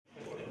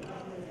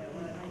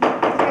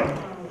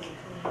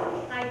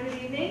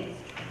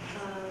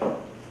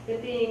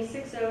It being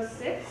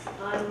 6:06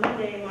 on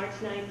Monday, March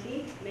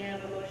 19th, may I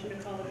have a motion to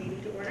call the meeting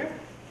to order?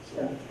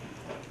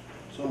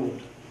 So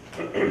moved.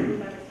 Moved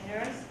by Mr.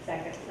 Harris.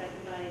 Second.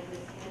 Second by Ms.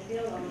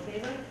 Canfield. All in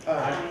favor?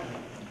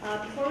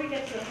 Aye. Before we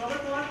get to the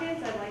public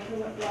walk-ins, I'd like to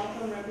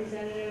welcome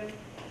Representative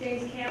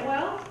James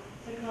Cantwell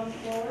to come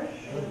forward.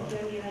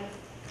 Jim, you had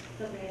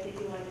something I think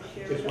you wanted to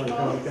share with Just the want to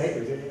tell you folks. thank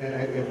you, and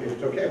if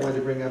it's okay, I wanted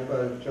to bring up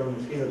Joan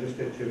Mosquito just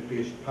to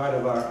be part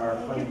of our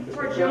fun.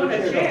 For Joan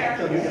a chair.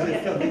 Joan, you got it.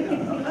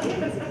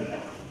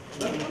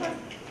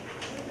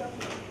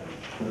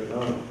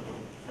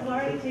 I've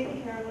already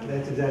taken care of them.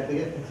 That's exactly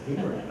it, it's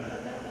teamwork.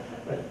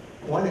 But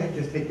I want to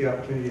just take the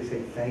opportunity to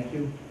say thank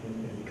you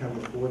and come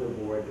before the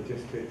board, but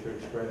just to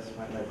express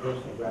my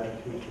personal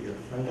gratitude for your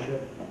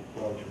friendship,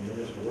 for all the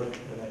tremendous work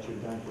that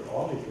you've done for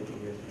all these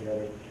different years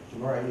together.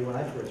 Tomorrow, you and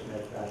I first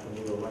met back when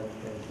we were running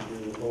things to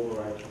do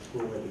overrides for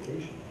school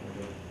education.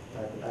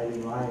 Back with Ivy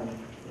Ryan,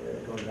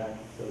 going back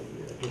to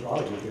with all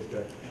of you, just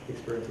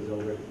experiences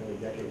over many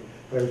decades.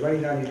 But I was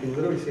writing down, you can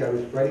literally see I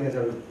was writing as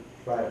I was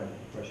driving,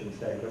 I shouldn't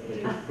say, but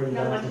just putting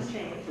Not down much some. has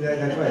changed. Yeah,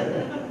 that's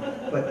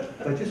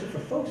right. But just for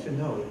folks to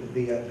know,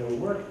 the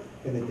work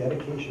and the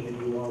dedication that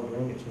you all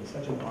bring, it's been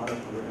such an honor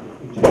to work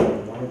with each and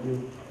every one of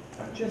you.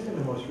 Just in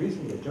the most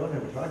recent year, Joe and I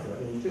were talking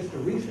about, in just a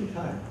recent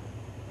time,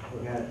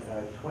 we had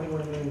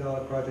 $21 million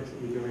projects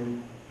that we're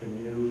doing for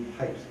new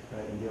pipes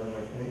in dealing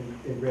with, and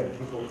in red,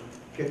 people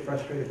get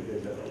frustrated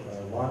because there's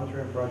a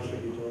long-term project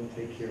that you're doing to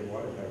take care of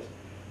water pipes.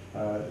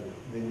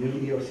 The new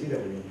EOC that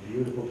we're in,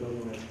 beautiful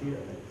building that's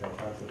here, that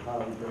talks about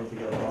how we bring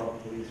together all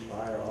police,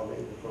 fire, all the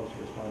folks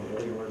who respond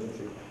to every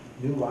emergency.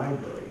 New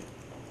library,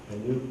 a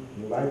new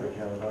library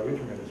cabinet, all your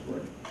tremendous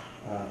work.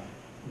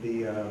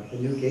 The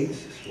new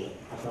Gates School,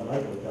 that's what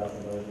Michael was talking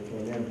about as we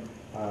came in.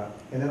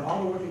 And then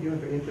all the work you're doing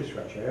for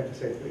infrastructure. I have to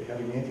say,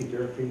 having Nancy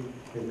Durfee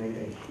has made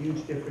a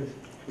huge difference.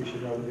 We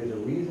should know that there's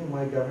a reason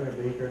why Governor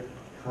Baker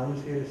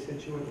comes here to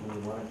Scituate, and we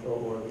want to go,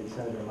 or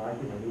Senator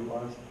Markey, my new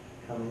boss,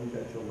 coming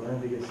to learn,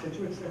 because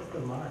Scituate sets the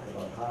mark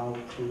about how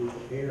to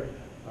prepare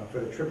for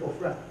the triple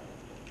threat.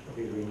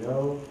 Because we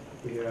know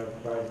we have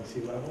rising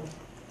sea levels,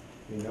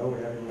 we know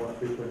we're having more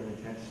frequent and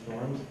intense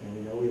storms, and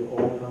we know we have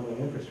old crumbling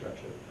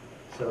infrastructure.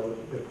 So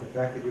the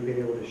fact that you've been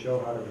able to show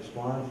how to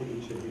respond to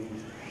each of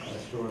these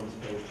storms,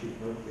 with Chief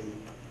Murphy,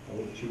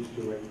 with Chief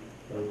Stewart,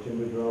 or Jim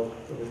Woodrow,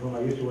 with whom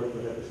I used to work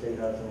with at the State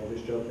House, and I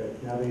just joke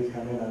that now that he's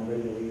come in, I'm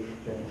ready to leave.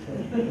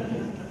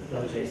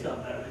 Don't say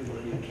stuff that people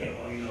that you can't,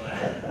 well, you know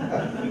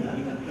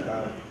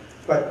that.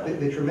 But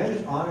the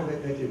tremendous honor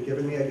that you've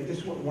given me, I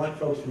just want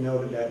folks to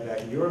know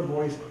that your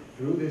voice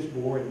through this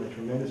board and the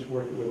tremendous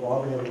work that we've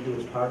all been able to do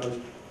as partners,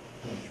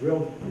 I'm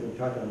thrilled, we'll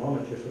talk in a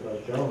moment just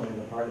about Joan and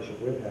the partnership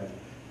we've had.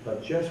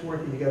 But just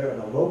working together on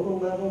a local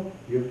level,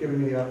 you've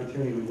given me the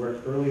opportunity. We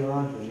worked early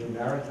on for the new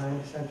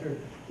Maritime Center,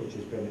 which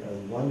has been a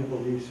wonderful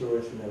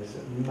resource, and there was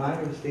some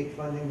minor state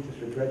funding just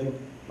for dredging.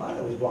 A lot of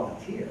it was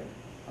volunteer.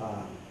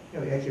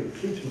 Actually, the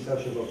kids from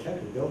South Shore Tech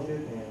who built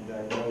it,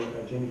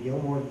 and Jimmy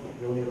Gilmore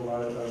donated a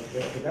lot of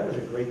it. But that was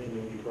a great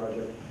community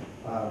project.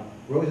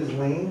 Rose's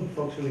Lane,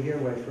 folks who were here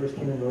when I first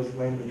came in, Rose's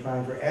Lane have been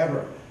trying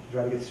forever to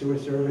try to get sewer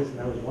service, and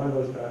that was one of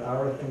those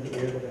our things that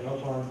we were able to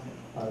help on.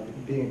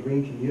 Being a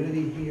green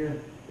community here,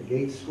 the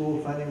Gates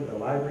School funding, the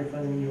library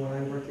funding, you and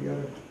I work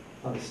together.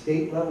 On the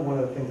state level, one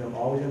of the things I'm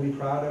always going to be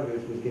proud of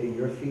was getting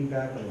your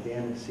feedback on the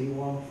dam and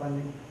seawall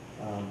funding,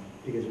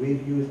 because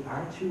we've used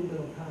our two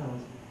little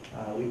towns.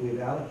 We've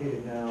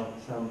allocated now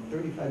some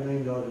 $35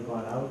 million have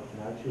gone out,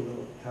 and our two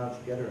little towns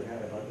together have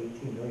had about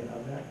 $18 million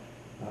of that.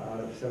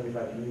 Out of the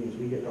 75 communities,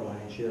 we get the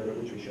lion's share of it,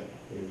 which we should,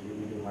 because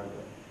we do hard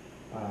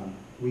work.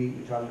 We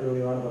talked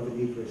early on about the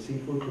need for a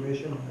seafood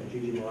commission.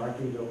 Gigi Malarkey,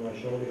 who's over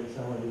my shoulder, is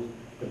someone who's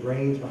the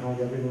brains behind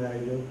everything that I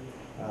do,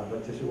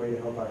 but just a way to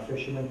help our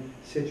fishermen.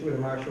 Scituate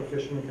and Marshall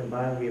fishermen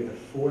combined, we have the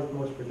 4th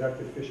most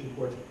productive fishing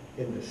ports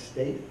in the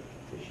state.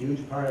 It's a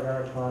huge part of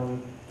our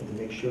economy, and to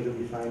make sure that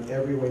we find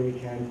every way we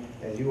can,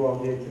 as you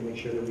all did, to make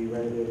sure that we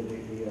renovated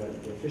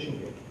the fishing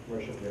pier,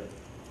 commercial pier,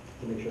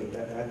 to make sure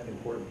that that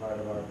important part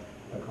of our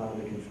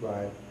economy can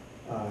thrive.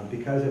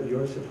 Because of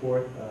your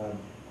support,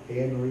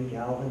 Anne Marie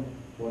Galvin,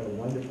 what a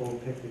wonderful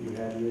pick that you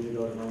had years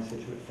ago to run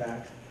Scituate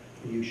Facts.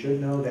 You should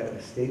know that at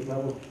a state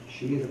level,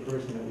 she is a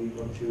person that we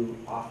look to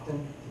often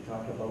to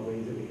talk about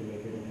ways that we can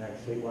make an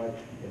impact statewide.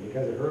 And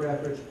because of her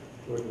efforts,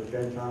 working with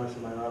Ben Thomas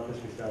in my office,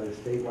 we started a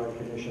statewide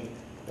commission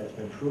that's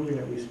been proving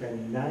that we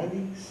spend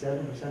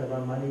 97% of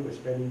our money we're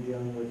spending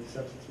dealing with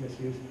substance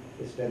misuse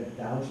is spent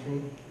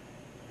downstream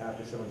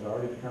after someone's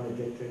already become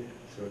addicted.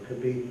 So it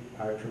could be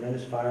our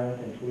tremendous fire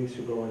and police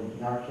who go and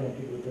Narcan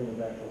people who bring them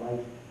back to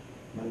life.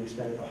 Money we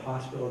spend at the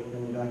hospital to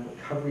bring them back,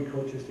 recovery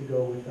coaches to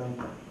go with them,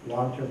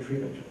 long-term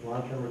treatment,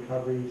 long-term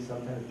recovery,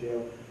 sometimes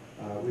jail.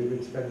 We've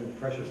been spending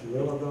precious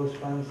little of those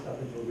funds up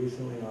until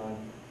recently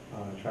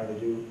on trying to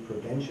do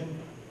prevention.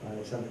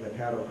 It's something that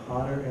Pat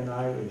O'Connor and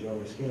I and Joe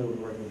Moschino have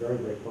been working very,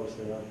 very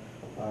closely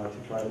on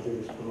to try to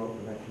do this promote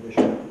prevent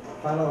commission.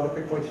 Final other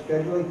quick points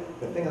federally.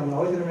 The thing I'm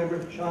always going to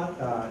remember, Sean,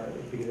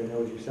 because I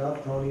know it's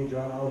yourself, Tony,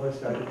 John, all of us,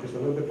 just a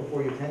little bit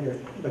before your tenure,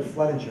 but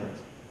flood insurance.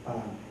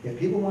 If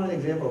people want an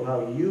example of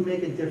how you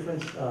make a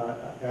difference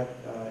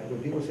when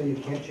people say you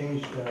can't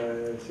change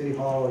City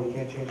Hall or you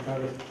can't change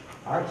Congress,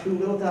 our two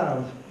little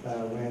towns,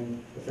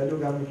 when the federal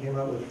government came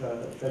out with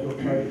federal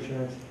flood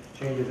insurance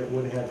changes that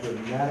would have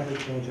dramatically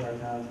changed our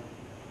towns.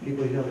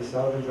 People, you know, the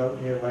Sullivans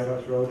out near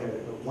Lighthouse Road had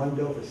one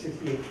bill for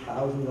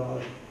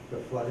 $68,000 for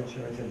flood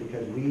insurance, and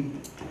because we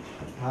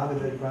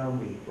pounded the ground,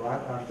 we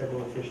brought our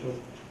federal officials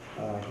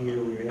here,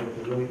 we were able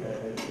to really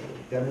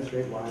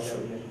demonstrate why that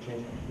would make a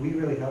change. We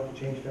really helped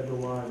to change federal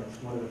law, and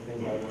it's one of the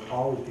things I will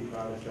always be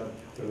proudest of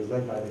that was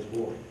led by this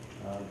board.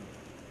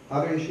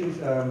 Other issues,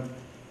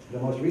 the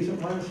most recent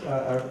ones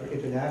are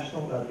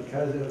international.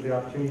 Because of the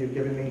opportunity you've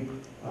given me,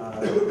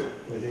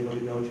 was able to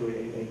go to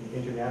an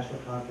international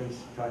conference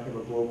talking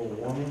about global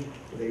warming.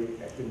 They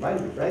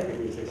invited me, frankly,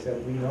 because they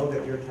said, we know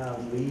that your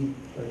towns lead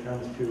when it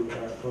comes to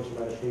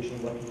coastal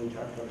adaptation. What can you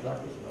talk to us about?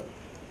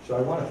 So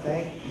I want to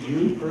thank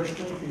you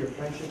personally for your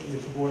friendship and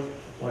your support.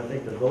 I want to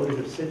thank the voters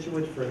of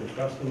Scituate for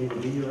entrusting me to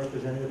be your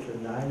representative for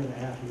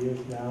 9.5 years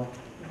now.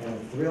 And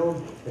I'm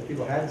thrilled, if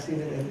people hadn't seen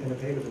it in the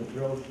papers, I'm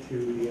thrilled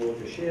to be able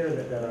to share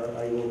that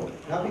I will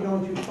not be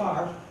going too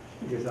far,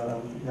 because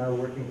I'm now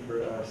working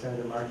for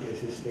Senator Markey as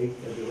his state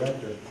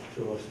director.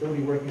 So we'll still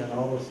be working on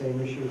all those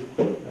same issues,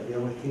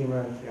 dealing with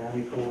FEMA, the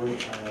Army Corps,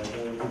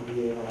 dealing with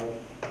EPA and all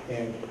that.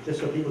 And just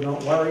so people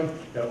don't worry,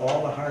 that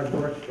all the hard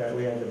work, that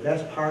we have the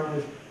best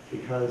partners,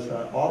 because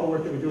all the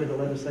work that we do in the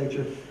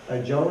legislature,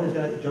 Joan and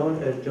I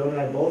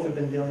both have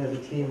been dealing as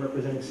a team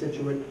representing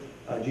Scituate.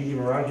 Gigi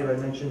Murad here I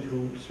mentioned,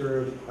 who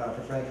served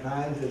for Frank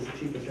Hines as the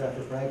chief of staff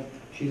for Frank.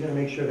 She's going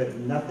to make sure that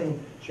nothing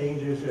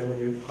changes, and when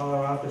you call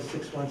our office,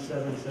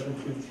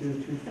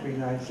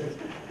 617-722-2396,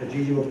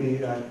 Gigi will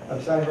be,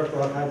 I'm signing her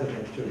for all kinds of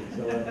things too.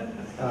 So,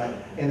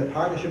 and the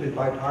partnership is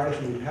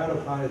bipartisan. Pat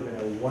O'Connor has been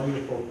a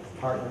wonderful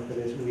partner for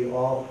this. We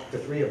all, the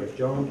three of us,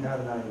 Joan, Pat,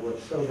 and I, work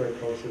so very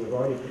closely. We've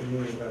already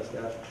been meeting with our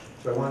staff.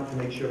 So I want to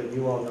make sure that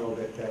you all know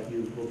that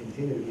you will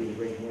continue to be in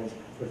great hands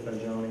with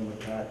Joan and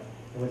with Pat.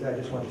 And with that, I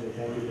just wanted to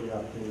thank you for the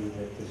opportunity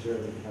to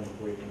serve and become a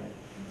board tonight.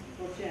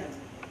 Well, Jim,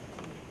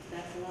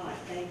 that's a lot.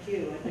 Thank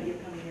you. I thought you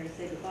were coming here to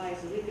say goodbye,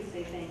 so we could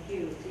say thank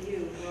you to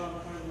you for all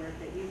the hard work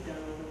that you've done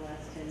over the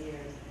last 10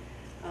 years.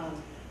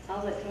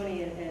 I'll let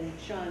Tony and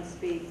Sean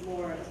speak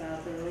more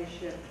about the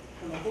relationship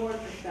from a board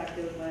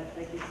perspective, but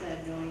like you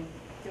said, knowing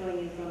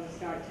you from the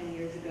start 10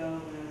 years ago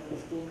when I was on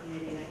the school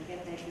committee, and I can't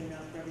thank you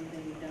enough for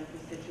everything you've done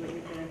for Scituate.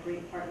 You've been a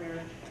great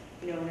partner.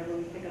 You know, whenever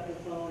we pick up the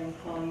phone and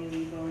call you,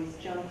 you've always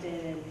jumped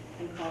in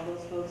and called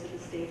those folks at the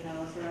State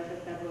House or at the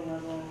federal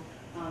level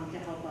to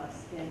help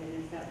us. And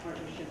it is that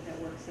partnership that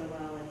works so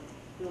well. And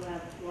we'll have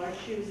large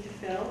shoes to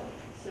fill.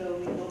 So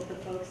we hope the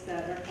folks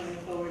that are coming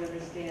forward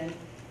understand,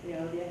 you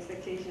know, the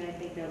expectation I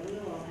think that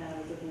we'll all have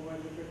as a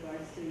board with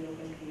regards to the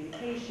open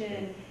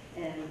communication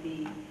and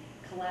the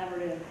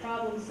collaborative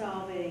problem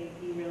solving.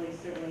 You really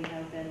certainly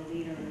have been a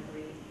leader and a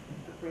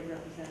great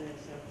representative.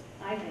 So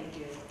I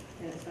thank you,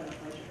 and it's been a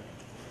pleasure.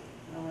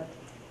 I'll let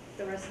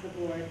the rest of the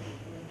board.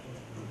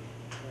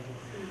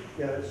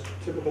 Yeah, it's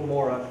typical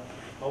Maura.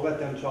 I'll let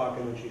them talk,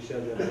 and then she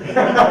says it.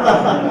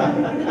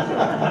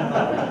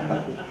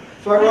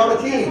 So we're on the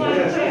team.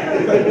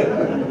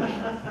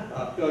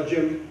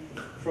 Jim,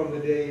 from the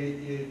day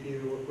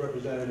you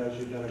represented us,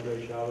 you've done a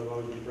great job. I've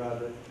always been proud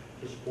to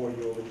support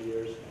you over the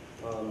years.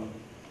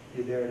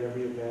 You're there at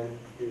every event.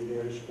 You're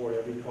there to support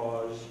every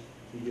cause.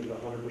 You give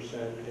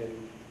 100%,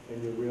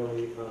 and you're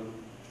really.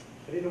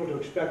 I didn't know what to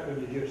expect when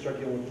you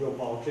start dealing with real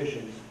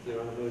politicians. You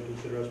know, I don't really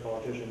consider us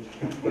politicians,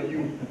 but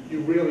you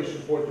really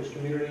support this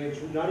community. It's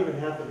not even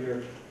half of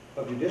your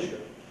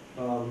district.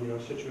 You know,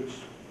 Situate's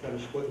kind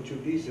of split in two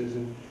pieces,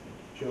 and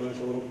Joan's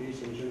a little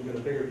piece, and Jim's got a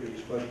bigger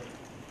piece. But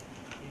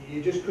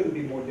you just couldn't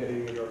be more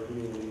dedicated to our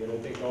community. And I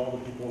think all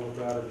the people in the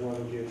crowd have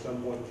wanted you at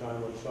some point in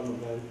time on some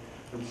event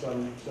and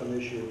some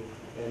issue.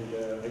 And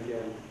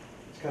again,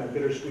 it's kind of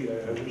bittersweet.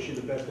 I wish you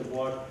the best of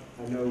luck.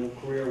 I know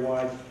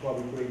career-wise, it's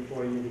probably great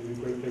for you. You can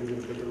do great things at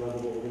a bigger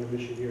level, but we're going to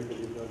miss you here because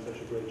you've done such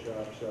a great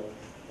job. So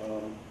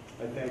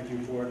I thank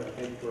you for it. I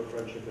thank you for our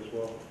friendship as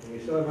well. And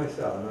you still have my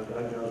cell. I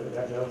know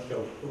that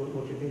still,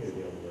 we'll continue to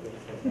deal with it.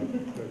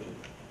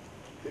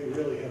 They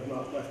really have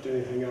not left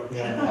anything out,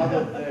 Yeah.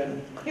 other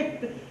than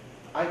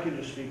I can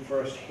just speak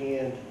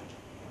firsthand,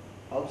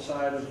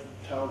 outside of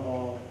town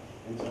hall,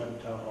 inside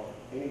of town hall.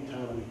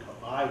 Anytime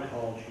I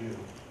called you,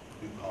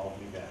 you called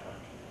me back.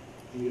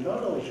 And you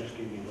not only just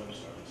gave me lip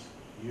service,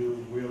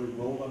 you really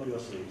rolled up your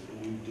sleeves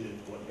and you did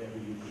whatever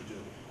you could do.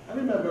 I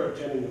remember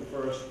attending the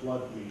first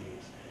flood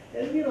meetings.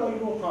 And you know,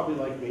 you were probably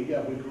like me.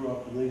 Yeah, we grew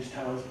up in these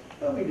towns,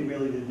 but we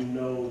really didn't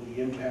know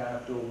the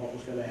impact or what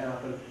was going to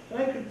happen.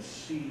 And I could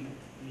see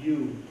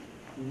you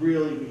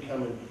really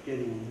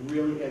getting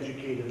really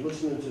educated,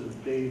 listening to the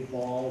Dave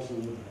Balls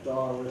and the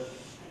Doris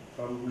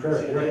from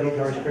Doris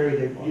Perry,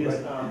 Dave Ball,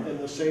 yes, right. and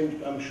the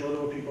same, I'm sure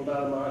there were people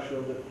down in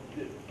Marshall that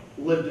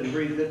lived and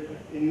breathed it,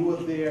 and you were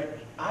there.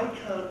 I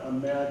can't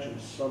imagine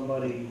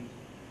somebody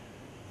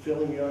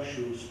filling your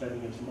shoes,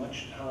 spending as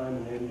much time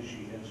and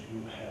energy as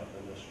you have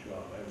in this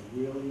job. I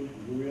really,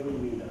 really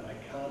mean that. I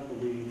can't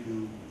believe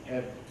you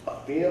have a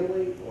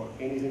family or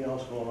anything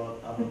else going on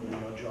other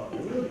than your job.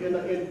 And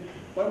really, and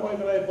my wife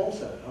and I both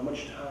said how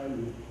much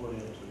time we put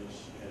into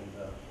this, and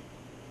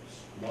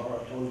Laura,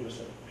 Tony just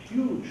said,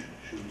 huge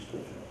shoes to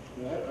fill.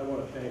 And I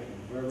want to thank you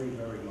very,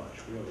 very much,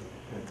 really.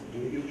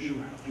 You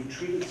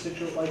treated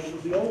Scituate like it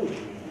was the only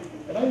community.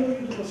 And I know you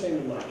did the same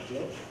in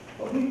Marshfield,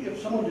 but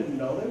if someone didn't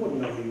know, they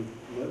wouldn't know where you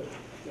lived.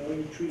 You know,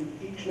 you treated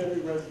each and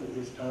every resident of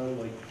this town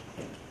like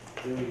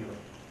they were your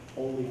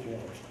only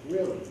family.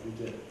 Really, you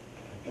did.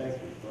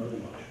 Thank you very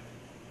much.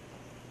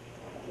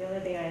 The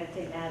only thing I have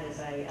to add is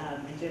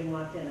when Jim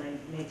walked in, I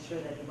made sure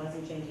that he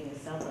wasn't changing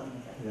his cell phone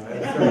with it.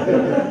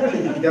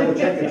 Yeah, double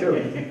checked it too.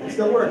 It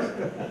still works.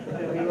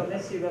 So we will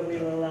miss you, but we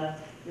will look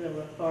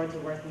forward to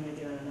working with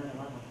you on another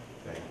level.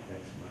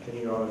 Thanks so much. And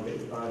you know,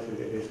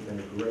 honestly, it's been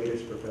the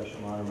greatest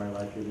professional honor of my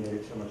life. You've made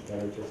it so much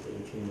better just in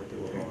the teamwork that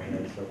we're all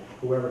had. So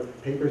whoever,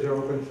 papers are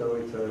open, so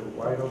it's a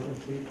wide open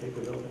seat.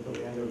 Papers open until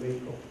the end of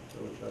April.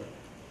 So it's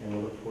and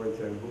we'll look forward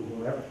to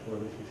whoever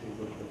succeeds.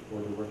 Look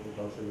forward to working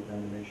closely with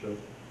them to make sure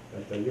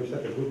that you're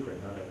set the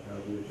blueprint how to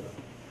do the job.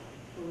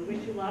 Well, we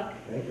wish you luck.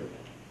 Thank you.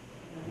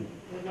 We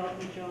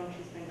welcome Joan,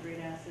 she's been a great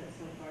asset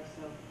so far,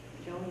 so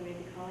Joan, we may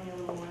be calling you a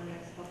little more in the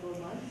next couple of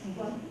months.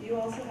 Well, you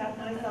also have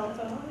my cell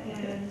phone,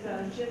 and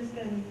Jim's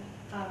been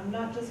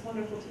not just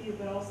wonderful to you,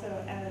 but also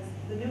as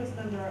the newest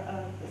member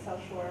of the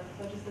South Shore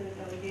Legislative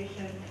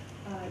Delegation,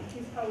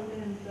 he's probably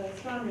been the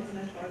strongest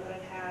mentor that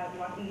I've had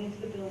walking into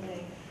the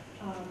building,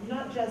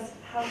 not just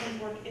how things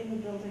work in the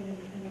building and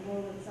the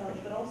role itself,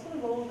 but also the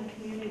role in the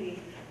community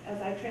as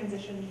I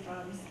transitioned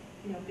from,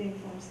 being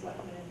former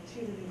selectman to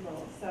the new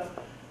role. So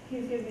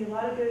he's given me a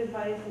lot of good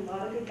advice, a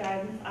lot of good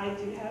guidance. I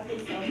do have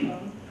his cell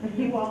phone.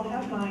 You all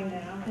have mine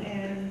now.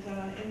 And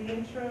in the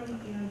interim,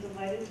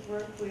 delighted to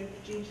work with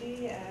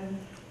Gigi and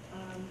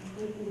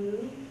with Lou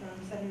from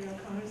Senator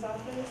O'Connor's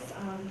office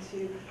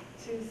to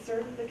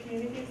serve the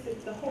community,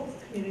 the whole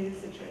community of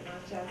Scituate,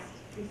 not just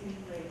Precinct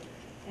 3.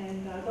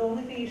 And the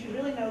only thing you should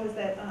really know is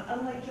that,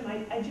 unlike Jim,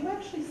 I do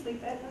actually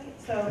sleep at night.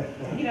 So,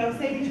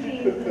 say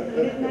between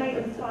midnight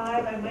and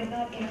 5, I might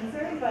not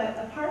answer. But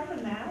apart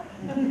from that,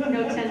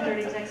 No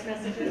 10:30 text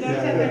messages? no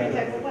 10:30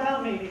 text.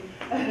 Well, maybe.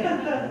 And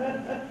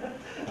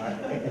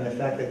the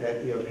fact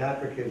that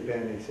Patrick has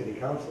been a city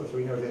councilor, so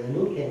he knows, and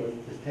Lou came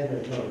with just 10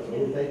 minutes notice. So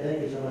Lou,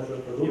 thank you so much for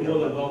Lou. You're more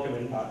than welcome,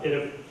 and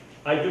if,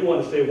 I do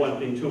want to say one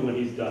thing too when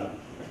he's done.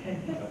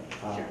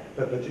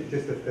 But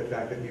just the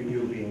fact that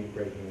you being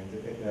breaking in,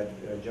 that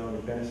Joan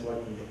has been a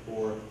selectman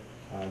before,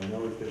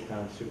 knows this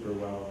town super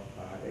well, a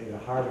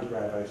Harvard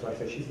grad, so I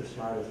say she's the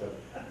smartest of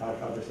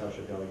the South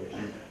Shore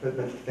delegation. But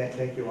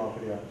thank you all for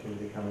the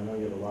opportunity to come. I know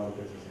you have a lot of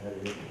business ahead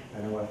of you,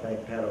 and I want to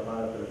thank Pat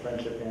O'Connor for the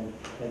friendship, and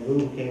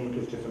Lou came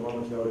with just a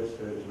moment's notice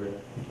as we're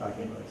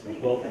talking about it. So.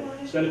 Well,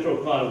 Senator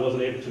O'Connor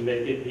wasn't able to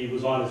make it. He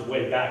was on his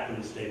way back from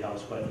the State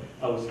House, but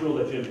I was thrilled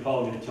that Jim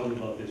called me to tell me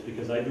about this,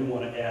 because I do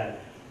want to add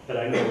that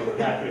I know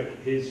Patrick,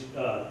 his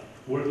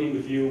working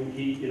with you,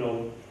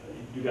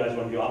 you guys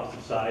are on the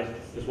opposite side,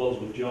 as well as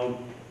with Joan.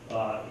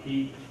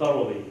 He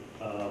thoroughly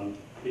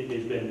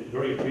has been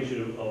very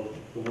appreciative of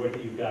the work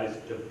that you guys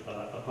have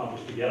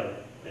accomplished together.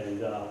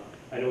 And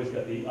I know he's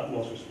got the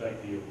utmost respect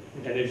for you.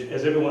 And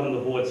as everyone on the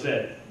board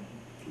said,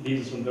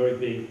 these are some very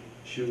big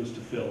shoes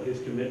to fill.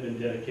 His commitment,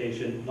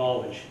 dedication,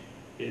 knowledge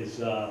is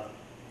going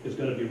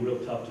to be real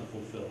tough to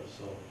fulfill.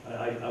 So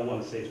I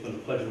want to say it's been a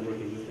pleasure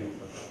working with him.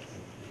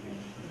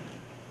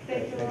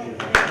 Thank you.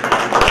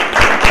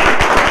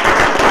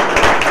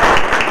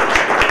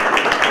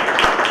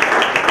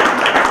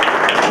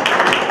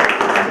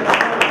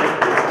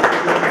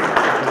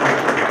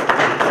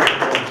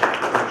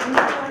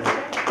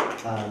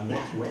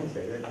 Next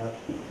Wednesday,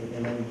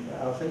 and then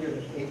I'll send you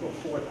April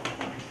 4th.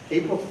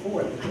 April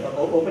 4th,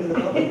 open to the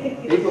public.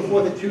 April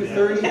 4th at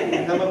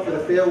 2:30, come up for the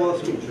farewell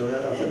speech. So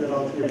I'll send it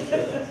all to you.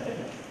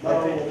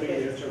 Tomorrow will be,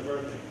 it's her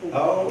birthday.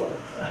 Oh.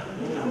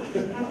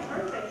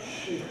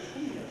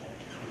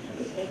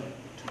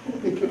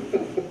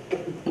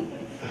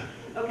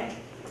 Okay.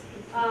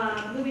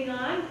 Moving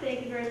on,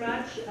 thank you very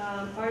much.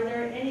 Are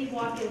there any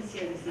walk-ins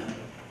here this evening?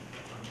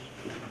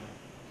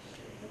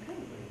 Okay.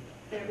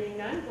 There being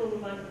none, we'll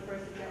move on to the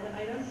first agenda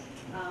item,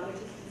 which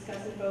is to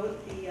discuss and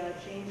vote the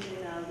change in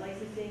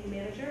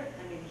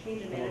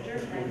change in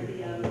manager and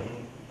the,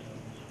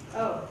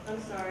 oh,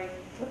 I'm sorry.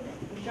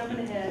 I'm jumping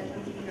ahead,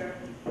 I'm here.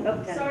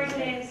 Oh, Sorry,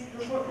 James,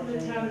 report from the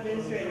town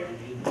administrator.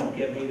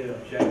 Get me to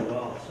object at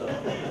all. So,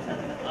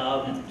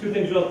 two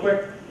things real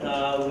quick.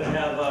 We're going to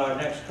have our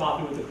next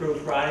coffee with the crew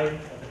Friday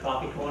at the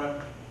Coffee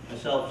Corner.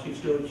 Myself, Chief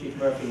Stewart, Chief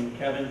Murphy, and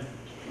Kevin.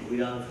 We'll be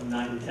down from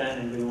 9 to 10.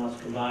 Anybody wants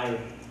to come by, have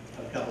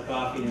a cup of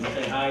coffee and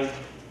say hi.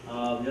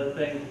 The other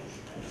thing,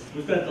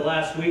 we spent the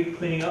last week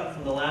cleaning up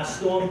from the last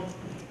storm,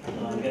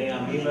 getting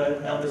our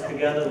MEMA numbers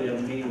together. We have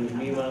a meeting with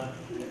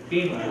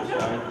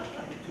FEMA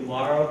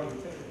tomorrow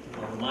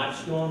on the March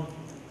storm.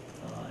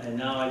 And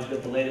now I just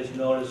got the latest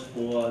notice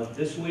for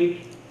this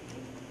week.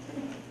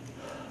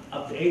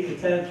 Up to 8 to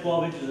 10,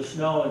 12 inches of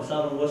snow in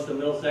southern Worcester,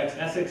 Middlesex,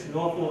 Essex,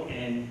 Norfolk,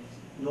 and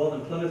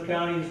northern Plymouth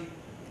counties.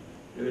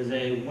 There is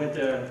a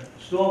winter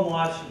storm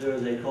watch, there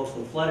is a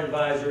coastal flood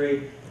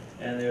advisory,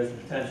 and there's the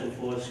potential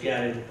for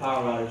scattered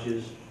power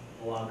outages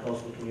along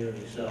coastal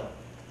communities. So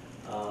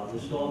the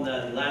storm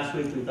that last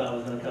week we thought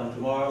was going to come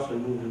tomorrow, so we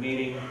moved the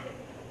meeting.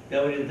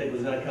 That we didn't think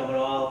was going to come at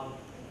all,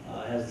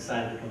 has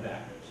decided to come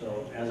back.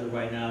 So as of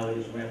right now, it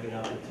is ramping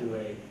up into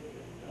a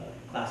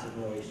classic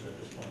nor'easter at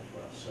this point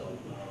for us. So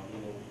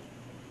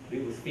we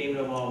will meet with FEMA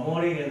tomorrow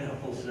morning, and then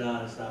we'll sit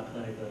down and start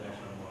planning for the next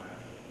one tomorrow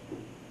after.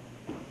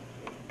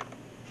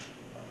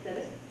 Is that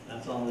it?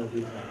 That's all I'm going to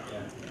do tonight,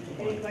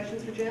 yeah. Any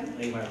questions for Jim?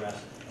 Need my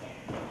rest.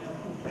 So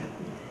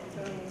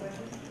any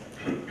questions?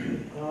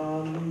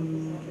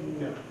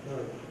 Yeah, all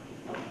right.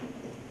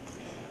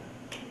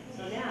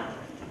 So now,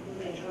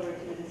 moving over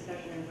to the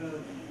discussion and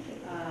vote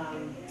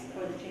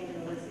for the change in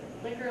the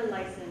liquor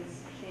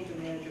license, change of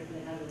manager for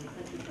the Hadley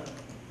Country Club.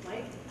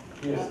 Mike?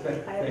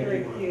 Yes, I have to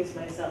recuse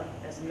myself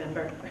as a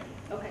member.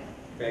 Okay.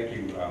 thank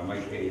you.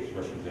 Mike Hayes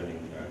representing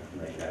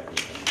tonight's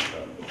applicant.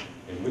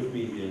 And with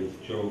me is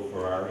Joe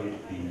Ferrari,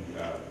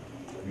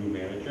 the new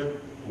manager,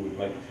 who would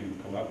like to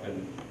come up,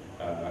 and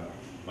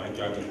my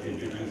job is to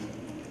introduce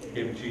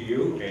him to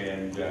you,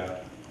 and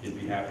he'd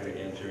be happy to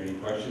answer any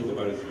questions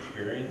about his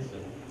experience.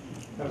 And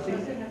Have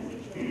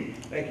a seat.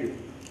 Thank you.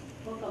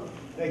 Welcome.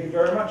 Thank you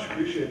very much.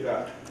 Appreciate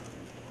that.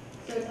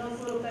 So tell us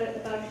a little bit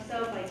about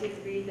yourself. I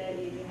did read that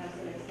you do have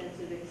some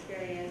extensive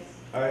experience.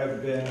 I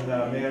have been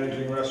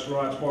managing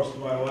restaurants most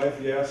of my life,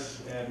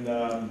 yes, and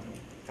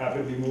happy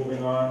to be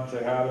moving on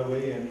to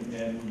Hatherley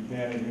and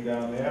managing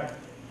down there.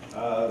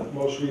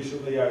 Most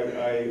recently,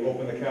 I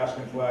opened the Cask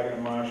and Flagon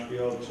in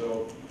Marshfield,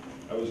 so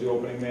I was the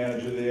opening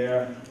manager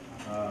there,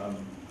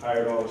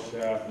 hired all the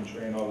staff and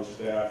trained all the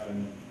staff,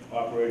 and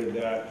operated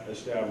that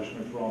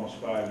establishment for almost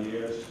 5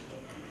 years.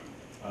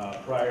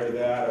 Prior to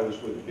that, I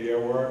was with Beer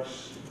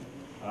Works,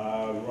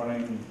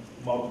 running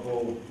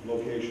multiple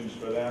locations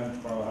for them,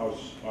 front of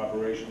house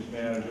operations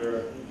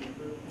manager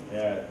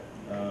at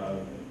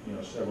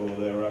several of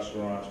their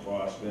restaurants,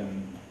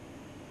 Boston,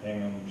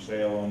 Hingham,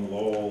 Salem,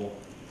 Lowell,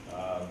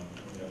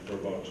 for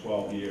about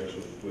 12 years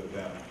with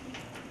them.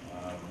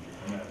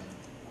 And then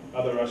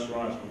other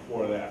restaurants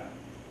before that.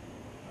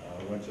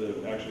 Went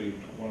to, actually,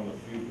 one of the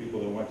few people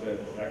that went to,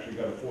 actually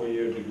got a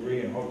 4-year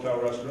degree in hotel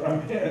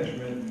restaurant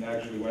management, and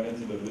actually went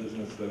into the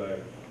business that I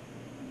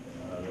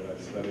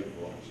studied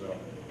for. So,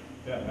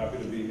 yeah, happy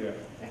to be here.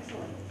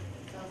 Excellent.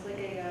 Sounds like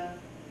a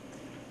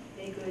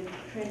good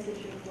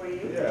transition for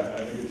you. Yeah,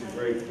 I think it's a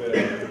great fit.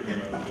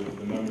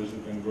 The numbers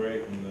have been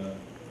great, and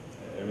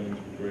everything's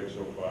been great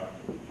so far.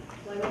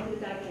 Well, I went through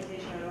the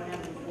documentation. I don't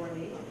have it before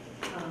me.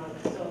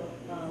 So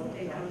I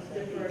was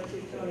defer to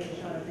Tony and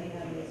Sean if they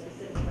have any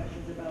specific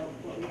questions about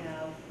what we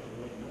have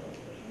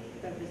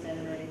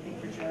represented or anything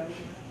for Joe.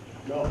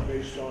 No,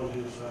 based on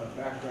his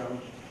background,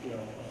 the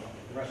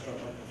restaurant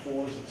like the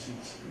Fours, it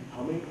seats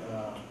how many?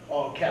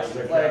 Cask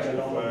and Flags, I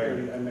know,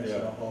 130, I mix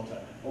it up all the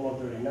time.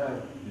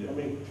 139. Yeah, I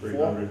mean,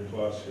 300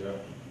 plus, yeah.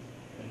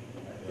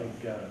 I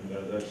think,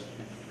 And that's,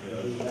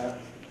 do that.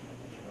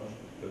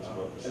 that's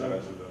about the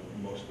size of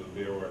most of the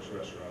Beer Works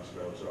restaurants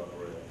that I was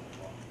operating.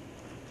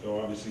 So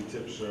obviously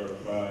tip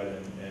certified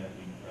and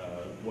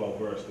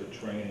well-versed at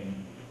training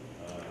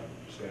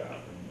staff,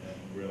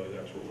 and really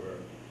that's what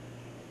we're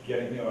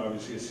getting,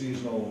 obviously a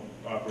seasonal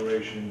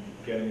operation,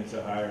 getting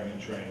into hiring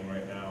and training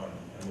right now,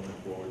 and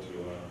looking forward to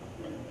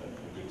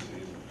a good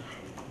season.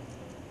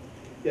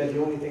 Yeah,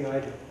 the only thing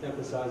I'd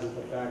emphasize is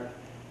the fact,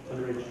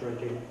 underage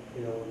drinking,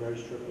 we're very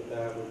strict with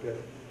that. We've got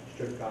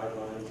strict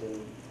guidelines,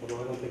 and although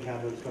I don't think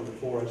Hadley's come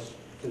before us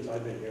since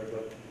I've been here,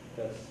 but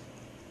that's,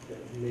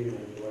 maybe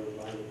not the right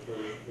environment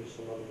for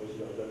some other ones,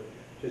 but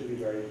just be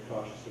very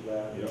cautious of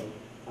that. Yeah.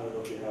 I don't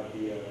know if you have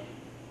the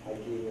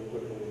hygiene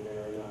equipment in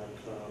there or not.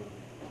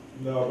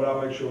 No, but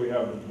I'll make sure we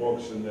have the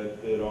books, and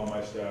that all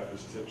my staff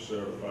is tip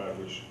certified,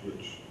 which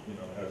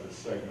has a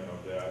segment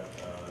of that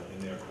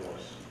in their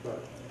course. Right,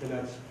 and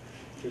that's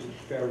just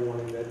fair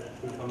warning that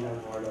we come down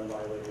hard on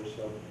violators,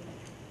 so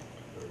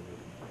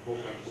we'll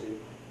have to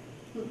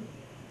see.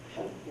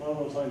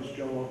 Along those lines,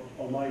 Joe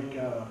or Mike,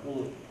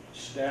 will the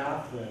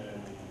staff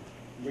and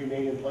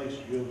remain in place?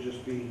 You'll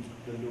just be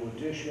the new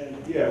addition?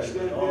 Yes,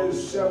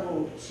 there's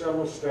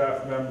several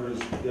staff members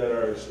that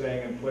are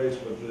staying in place,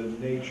 but the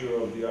nature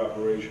of the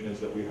operation is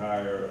that we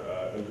hire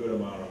a good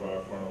amount of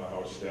our front of the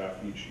house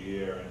staff each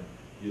year, and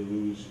you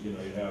lose, you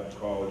have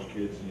college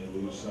kids and you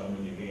lose some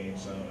and you gain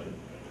some.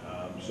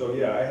 And so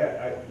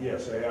yeah,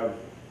 yes, I have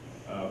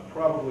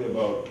probably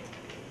about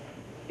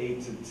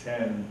 8 to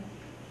 10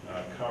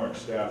 current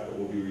staff that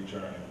will be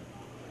returning.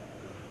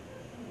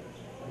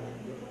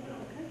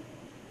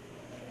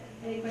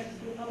 Any questions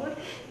from the public?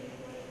 All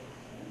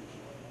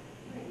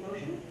right,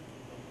 motion?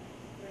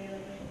 Any other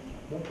questions?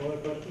 No, other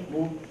questions?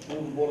 Move the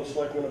Board of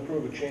Selectmen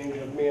approve a change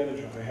of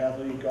manager for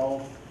Hadley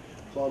Golf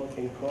Club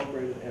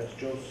Incorporated as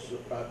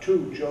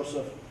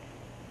Joseph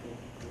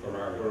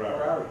Ferrari.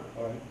 Ferrari.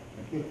 All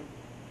right.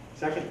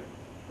 Second?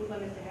 Moved by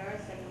Mr.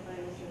 Harris, second by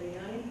Mr.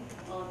 Vignani.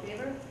 All in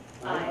favor?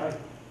 Aye.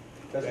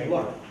 Best of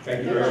luck.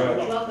 Thank you very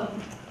much. Welcome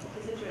to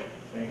Scituate.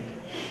 Thank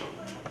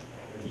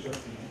you.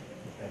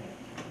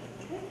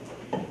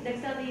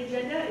 Next on the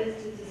agenda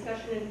is to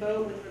discussion and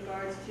vote with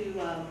regards to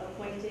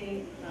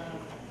appointing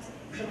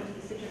someone to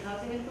the Situate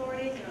Housing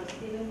Authority. So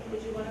Stephen,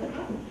 did you want to come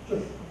up?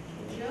 Sure.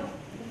 Joe?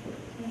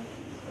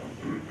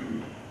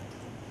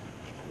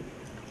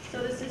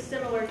 So this is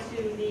similar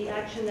to the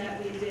action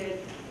that we did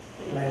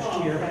in the fall.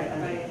 Last year.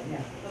 Right,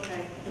 Yeah.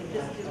 okay.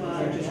 Just to,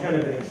 So just kind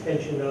of an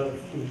extension of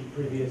the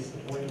previous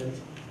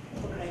appointments.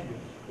 okay.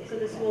 So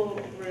this will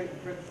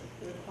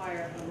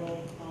require a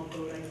roll call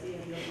vote. I see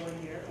your board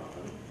here,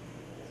 welcome,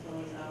 as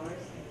well as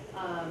ours.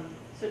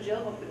 So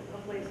Jill,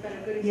 hopefully it's been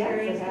a good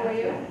experience for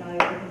you. And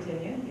I will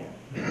continue, yeah.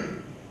 Happy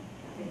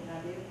to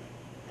have you.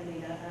 I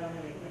mean, I don't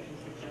have any questions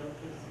for Jill,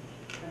 because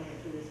I went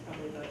through this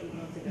probably about 8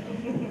 months ago.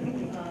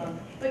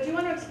 But do you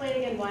want to explain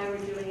again why we're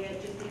doing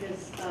it, just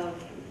because of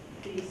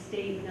the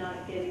state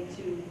not getting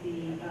to the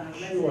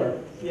resident? Sure,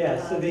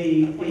 yeah, so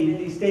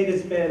the state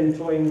has been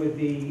toying with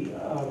the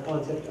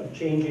concept of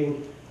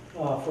changing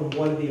from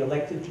one of the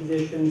elected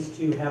positions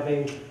to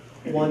having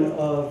one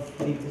of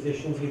the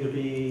positions either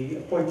be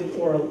appointed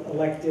or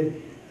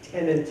elected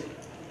tenant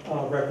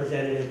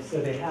representative.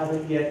 So they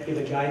haven't yet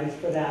given guidance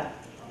for that.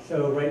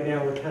 So right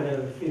now, we're kind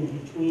of in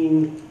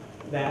between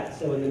that.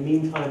 So in the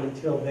meantime,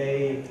 until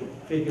they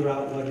figure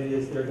out what it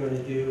is they're going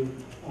to do,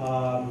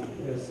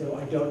 so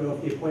I don't know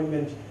if the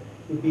appointment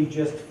would be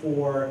just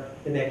for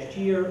the next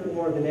year,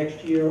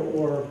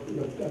 or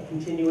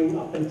continuing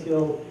up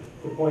until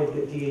the point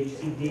that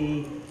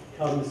DHCD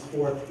comes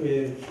forth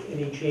with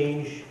any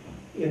change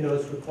in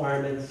those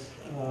requirements.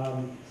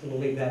 So we'll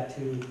leave that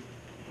to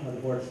the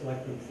Board of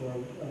Selectmen for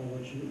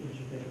what you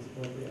think is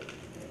appropriate.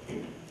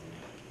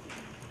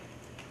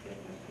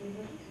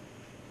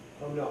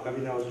 No, I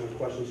mean, that was my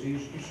question. So you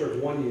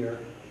served 1 year,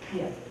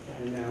 Yes.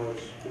 and now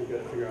we've got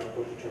to figure out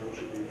what the term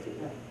should be for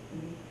that.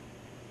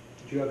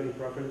 Do you have any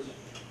preference?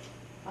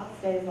 I'll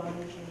stay as long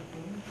as you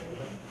can.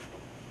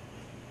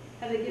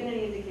 Have they given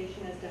any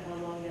indication as to how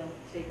long they'll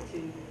take to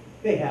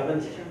They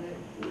haven't. determine?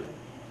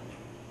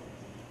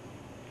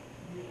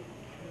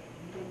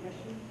 Any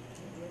questions?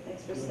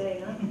 Thanks for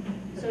staying on.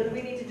 So do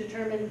we need to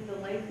determine the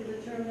length of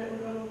the term that we're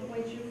going to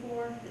appoint you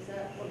for? Is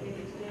that what we need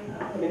to do?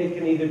 I mean, it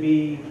can either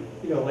be,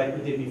 like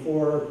we did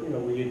before,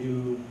 where you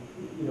do,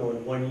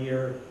 in 1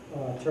 year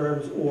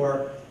terms,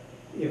 or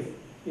if,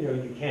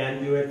 you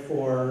can do it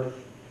for,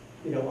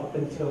 up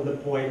until the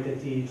point that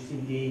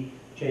DHCD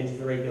changes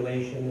the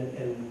regulation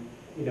and,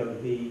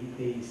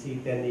 the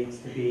seat then needs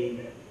to be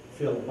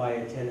filled by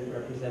a tenant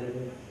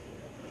representative.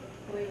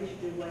 Maybe we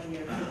should do 1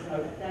 year,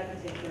 because that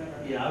could take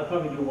forever. Yeah, I'd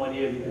probably do 1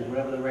 year, because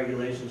whatever the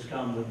regulations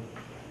come would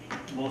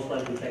most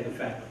likely take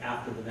effect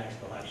after the next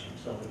election.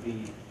 So it would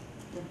be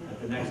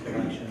at the next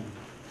election,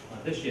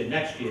 this year,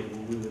 next year,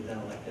 we would then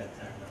elect that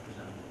tenant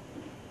representative.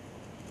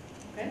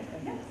 Okay?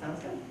 Yeah,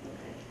 sounds good.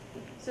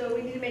 So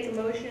we need to make a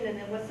motion, and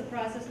then what's the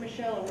process,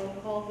 Michelle? A roll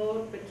call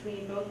vote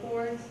between both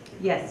boards?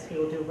 Yes, we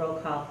will do roll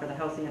call for the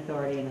Housing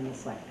Authority and then the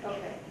Select.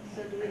 Okay,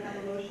 so do we have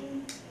a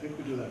motion? I think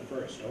we do that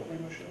first, don't we,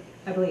 Michelle?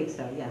 I believe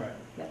so, yeah. Right.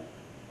 Yep.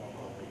 I'll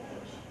call it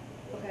first.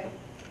 Okay.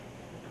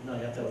 No,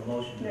 you have to have a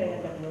motion. No, you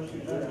have to have a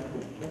motion.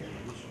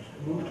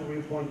 Move to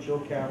reappoint Jill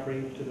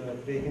Caffrey to the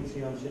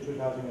vacancy on Situate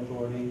Housing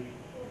Authority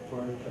for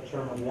a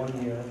term of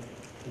 1 year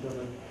until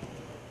the,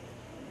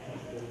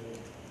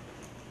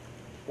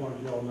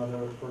 until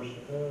another person,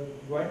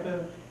 right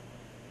then?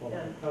 Well,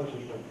 Yeah. how was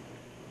this one?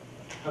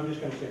 I'm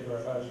just gonna say for,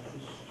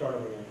 start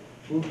over again.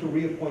 Move to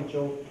reappoint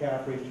Jill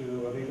Caffrey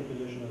to a vacant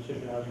position on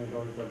Situate Housing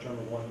Authority for a term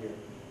of 1 year.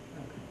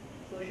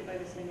 Motion by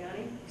Mr.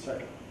 Vignani,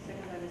 Second.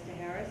 second by Mr.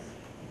 Harris.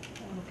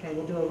 Okay,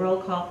 we'll do a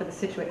roll call for the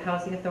Scituate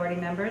Housing Authority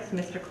members.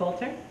 Mr.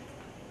 Coulter?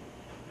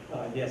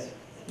 Yes.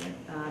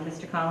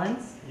 Mr.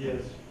 Collins?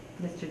 Yes.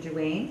 Mr.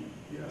 Duane?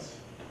 Yes.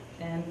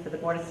 And for the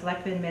Board of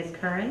Selectmen, Ms.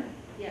 Curran?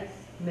 Yes.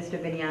 Mr.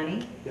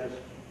 Vignani? Yes.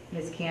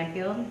 Ms.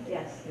 Canfield?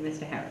 Yes. And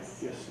Mr.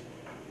 Harris? Yes.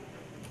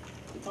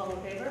 All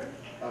in favor?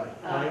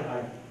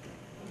 Aye.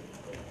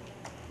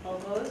 All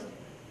opposed?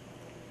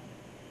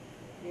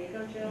 There you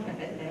go, Jill.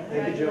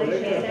 Thank you, Jill.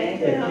 Congratulations. Thank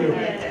you for Thank you. coming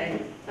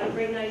in. Have a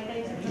great night.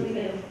 Thanks for coming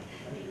in.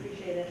 We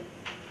appreciate it.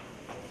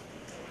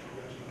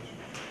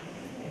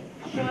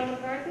 Sean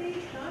McCarthy,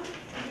 Sean,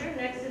 here.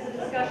 Next is a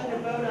discussion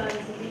and vote on some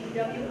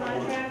DPW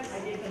contracts.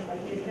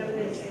 Kevin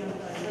is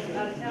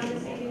out of town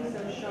this evening, so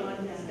Sean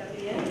is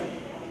stepping in.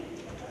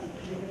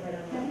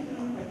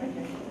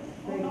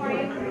 How are you?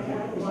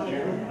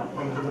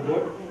 Members of the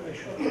board.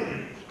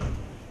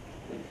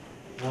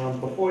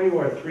 Before you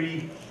are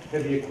 3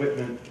 heavy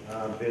equipment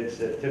bids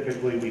that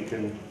typically we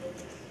can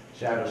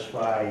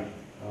satisfy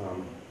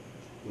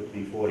with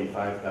the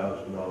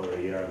 $45,000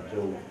 a year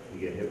until we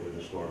get hit with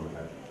a storm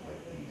event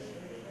like these.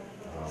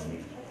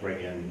 We bring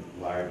in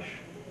large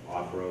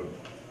off-road,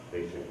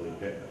 basically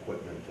pit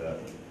equipment to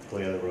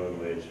clear the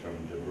roadways from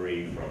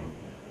debris from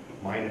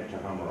Minot to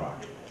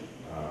Hummerock.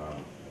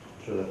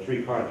 So the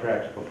 3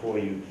 contracts before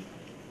you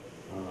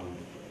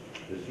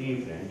this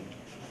evening.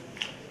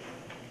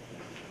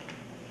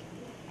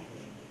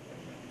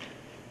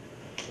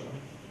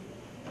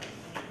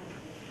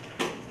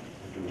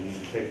 Do we need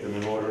to take them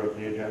in order of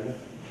the agenda?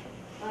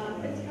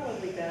 It's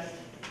probably best.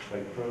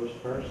 site pros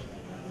first.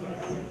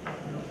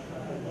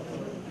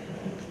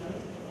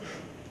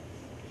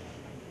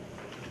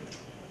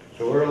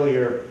 So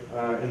earlier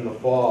in the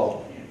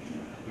fall,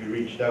 we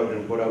reached out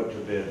and put out to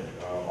bid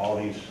all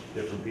these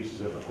different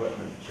pieces of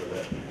equipment so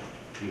that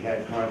we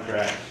had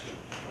contracts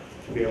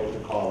to be able to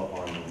call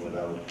upon them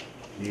without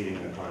needing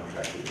a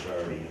contract that was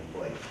already in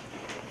place.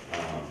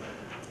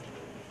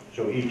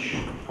 So each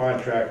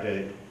contract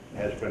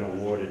has been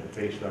awarded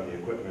based on the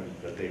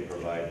equipment that they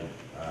provided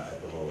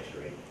at the lowest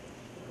rate.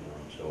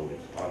 So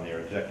it's on their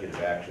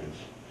executive actions,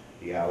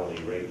 the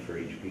hourly rate for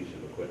each piece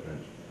of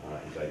equipment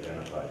is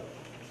identified.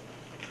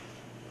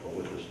 But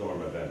with the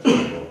storm events, we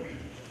will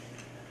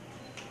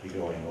be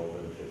going over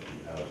the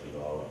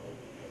 $50,000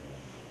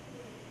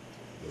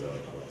 without a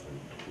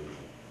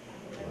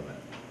limit.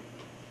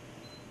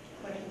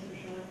 Questions for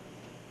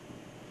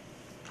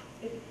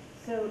Sean?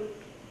 So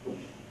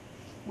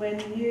when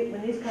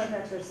these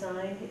contracts are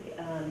signed,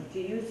 do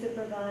you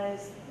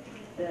supervise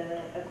the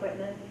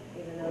equipment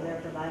even though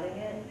they're providing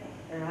it?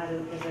 Or how do,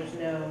 because there's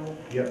no...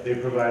 Yep, they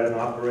provide an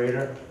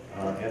operator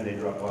and they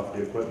drop off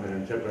the equipment,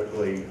 and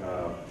typically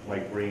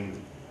Mike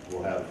Green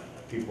will have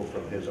people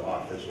from his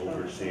office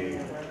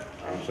overseeing.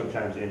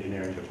 Sometimes the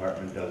engineering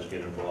department does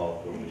get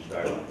involved when we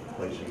start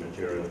placing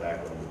material back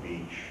on the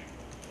beach,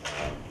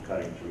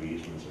 cutting through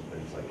easements and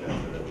things like that,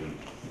 so that we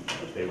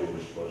stay where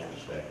we're supposed to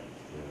stay.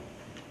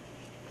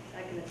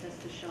 I can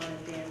attest to Sean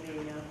and Dan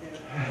being out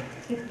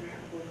there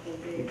for full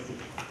days.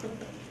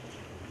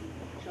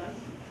 Sean?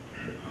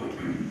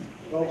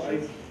 No, I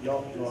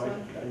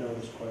know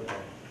this quite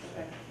well.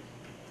 Okay.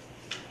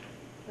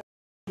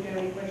 Do you have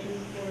any questions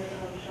for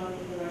Sean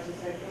with regards to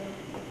site plan?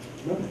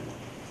 No.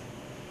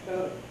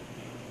 So,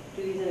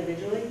 do these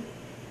individually?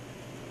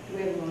 Do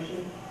we have a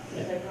motion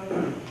for site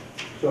plan?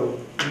 So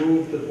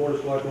move the Board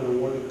of Selectmen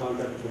award the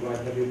contract to provide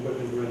heavy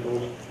equipment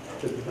rentals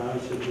to the town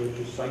of Scituate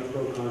to Site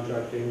Pro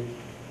Contracting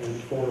and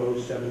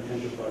 407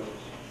 Enterprises.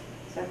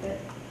 Second.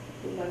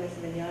 Moved by Ms.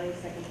 Vignani,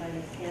 second by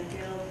Ms.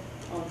 Canfield.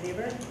 All in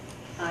favor?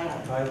 Aye.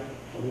 Aye.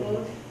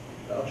 Opposed?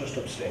 I'll just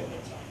abstain,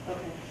 that's all.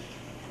 Okay.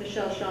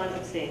 Michelle, Sean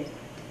abstained.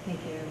 Thank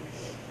you.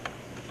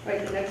 All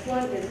right, the next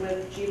one is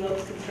with G.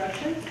 Lopes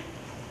Construction.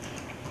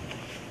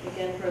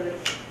 Again, for the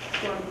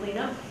storm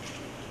cleanup.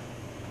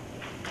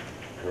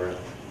 Correct.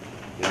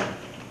 Yeah.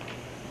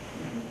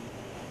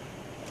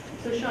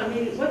 So Sean,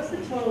 maybe, what's the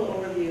total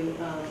overview,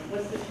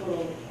 what's the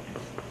total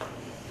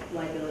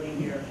liability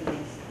here for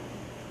these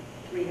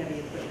three heavy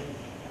equipment?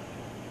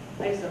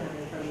 I just don't have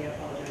it in front of me, I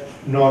apologize.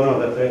 No,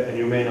 that's it, and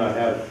you may not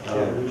have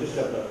Yeah, we just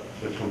have the,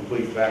 the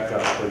complete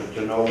backup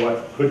to know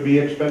what could be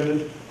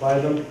expended by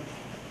them.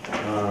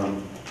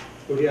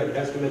 but we have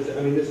estimates,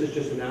 I mean, this is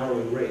just an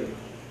hourly rate.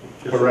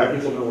 Just so Correct.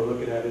 people know we're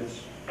looking at,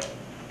 it's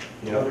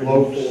You know,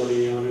 Lopes,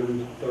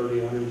 $140,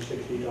 $130,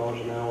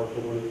 $160 an hour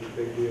for one of these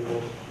big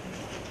vehicles,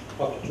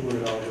 up to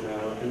 $200 an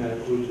hour, and that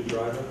includes the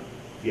driver.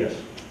 yes,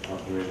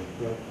 operator.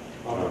 Right.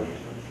 Operator.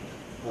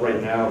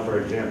 Right now,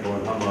 for example,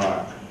 in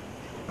Humrock,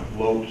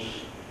 Lopes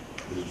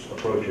is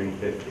approaching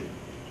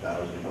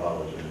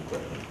 $50,000 in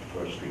equipment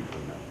for a street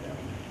cleanup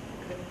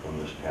from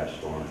this past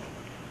storm.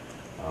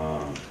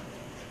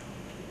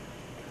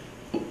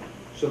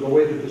 So the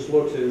way that this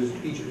looks is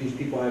each of these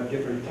people have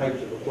different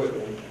types of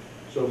equipment.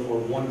 So for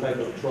one type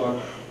of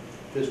truck,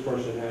 this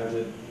person has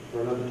it.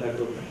 For another type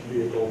of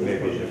vehicle, this Maybe a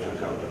person different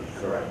has it. company,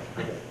 correct.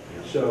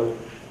 So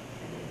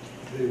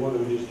the one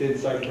that we just did,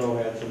 Site Pro,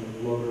 had some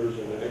loaders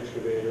and an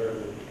excavator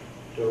and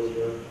a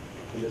dozer,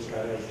 and this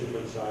guy has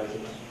different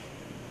sizes.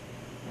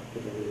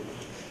 Different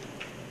vehicles.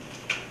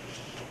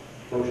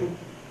 Motion?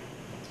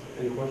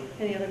 Any questions?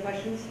 Any other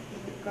questions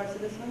with regards to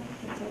this one?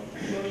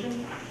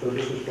 Motion? So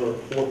this is for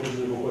 4 pieces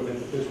of equipment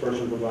that this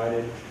person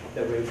provided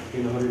that range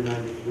between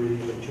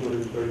 $193 and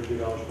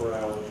 $233 per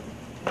hour.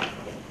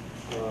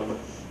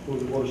 Move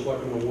the Board of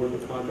Selectmen award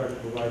the contract to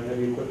provide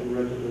heavy equipment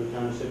rental to the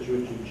town of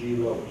Scituate to G.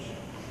 Lopes.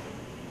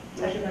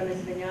 Motion by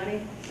Ms.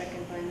 Vignani,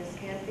 second by Ms.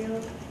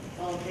 Canfield.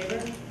 All in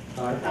favor?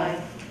 Aye.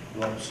 You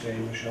want to stay,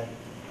 Michelle?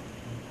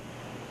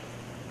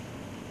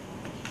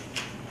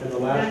 And the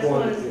last Next one.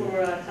 one is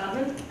for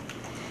Topman.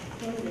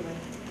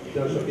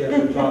 So, yes,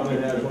 so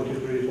Topman has 1, 2,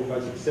 3, 4,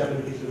 5, 6,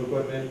 7 pieces of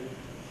equipment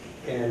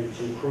and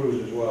some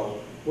crews as well.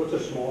 What's a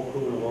small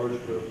crew and a large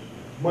crew?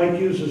 Mike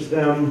uses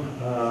them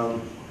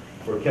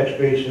for catch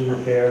basin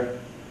repair,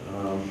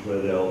 where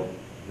there'll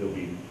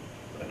be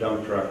a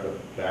dump truck,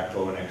 a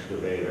backhoe, an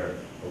excavator,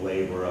 a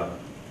laborer.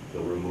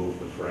 They'll remove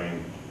the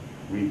frame,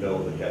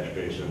 rebuild the catch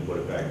basin, put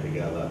it back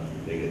together.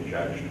 They get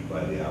charged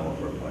by the hour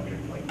for a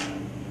project like that.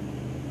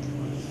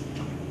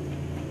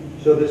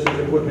 So this is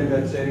equipment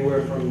that's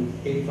anywhere from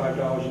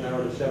 $85 an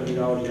hour to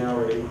 $70 an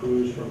hour, and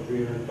crews from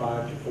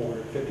 $305 to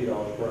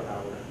 $450 per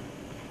hour.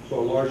 So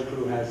a large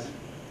crew has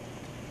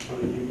how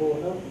many people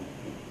in them?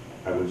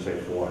 I would say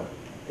 4.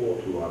 4.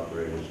 2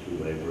 operators,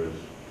 2 laborers.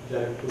 Does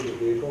that include the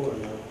vehicle or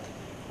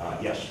no?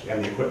 Yes,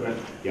 and the equipment,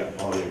 yep,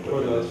 all the For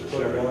equipment the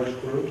necessary. large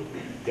crew?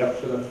 Yep,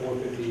 So that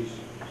 450 is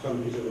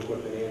some piece of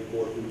equipment and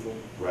 4 people.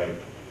 right,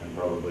 and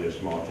probably a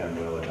small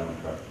 10-wheeler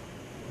dump truck.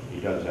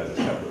 He does have a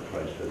separate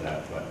price for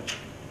that, but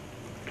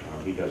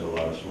He does a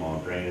lot of small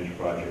drainage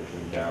projects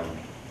in town,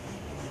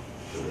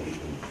 so that he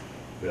can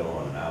bill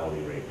on an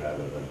hourly rate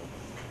rather than,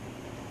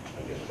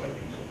 I guess, by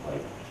piece of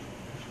pipe.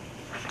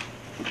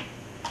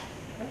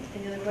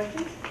 Any other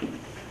questions?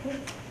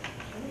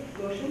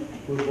 Motion?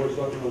 Move the board of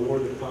selectmen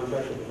award the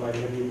contract to provide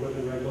heavy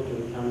equipment rental to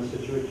the town of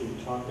Scituate to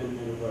Topton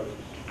Enterprises.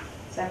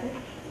 Second?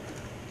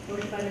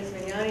 Motion by Ms.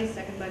 Grignani,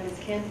 second by Ms.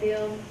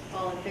 Canfield.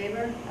 All in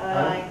favor?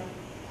 Aye.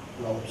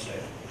 I'll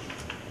abstain.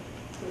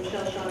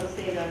 Michelle Shaw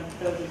stayed on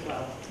those as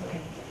well.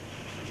 Okay.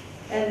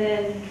 And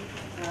then,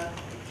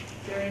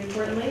 very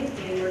importantly,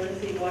 the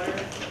emergency water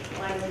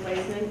line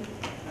replacement.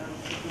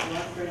 This is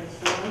lost during the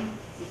storm.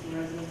 See some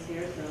residents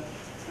here, so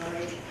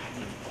sorry.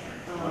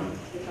 Can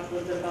we talk a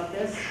little bit about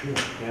this?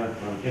 Yeah,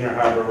 on Inner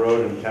Harbor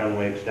Road and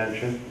Townway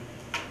Extension.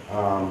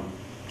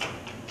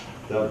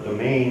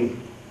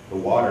 The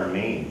water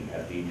main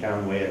at the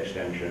Townway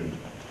Extension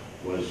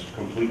was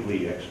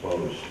completely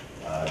exposed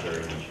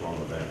during the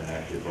storm event and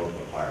actually broke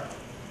apart.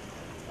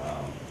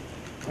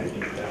 I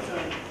think that,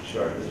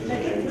 sorry, this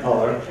isn't in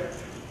color,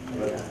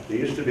 but there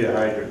used to be a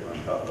hydrant on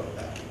top of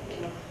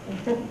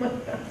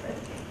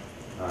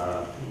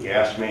that.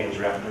 Gas mains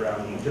wrapped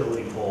around the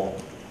utility pole.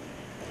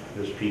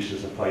 There's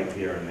pieces of pipe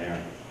here and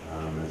there,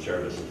 and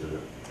services that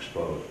are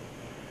exposed.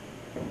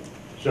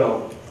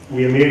 So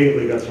we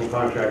immediately got some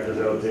contractors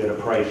out there to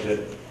price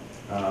it.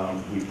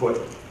 We put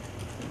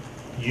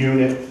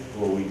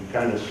we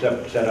kind of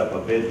set up a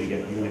bid to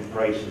get unit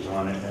prices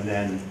on it, and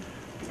then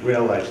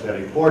realized that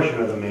a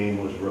portion of the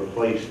main was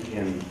replaced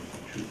in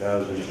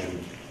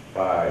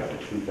 2005 to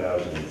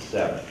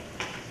 2007.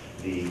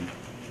 The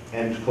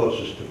end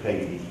closest to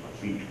Peggy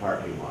Beach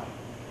parking lot.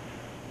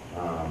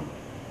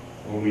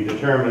 When we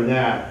determined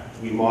that,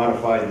 we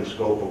modified the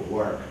scope of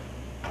work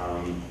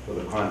for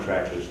the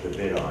contractors to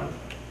bid on.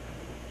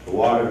 The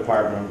water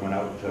department went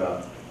out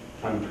to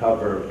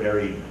uncover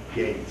buried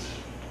gates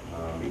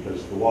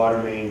because the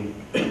water main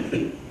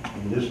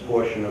in this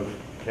portion of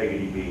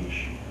Peggy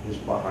Beach is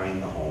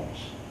behind the homes.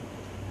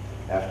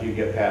 After you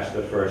get past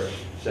the first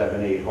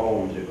 7, 8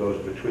 homes, it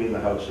goes between the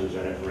houses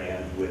and it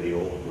ran where the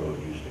old road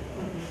used to go.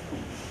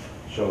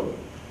 So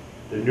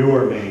the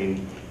newer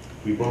main,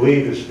 we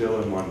believe, is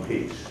still in one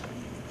piece.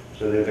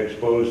 So they've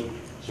exposed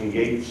some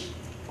gates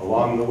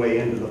along the way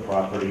into the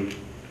property.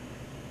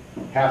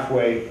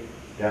 Halfway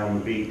down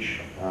the beach,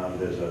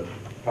 there's a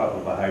top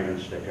of a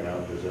hydrant sticking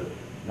out. There's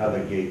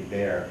another gate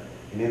there,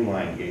 an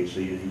inline gate, so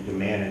you can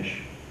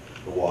manage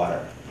the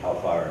water, how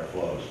far it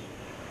flows.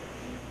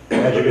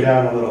 As you go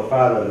down a little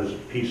farther, there's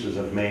pieces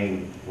of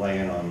main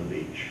laying on the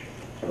beach.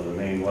 So the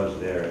main was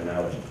there, and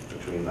now it's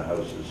between the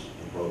houses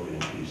and broken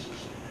in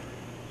pieces.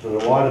 So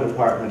the water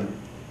department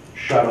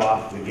shut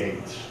off the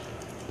gates.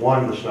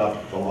 One, to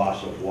stop the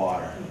loss of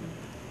water,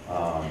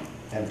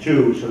 and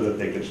two, so that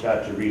they could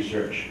start to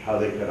research how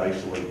they could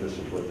isolate this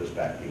and put this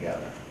back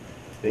together.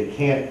 They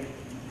can't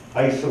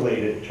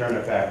isolate it, turn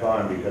it back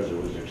on because it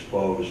was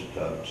exposed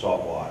to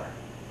salt water.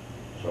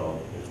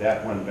 So if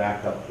that went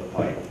back up the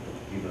pipe,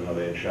 even though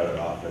they had shut it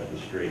off at the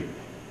street,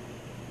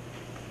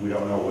 we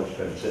don't know what's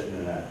been sitting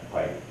in that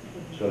pipe.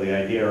 So the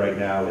idea right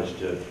now is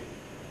to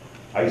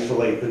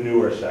isolate the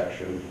newer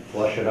section,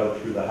 flush it out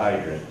through the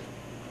hydrant,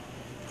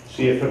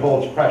 see if it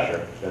holds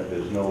pressure, that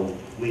there's no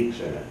leaks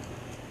in it,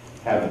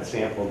 have it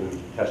sampled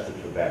and tested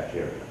for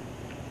bacteria.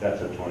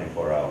 That's a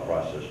 24-hour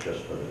process just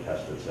for the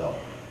test itself.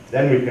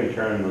 Then we can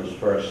turn those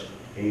first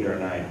 8 or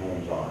 9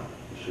 homes on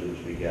as soon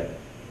as we get a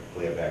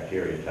clear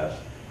bacteria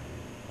test.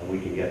 And we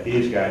can get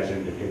these guys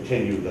in to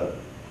continue the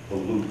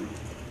loop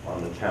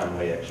on the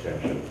Townway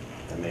extension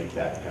and make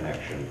that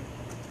connection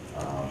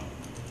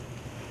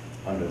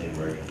under the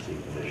emergency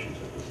conditions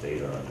that the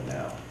state are under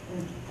now.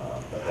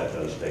 But that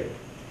does take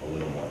a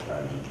little more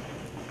time than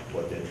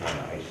what they're trying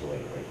to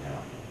isolate right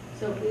now.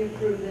 So if we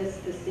approve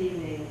this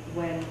evening,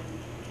 when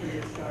can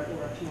you start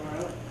work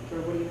tomorrow? Or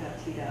what do you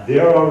have teed up?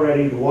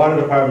 The water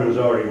department is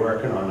already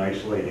working on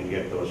isolating,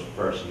 get those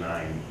first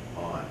 9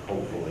 on.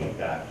 Hopefully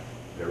that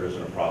there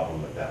isn't a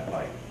problem with that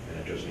pipe, and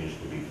it just needs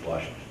to be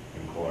flushed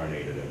and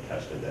chlorinated and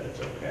tested that it's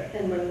okay.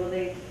 And when will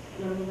they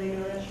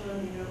know that, Sean?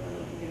 You know, when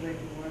will they wait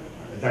for the water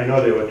department? I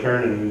know they were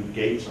turning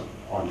gates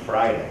on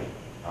Friday.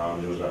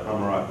 There was a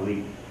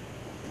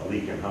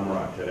leak in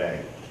Humrock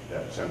today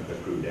that sent the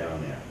crew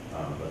down there.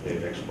 But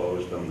they've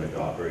exposed them, they've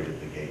operated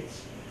the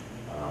gates.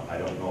 I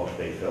don't know if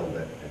they filled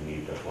it and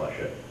need to flush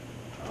it,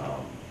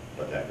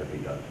 but that could be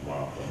done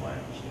tomorrow from my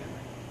understanding.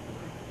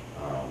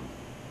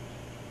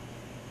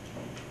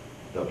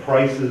 The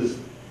prices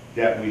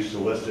that we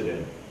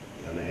solicited,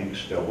 and the ink's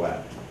still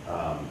wet,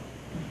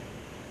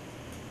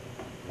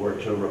 were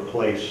to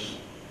replace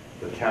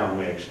the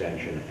Townway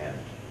extension end.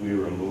 We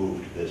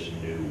removed this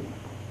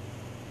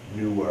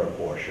newer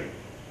portion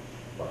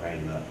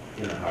behind the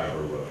Inner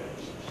Harbor Road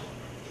access.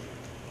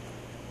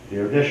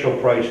 The initial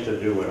price to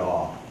do it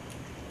all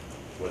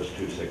was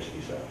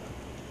 $267.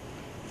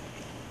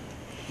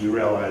 We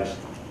realized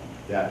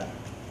that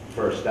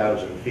first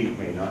 1,000 feet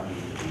may not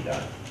need to be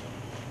done.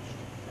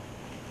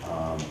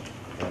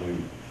 And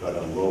we got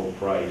a low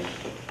price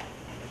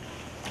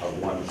of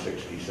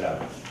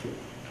 $167.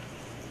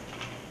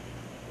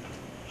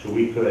 So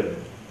we could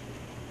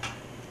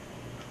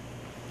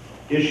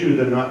issue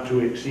the not to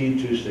exceed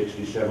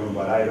 267,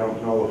 but I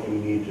don't know if we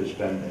need to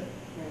spend it.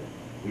 Right.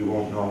 We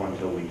won't know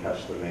until we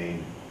test the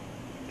main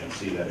and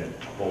see that it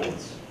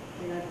holds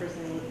I mean, I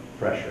personally would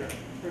pressure.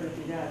 prefer to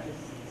do that,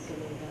 just so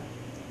we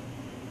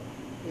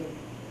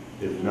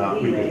have. If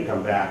not, we could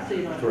come back So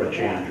you don't have for to a go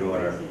change back,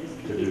 order so just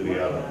to keep do the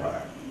working other on it.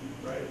 part.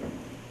 Right.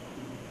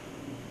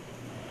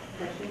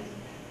 Questions?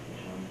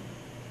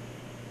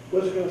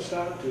 Where's it gonna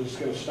start? Is it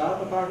gonna start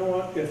in the parking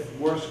lot if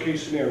worst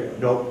case scenario?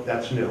 Nope,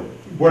 that's new.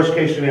 Worst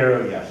case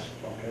scenario, yes.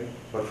 Okay,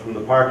 But from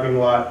the parking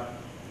lot,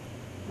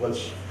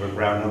 what's, for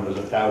round numbers,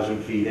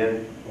 1,000 feet in,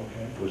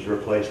 okay. was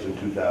replaced in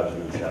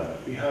 2007.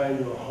 Behind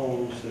the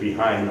homes? that-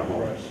 Behind the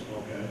homes.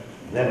 Right, okay.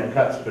 Then it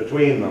cuts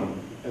between them,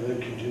 And then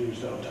continues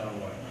downtown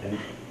way? and,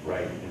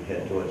 right, and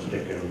head towards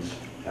Dickens,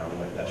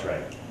 Townway, that's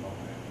right. Okay,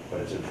 But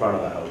it's in front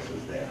of the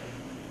houses there.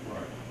 right.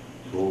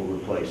 So we'll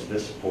replace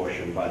this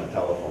portion by the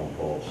telephone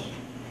poles,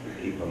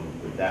 keep them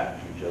with that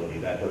utility.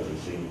 That doesn't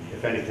seem,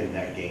 if anything,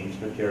 that gains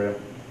material.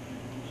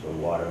 So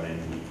water main,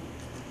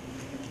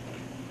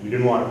 we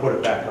didn't want to put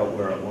it back out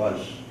where it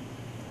was,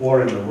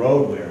 or in the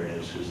road where it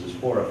is, because there's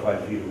 4 or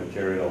 5 feet of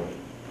material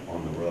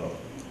on the road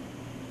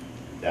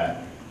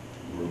that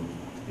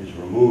is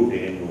removed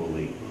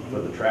annually for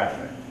the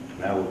traffic.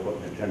 Now we're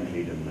putting it 10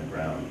 feet in the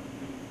ground,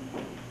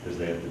 because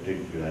they have to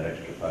dig through that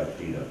extra 5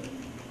 feet of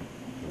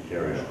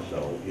material.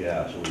 So,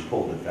 yeah, so we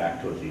pulled it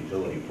back towards the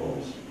utility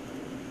poles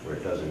where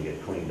it doesn't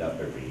get cleaned up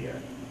every year.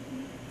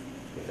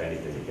 If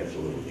anything, it gets a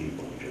little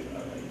deeper, which is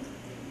all right.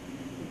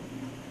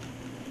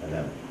 And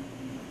then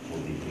we'll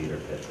need meter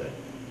pits at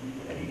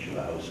each of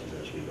the houses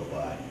as we go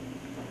by.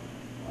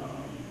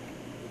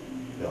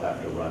 They'll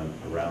have to run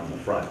around the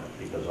front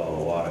because all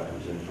the water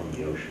comes in from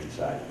the ocean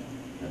side.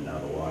 And now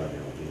the water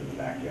main will be in the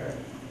backyard.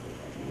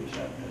 Use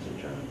that as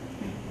a term.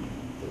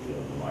 It'll be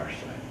on the marsh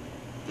side.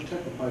 What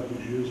type of pipe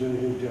would you use?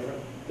 Anything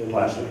different than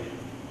Plastic.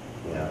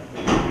 Yeah,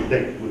 we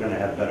think we're gonna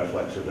have better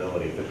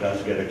flexibility. If it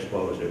does get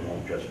exposed, it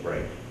won't just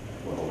break.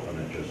 We're hoping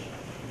it just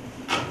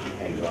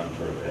hangs on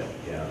for a bit,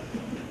 yeah.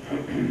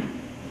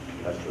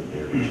 That's what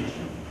they're doing.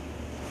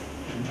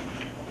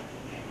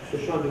 So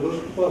Sean, do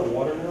those people have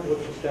water now?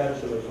 What's the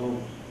status of those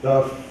homes?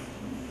 The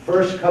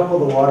first couple,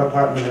 the water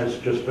department has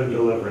just been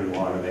delivering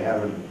water. They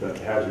haven't, that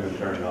hasn't been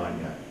turned on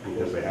yet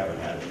because they haven't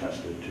had it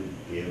tested to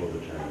be able to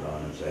turn it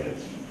on and say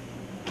it's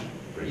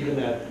pretty Even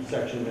good. that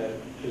section that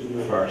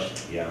isn't.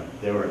 First, yeah,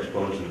 they were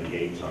exposing the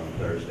gates on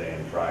Thursday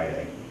and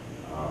Friday,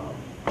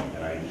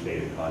 and I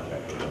stayed in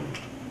contact with them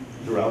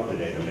throughout the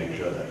day to make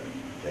sure that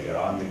they got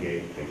on the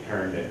gate, they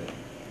turned it,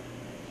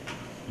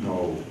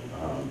 no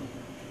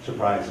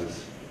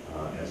surprises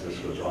as this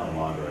goes on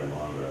longer and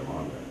longer and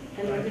longer.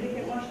 And when did it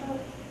get washed out?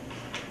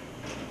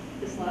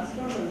 This last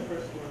storm or the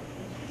first storm?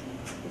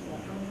 This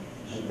last one?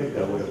 I think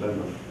that would have been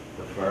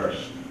the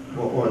first,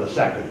 or the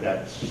second,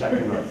 that's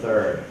second or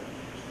third,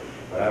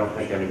 but I don't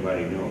think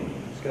anybody knew.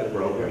 It's got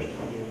Broken.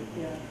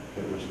 Yeah.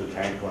 It was the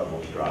tank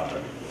levels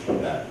dropping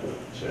that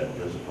said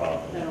there's a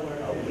problem That'll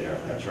work. out there.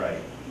 That's right.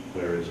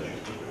 Where is it?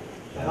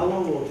 How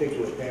long will it take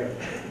to repair?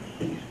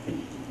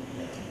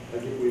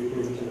 Like if we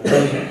approve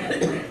it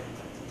tonight?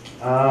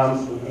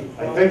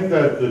 I think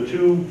that the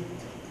two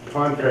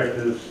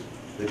contractors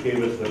that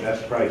gave us the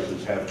best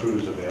prices have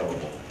crews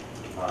available.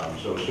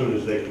 So as soon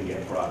as they can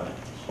get products,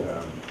 I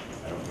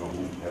don't know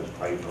who has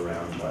pipe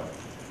around, but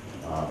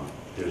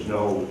there's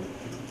no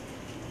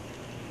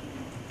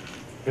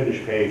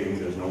finished paving,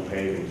 there's no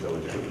paving, so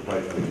it's put the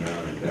pipe in the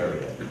ground and bury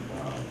it.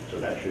 So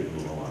that should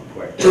move along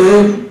quick.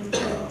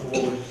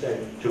 What would you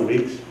say? 2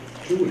 weeks?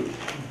 2 weeks?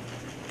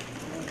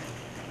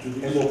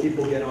 And will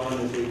people get on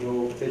as they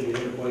go, as you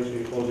hit a place where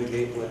you close the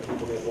gate and let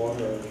people get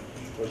water,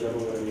 or is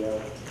everyone going to be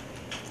out?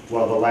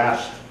 Well, the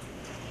last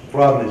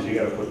problem is you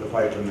gotta put the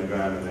pipe in the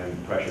ground and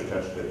then pressure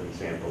test it and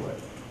sample it.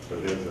 So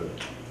there's a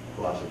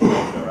philosophy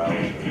of their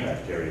hours for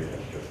bacteria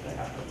test just to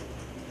happen.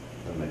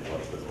 Then they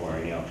flush the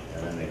chlorine out,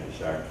 and then they can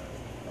start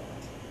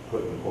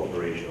putting the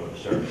corporation or the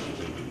services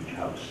into each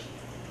house.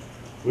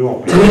 We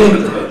won't be able to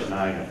do the first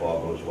 9 if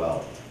all goes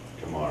well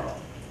tomorrow.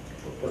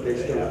 But they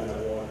still have no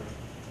water.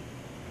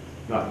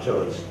 Not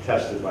until it's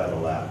tested by the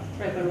lab.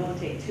 Right, but it won't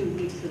take 2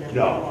 weeks for them to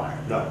get No, water.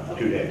 no, Okay.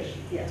 2 days.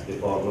 Yeah.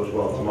 If all goes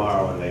well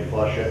tomorrow and they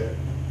flush it,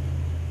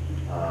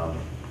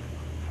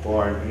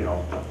 or,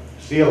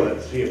 seal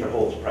it, see if it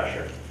holds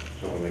pressure.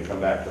 So when they come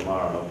back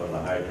tomorrow and open the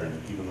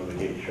hydrant, even though the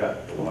gate's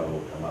shut, the water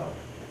will come out.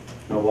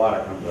 No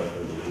water comes out,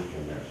 there's a leak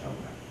in there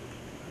somewhere.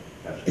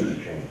 That's going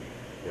to change.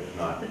 If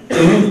not,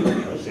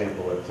 they'll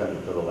sample it, send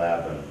it to the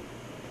lab, and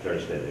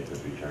Thursday they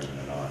could be turning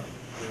it on.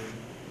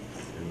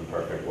 In the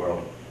perfect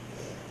world.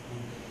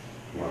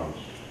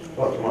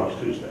 Tomorrow's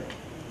Tuesday.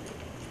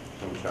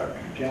 Some start.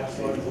 Gas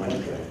lines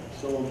Wednesday.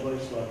 still in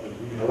place, like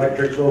the.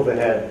 Electric's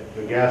overhead,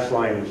 the gas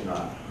line is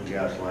not. The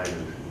gas line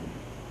is,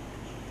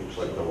 looks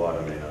like the water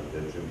main out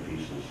there, 2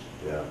 pieces,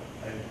 yeah.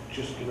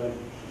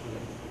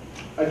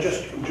 I'm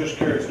just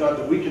curious, not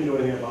that we can do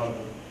anything about it,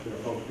 there are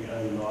folks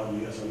behind the nod,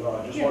 and yes and no.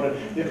 I just wondered,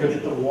 if they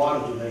get the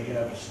water, do they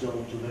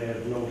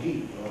have no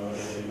heat, or do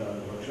they not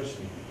have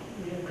electricity?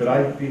 Yeah. Could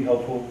I be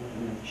helpful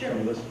in Sure. some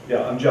of this?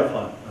 Yeah, I'm Jeff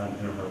Hunt on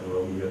Inner Harbor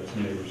Road. We have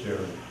some neighbors here.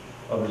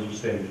 Others are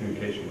staying in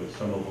communication with.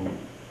 Some of them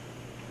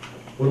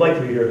would like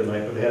to be here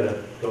tonight, but they had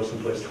to go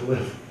someplace to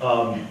live.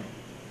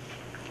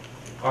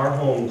 Our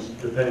homes,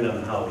 depending on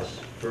the house,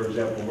 for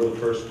example, we're the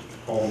first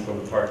home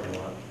from the parking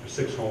lot. There's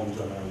 6 homes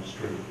on our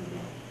street.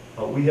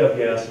 We have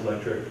gas,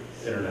 electric,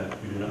 internet.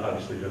 We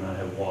obviously do not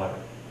have water.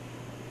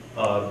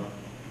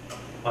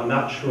 I'm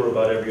not sure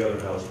about every other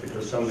house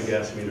because some of the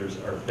gas meters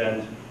are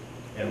bent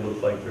and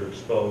look like they're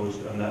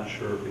exposed. I'm not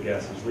sure if the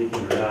gas is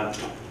leaking or not.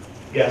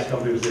 The gas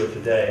company was there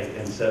today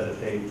and said that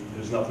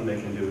there's nothing they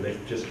can do. They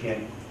just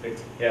can't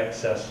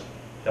access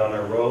down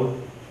our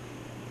road.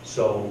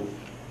 So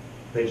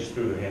they just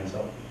threw their hands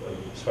up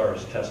as far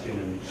as testing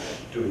and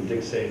doing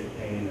dig safe,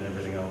 painting and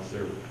everything else.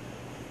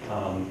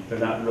 They're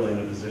not really in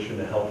a position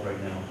to help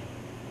right now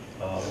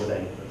with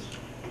any of this,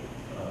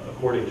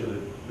 according to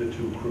the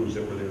 2 crews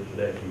that were there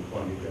today from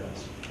Columbia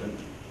Gas.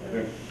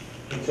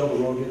 Until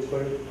the road gets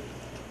cleared?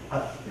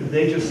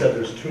 They just said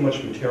there's too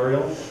much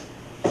material,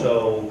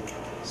 so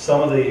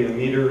some of the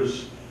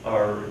meters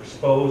are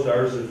exposed,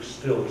 ours is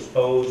still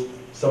exposed,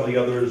 some of the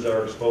others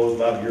are exposed.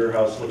 Bob, your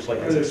house looks like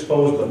it's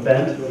exposed but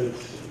bent.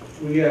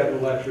 We have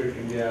electric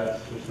and gas,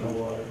 there's no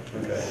water.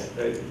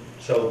 Okay,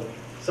 so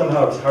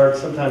somehow it's hard,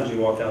 sometimes you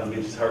walk down the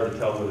beach, it's hard to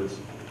tell whether it's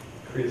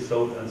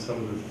creosote on some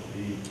of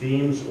the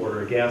beams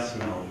or a gas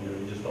smell,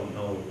 you just don't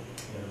know.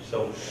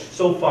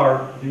 So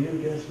far, do you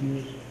have gas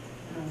meters?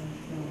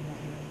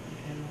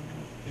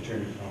 You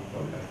turned yours off,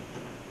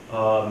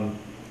 okay.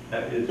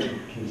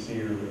 Can you see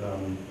your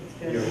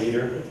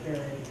meter? It's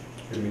buried.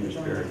 Your meter's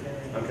buried.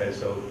 Okay,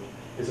 so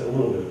it's a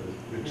little bit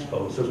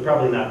exposed, so it's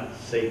probably not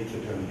safe to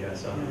turn the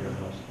gas on in your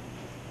house.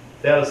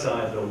 That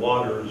aside, the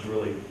water is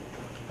really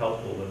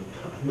helpful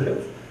to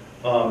live.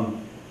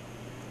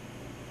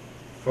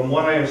 From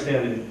what I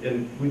understand,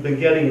 and we've been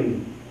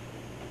getting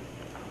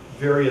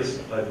various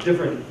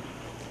different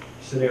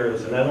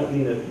scenarios, and I don't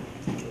mean it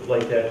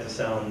like that to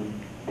sound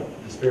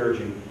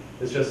disparaging.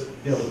 It's just,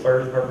 the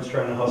fire department's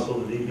trying to hustle,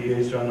 the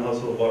DPA's trying to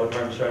hustle, the water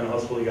department's trying to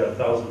hustle, you got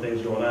 1,000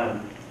 things going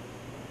on.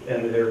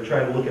 And they're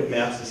trying to look at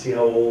maps to see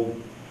how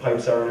old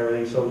pipes are and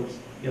everything, so,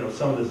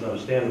 some of this is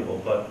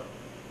understandable, but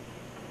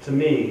to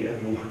me,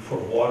 and for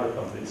a water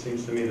company, it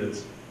seems to me that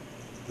it's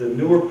the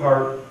newer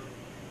part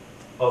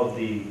of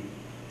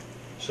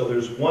so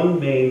there's one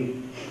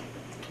main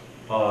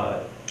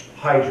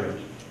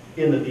hydrant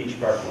in the beach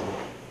parking lot.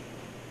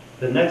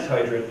 The next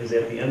hydrant is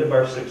at the end of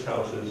our 6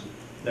 houses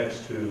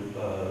next to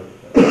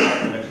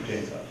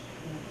Jane's house.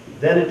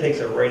 Then it takes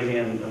a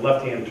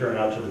left-hand turn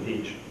out to the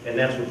beach, and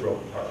that's what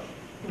broke apart.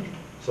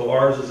 So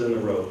ours is in the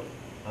road,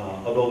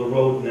 although the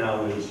road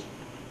now is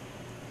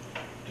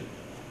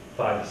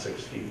 5 to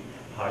 6 feet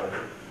higher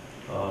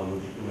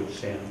with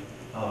sand.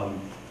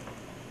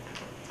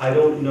 I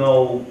don't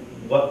know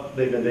what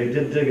they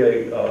did dig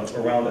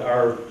around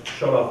our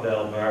shutoff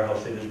valve in our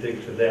house. They did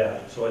dig to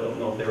that, so I don't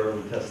know if they were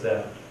able to test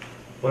that.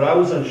 What I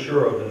was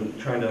unsure of and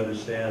trying to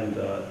understand,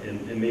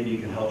 and maybe you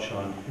can help,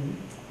 Sean,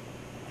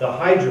 the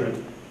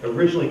hydrant,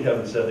 originally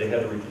Kevin said they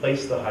had to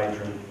replace the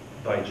hydrant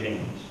by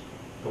James,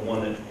 the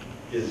one that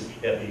is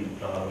at the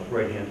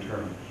right-hand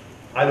turn.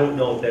 I don't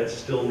know if that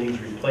still needs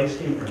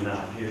replacing or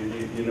not.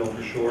 You know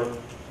for sure?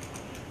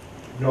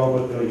 No,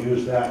 but they'll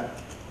use that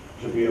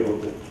to be able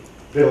to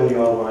fill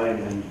your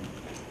line and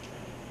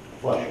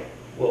flush it.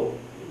 Well,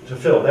 to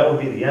fill, that would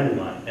be the end of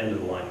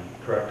the line,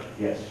 correct?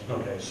 Yes.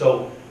 Okay,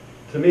 so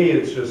to me,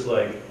 it's just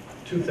like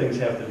 2 things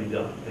have to be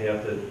done. They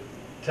have to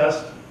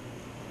test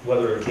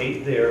whether a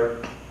gate there,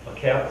 a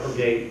cap or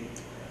gate,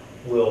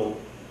 will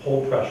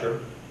hold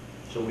pressure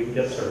so we can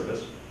get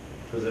service.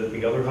 Because if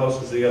the other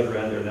house is the other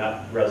end, they're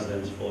not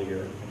residents full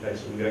year. Okay,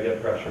 so we gotta get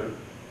pressure.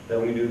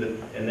 Then we do that,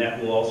 and that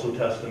will also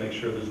test to make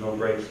sure there's no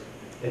breaks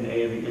in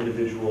any of the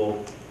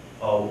individual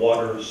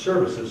water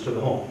services to the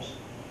homes.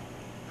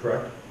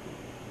 Correct?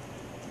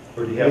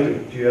 Or do you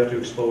have to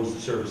expose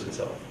the service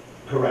itself?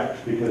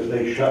 Correct, because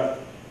they shut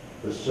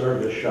the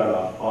service shut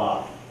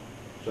off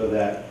so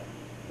that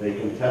they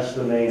can test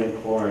the main and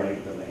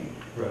chlorinate the main.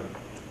 Right.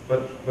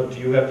 But do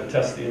you have to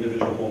test the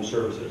individual home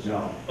services?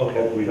 No.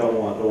 Okay. We don't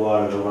want the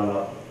water to run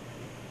up.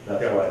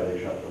 That's Yeah. why they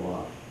shut them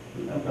off.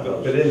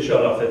 But it didn't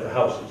shut off at the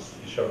houses,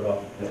 you shut it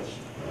off It's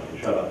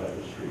shut off at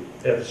the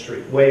street. at the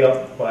street, way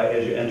up by,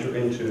 as you enter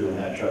into, And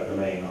that shut the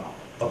main off.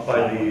 up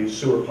by the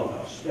sewer pump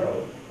house. Yeah.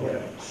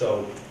 Okay,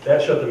 so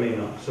that shut the main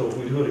off. So if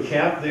we do a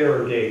cap there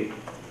or a gate,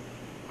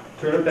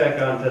 turn it back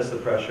on, test the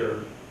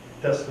pressure,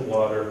 test the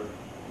water,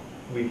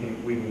 we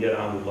can get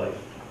on with life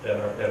at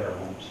our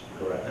homes.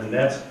 Correct. And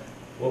that's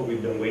what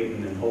we've been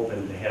waiting and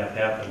hoping to have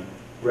happen,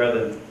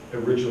 rather than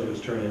originally it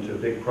was turned into a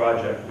big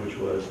project, which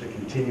was to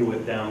continue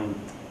it down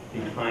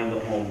behind the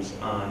homes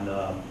on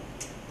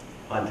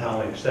Town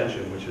Lane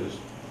Extension, which is,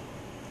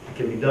 it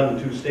can be done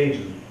in 2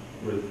 stages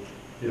with,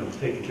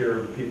 taking care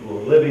of the people who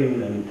are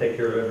living and take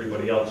care of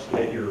everybody else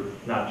at your,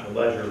 not your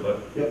leisure, but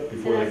Yep.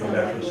 before they come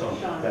back from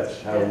summer.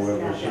 That's how we're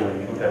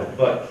pursuing it. Okay,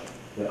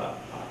 now.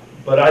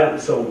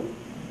 but so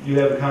you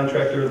have a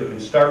contractor that can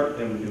start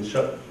and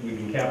we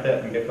can cap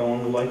that and get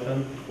going with light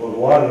then? Well, the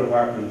water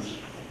departments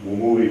will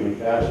move even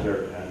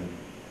faster and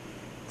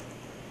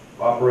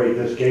operate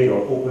this gate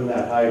or open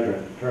that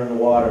hydrant, turn the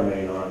water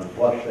main on,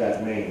 flush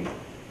that main.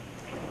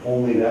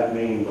 Only that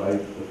main by the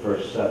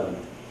first 7,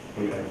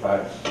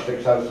 5,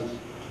 6 houses.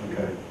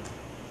 Okay.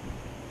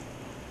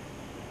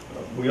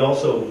 We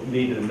also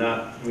need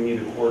we need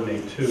to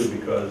coordinate too,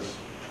 because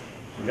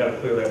we've got to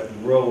clear that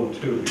road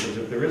too, because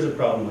if there is a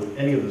problem with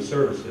any of the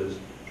services,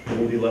 we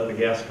need to let the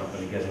gas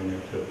company get in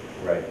there too.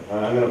 Right.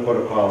 I'm gonna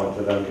put a call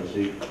into them to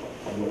see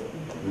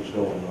what's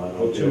going on.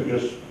 Well,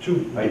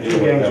 two I do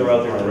gangs have are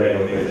out there them today,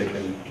 already. maybe they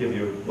can give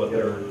you what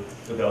their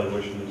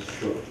evaluation is.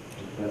 Sure.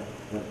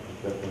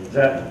 Is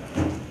that,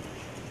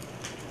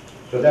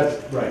 so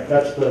that's, right,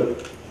 that's the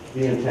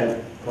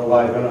intent, to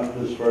liven up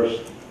this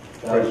first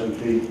 1,000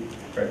 feet.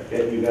 Right.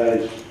 Get you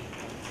guys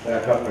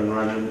back up and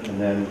running, and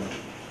then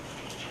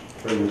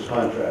bring this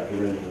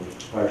contractor in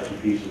to parts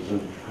and pieces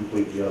and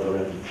complete the other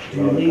end.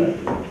 Do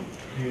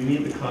you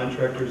need the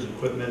contractor's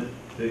equipment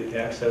to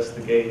access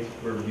the gate,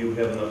 or do you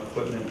have enough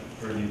equipment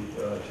to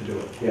do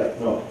it? Yeah,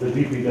 no, the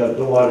DPW,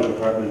 the water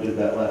department did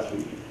that last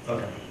week,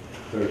 Okay.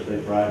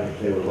 Thursday, Friday.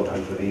 They were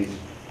looking for these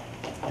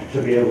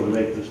to be able to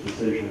make this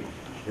decision.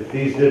 If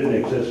these didn't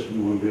exist, we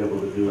wouldn't be able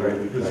to do what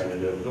we're trying to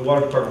do. The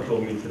water department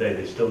told me today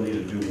they still need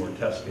to do more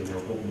testing. They're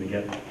hoping to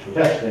get to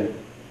Testing,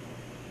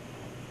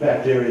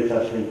 bacteria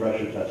testing,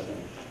 pressure testing.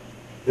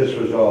 This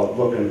was all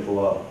looking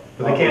for.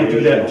 But they can't do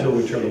that until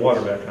we turn the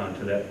water back on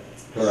to that.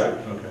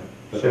 Correct. Okay.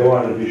 But they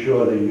wanted to be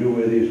sure they knew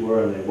where these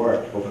were and they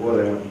worked before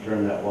they went to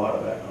turn that water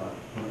back on.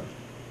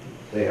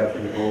 They have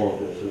control of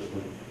their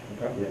system.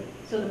 Okay. Yeah.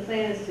 So the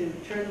plan is to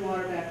turn the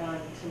water back on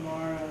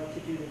tomorrow to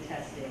do the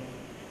testing.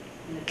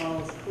 And if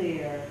all is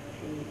clear,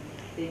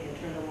 they can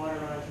turn the water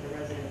on to the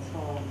residents'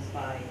 homes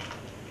by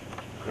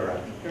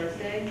Correct.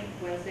 Thursday,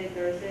 Wednesday,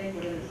 Thursday,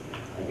 what is?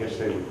 I guess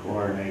they would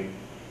coordinate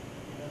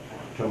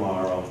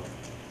tomorrow.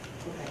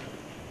 Okay.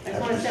 I just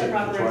Have want to to set sit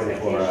proper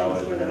 24 hours,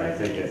 expectations for the and I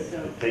think residents,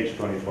 so. it takes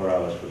 24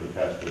 hours for the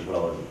test as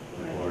well as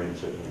the Right. chlorine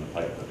sitting in the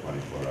pipe for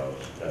 24 hours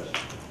test.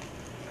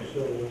 So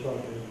we're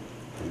talking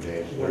 2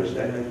 days,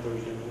 Wednesday Thursday. night,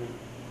 Thursday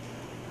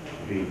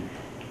night. Be Is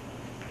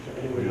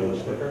there any way to do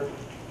this quicker?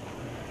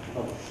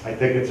 I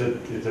think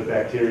it's a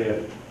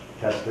bacteria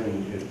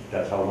testing.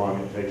 That's how long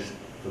it takes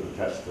for the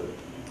test to.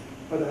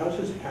 Are the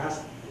houses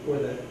past where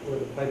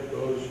the pipe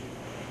goes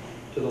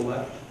to the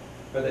left,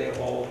 are they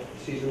all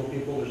seasonal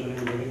people? There's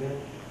anyone living there?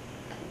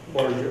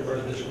 Or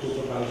is this group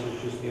of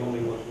houses just the only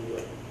ones who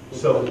live?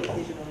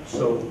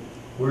 So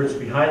where it's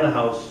behind the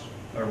house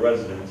are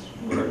residents,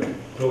 where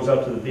it goes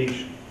out to the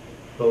beach,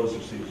 those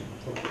are seasonal.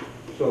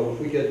 So if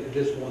we get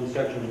this one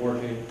section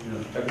working,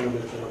 Yeah. everyone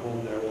that's in a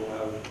home there will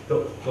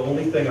have. The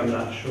only thing I'm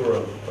not sure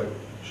of, like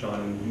Sean,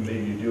 and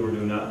maybe you do or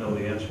do not know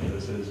the answer to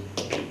this, is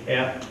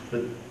at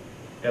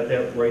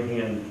that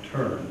right-hand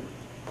turn,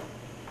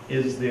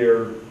 is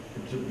there,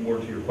 more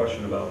to your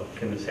question about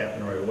can this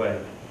happen right away,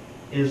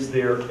 is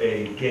there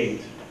a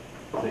gate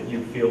that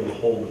you feel will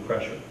hold the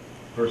pressure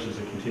versus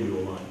a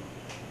continual line?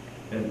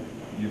 And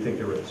you think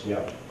there is?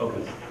 Yeah.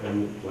 Okay.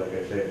 And like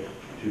I said,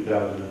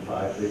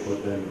 2005, they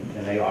put them,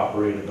 and they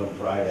operated them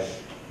Friday,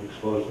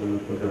 exposed them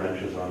and put the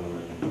wrenches on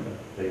them, and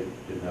they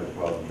didn't have a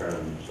problem turning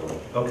them, so it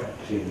Okay.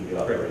 seemed to be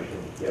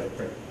operational. Yep.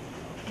 Great.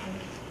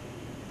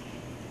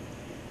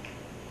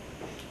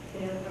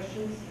 Any other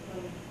questions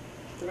from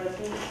the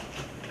residents?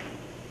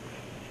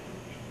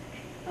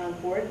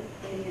 Board,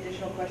 any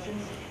additional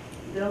questions?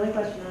 The only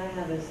question I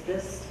have is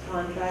this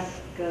contract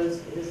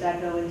does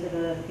that go into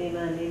the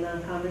FEMA and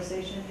NEMA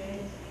conversation,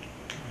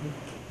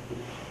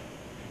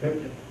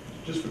 James?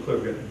 Just for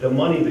clarification, the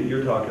money that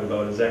you're talking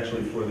about is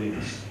actually for the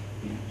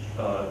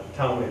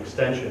town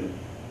extension.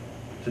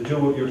 To do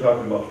what you're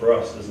talking about for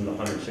us isn't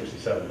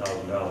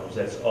 $167,000.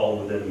 That's all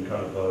within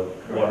kind of a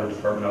water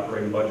department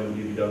operating budget of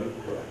DPW?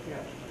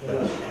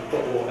 That's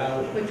what we'll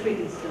have. Which we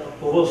can still.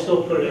 But we'll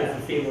still put it in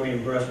for FEMA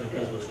reimbursement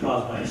because it was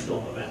caused by a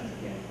storm event.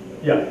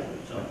 Yeah.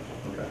 So,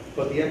 Okay.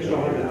 But the extra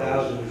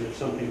 100,000 is if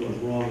something goes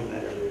wrong in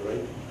that area,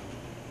 right?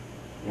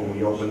 When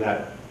we open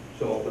that,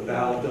 So if the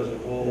valve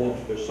doesn't hold,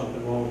 if there's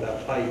something wrong with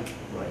that pipe,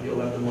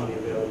 you'll have the money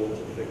available to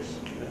fix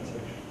that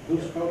section.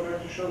 Who's the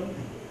contractor, Sean?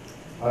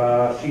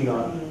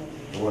 CNOT,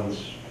 the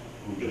ones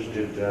who just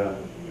did,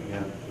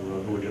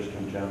 who were just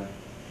in town.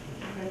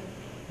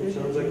 It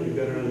sounds like you've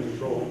got it under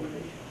control.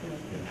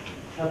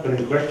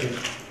 Happening quick.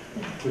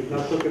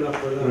 Not quick enough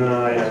for them.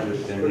 No, I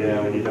understand,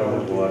 yeah, when you don't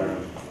have water,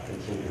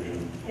 it's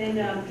interesting.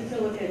 And just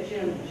to look at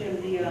Jim,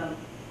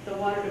 the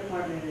water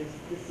department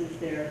this is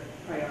their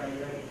priority,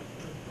 right?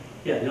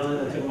 yeah, the only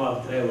thing that took them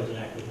out today was an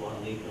active water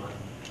leak on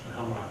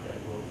Humrock that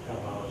we'll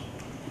have ours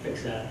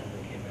fix that and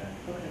we came back.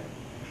 Okay.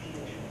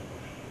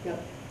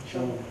 Yep. So,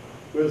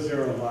 where's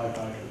there a live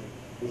hydrant?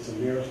 What's the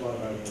nearest live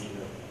hydrant to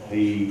there?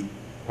 The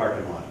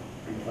parking lot.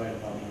 The fire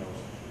department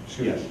knows.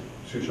 Yes.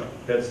 Sean,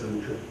 that's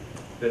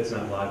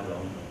not live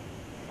though.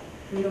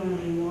 We don't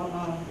have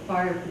any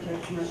fire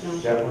protection right now.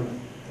 That one?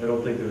 I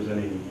don't think there's So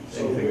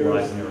anything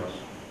where's- live near us.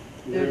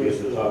 Maybe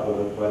at the top of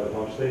the, by the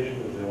pump station,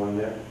 is there one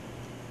there?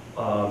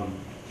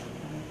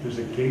 There's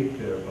a gate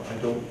there, but I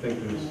don't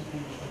think there's,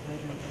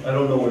 I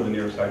don't know where the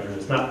nearest hydrant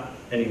is. Not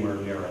anywhere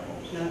near our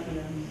homes.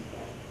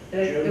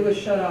 It was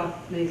shut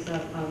off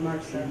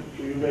March 7th.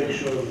 Will you make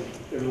sure that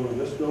everyone in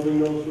this building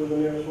knows where the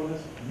nearest one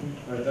is?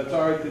 All right, that's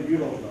all right that you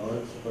don't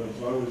know, but as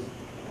long as the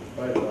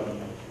fire department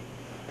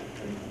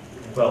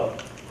knows. Well,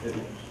 it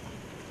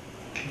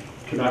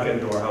cannot get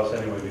into our house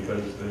anyway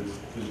because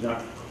there's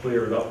not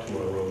cleared up to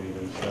our road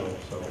even so,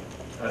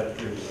 there's,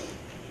 Keep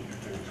your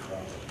fingers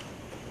crossed.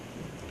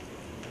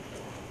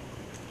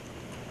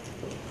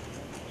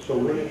 So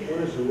where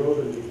is the road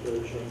in the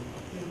third show?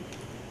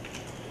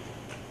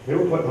 They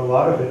were putting a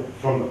lot of it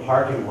from the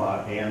parking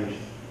lot and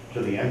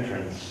to the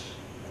entrance.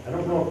 I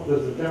don't know,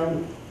 does the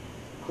town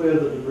clear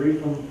the debris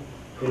from,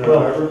 well,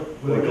 harbor?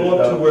 they Or go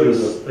just up to where to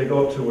they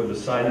go up to where the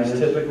sign is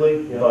Sign is?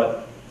 typically, Yeah.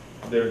 but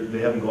they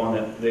haven't gone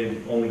that,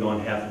 they've only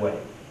gone halfway.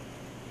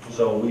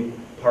 So we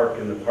park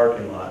in the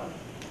parking lot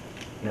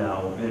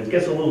now, and it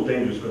gets a little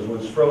dangerous because when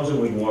it's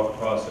frozen, we can walk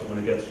across it. When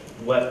it gets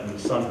wet and the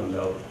sun comes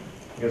out,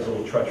 it gets a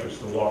little treacherous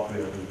to walk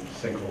there in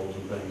sinkholes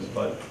and things,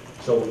 but,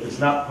 so it's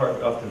not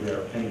parked up to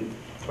there. And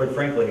quite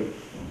frankly,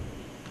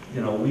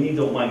 you know, we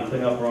don't mind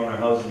cleaning up around our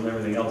houses and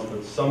everything else,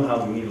 but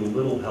somehow we need a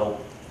little help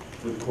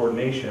with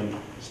coordination,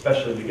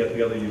 especially to get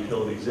the other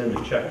utilities in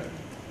to check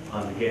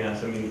on the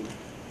gas. I mean,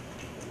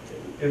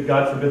 if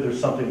God forbid there's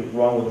something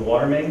wrong with the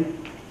water main,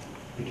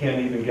 you can't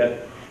even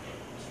get,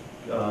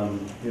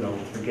 you know,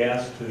 the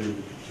gas to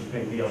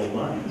paint the yellow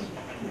lines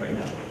right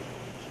now.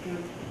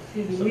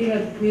 Excuse me,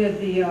 we had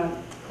the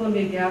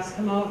Columbia Gas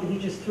come out, and he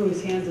just threw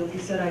his hands up. He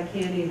said, I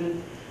can't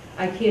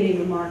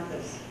even mark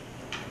this.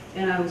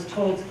 And I was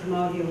told to come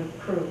out here with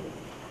crew.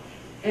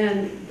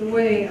 And the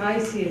way I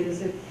see it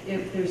is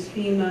if there's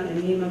FEMA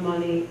and NEMA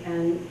money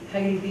and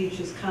Peggy Beach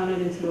is counted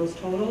into those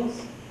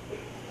totals,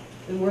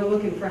 then we're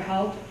looking for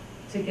help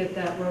to get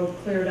that road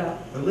cleared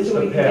up. At least So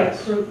a we can get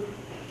pass. crew,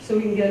 so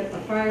we can get a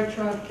fire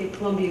truck, get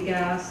Columbia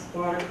Gas,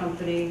 water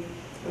company,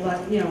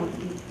 you know,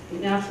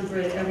 National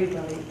Grid,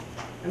 everybody.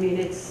 I mean,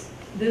 this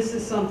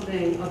is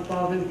something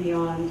above and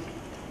beyond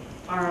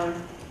our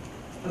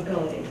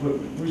ability.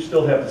 We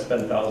still have to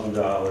spend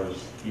 $1,000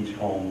 each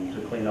home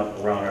to clean up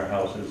around our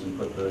houses and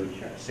put the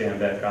sand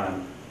back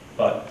on.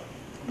 But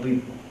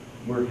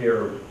we're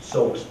here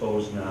so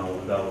exposed now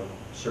without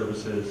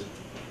services,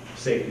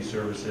 safety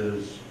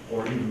services,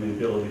 or even the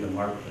ability to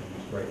mark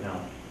things right now.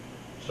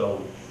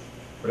 So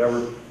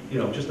whatever, you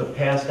know, just a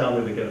pass down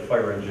there to get a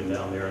fire engine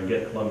down there and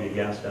get Columbia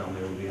Gas down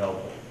there would be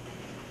helpful.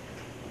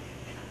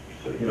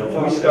 You know,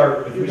 if we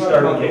start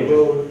about the engaging.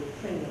 road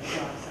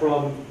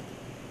from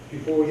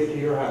before we get to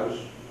your house,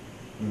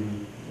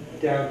 Mhm.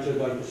 down to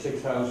like the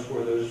sixth house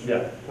where there's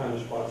Yeah. kind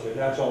of spots there,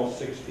 that's all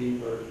 6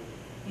 feet or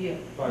Yeah.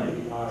 5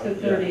 feet high. So Yeah,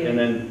 30. and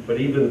then, but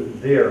even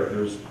there,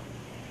 there's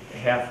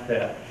half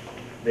the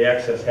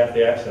access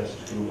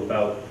to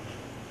about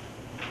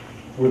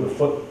where the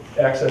foot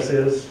access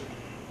is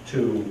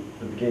to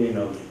the beginning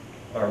of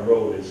our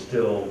road is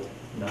still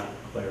not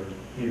clear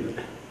either.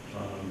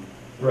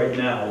 Right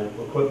now,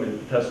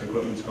 test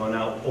equipment's gone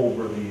out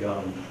over the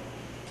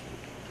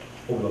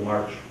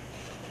march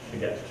to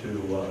get the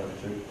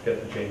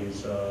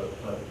James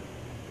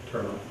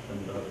turn up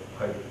and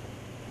hydrant.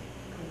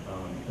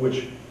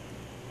 Which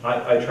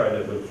I tried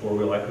it with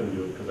four-wheel, I couldn't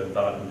do it because I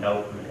thought and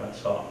out and it got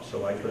stopped,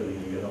 so I couldn't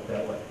even get up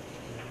that way.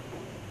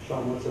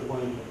 Sean, what's the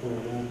plan for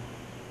clearing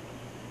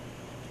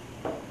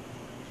that?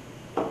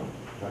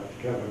 Talk to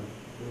Kevin.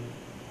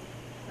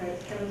 All right,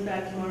 Kevin's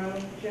back tomorrow,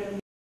 Jim? Okay.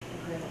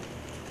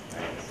 All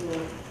right, so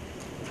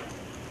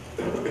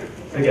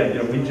Again, you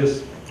know, we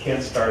just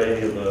can't start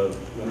any of the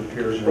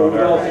repairs Well, around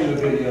we've all our. seen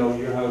the video,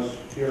 your house,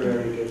 your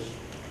area gets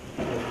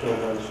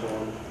filled by the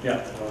storm.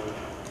 Yeah.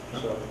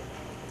 So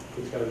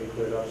it's got to be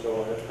cleared up,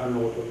 so I don't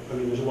know I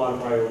mean, there's a lot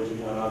of priorities in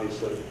town,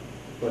 obviously,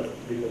 but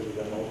because of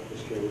that,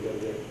 this year we got to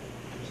get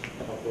just a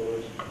couple of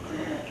those.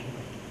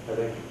 I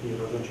think, you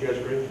know, don't you guys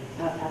agree?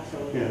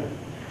 absolutely. Yeah.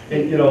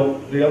 And, you know,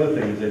 the other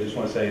thing is, I just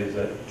want to say is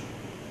that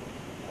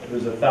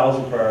there's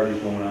 1,000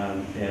 priorities going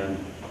on, and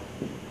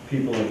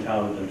people in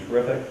town have been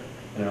terrific.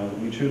 You know,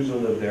 we choose to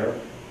live there,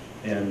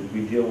 and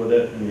we deal with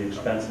it and the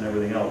expense and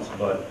everything else,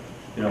 but,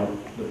 you know,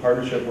 the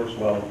partnership works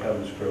well with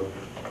Kevin's crew.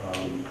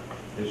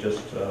 It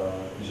just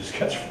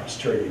gets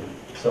frustrating,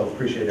 so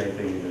appreciate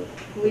anything you do.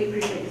 We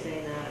appreciate you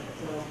saying that,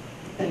 so,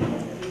 thank you.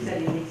 As we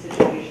said, unique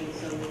situation,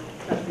 so we'll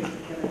touch base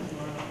with Kevin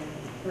tomorrow.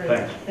 Great.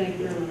 Thanks. Thank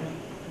you very much.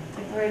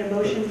 All right, a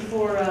motion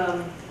for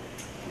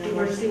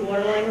emergency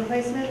water line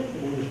replacement?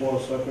 Move the Board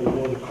of Selectmen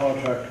award the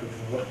contract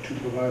to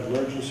provide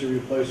emergency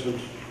replacement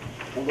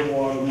of the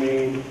water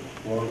main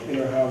on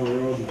Inner Harbor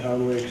Road and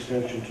Townway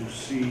Extension to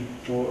C.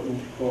 Thornton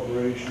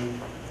Corporation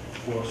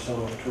for a sum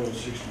of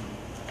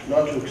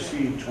not to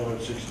exceed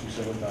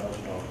 $267,000.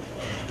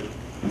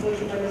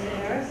 Motion by Mr.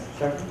 Harris,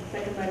 Second?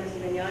 second by Mr.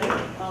 Vignani.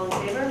 All in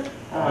favor?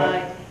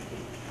 Aye.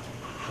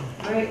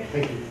 All right.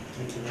 Thank you.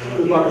 Thank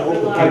Good you. luck, we'll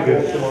Good luck. take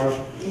this tomorrow.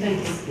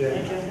 Thanks. Yeah.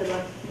 Thank you. Good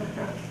luck.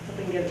 Hope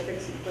we can get it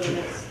fixed for the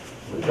next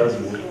It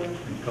doesn't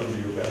come to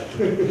your back.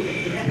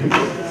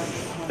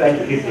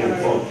 Thank you, keep me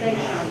informed.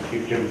 Thanks, Sean.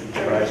 Keep Jim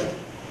apprised.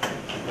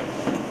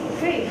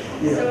 Okay,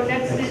 so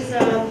next is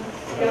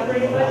the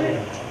operating budget.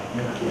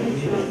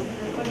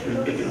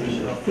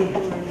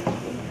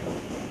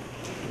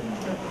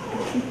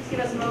 Just give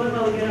us a moment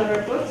while we get out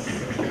our books.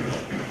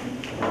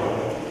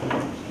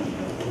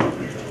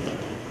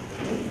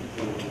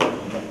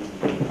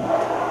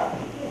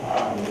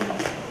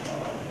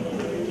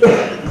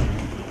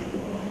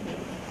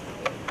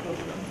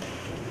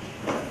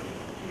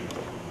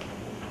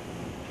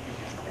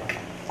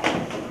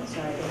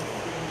 Sorry.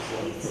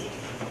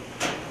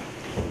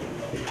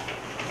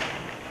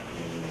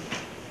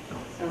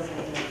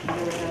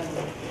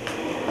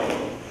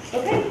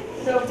 Okay,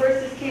 so first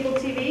is cable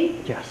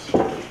TV. Yes.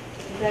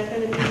 Is that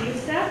going to be you,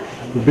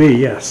 Seth? Would be,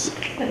 yes.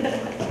 Who's going to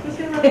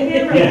run the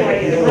camera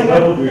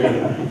for you?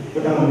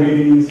 Put on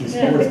readings, some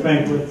sports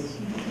banquets.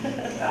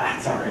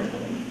 It's all right.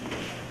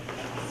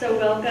 So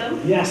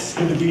welcome. Yes,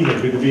 good to be here,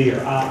 good to be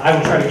here. I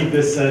will try to keep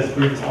this as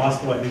brief as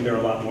possible. I think there are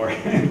a lot more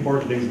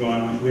important things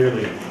going on,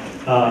 clearly.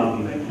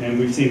 And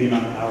we've seen the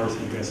amount of hours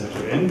that you guys have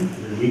put in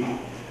every week.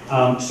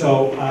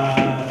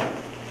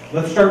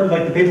 Let's start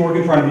with the paperwork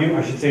in front of you.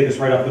 I should say this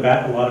right off the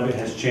bat, a lot of it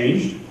has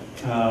changed.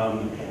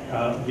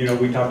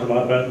 We talked a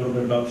little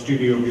bit about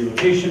studio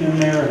relocation in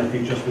there, and I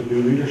think just with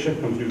new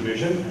leadership comes new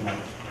vision, and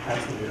that's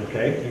absolutely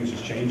okay. Things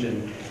just change,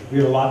 and we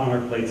have a lot on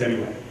our plates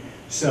anyway.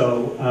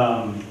 So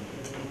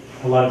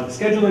a lot of the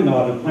scheduling, a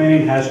lot of the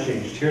planning has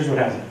changed. Here's what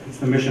hasn't. It's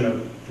the mission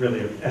of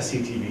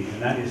SCTV,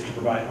 and that is to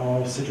provide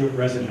all Scituate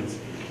residents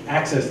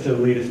access to the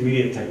latest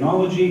media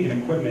technology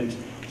and equipment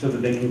so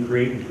that they can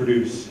create and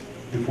produce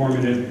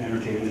informative,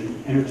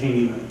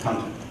 entertaining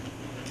content.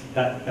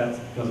 That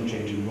doesn't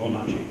change and will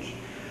not change.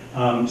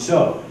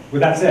 So,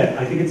 with that said,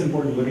 I think it's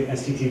important to look at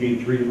SCTV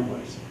in 3 different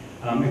ways,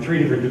 in 3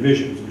 different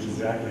divisions, which is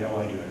exactly how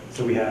I do it.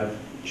 So we have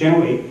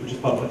Channel 8, which is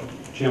public,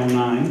 Channel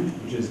 9,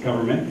 which is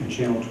government, and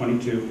Channel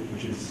 22,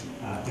 which is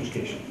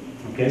education.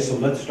 Okay, so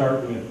let's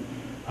start with,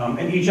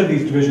 and each of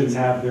these divisions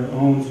have their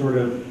own sort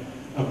of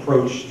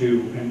approach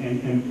to,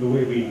 and the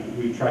way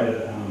we try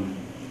to,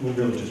 we'll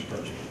really just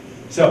approach it.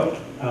 So,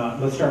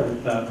 let's start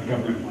with the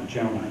government one,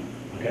 Channel 9,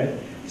 okay?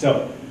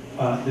 So,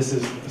 this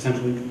is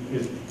essentially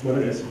what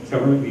it is. It's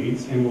government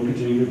meetings, and will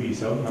continue to be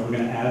so. Now, we're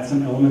going to add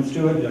some elements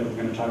to it. We're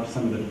going to talk to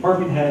some of the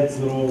department heads,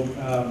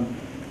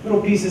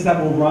 little pieces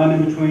that will run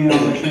in between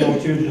on Channel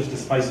 2 just to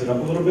spice it up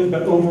a little bit.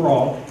 But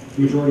overall,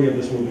 the majority of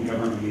this will be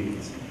government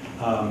meetings.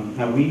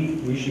 Now,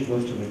 we shoot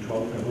close to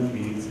 12 government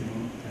meetings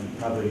and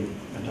probably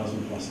a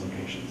dozen plus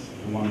locations.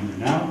 The one we're in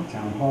now,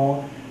 Town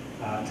Hall,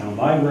 Town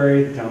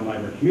Library, the Town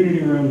Library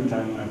Community Room, the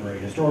Town Library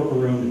Historical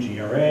Room, the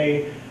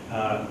GRA,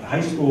 the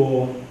high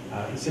school,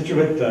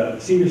 Scituate, the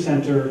Senior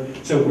Center.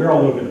 So we're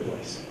all over the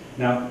place.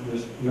 Now,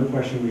 there's no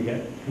question we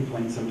get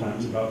complaints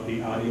sometimes about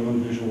the audio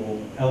and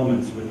visual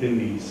elements within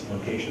these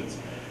locations.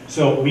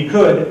 So we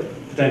could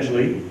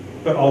potentially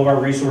put all of our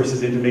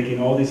resources into making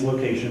all these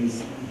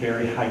locations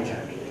very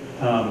high-tech.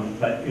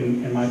 But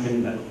in my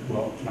opinion,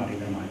 not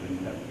even in my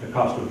opinion, the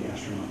cost would be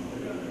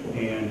astronomical.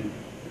 And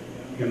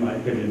in my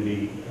opinion,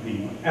 the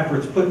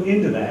efforts put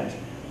into that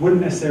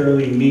wouldn't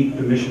necessarily meet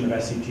the mission of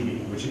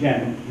SCTV, which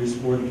again, is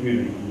for the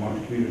community. We want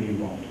the community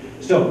involved.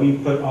 So we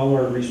put all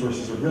our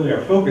resources, or really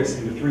our focus,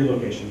 into 3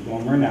 locations. The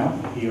one we're in now,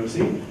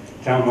 EOC,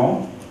 Town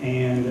Hall,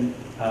 and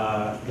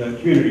the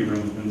community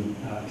room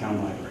in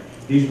Town Library.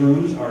 These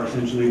rooms are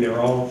essentially, they're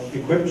all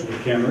equipped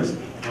with cameras.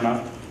 We're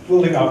not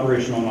fully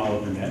operational in all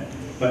of them yet,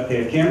 but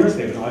they have cameras,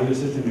 they have an audio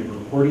system, they have a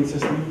recording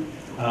system,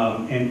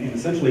 and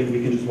essentially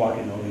we can just walk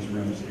into all these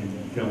rooms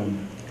and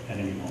film at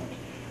any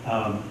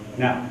moment.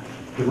 Now,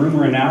 the room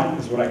we're in now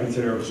is what I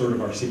consider sort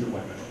of our secret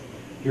weapon.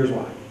 Here's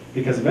why.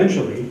 Because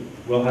eventually,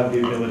 we'll have the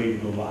ability to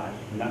go live.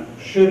 And that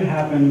should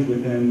happen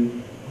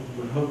within,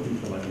 we're hoping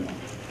for like a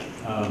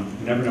month.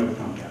 You never know with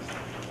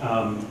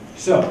Comcast.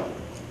 So,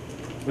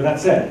 with that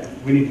said,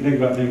 we need to think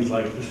about things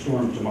like the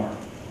storm tomorrow.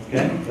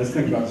 Okay? Let's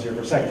think about this here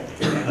for a second.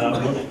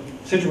 What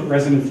Scituate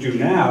residents do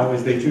now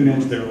is they tune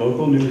into their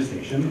local news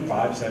station,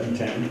 5, 7,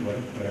 10,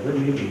 whatever it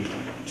may be,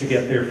 to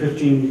get their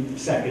 15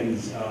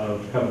 seconds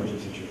of coverage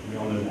of Scituate. We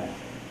all know that.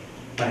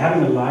 By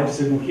having a live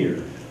signal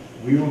here,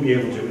 we will be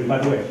able to, and by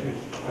the way,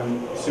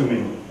 I'm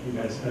assuming you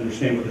guys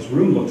understand what this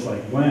room looks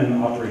like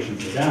when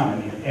operations are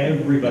down, and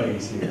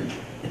everybody's here.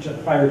 The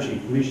fire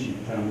chief, police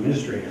chief, town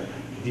administrator,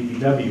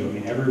 DPW, I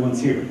mean, everyone's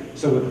here.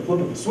 So with the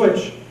flip of the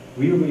switch,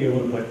 we will be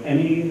able to put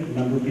any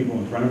number of people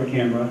in front of a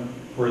camera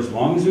for as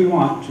long as we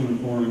want to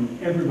inform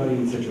everybody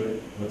in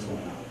Scituate what's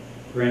going on.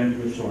 Granted,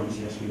 with storms,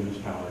 yes, we lose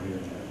power here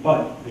and there.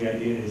 But the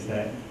idea is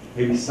that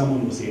maybe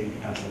someone will see it and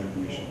can pass that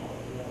information on.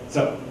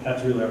 So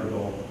that's really our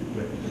goal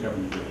with the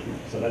government division.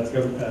 So that's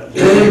division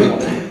 1.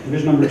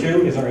 Division number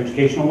 2 is our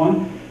educational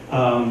one.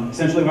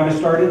 Essentially, when I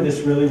started, this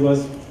really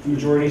was the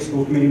majority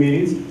school committee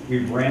meetings.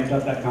 We've ramped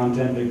up that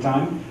content big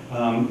time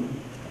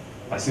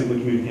by simply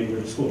communicating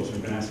with the schools.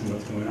 We've been asking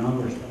what's going on.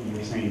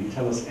 We're saying,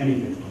 tell us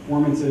anything.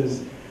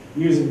 Performances,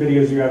 music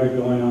videos you have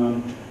going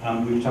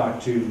on. We've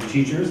talked to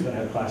teachers that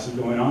have classes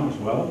going on as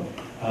well.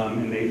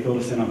 and they fill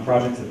us in on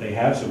projects that they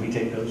have, so we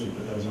take those, we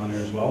put those on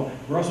there as well.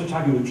 We're also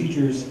talking with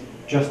teachers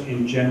just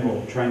in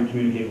general, trying to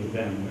communicate with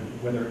them,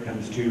 whether it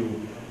comes to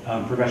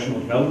professional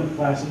development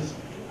classes,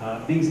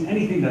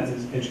 anything that's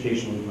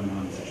educationally going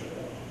on in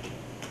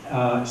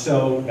Scituate.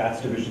 So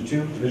that's Division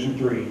 2. Division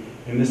 3,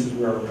 and this is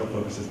where our real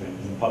focus has been,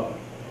 is the public.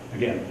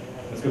 Again,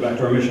 let's go back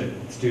to our mission.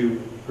 It's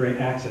to grant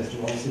access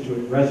to all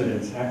Scituate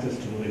residents, access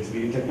to the latest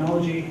media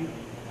technology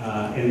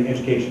and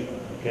education,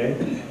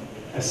 okay?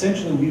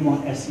 Essentially, we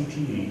want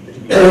SCTV to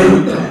be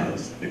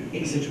as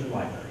a Scituate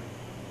library.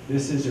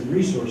 This is a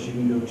resource you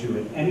can go to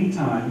at any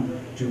time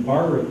to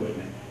borrow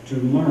equipment, to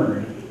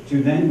learn,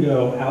 to then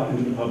go out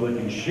into the public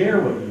and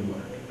share what you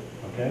learned,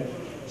 okay?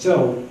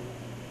 So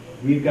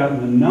we've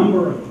gotten a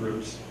number of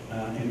groups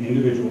and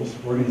individuals,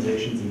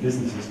 organizations, and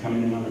businesses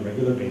coming in on a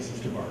regular basis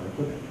to borrow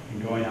equipment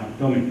and going out and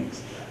filming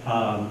things.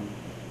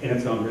 And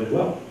it's gone really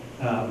well.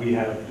 We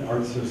have the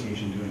Arts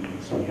Association doing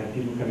things. So we have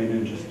people coming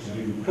in just to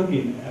do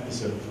cooking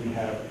episodes. We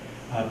have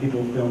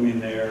people filming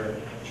their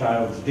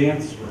child's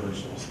dance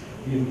rehearsals.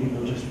 We have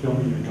people just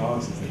filming their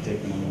dogs as they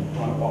take them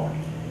on a walk.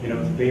 You know,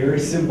 it's very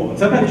simple. And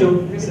sometimes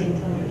you'll say,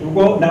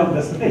 well, now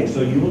that's the thing.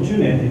 So you will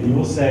tune in and you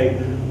will say,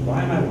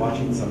 why am I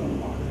watching someone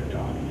walk their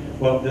dog?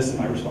 Well, this is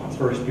my response.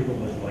 First, people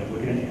like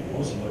looking at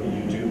animals, look at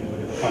YouTube,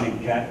 look at the funny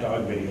cat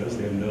dog videos.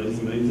 They have millions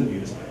and millions of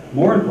views.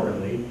 More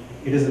importantly,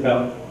 it is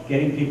about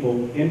getting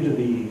people into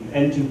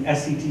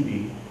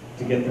SCTV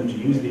to get them to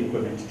use the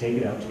equipment, to take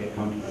it out, to get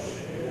comfortable.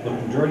 Look,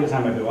 the majority of the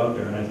time I go out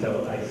there and I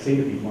say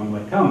to people, I'm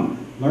like, come,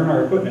 learn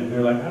our equipment. And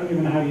they're like, I don't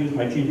even know how to use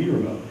my TV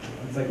remote.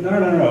 It's like,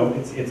 no.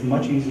 It's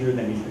much easier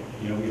than you think.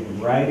 You know, we have a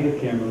variety of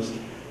cameras,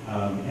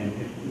 and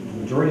the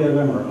majority of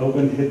them are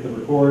open to hit the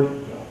record.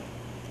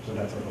 So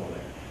that's our goal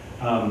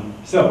there.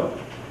 So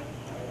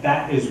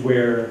that is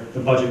where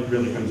the budget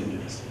really comes into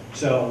this.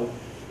 So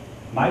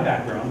my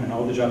background and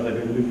all the jobs I've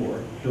been in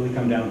before really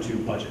come down to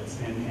budgets,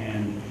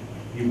 and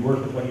you work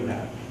with what you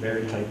have,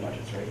 very tight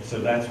budgets, right? So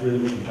that's really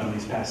what we've done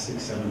these past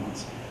 6-7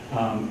 months.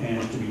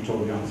 And to be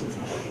totally honest, it's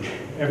not working.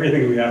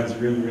 Everything we have is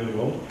really, really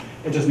old.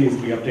 It just needs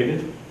to be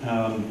updated.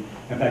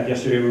 In fact,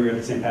 yesterday we were at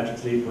the St.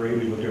 Patrick's Day parade.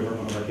 We looked over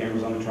one of our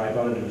cameras on the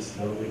tripod and it was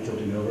slowly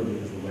tilting over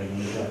because the way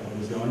the tripod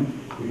was going.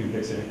 We can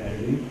fix it in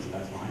editing, so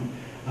that's fine.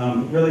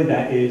 Really,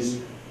 that is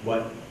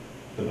what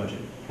the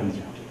budget comes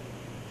down to.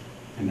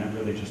 And that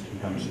really just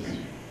encompasses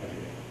everything.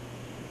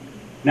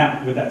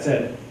 Now, with that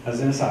said,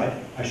 as an aside,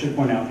 I should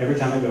point out, every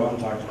time I go out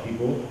and talk to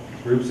people,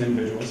 groups,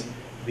 individuals,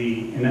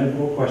 the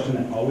inevitable question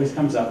that always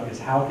comes up is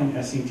how can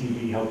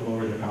SCTV help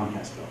lower their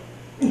Comcast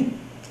bill?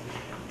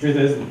 Truth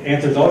is, the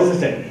answer is always the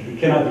same. We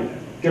cannot do that.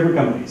 Different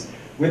companies.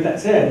 With that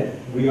said,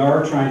 we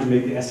are trying to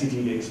make the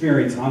SCTV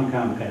experience on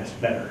Comcast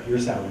better.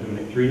 Here's how we're doing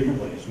it 3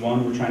 different ways.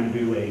 One, we're trying to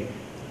do a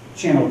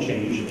channel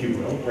change, if you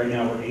will. Right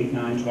now we're 8,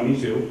 9,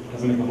 22.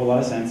 Doesn't make a whole lot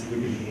of sense. If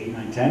we could be 8,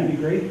 9, 10, it'd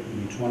be great. If we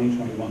could be 20,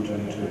 21, 22,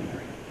 it'd be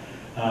great.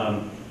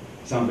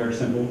 Sounds very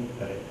simple,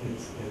 but it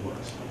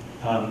works.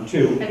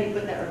 2. Have you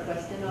put that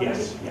request in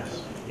already?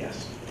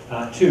 Yes.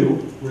 2,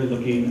 we're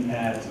looking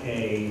at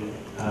a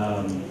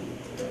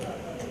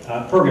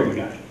programming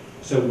guide.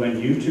 So when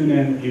you tune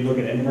in, if you look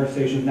at any of our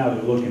stations now,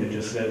 you look and it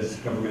just says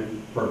government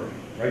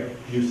programming, right?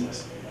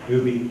 Useless. It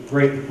would be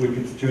great if we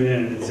could tune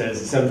in and it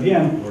says 7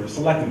 p.m. or a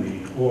Selectmen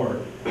meeting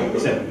or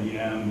 7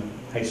 p.m.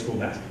 high school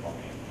basketball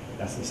game.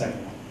 That's the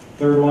second one.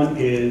 Third one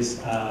is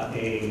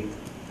a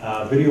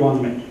video on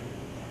demand.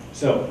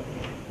 So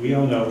we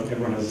all know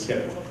everyone has a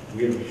schedule.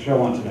 We have a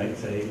show on tonight,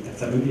 say at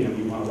 7 p.m.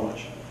 you want to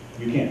watch.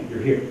 You can't,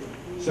 you're here.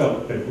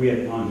 So, but if we had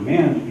an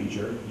on-demand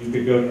feature, you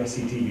could go to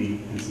SCTV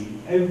and see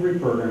every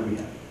program we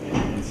have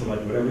and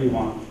select whatever you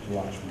want to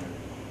watch from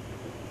everyone.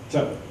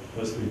 So,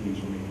 those 3 things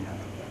we're making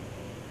happen.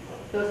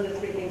 Those are the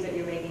 3 things that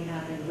you're making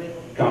happen with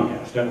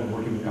Comcast, that we're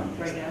working with Comcast.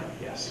 right now?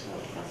 Yes. Oh,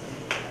 awesome.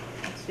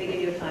 So they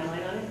give you a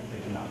timeline on it? They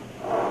do not.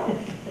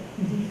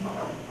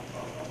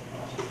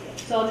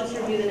 So I'll just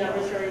review the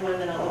numbers for everyone,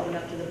 then I'll open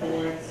up to the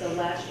board. So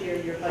last year,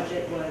 your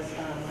budget was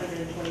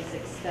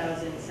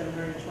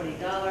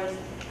 $126,720,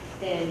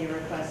 and your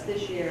request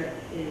this year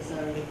is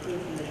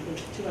approved from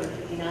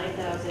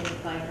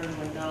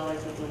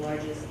 $259,501, with the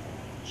largest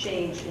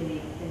change in the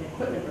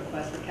equipment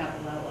request for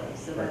capital outlay.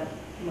 So that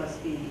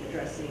must be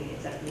addressing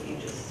exactly what you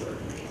just sort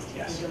of raised.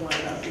 Yes. You want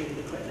to upgrade the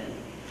equipment.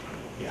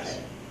 Yes.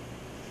 Okay.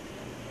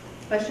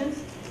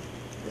 Questions?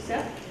 For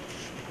Seth?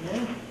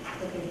 Yeah,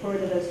 looking forward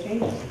to those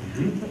changes.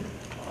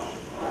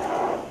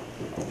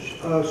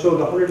 So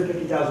the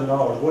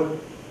 $150,000,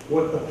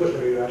 what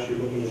equipment are you actually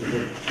looking at?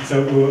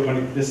 So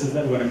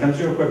when it comes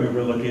to equipment,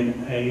 we're looking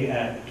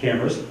at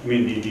cameras,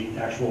 the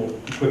actual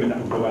equipment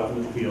that will go out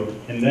into the field,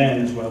 and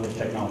then as well as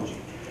technology.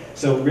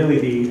 So really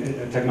the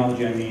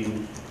technology, I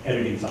mean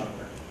editing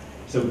software.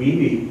 So we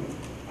need,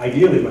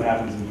 ideally what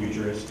happens in the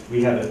future is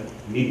we have a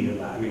media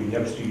lab, we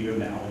have a studio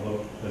now,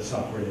 although the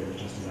software there is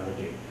just as out of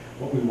date.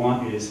 What we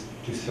want is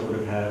to sort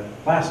of have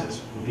classes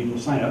where people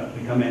sign up,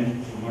 they come in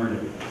and learn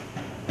everything.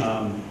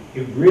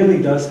 It really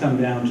does come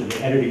down to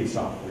the editing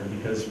software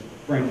because,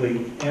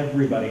 frankly,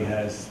 everybody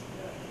has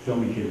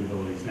filming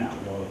capabilities now.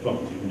 With all the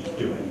phones, you can just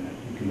do it and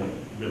you can make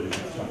really good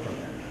stuff from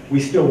there. We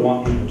still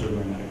want people to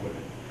learn that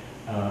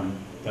equipment.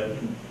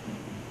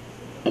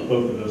 But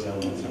both of those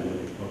elements are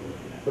really appropriate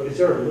for that. But is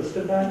there a list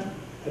of that?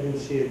 I didn't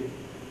see it.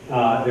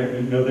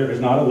 No, there is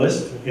not a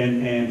list,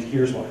 and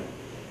here's why.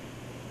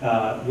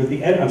 With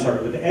the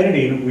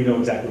editing, we know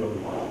exactly what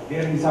we want. The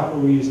editing software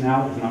we use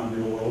now is not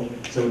real world,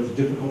 so it's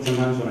difficult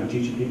sometimes when I'm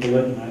teaching people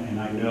it, and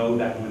I know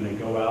that when they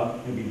go out,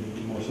 maybe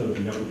more so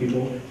than younger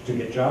people, to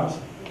get jobs,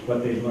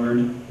 what they've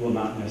learned will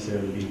not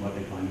necessarily be what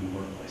they find in the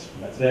workplace.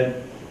 That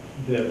said,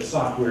 the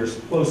software is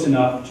close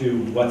enough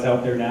to what's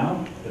out there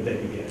now that they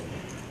can get it.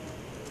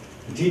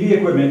 The TV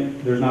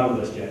equipment, there's not a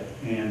list yet,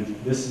 and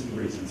this is the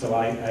reason. So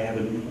I have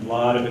a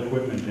lot of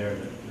equipment there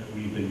that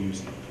we've been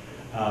using.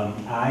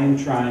 I am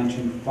trying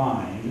to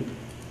find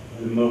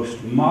the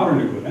most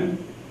modern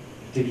equipment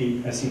to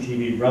keep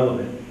SCTV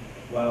relevant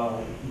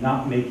while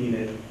not making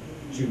it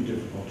too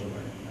difficult to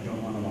learn. I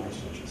don't want a lot of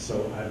switches.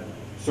 So I've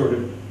sort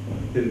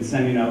of been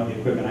sending out the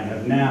equipment I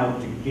have now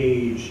to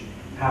gauge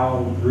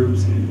how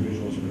groups and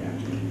individuals react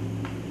to it.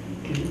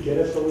 Can you get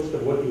us a list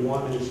of what you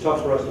want? And it's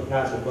tough for us to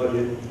pass a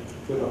budget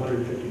with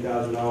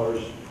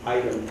 $150,000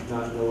 item,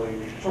 not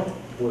knowing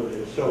what it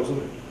is. So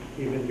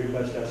even your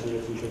best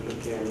estimates in terms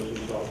of cameras and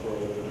software or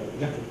whatever.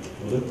 Yeah.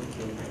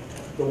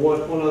 The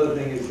one other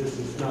thing is this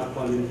is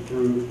funded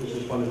through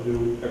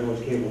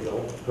everyone's cable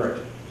bill. Correct.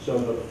 So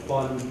the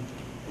fund,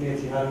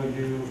 Nancy, how do we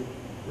do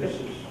this?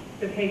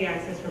 The PEG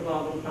access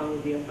revolving fund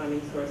would be a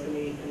funding source in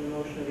the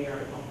motion of the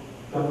article.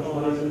 How much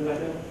money is in that?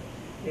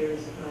 There's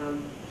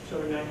just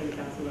over $900,000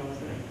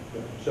 in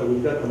it. So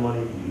we've got the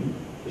money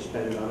to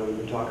spend on it. We've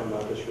been talking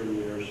about this for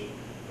years.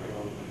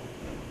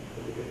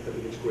 I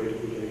think it's great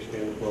if we can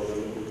expand the program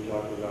that we've been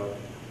talking about.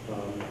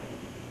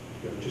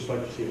 Just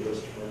like to see a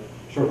list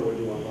for what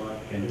you want online.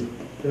 Can do.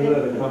 The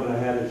other comment I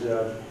had is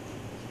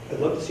I'd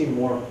love to see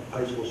more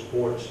high school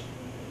sports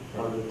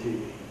on the TV.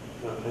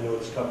 I know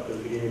it's tough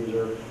because the games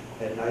are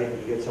at night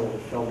and you get someone to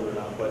film it or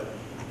not, but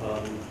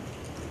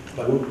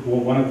well,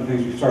 one of the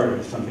things we started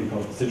is something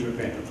called Scituate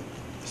Fandom.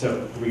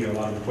 So we get a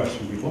lot of requests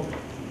from people,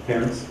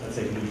 parents, that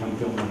say, can you come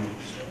film my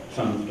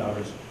son's,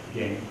 daughter's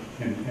game?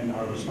 And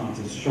our response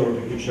is, sure,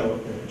 we could show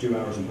it there for 2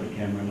 hours and put a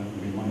camera in it,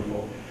 would be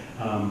wonderful.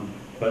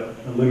 But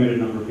a limited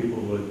number of people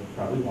would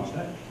probably watch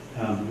that.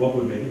 What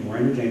would make it more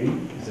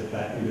entertaining is if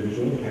that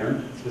individual, the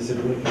parent,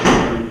 specifically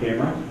carried the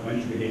camera,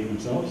 went to the game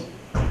themselves,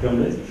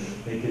 filmed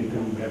it. They can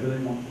film whatever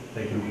they want.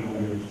 They can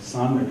film their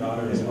son, their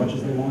daughter, as much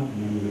as they want,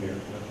 and then move it here.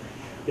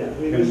 yeah, I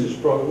mean, this is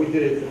we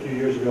did it a few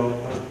years ago,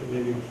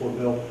 maybe before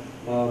Bill.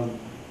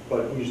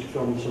 But we used to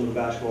film some of the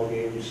basketball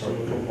games, some of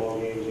the football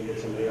games, and get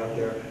somebody out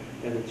there.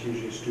 And it's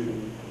usually a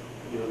student,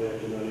 they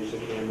have to know use a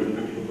camera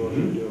and people go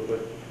and do it.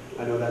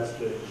 But I know that's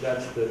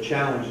the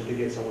challenge is to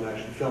get someone to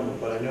actually film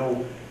it. But I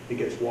know it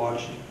gets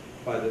watched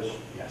by those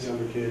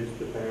younger kids,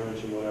 the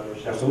parents, and whatever.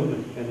 So,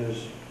 absolutely. And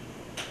there's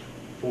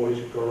boys,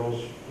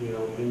 girls,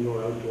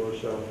 indoor, outdoor.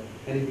 So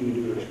anything you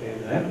do to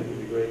expand that, I think would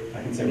be great.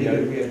 I can say even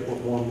if we had to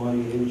put more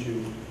money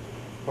into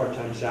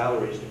part-time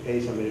salaries to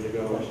pay somebody to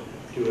go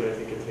do it, I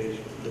think it pays.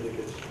 I think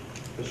it's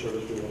a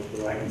service we want to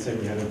provide. I can say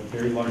we had a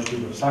very large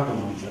group of soccer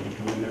moms that would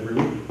come in every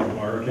week,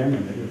 borrow a camera,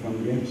 and they would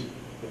film the games.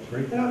 That's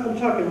great. Yeah, I'm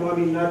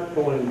talking, not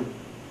going and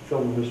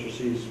filming Mr.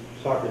 C's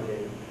soccer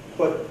game,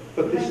 but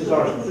this is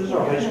our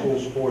high school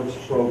sports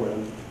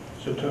program.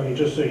 So Tony,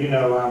 just so you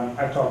know,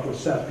 I talked with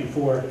Seth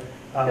before.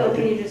 Bill,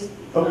 can you just,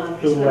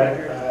 who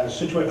at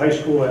Scituate High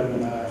School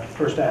and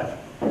First Ave.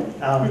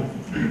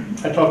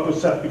 I talked with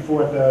Seth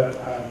before at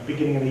the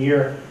beginning of the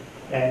year,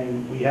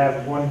 and we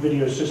have one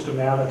video system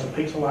now that's a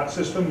Pixel-Lot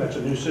system. That's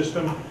a new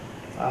system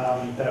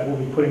that we'll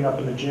be putting up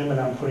in the gym, and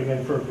I'm putting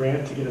in for a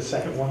grant to get a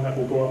second one that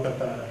will go up at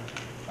the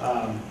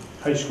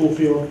high school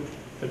field,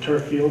 the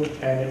turf field,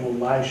 and it will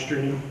live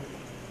stream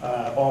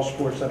all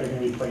sports that are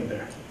going to be played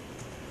there.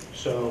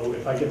 So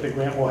if I get the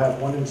grant, we'll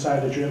have one inside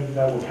the gym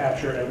that will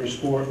capture every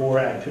sport or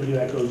activity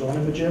that goes on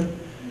in the gym.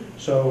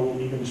 So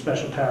even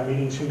special town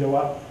meetings can go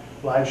up,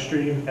 live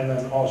stream, and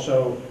then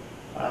also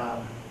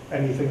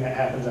anything that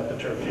happens at the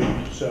turf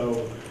field.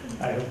 So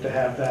I hope to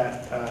have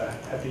that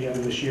at the end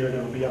of this year, and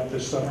it'll be up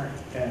this summer.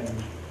 And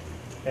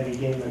any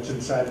game that's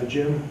inside the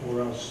gym or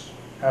else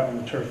out on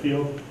the turf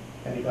field,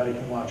 anybody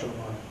can watch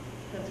online.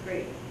 That's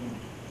great.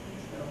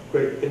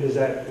 Great, and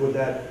would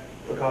a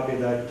copy of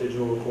that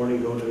digital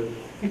recording go to?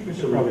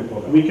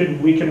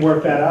 We can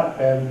work that up,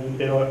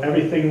 and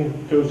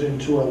everything goes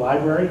into a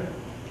library,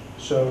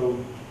 so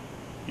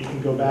you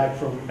can go back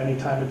from any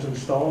time it's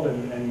installed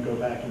and go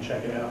back and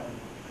check it out.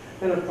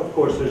 And of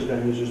course, there's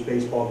venues, there's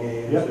baseball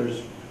games,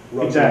 there's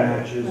rugby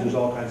matches, there's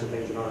all kinds of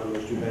things that aren't in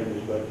those two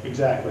venues, but I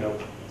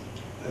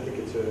think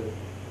it's a good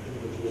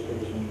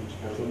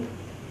thing.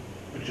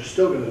 But you're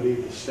still going to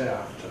need the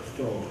staff to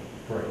film,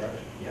 correct?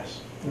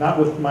 Yes. Not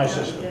with my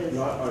system.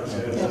 Not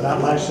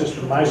my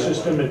system. My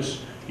system,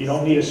 you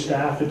don't need a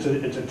staff. It's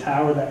a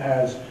tower that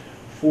has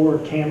 4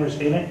 cameras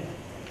in it,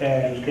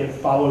 and it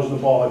follows the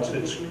ball.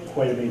 It's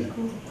quite amazing.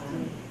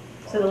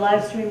 So the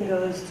live stream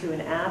goes to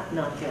an app,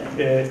 not to?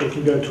 It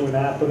can go to an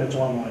app when it's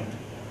online.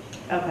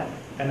 Okay.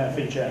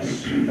 NFHS.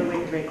 So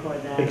we can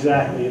record that.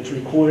 Exactly, it's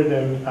recorded,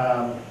 and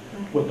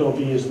what there'll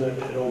be is that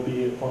it'll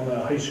be on the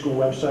high school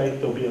website,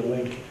 there'll be a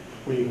link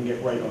where you can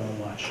get right on and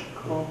watch.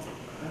 Cool.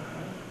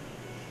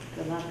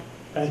 Good luck.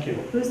 Thank you.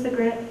 Who's the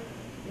grant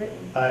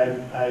written?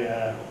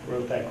 I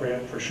wrote that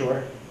grant for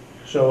sure.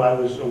 So I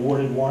was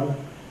awarded one,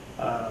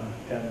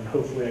 and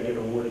hopefully I get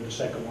awarded the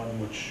second one,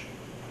 which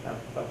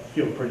I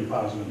feel pretty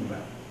positive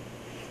about.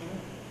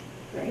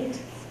 Great.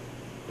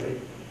 Great.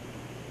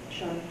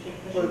 Sean,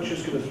 Well, it's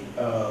just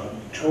gonna,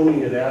 Tony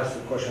had asked,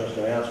 the question I was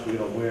gonna ask, you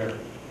know,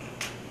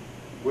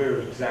 where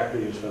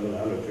exactly you spending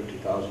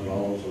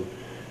 $150,000,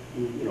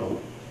 and, you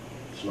know,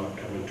 it's not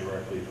coming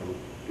directly from,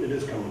 it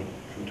is coming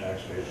from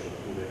taxpayers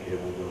and their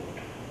cable bill.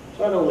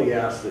 So I'd only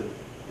ask that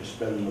you're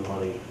spending the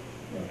money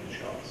like it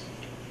shots.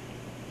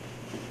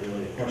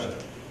 Really try to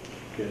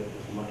get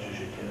as much as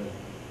you can.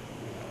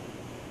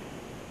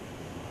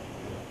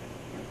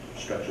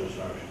 Stretch those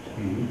out.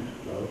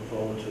 I look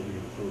forward to the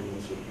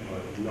improvements that I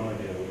have no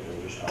idea what they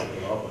were just talking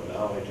about, but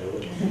now I do.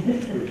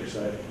 It's pretty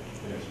exciting.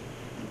 Yes.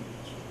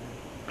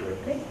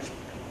 Great. Great.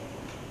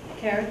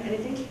 Karen,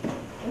 anything?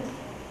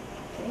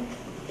 Thanks.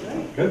 All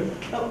right. Good.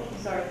 Oh,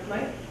 sorry,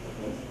 Mike?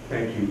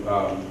 Thank you.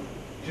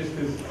 Just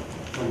as,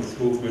 from the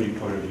school committee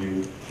point of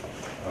view,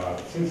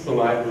 since the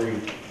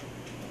library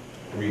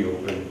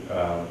reopened,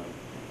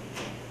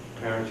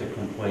 parents are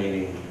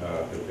complaining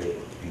that the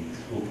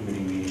school committee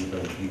meetings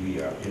on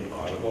TV are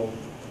inaudible.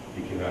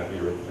 You cannot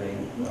hear a thing.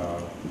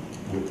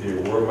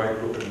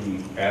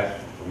 We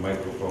asked for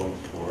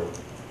microphones for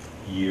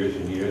years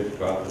and years,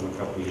 got them a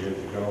couple of years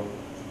ago.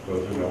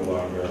 Those are no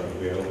longer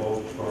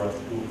available for our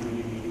school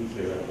committee meetings.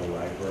 They're at the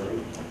library.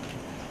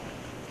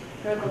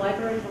 They're at the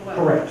library for what?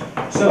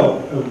 Correct.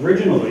 So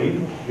originally,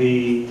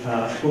 the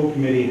school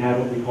committee had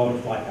what we called a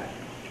flyback.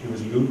 It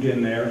was moved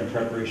in there in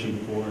preparation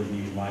before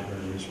the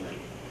library was ready.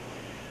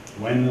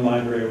 When the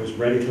library was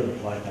ready for the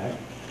flyback.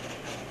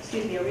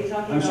 Excuse me, are we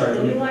talking I'm about sorry,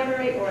 the new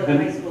library or the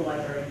high school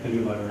library? The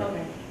new library.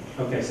 Okay.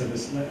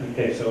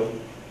 Okay, so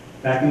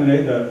back in the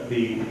day,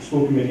 the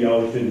school committee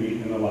always did meet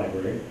in the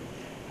library.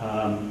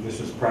 This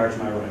was prior to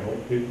my arrival.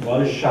 It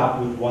was shot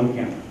with one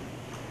camera.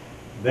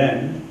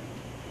 Then,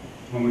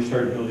 when we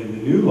started building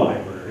the new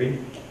library,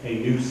 a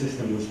new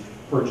system was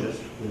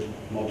purchased with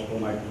multiple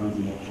microphones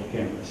and multiple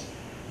cameras.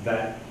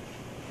 That,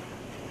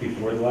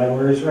 before the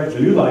library was ready,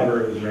 the new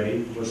library was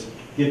ready, was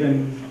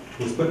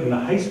put in the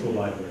high school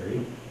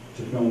library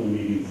to film the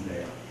meetings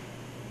there.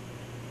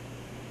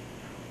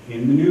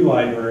 In the new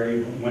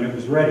library, when it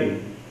was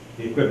ready,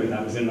 the equipment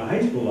that was in the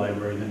high school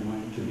library then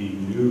went to the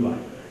new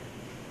library.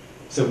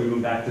 So we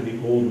went back to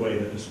the old way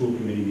that the school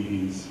committee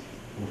meetings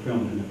were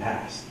filmed in the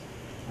past.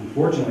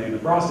 Unfortunately, in the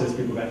process,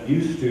 people got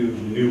used to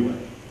the new way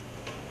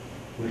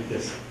with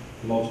this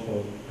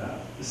multiple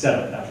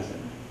setup that was in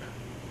there.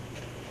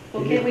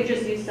 Well, can't we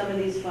just use some of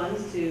these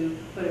funds to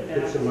put it back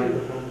Get some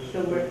microphones.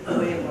 to the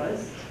way it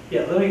was?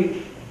 Yeah,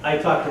 I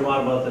talked to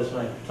Ron about this, and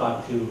I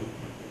talked to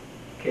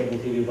cable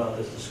TV about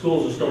this. The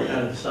schools are still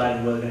kind of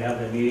deciding whether they're going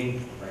to have their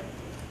meeting. Right.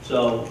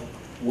 So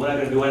we're not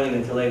going to do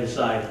anything until they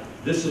decide,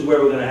 this is where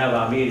we're going to have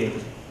our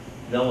meeting.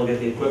 Then we'll get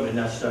the equipment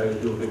necessary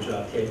to do a good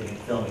job taping and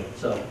filming it.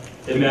 So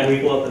they're back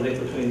and forth, I think,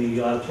 between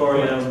the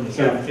auditorium, the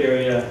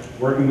cafeteria.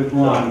 Working with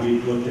Ron,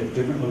 we've looked at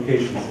different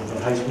locations. If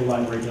the high school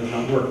library does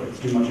not work, it's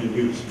too much in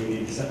use. We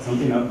need to set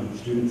something up, and the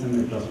students in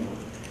there doesn't work.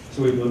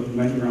 So we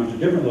went around to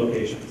different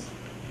locations.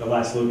 The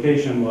last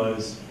location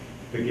was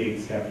the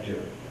Gates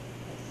cafeteria.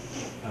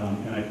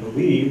 And I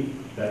believe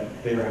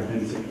that there have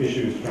been some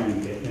issues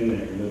trying to get in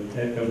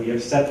there. That we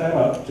have set that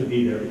up to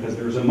be there because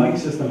there's a mic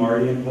system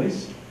already in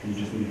place. You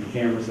just need the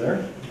cameras there,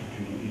 which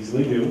we can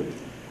easily do.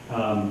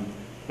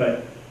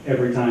 But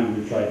every time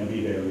we've tried to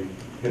be there, we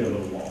hit a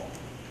little wall,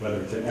 whether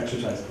it's an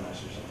exercise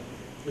class or something.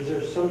 Is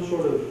there some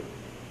sort of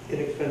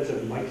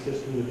inexpensive mic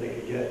system that they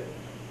could get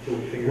to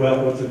figure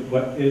Well, out?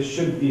 what it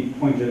should be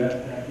pointed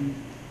at,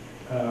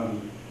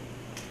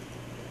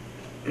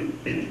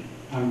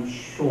 I'm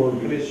sure. I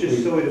mean, it's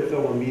just silly to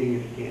film a meeting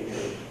if you can't hear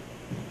it.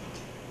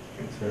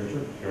 It's very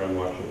true. They're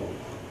unwatchable.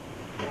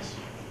 Yes.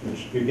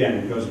 Which,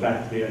 again, goes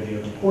back to the idea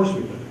of course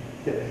we could.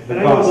 Yeah. The And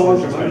I know cost long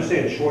is term, I'm just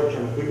expensive. saying short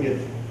term, if we can get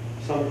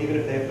some, even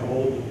if they have to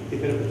hold,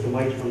 even if it's the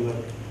mics from the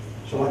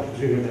select,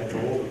 even if they have to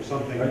hold or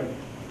something, Right.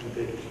 that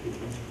they can speak.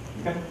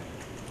 Okay.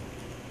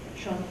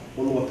 Sean?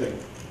 One more thing.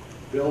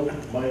 Bill,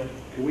 Mike,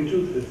 can we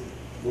do this,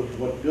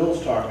 what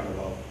Bill's talking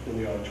about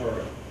in the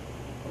auditorium,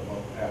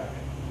 about PAC?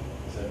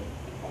 Is that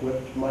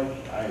equipped,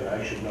 Mike?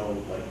 I should know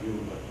like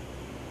you, but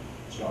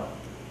it's not.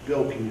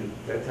 Bill, can you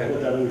That put type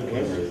of that in the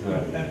camera list? is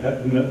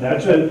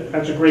not.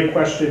 That's a great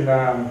question.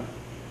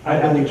 I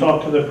have to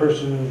talk to the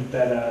person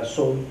that's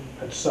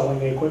selling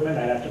the equipment.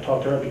 I'd have to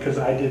talk to her because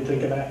I did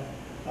think of that.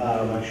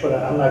 But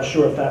I'm not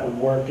sure if that would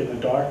work in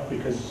the dark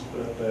because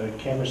the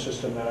camera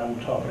system that I'm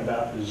talking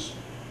about is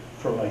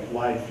for like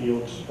live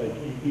fields. Like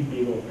you'd be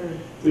able,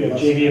 we have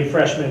JV and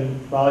freshman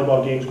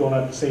volleyball games going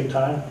on at the same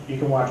time. You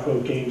can watch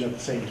both games at the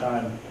same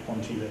time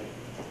on TV.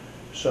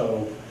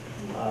 So,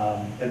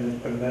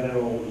 and then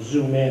it'll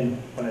zoom in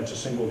when it's a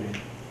single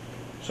game.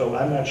 So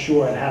I'm not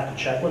sure, I'd have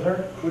to check with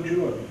her. Could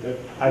you, or that?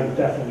 I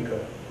definitely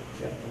could.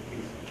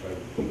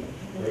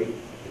 Great, it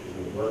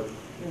would work.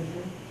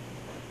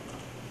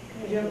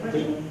 Did you have a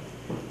question?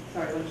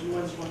 Sorry,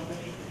 one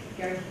question.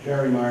 Gary?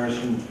 Gary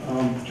Myerson,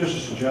 just a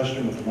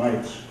suggestion with the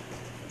mics.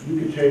 You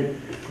could take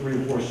 3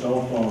 or 4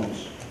 cell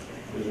phones,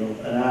 there's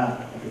an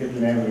app, I forget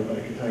the name of it, but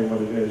I can tell you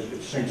what it is. It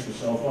syncs the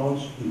cell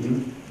phones,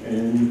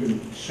 and you can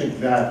sync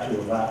that to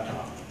a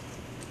laptop.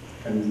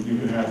 And you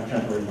can have a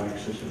temporary mic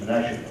system, and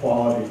actually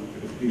quality,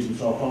 if it's a decent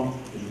cell phone,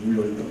 is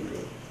really, really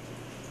good.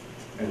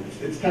 And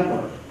it's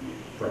temporary.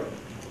 Right.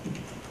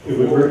 It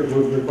would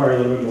require a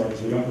little bit more,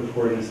 because we don't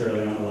record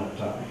necessarily on a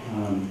laptop.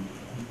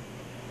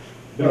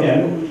 But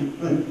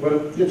again, but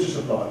it's just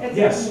a thought.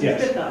 Yes, It's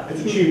yes. a good thought.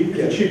 It's a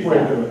cheap way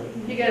to do it.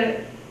 You get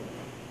it.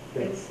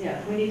 It's, yeah,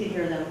 we need to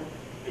hear them.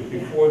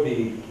 Before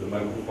the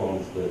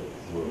microphones that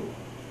were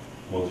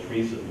most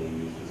recently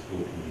used at school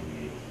committee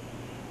meetings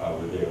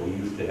were there, we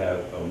used to have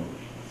a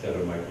set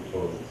of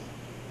microphones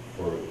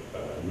for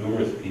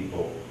numerous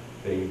people.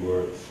 They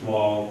were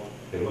small,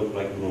 they looked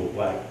like little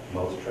black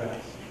mouse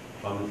traps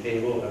on the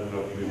table. I don't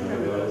know if you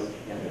remember those.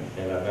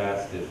 And I've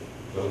asked if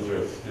those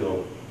are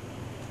still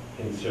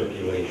in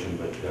circulation,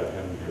 but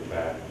haven't heard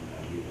back.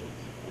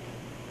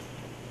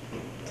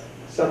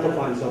 Some will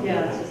find something.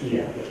 Yeah, it's just,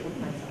 yeah.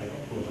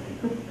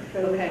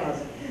 Okay.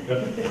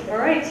 Good. All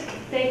right,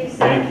 thank you, Seth.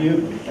 Thank you.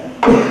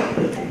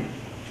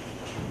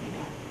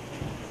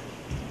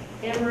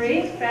 Anne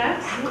Marie,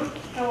 Bax,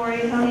 how are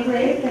you? I'm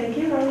great, thank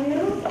you. How are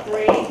you?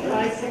 Great,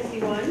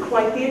 561.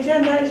 Quite the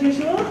agenda as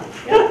usual.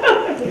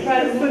 We'll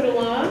try to move it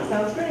along.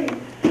 Sounds great.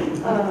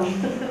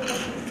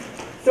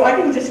 So I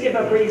can just give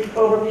a brief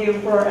overview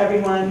for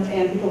everyone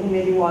and people who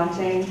may be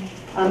watching.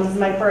 This is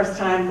my first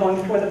time going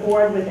before the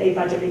board with a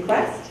budget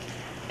request.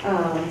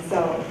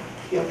 So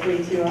feel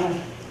free to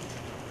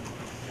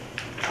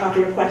offer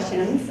your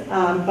questions.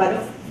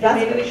 But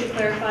Maybe we should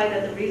clarify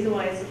that the reason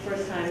why it's the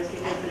first time is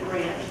because the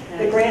grant.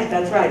 the grant,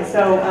 that's right.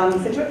 So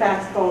Scituate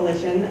Facts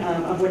Coalition,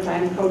 of which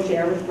I'm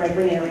co-chair with Greg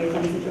Ranieri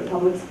from Scituate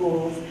Public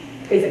Schools,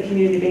 is a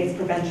community-based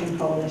prevention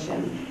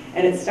coalition.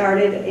 And it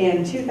started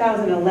in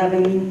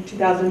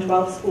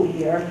 2011-2012 school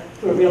year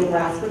through a real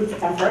grassroots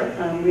effort,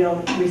 real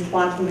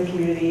response from the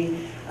community,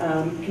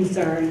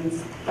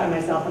 concerns by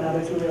myself and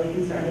others who were really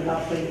concerned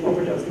about the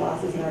overdose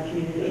losses in our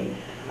community.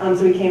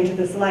 So we came to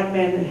the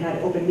Selectmen and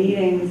had open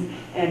meetings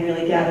and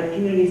really gathered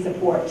community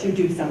support to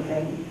do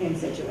something in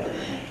Scituate.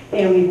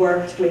 And we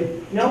worked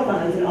with no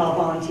funds and all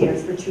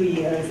volunteers for 2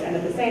 years, and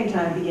at the same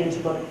time began to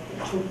look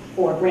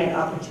for grant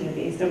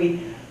opportunities. So we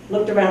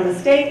looked around the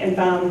state and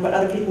found what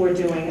other people were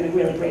doing, and a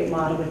really great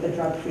model with the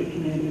Drug-Free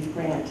Communities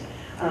Grant.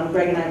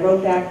 Greg and I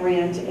wrote that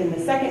grant in the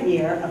second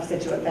year of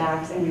Scituate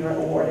Facts, and we were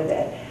awarded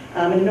it.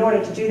 And in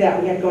order to do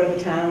that, we had to go to the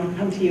town,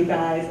 come to you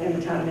guys and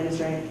the town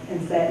administrator and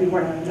say, we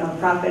weren't a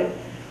nonprofit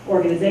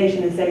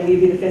organization, and say, will you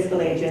be the fiscal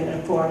agent? And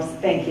of course,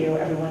 thank you,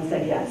 everyone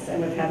said yes. And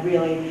we've had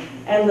really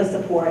endless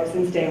support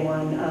since day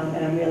one,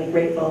 and I'm really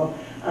grateful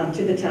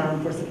to the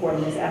town for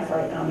supporting this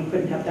effort. We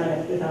couldn't have done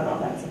it without all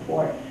that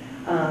support.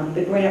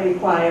 The grant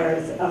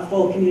requires a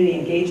full community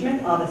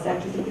engagement, all the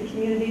sectors of the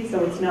community,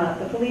 so it's not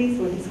the police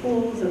or the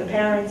schools or the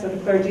parents or the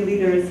clergy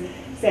leaders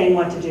saying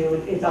what to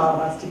do. It's all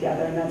of us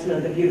together, and that's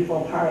really the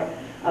beautiful part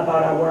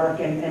about our work,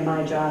 and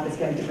my job is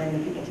getting to bring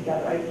the people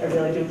together. I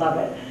really do love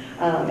it.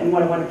 And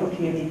what a wonderful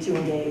community to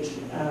engage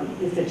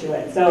in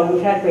Scituate. So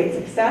we've had great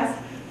success.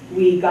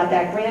 We got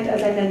that grant,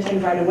 as I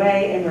mentioned, right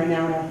away, and we're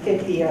now in our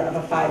 5th year of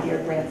a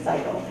 5-year grant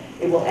cycle.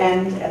 It will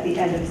end at the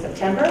end of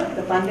September,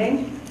 the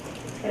funding.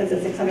 It's a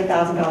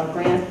 $600,000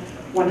 grant,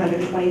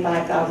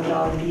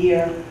 $125,000 a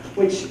year,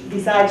 which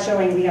besides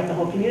showing we have the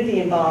whole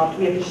community involved,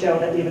 we have to show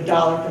that we have a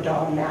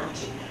dollar-for-dollar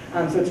match.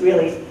 So it's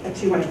really a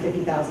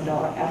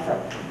 $250,000 effort.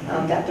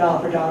 That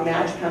dollar-for-dollar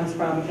match comes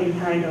from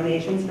in-kind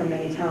donations from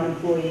many town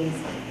employees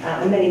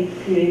and many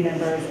community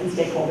members and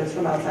stakeholders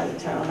from outside of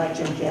town, like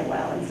Jim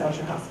Cantwell and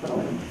Social Hospital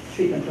and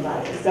treatment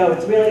providers. So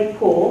it's really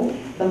cool,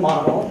 the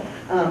model,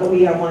 but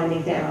we are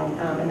winding down,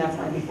 and that's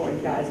why I'm before you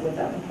guys with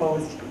a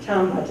proposed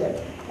town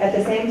budget. At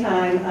the same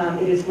time,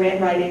 it is grant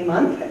writing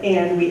month,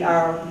 and we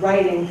are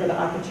writing for the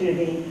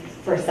opportunity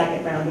for a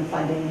second round of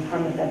funding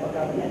from the federal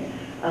government.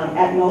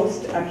 At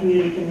most, our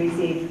community can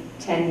receive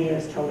 10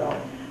 years total.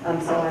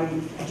 So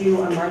I'm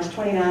due on March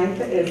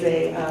 29th is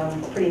a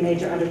pretty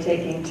major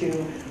undertaking to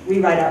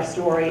rewrite our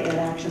story and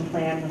action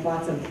plan with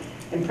lots of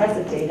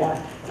impressive data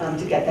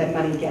to get that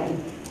money again,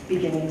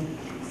 beginning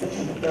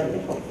September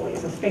 30th, hopefully.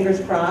 So fingers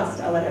crossed,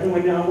 I'll let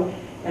everyone know.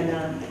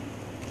 And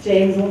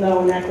James will know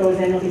when that goes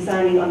in. He'll be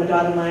signing on the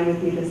dotted line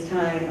with me this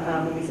time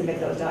when we submit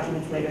those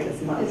documents later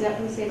this month. Is that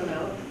for the same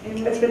amount?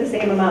 It's for the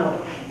same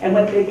amount. And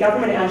what the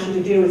government asks you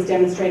to do is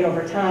demonstrate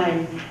over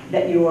time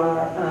that you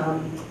are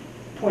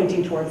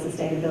pointing towards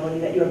sustainability,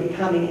 that you are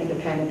becoming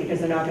independent, because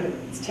they're not going to,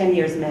 it's 10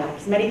 years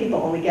max. Many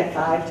people only get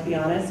 5, to be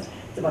honest.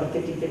 It's about a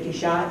 50-50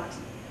 shot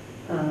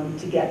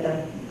to get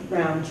the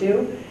round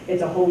 2.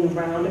 It's a whole new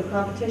round of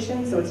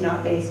competition, so it's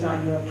not based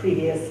on your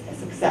previous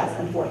success,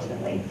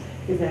 unfortunately.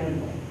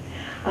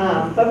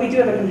 But we do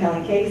have a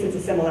compelling case. It's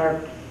a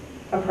similar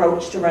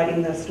approach to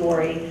writing the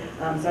story,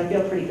 so I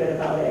feel pretty good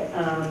about it.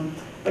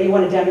 But you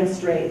want to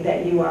demonstrate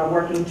that you are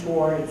working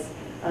towards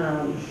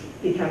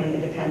becoming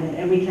independent,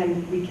 and we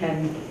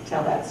can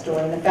tell that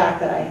story. And the fact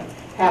that I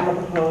have a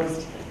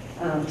proposed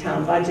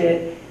town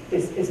budget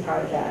is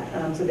part of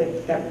that. So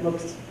that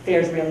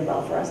fares really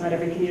well for us. Not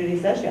every community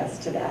says yes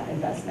to that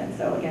investment.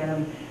 So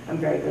again, I'm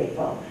very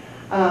grateful.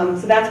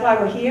 So that's why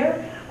we're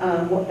here.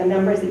 The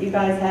numbers that you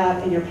guys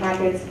have in your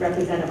packets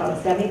represent about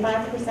a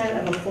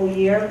 75% of a full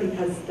year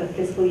because the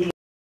fiscal year.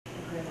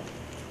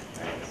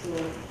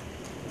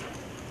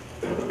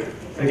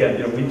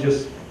 Again, we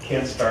just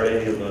can't start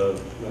any of the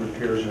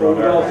repairs Well, around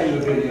we all our. see the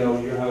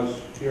video, your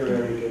house, your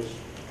area gets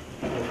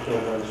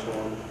killed by the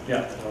storm.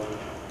 Yeah.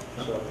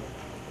 So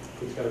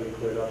it's got to be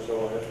cleared up,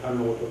 so I don't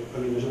know I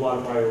mean, there's a lot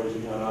of priorities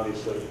in town,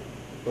 obviously,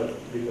 but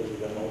because of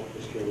that whole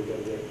history, we got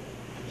to get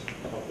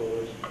a couple of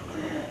those.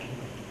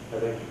 I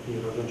think,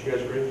 don't you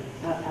guys agree?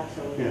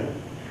 Absolutely. Yeah.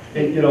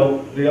 And,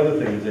 the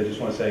other thing is, I just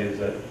want to say is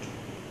that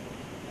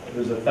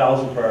there's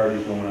 1,000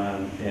 priorities going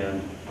on,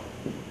 and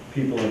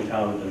people in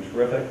town have been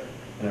terrific.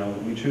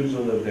 We choose to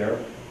live there,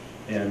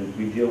 and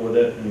we deal with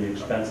it and the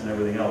expense and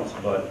everything else,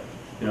 but,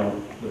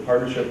 the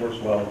partnership works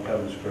well with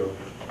Kevin's crew.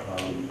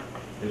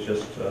 It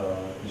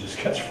just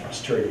gets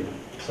frustrating,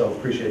 so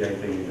appreciate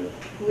anything you do.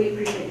 We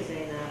appreciate you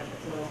saying that,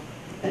 so,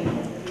 thank you.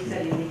 We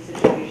said unique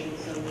situation,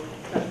 so we'll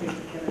touch base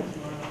with Kevin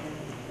tomorrow.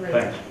 Great,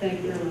 Thanks. thank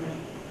you very much.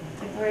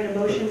 All right, a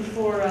motion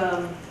for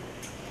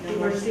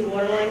emergency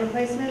water line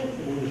replacement?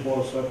 Move the Board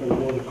of Selectmen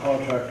award the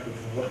contract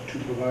to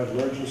provide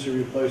emergency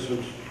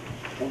replacements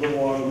of the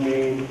water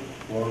main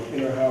or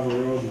Inner Harbor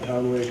Road and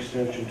Townway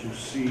Extension to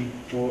C.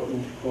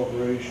 Thornton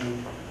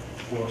Corporation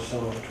for a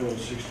sum of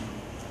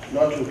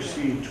not to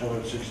exceed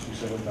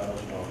 $267,000.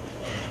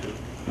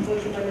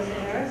 Motion by Mr.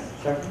 Harris,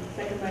 Second.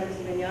 second by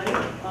Mr.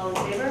 Vignani. All in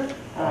favor?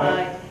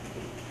 Aye.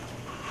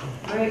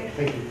 All right.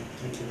 Thank you.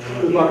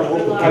 Good luck.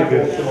 Good luck.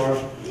 Tomorrow.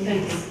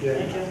 Thanks. Yeah.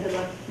 Thank you. Good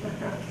luck.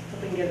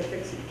 Hope we can get it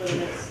fixed for the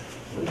next.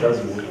 If it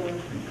doesn't work,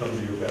 it comes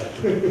to your back.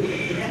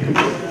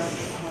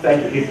 Thank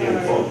you, keep Jim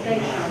informed.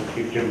 Thanks, Sean.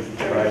 Keep Jim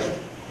apprised.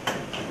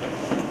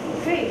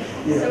 Okay,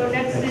 so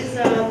next is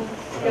the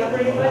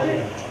operating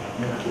budget.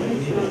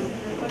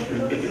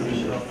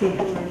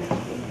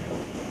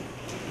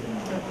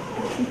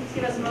 Just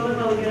give us a moment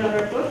while we get on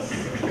our books.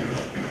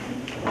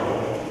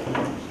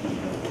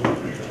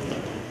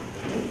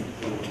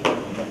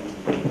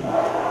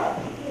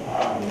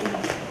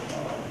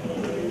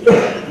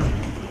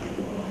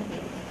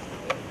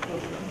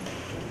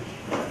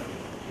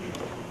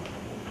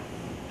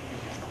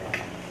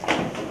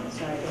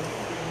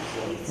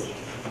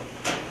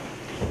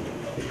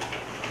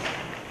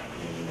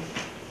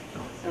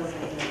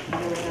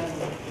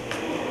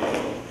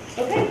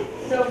 Okay,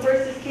 so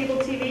first is cable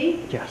TV.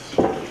 Yes. Is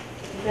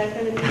that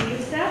going to be you,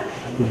 Seth?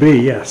 Would be,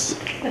 yes.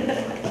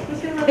 Who's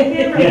going to run the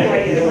camera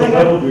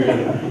for you?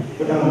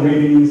 Put down the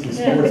meetings, and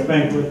sports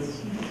banquets.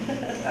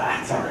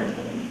 It's all right.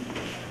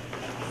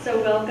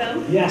 So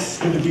welcome. Yes,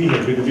 good to be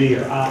here, good to be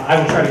here. I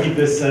will try to keep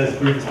this as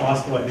brief as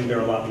possible. I think there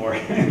are a lot more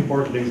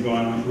important things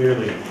going on,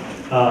 clearly.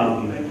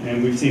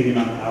 And we've seen the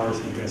amount of hours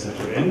that you guys have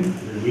put in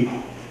every week.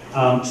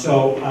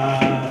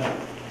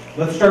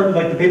 Let's start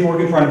with the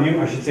paperwork in front of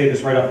you. I should say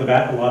this right off the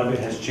bat, a lot of it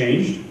has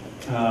changed.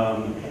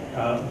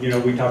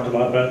 We talked a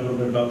little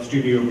bit about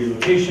studio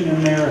relocation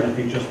in there, and I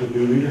think just with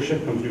new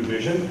leadership comes new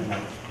vision, and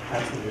that's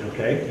absolutely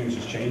okay. Things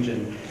just change,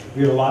 and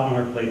we have a lot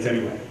on our plates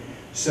anyway.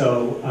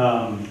 So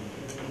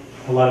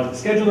a lot of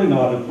the scheduling, a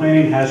lot of the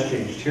planning has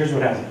changed. Here's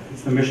what hasn't.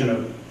 It's the mission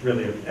of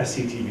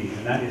SCTV,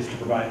 and that is to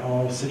provide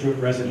all Scituate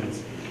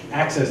residents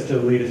access to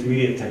the latest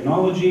media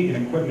technology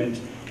and equipment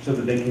so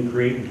that they can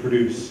create and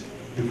produce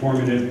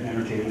informative and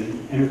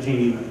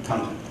entertaining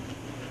content.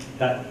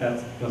 That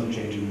doesn't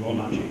change and will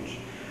not change.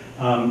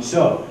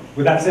 So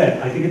with that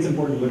said, I think it's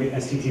important to look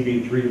at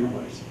SCTV in 3 different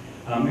ways,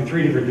 in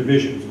 3 different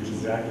divisions, which is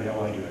exactly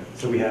how I do it.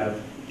 So we have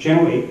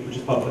Channel 8, which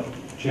is public,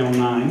 Channel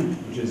 9,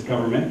 which is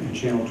government, and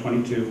Channel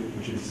 22,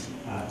 which is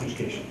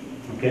education.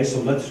 Okay, so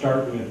let's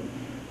start with,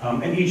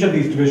 and each of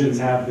these divisions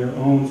have their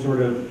own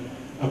sort of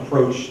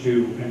approach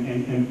to,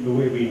 and the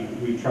way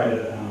we try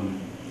to,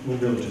 we'll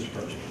really just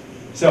approach it.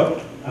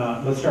 So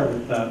let's start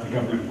with the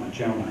government one,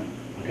 Channel 9,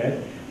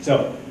 okay?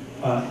 So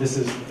this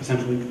is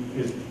essentially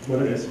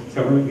what it is. It's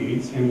government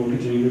meetings, and will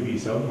continue to be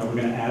so. Now we're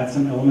going to add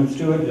some elements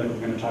to it. We're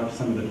going to talk to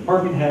some of the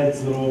department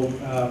heads, little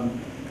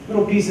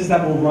pieces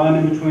that will run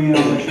in between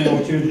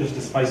Channel 2 just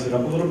to spice it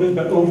up a little bit.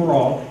 But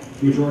overall,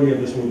 the majority of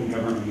this will be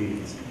government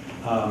meetings.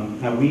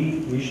 Now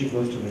we shoot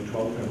close to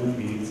 12 government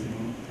meetings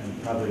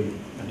and probably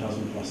a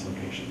dozen plus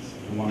locations.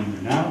 The one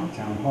we're now,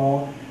 Town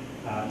Hall,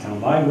 Town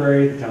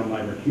Library, the Town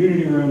Library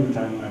Community Room, the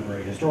Town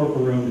Library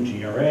Historical Room,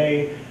 the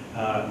GRA,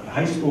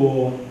 high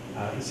school,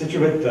 the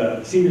Scituate,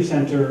 the Senior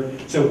Center.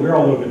 So we're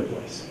all over the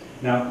place.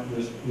 Now,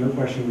 there's no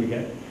question we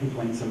get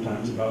complaints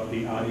sometimes about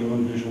the audio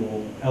and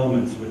visual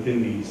elements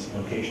within these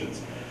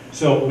locations.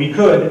 So we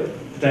could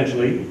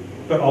potentially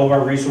put all of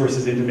our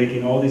resources into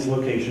making all these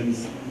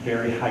locations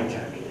very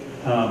high-tech.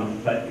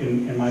 But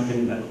in my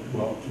opinion,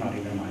 well, not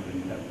even in my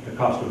opinion, the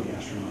cost would be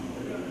astronomical.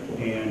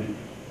 and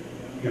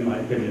in my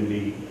opinion,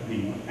 the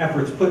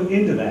efforts put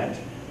into that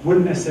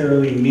wouldn't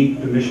necessarily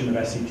meet the mission of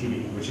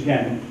SCTV, which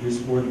again,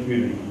 is for the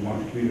community. We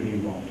want the community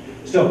involved.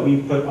 So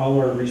we put all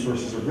our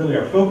resources, or really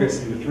our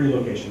focus, into 3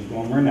 locations. The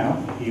one we're in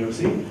now,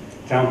 EOC,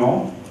 Town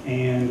Hall,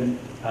 and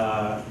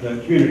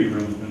the community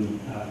rooms in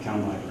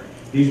Town Library.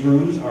 These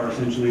rooms are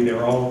essentially,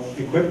 they're all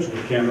equipped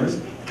with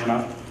cameras. We're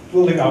not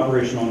fully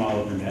operational in all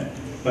of them yet,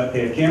 but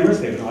they have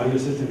cameras, they have an audio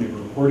system, they have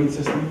a recording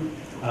system,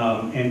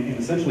 and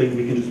essentially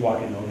we can just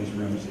walk into all these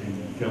rooms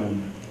and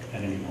film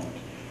at any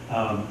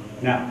moment.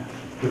 Now,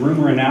 the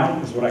room we're in now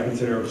is what I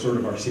consider sort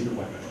of our secret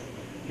weapon.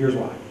 Here's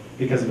why.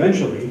 Because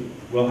eventually,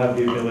 we'll have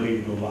the ability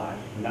to go live.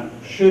 And that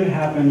should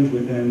happen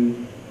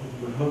within,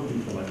 we're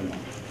hoping for like a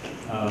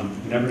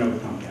month. You never know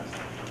with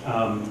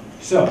Comcast.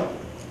 So,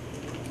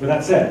 with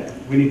that said,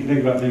 we need to think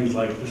about things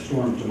like the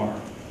storm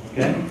tomorrow.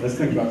 Okay? Let's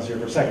think about this here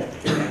for a second.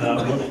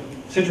 What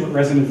Scituate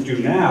residents do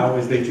now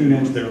is they tune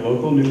into their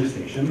local news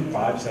station,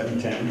 5, 7,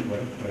 10,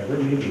 whatever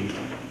it may be,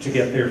 to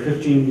get their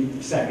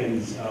 15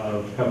 seconds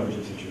of coverage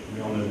of Scituate.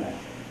 We all know that.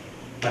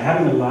 By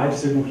having a live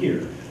signal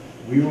here,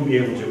 we will be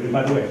able to, and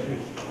by the way,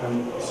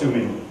 I'm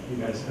assuming you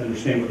guys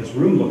understand what this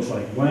room looks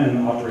like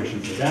when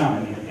operations are down.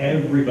 I mean,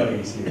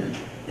 everybody's here.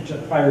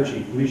 Fire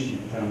chief, police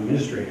chief, town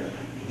administrator,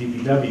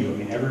 DPW, I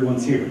mean,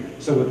 everyone's here.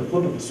 So with the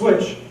flip of the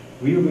switch,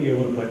 we will be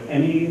able to put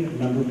any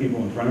number of people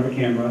in front of a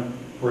camera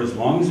for as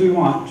long as we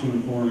want to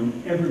inform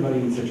everybody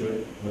in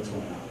Scituate what's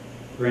going on.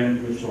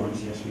 Granted, with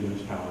storms, yes, we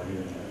lose power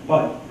here and there.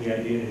 But the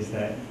idea is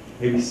that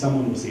maybe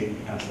someone will see it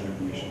and pass that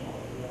information on.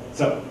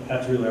 So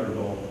that's really our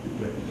goal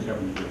with the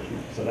government division.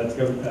 So that's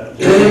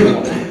division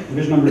 1.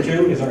 Division number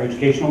 2 is our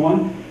educational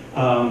one.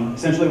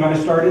 Essentially, when I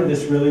started,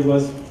 this really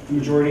was the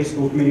majority of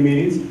school committee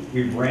meetings.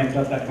 We've ramped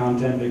up that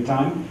content big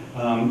time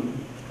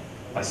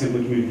by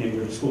simply communicating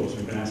with the schools.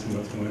 We've been asking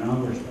what's going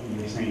on.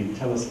 We're saying,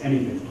 tell us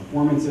anything.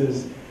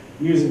 Performances,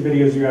 music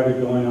videos you have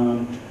going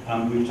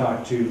on. We've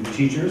talked to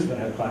teachers that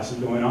have classes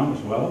going on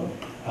as well.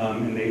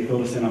 And they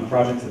filled us in on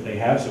projects that they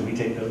have, so we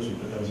take those, we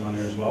put those on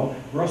there as well.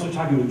 We're also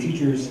talking with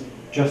teachers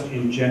just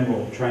in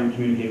general, trying to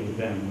communicate with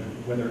them,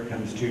 whether it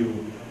comes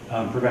to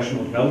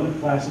professional development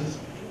classes,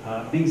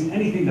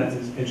 anything that's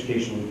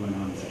educational going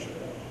on,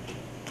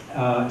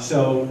 etc.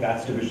 So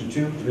that's Division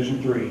 2.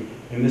 Division 3,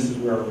 and this is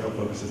where our real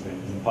focus has been,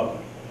 is the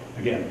public.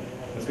 Again,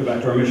 let's go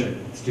back to our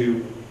mission. It's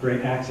to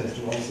grant access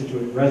to all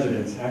Scituate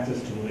residents,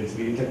 access to the latest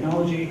media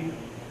technology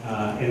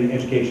and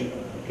education,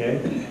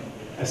 okay?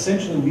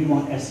 Essentially, we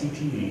want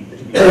SCTV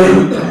to be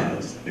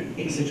as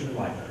a Scituate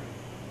library.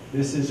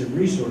 This is a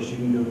resource you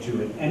can go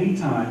to at any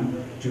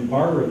time to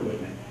borrow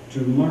equipment, to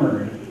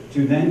learn,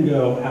 to then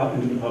go out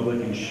into the public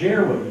and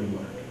share what you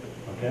learn,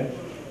 okay?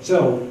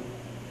 So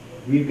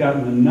we've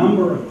gotten a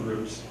number of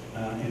groups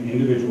and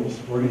individuals,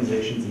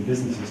 organizations, and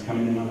businesses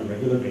coming in on a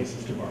regular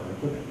basis to borrow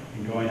equipment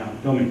and going out and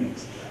filming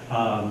things.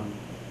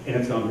 And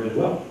it's gone really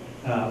well.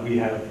 We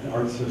have the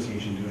Arts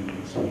Association doing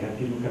things. So we have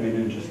people coming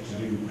in just to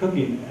do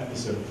cooking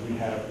episodes. We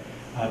have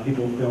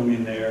people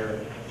filming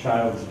their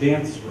child's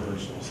dance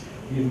rehearsals.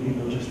 Even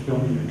people just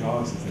filming their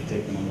dogs as they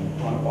take them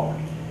on a walk.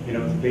 You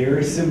know, it's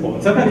very simple.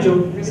 And sometimes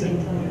you'll say,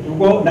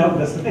 well, now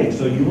that's the thing.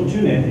 So you will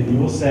tune in and you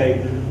will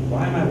say,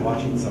 why am I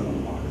watching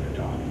someone walk their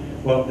dog?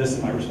 Well, this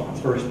is my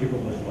response. First, people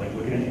like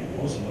looking at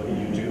animals, look at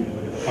YouTube,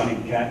 look at the funny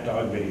cat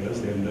dog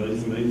videos. They have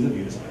millions and millions of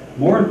views.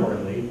 More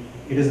importantly,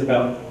 it is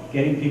about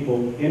getting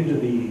people into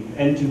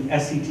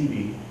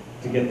SCTV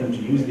to get them to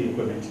use the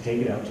equipment, to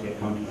take it out, to get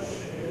comfortable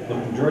with it.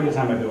 Look, the majority of the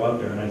time I go out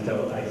there and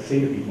I say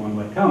to people, I'm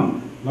like,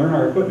 come, learn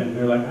our equipment. And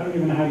they're like, I don't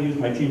even know how to use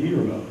my TV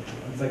remote.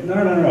 It's like,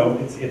 no.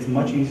 It's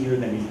much easier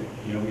than you think.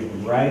 You know, we have a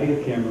variety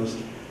of cameras,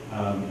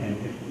 and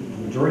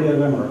the majority of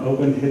them are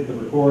open, hit the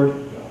record,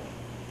 go.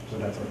 So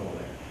that's our goal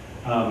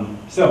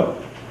there.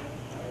 So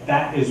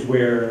that is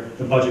where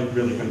the budget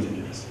really comes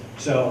into this.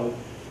 So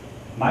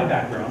my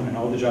background and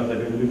all the jobs I've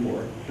been in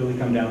before really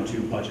come down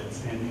to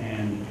budgets,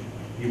 and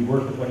you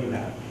work with what you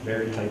have,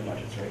 very tight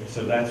budgets, right?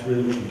 So that's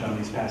really what we've done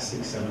these past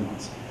 6, 7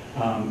 months.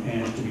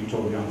 And to be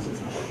totally honest,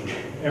 it's not working.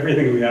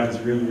 Everything we have is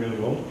really, really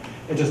old.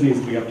 It just needs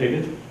to be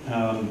updated.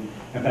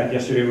 In fact,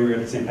 yesterday when we were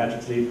at the St.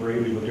 Patrick's Day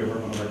Parade, we looked over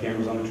one of our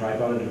cameras on the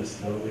tripod and it was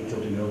slowly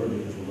tilting over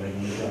because the leg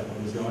on the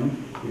tripod was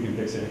going. We can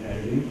fix it in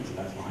editing, so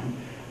that's fine.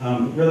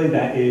 But really,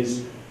 that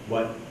is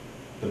what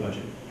the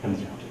budget comes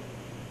down to.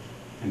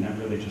 And that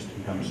really just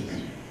encompasses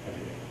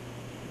everything.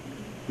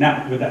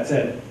 Now, with that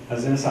said,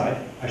 as an aside,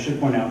 I should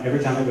point out, every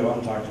time I go out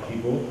and talk to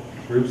people,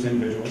 groups,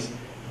 individuals,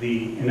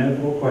 the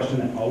inevitable question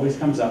that always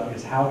comes up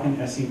is how can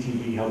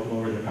SCTV help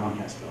lower the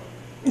Comcast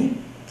bill?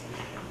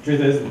 Truth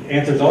is, the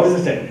answer is always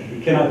the same.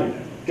 We cannot do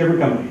that.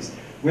 Different companies.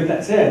 With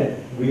that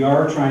said, we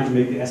are trying to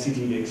make the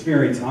SCTV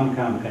experience on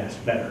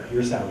Comcast better.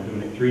 Here's how we're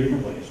doing it 3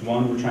 different ways.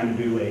 One, we're trying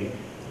to do a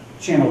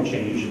channel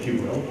change, if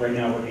you will. Right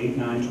now we're 8,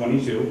 9,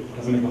 22.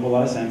 Doesn't make a whole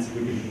lot of sense. If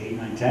we could be 8,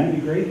 9, 10, it'd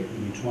be great. If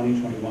we could be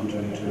 20, 21,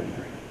 22, it'd be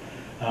great.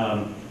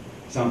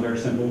 Sounds very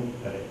simple,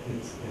 but it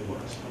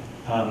works.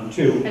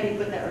 2. Have you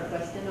put that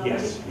request in already?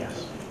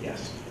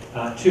 Yes.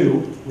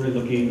 2, we're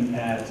looking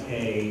at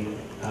a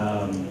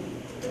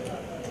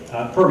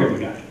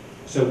programming guide.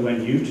 So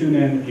when you tune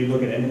in, if you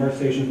look at any of our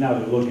stations now,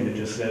 they're looking, it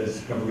just says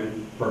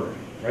government programming,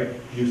 right?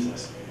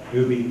 Useless. It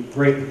would be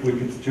great if we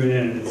could tune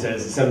in and it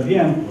says 7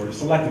 p.m. or a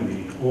Selectmen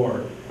meeting,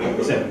 or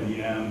 7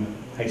 p.m.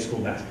 high school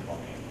basketball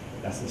game.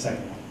 That's the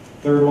second one.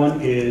 Third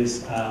one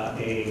is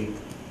a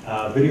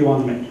video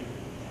on demand.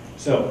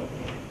 So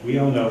we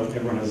all know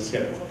everyone has a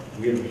schedule.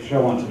 We have a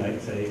show on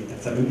tonight, say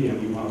at 7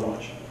 p.m. you want to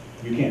watch.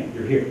 You can't,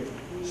 you're here.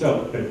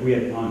 So, but if we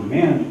had an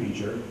on-demand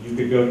feature, you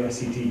could go to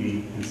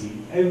SCTV and see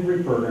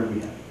every program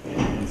we have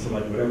and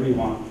select whatever you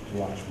want to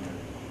watch from there.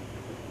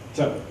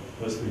 So,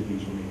 those three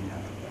things we're making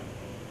happen.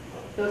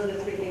 Those are the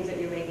three things that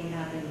you're making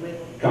happen with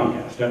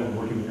Comcast, that we're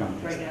working with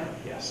Comcast. right now?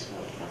 Yes. Oh,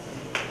 awesome.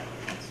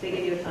 So they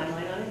give you a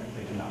timeline on it?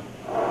 They do not.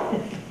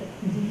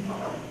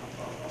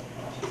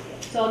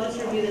 So I'll just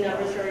review the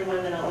numbers for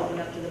everyone, then I'll open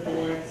up to the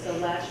board. So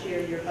last year,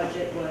 your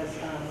budget was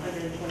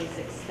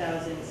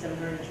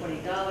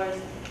 $126,720,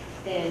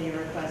 and your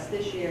request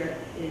this year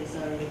is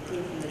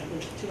approved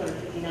is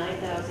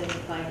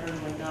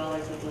 $259,501,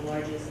 with the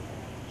largest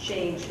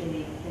change in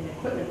the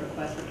equipment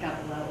request for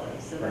capital outlay.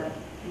 So Right. that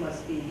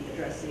must be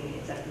addressing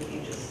exactly what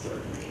you just sort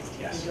of raised.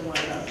 Yes. The one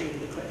about the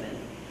equipment.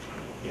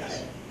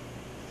 Yes.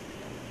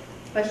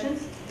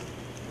 Questions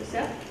for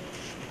Seth?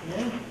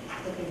 Yeah,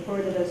 looking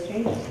forward to those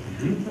changes.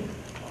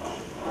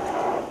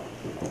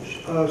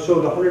 So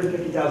the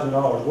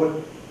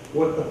 $150,000,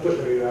 what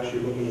equipment are you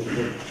actually looking to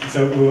put?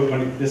 So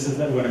when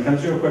it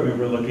comes to equipment,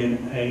 we're looking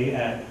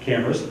at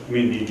cameras, I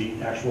mean the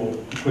actual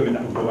equipment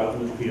that will go out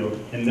in the field,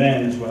 and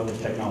then as well as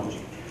technology.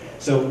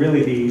 So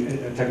really the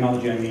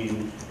technology, I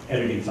mean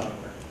editing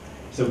software.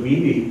 So we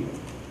need,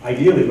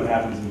 ideally what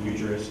happens in the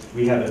future is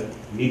we have a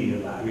media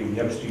lab, I mean we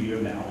have a studio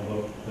now,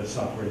 although the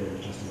software there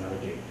is just as out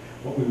of date.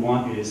 What we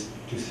want is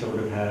to sort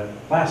of have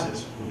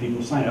classes where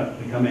people sign up,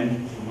 they come in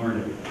and learn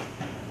everything.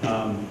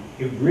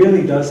 It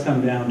really does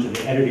come down to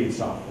the editing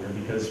software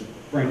because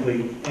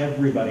frankly,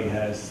 everybody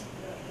has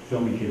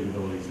filming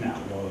capabilities now.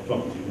 With all the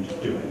phones, you can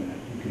just do it and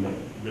you can make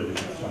really good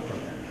stuff from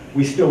there.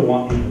 We still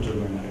want people to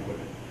learn that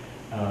equipment.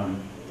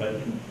 But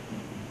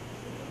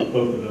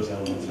both of those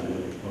elements are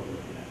really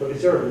appropriate. But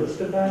is there a list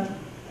of that?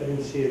 I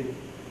didn't see it.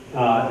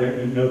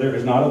 No, there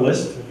is not a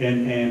list,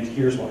 and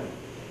here's why.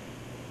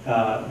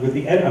 With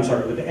the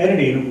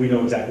editing, we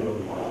know exactly what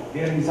we want. The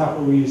editing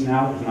software we use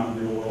now is not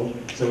real world,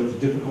 so it's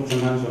difficult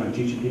sometimes when I'm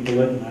teaching people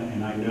it,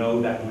 and I know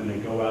that when they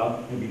go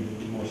out, maybe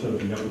more so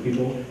than younger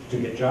people, to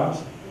get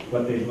jobs,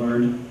 what they've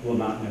learned will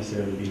not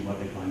necessarily be what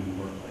they find in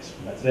the workplace.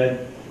 That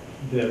said,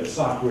 the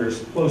software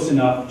is close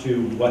enough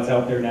to what's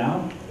out there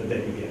now that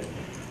they can get it.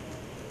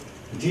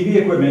 The TV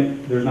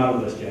equipment, there's not a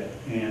list yet,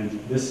 and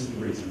this is the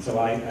reason. So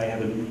I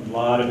have a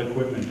lot of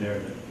equipment there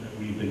that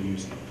we've been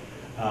using.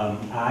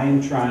 I am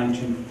trying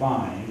to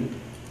find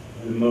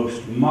the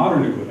most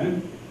modern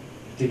equipment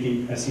to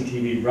keep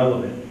SCTV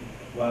relevant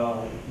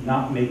while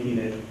not making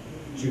it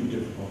too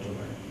difficult to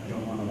learn. I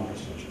don't want a lot of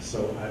switches.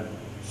 So I've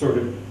sort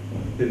of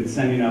been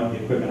sending out the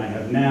equipment I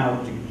have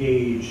now to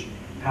gauge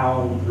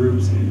how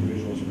groups and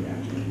individuals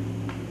react to it.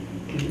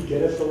 Can you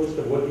get us a list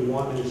of what you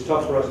want? And it's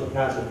tough for us to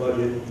pass a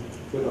budget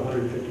with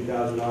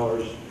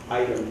 $150,000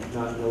 item,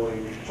 not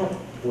knowing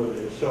what it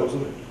is. So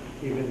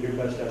even your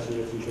best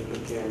estimates in terms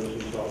of cameras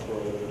and software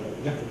or whatever.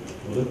 Yeah,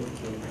 will do.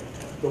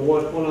 The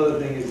one other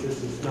thing is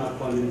this is not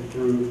funded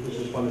through, this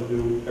is funded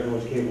through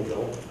everyone's cable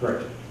bill.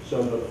 Correct.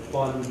 So the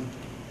fund,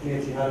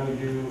 Nancy, how do we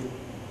do,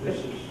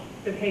 this is,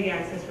 The PEG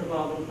access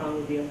revolving fund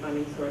would be a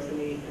funding source in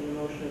the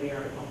motion of the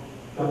article.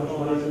 how much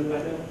money is in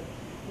that?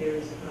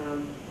 There's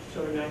just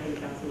over $900,000 in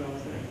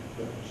it.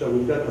 So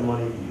we've got the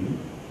money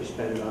to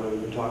spend on it.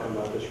 We've been talking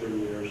about this for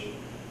years. I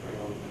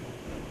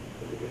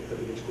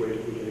think it's great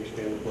if we can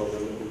expand the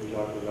program that we've been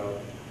talking about.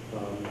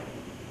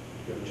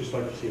 Just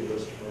like to see a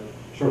list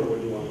for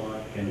what you want to buy.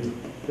 Can do.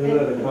 The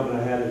other comment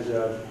I had is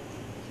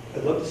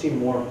I'd love to see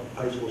more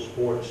high school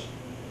sports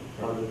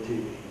on the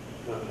TV.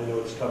 I know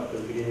it's tough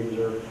because the games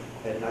are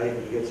at night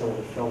and to get someone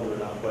to film it or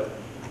not, but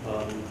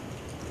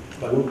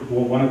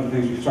Well, one of the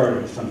things we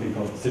started is something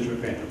called Scituate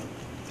Family.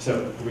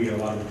 So we get a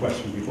lot of requests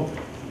from people,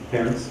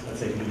 parents, that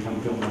say, can you come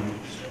film my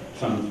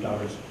son's,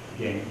 daughter's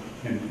game?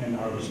 And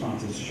our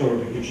response is, sure,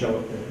 we could show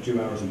it for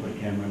 2 hours and put a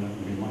camera in, that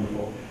would be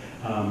wonderful.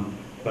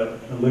 But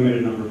a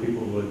limited number of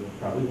people would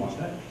probably watch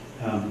that.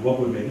 What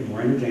would make it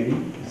more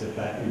entertaining is if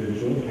that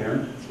individual, the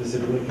parent,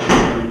 specifically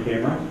carried the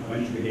camera,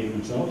 went to the game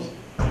themselves,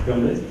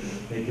 filmed it.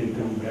 They can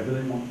film whatever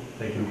they want.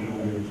 They can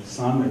film their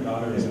son, their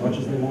daughter as much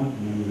as they want,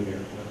 and then move it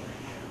there.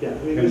 yeah,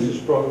 I mean, this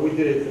is we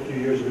did it a few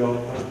years ago,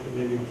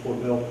 maybe before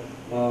Bill.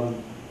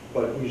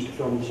 But we used to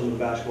film some of the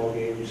basketball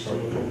games, some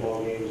of the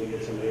football games, and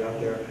get somebody out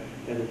there.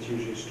 And it's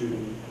usually a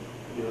student,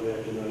 they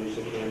have to know use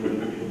the camera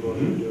and people go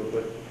ahead and do it.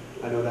 But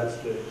I know that's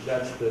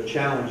the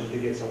challenge, is to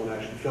get someone to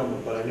actually film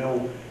it. But I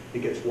know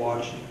it gets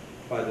watched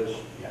by those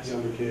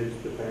younger kids,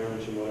 the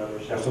parents and whatever.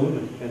 So,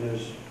 absolutely. And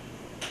there's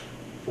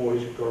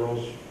boys,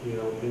 girls,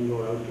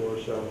 indoor, outdoor.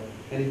 So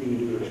anything you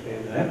do to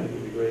expand that, I think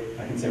would be great.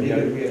 I can say and even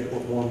if we had to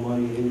put more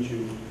money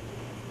into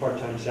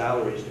part-time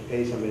salaries to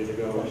pay somebody to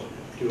go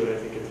do it, I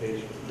think it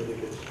pays. I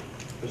think it's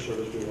the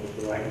service we want to I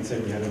provide. can say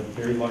we had a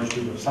very large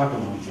group of soccer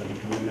moms that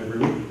would come in every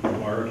week,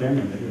 borrow a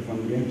camera, and they would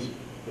film the games.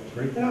 That's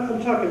great. And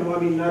I'm talking, I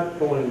mean, not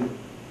going and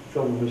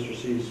filming Mr.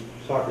 C's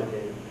soccer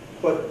game,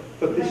 but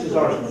this is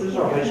our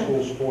high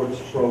school sports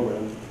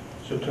program.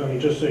 So Tony,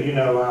 just so you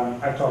know,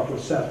 I talked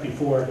with Seth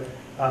before.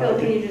 Bill,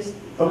 can you just,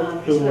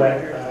 Who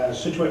at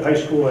Scituate High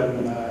School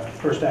and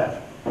First Ave.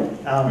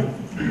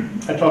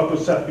 I talked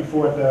with Seth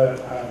before at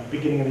the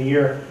beginning of the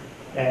year,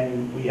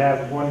 and we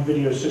have one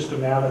video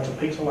system now that's a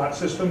Pixel-Lot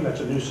system,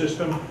 that's a new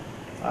system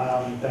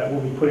that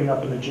we'll be putting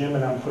up in the gym,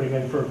 and I'm putting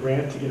in for a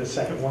grant to get a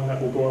second one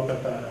that will go up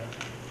at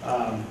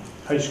the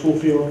high school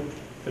field,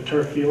 the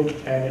turf field,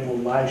 and it will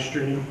live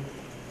stream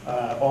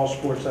all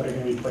sports that are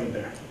going to be played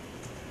there.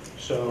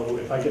 So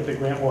if I get the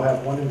grant, we'll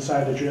have one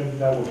inside the gym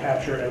that will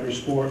capture every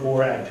sport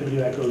or activity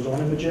that goes on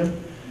in the gym.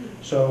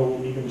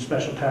 So even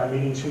special town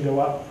meetings can go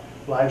up,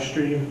 live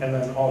stream, and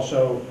then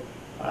also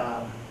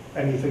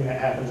anything that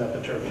happens at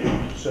the turf field.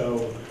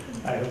 So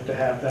I hope to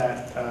have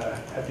that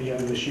at the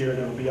end of this year, and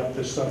it'll be up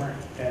this summer.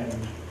 And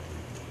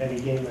any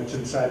game that's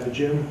inside the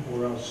gym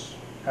or else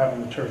out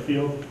on the turf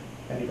field,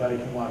 anybody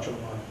can watch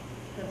online.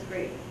 That's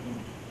great.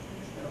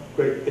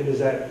 Great,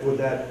 and would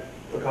a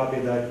copy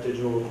of that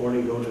digital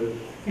recording go to?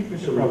 We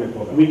should probably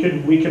pull that.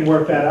 We can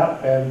work that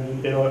up,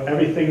 and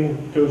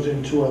everything goes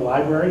into a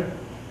library.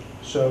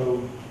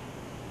 So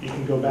you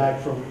can go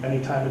back from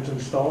any time it's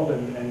installed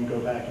and go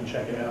back and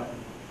check it out.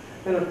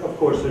 And of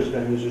course, there's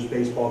venues, there's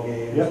baseball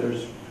games, Yep.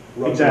 there's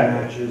rugby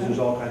Exactly. matches, there's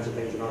all kinds of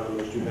things that aren't in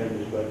those two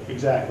venues, but,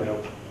 Exactly.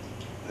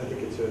 I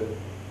think it's a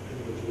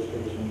good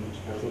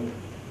thing.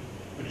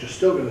 But you're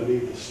still gonna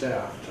need the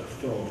staff to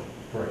film,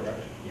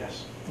 correct?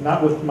 Yes.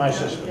 Not with my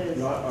system.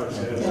 Not our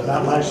It's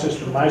not my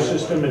system. My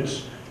system,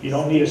 you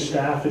don't need a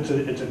staff. It's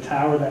a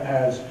tower that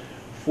has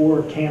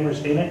 4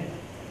 cameras in it,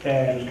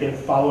 and it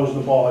follows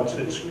the ball.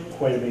 It's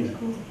quite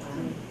amazing.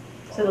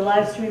 So the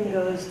live stream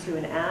goes to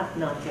an app,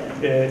 not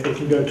to, It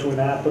can go to an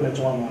app, but it's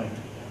online,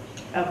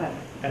 okay,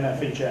 an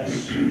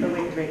FHS. but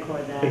we can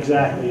record that.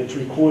 Exactly. It's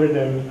recorded,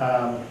 and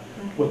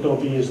what there'll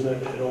be is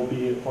that it'll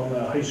be on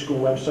the high school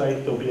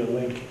website. There'll be a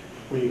link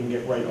where you can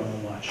get right on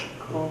and watch.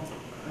 Cool.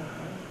 Okay.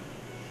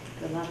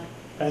 Good luck.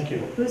 Thank you.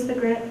 Who's the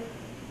grant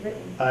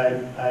written?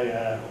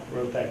 I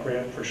wrote that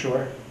grant for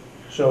sure.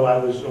 So I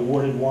was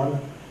awarded one,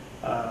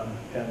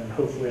 and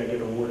hopefully I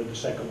get awarded the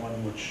second one,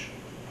 which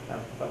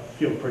I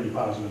feel pretty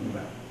positive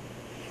about.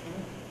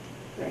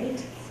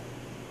 Great.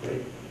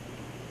 Great.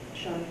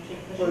 Sean, do you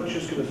have a Well, question?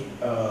 just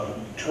gonna,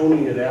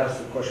 Tony had asked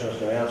the question I was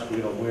gonna ask,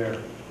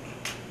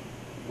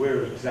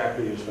 where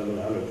exactly you're spending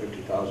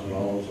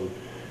 $150,000,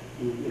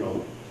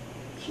 and,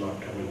 it's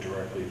not coming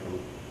directly from,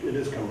 it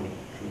is coming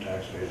from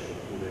taxpayers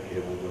and their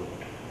cable bill.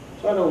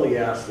 So I'd only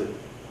ask that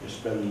you're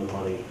spending the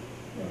money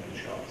like it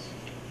shots.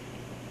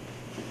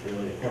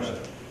 Really, try to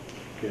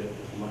get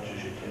as much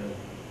as you can.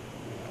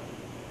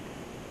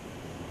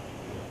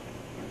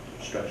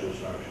 Stretch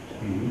those out.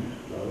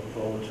 I look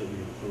forward to the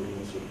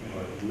improvements that I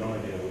have no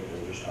idea what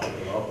we were just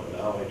talking about, but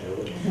now I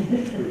do.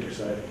 It's pretty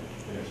exciting.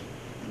 Yes.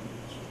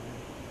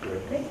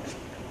 Great. Great.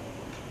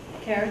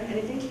 Karen,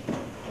 anything?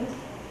 Yes?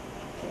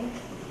 Thanks.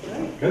 All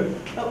right. Good.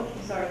 Oh,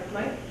 sorry,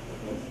 Mike?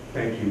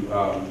 Thank you.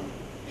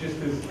 Just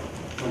as,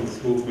 from the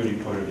school committee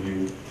point of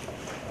view,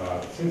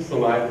 since the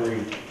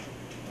library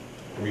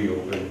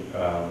reopened,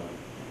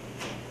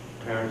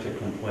 parents are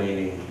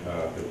complaining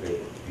that the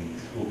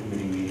school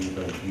committee meetings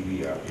on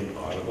TV are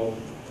inaudible.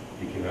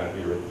 You cannot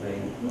hear a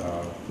thing.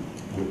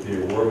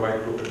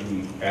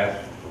 We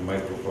asked for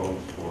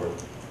microphones for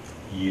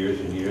years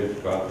and years,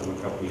 got them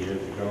a couple of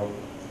years ago.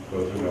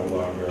 Those are no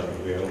longer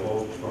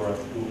available for our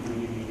school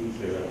committee meetings.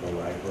 They're at the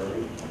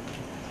library.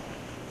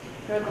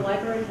 You're at the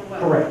library for what?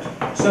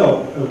 Correct.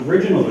 So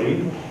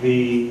originally,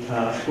 the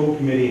school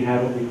committee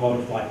had what we called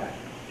a fly pack.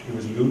 It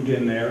was moved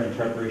in there in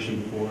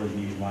preparation before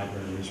the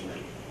library was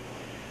ready.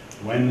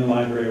 When the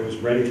library was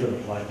ready for the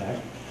fly pack,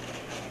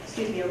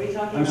 Excuse me, are we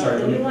talking I'm about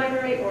sorry, the new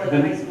library or the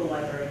the- high school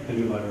library? the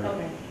new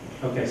library.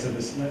 Okay.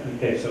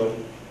 So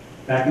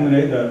back in the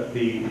day,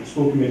 the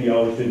school committee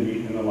always did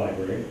meet in the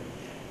library.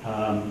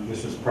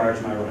 This was prior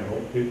to my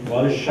arrival. It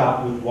was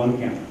shot with one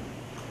camera.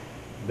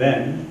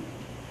 Then,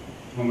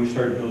 when we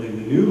started building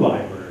the new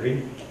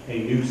library, a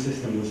new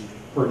system was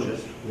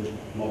purchased with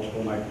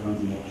multiple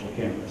microphones and multiple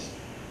cameras.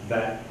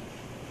 That,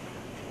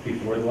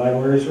 before the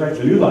library was ready,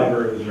 the new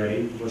library was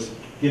ready, was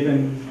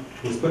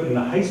put in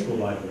the high school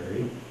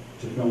library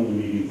to film the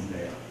meetings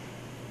there.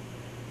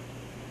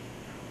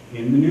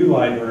 In the new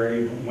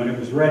library, when it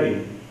was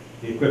ready,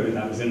 the equipment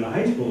that was in the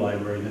high school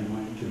library then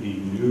went to the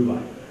new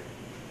library.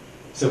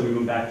 So we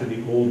went back to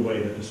the old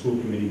way that the school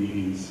committee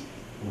meetings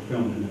were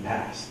filmed in the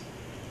past.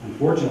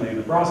 Unfortunately, in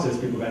the process,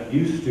 people got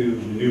used to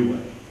the new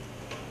way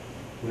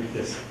with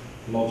this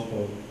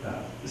multiple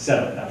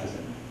setup that was in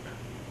there.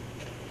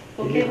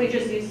 Well, can't we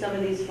just use some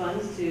of these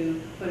funds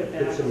to put it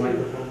back Get some to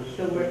microphones.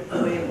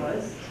 the way it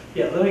was?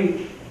 Yeah,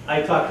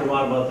 I talked to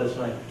Ron about this,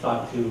 and I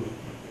talked to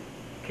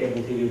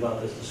cable TV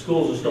about this. The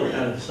schools are still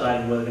kind of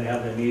deciding whether they're going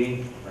to have their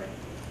meeting.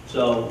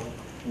 So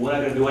we're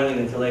not going to do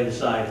anything until they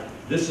decide,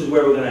 this is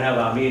where we're going to have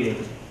our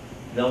meeting.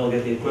 then we'll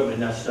get the equipment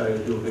necessary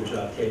to do a good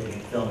job taping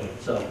and filming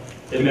it. So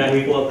they back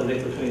and forth, I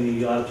think, between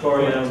the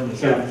auditorium, the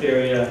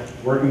cafeteria.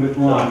 Working with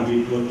Ron,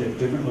 we've looked at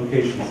different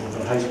locations. If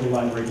the high school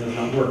library does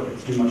not work,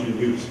 it's too much in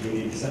use. We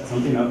need to set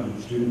something up and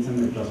the students in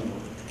there, it doesn't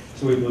work.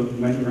 So we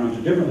went around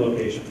to different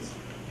locations.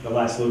 The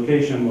last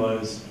location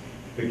was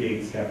the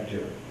Gates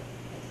cafeteria.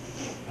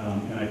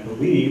 And I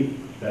believe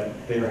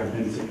that there have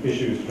been some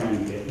issues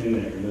trying to get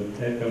in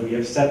there. But we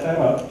have set that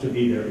up to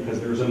be there because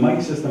there's a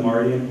mic system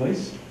already in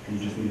place.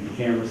 We just need the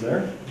cameras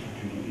there,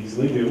 which we can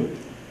easily do.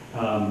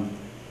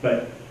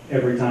 But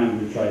every time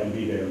we've tried to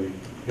be there, we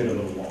hit a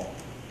little wall,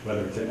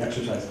 whether it's an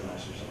exercise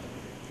class or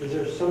something. Is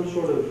there some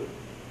sort of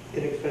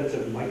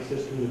inexpensive mic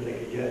system that they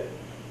could get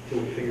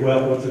to figure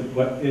Well, out?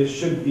 what it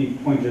should be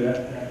pointed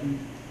at,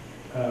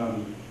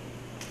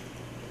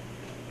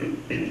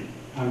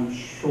 I'm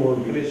sure. I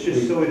mean, it's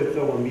just silly to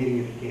film a meeting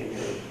if you can't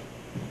hear it.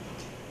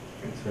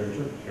 It's very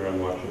true. You're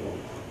unwatchable.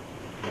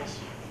 Yes.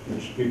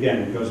 Which,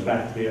 again, goes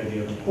back to the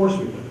idea of course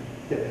we would.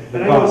 Yeah,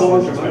 and I know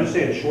long term, I'm just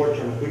saying short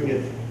term, if we can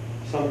get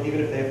some,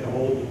 even if they have to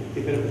hold,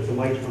 even if it's the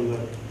mics from the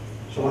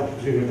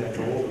selectmen, even if they have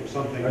to hold or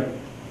something, Right.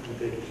 that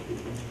they can speak.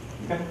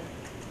 Okay.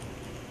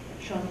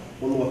 Sean?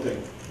 One more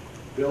thing.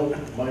 Bill,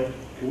 Mike,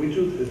 can we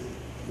do this,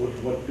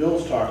 what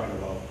Bill's talking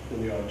about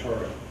in the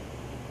auditorium,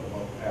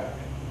 about PAC?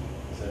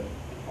 Is that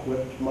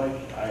equipped, Mike?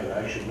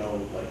 I should know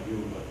like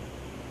you, but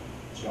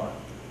it's not.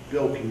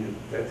 Bill, can you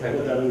That put type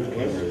of that in the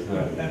camera list? is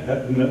not.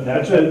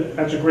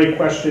 That's a great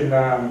question.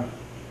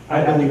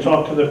 I only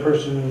talked to the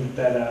person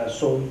that's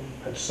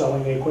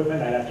selling the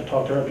equipment. I'd have to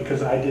talk to her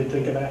because I did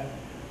think of that.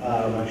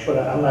 But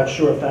I'm not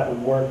sure if that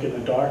would work in the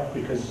dark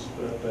because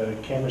the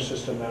camera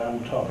system that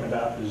I'm talking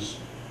about is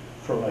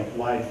for like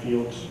live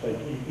fields. Like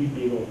you'd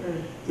be able,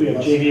 we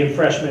have JV and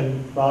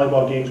freshman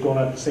volleyball games going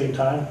on at the same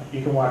time.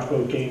 You can watch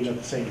both games at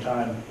the same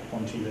time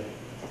on TV.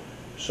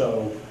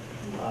 So,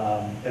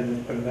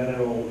 and then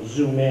it'll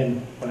zoom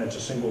in when it's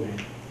a single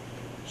game.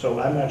 So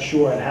I'm not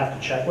sure, I'd have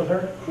to check with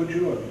her. Could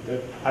you?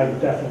 I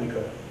definitely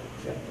could.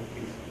 Yeah.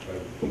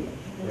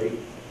 Great, it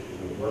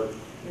would work.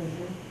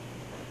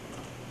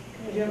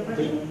 Did you have a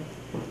question?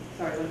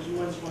 Sorry,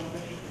 one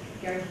question.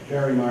 Gary?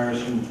 Gary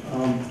Myerson,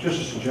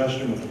 just a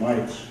suggestion with the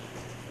mics.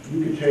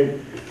 You could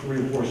take 3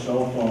 or 4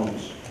 cell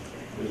phones.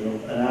 There's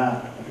an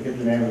app, I forget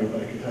the name of it,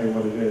 but I can tell you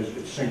what it is.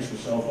 It syncs the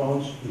cell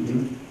phones,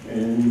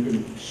 and you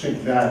can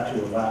sync that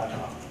to a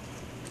laptop.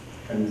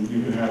 And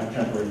you can have a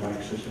temporary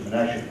mic system. And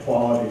actually,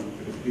 quality,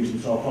 if it's a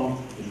decent cell phone,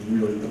 is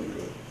really, really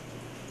good.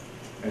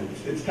 And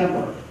it's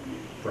temporary.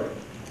 Right.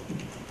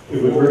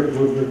 It would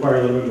require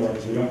a little bit more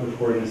because we don't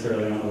record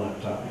necessarily on a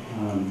laptop.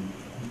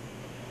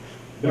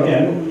 But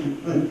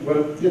again, but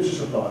it's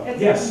just a thought.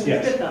 Yes, It's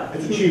yes. a good thought.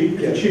 It's a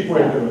cheap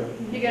way to do it.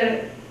 You get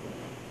it?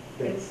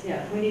 It's,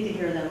 yeah, we need to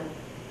hear them.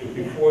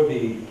 Before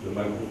the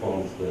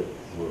microphones that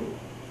were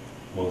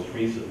most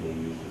recently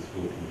used at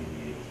school committee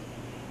meetings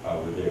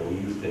were there, we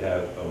used to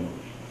have a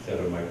set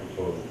of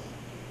microphones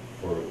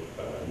for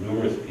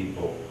numerous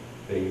people.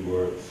 They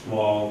were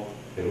small,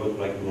 they looked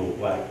like little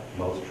black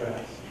mouse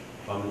traps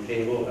on the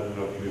table. I don't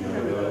know if you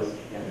remember those.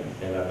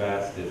 And I've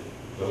asked if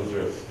those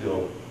are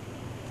still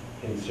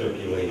in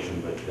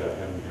circulation, but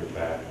haven't heard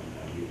back on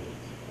that either.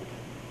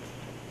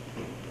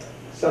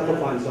 Seth will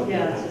find something.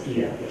 Yeah, it's just,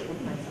 yeah.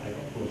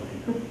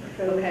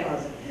 Okay.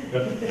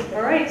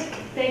 All right,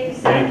 thank you,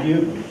 Seth. thank you.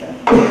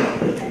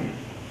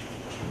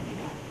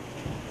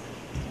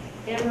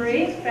 Anne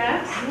Marie,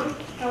 Bax,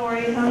 how are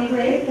you this evening?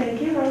 Great, thank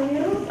you, how are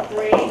you?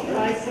 Great,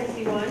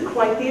 561.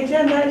 Quite the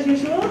agenda as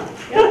usual.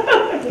 Yep,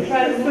 we'll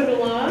try to move it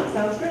along.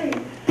 Sounds great.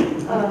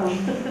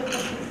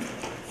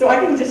 So I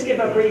can just give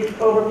a brief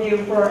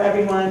overview for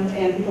everyone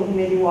and people who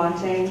may be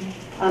watching.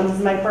 This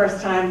is my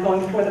first time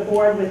going before the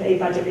board with a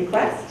budget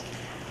request.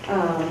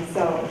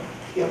 So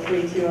feel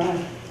free to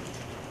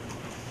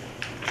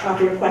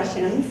offer your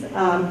questions.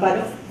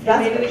 But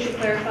that's Maybe we should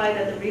clarify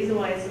that the reason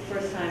why it's the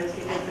first time is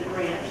because the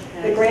grant.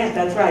 the grant,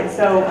 that's right.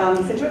 So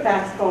Scituate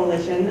Bax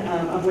Coalition,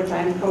 of which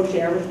I'm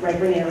co-chair with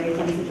Greg Ranieri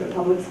from Scituate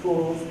Public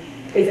Schools,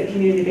 is a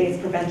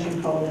community-based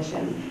prevention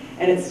coalition.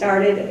 And it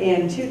started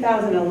in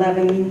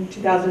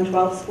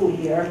 2011-2012 school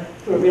year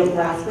through a real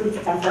grassroots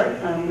effort,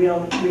 real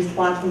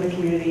response from the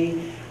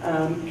community,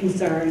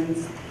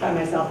 concerns by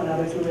myself and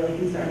others who were really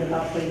concerned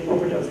about the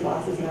overdose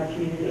losses in our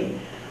community.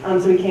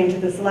 So we came to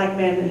the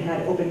Selectmen and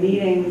had open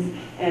meetings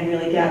and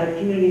really gathered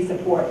community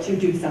support to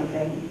do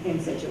something in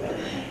Scituate.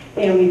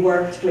 And we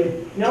worked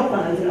with no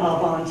funds and all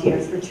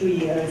volunteers for 2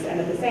 years, and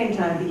at the same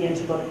time began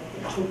to look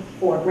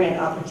for grant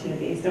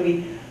opportunities. So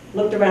we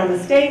looked around the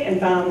state and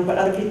found what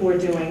other people were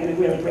doing, and a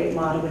really great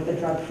model with the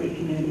Drug-Free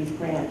Communities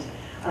Grant.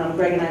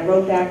 Greg and I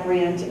wrote that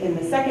grant in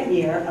the second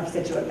year of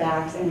Scituate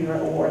Bax, and we were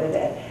awarded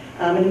it.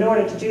 And in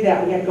order to do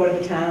that, we had to go to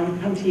the town,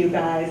 come to you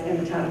guys and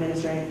the town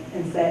administrator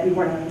and say, we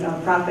weren't a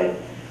nonprofit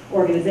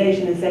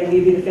organization, and say, will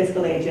you be the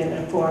fiscal agent?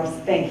 And of course,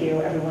 thank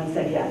you, everyone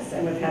said yes.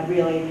 And we've had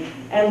really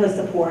endless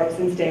support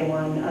since day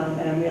one,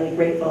 and I'm really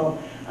grateful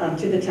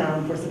to the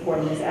town for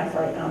supporting this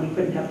effort. We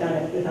couldn't have done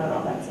it without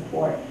all that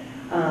support.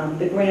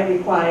 The grant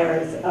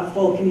requires a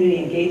full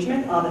community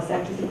engagement, all the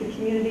sectors of the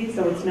community,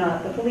 so it's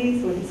not the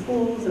police or the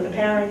schools or the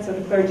parents or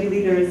the clergy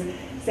leaders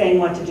saying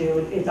what to do.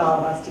 It's all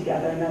of us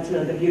together, and that's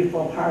really the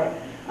beautiful part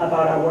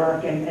about our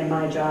work and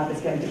my job is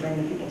getting to bring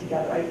the people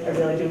together. I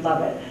really do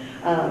love it.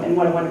 And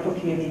what a wonderful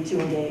community to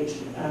engage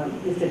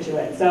with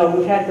Scituate. So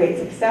we've had great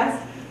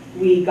success.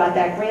 We got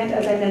that grant,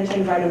 as I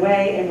mentioned, right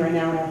away, and we're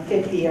now in our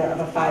 5th year of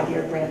a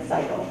 5-year grant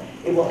cycle.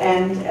 It will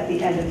end at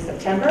the end of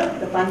September,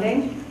 the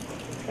funding.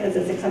 It's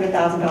a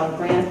 $600,000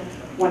 grant,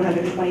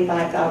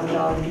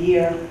 $125,000 a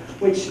year,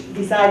 which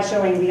besides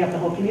showing we have the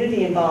whole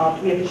community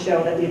involved, we have to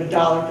show that we have a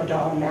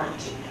dollar-for-dollar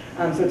match.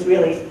 So it's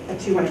really a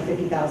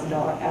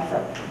 $250,000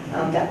 effort.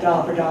 That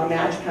dollar-for-dollar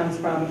match comes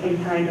from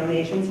in-kind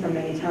donations from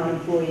many town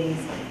employees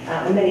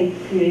and many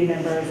community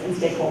members and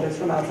stakeholders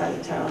from outside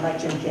the town, like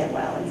Jim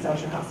Cantwell and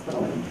Social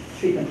Hospital and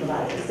treatment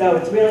providers. So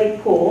it's really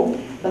cool,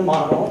 the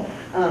model,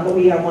 but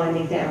we are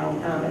winding down,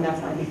 and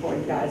that's why I'm before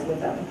you guys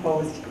with a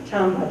proposed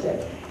town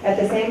budget. At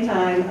the same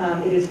time,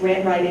 it is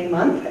grant writing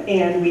month,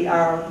 and we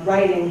are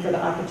writing for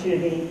the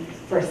opportunity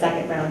for a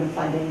second round of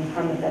funding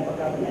from the federal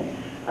government.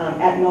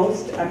 At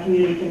most, a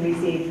community can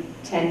receive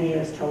 10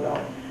 years total.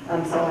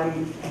 So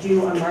I'm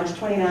due on March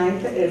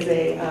 29th is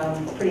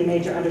a pretty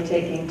major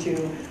undertaking to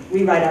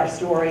rewrite our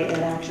story and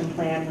action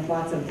plan with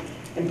lots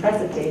of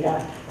impressive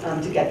data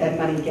to get that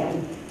money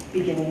again,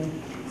 beginning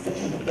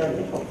September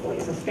 30th, hopefully.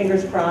 So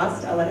fingers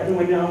crossed, I'll let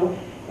everyone know.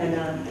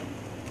 And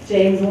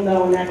James will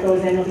know when that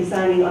goes in. He'll be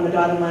signing on the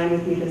dotted line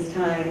with me this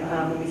time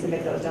when we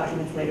submit those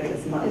documents later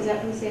this month. Is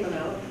that for the same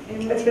amount?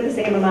 It's for the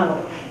same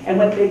amount. And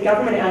what the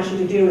government asks you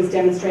to do is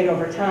demonstrate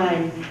over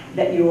time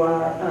that you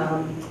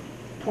are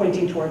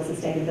pointing towards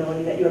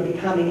sustainability, that you are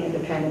becoming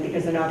independent,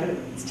 because they're not going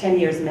to, it's 10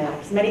 years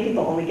max. Many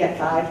people only get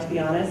 5, to be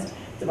honest.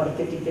 It's about a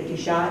 50-50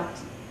 shot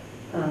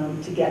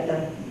to get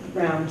the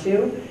round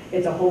 2.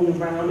 It's a whole new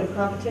round of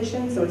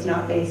competition, so it's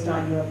not based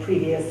on your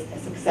previous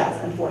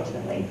success,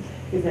 unfortunately.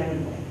 Because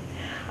then,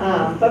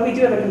 but we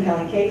do have a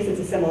compelling case. It's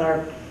a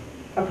similar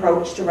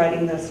approach to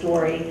writing the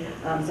story,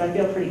 so I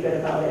feel pretty good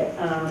about it.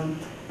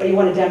 But you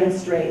want to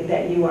demonstrate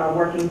that you are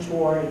working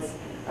towards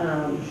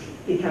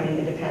becoming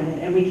independent,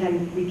 and we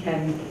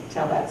can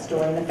tell that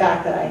story. And the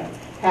fact that I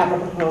have a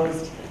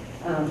proposed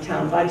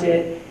town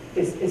budget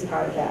is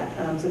part of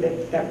that. So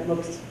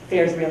that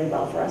fares really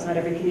well for us. Not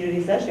every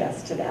community says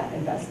yes to that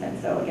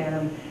investment. So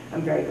again,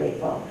 I'm very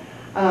grateful.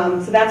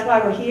 So that's why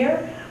we're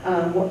here.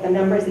 The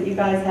numbers that you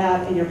guys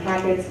have in your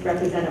packets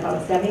represent about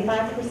a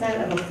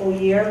 75% of a full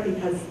year,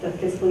 because the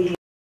fiscal year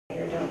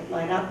don't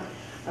line up.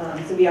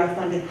 So we are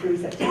funded through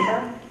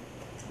September.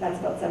 That's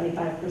about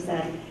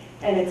 75%.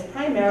 And it's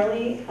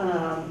primarily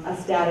a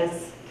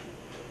status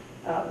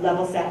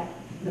level set.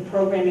 The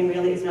programming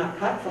really is not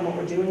cut from what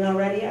we're doing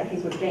already. I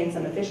think we've gained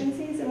some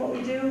efficiencies in what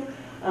we do.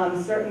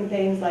 Certain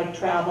things like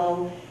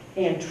travel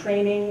and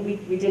training,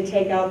 we did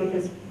take out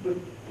because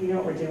we know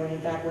what we're doing.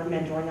 In fact, we're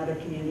mentoring other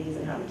communities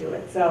and how to do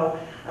it. So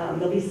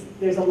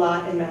there's a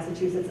lot in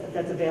Massachusetts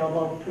that's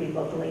available pretty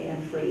locally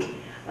and free.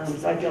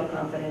 So I feel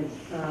confident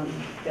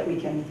that we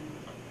can,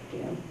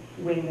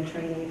 wing the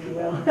training, if you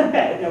will,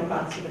 at no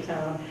cost to the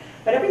town.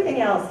 But everything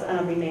else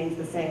remains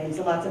the same.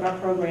 So lots of our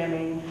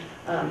programming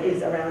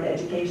is around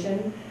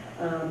education.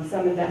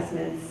 Some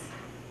investments,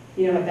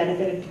 have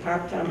benefited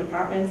town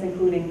departments,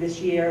 including this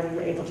year we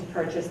were able to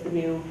purchase the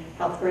new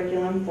health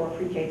curriculum for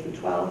pre-K through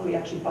 12. We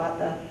actually bought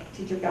the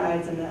teacher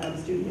guides and the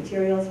student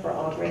materials for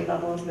all grade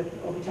levels with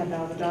over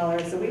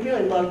 $10,000. So we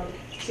really look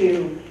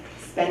to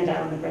spend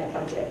down the grant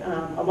budget.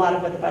 A lot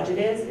of what the budget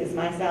is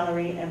my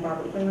salary and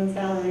Barbara Quinlan's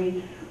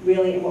salary.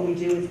 Really, what we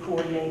do is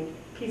coordinate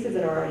pieces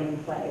that are already in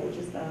play, which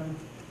is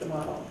the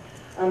model.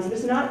 So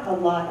there's not a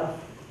lot of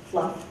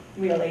fluff,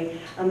 really.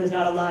 There's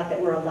not a lot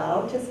that we're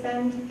allowed to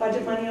spend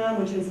budget money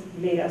on, which has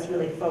made us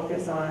really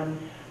focus on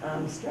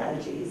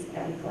strategies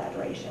and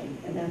collaboration,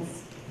 and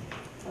that's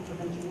how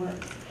prevention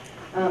works.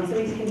 So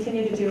we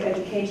continue to do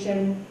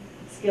education,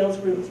 skills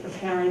groups for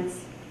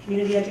parents,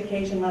 community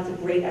education. Lots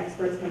of great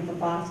experts come from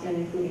Boston,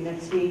 including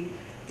next week.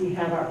 We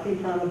have our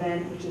pre-prom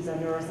event, which is a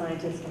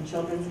neuroscientist from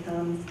Children's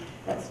comes.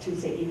 That's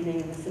Tuesday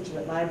evening in the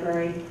Scituate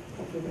Library.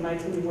 Hopefully the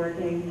mics will be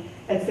working.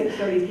 At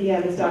 6:30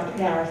 p.m. is Dr.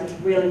 Harris. It's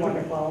really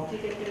wonderful. Do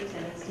you get good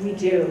attendance? We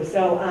do.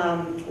 So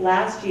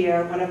last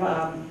year, one of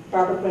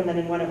Barbara Quinlan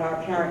and one of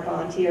our parent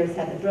volunteers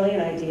had the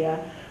brilliant idea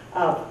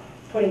of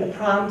putting the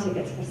prom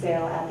tickets for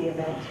sale at the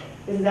event.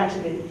 This is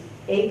actually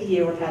the 8th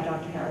year we've had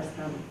Dr. Harris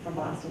come from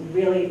Boston.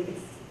 Really,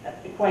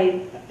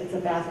 it's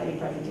a fascinating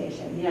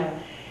presentation. Yeah.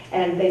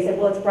 And they said,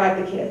 well, let's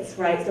bribe the kids,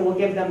 right? So we'll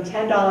give them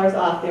 $10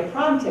 off their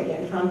prom ticket.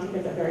 And prom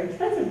tickets are very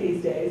expensive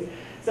these days.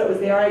 So it was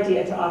their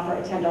idea to offer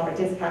a $10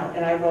 discount.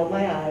 And I rolled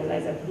my eyes and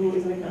I said, who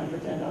is going to come for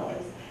 $10?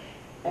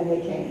 And they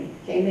came.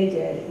 They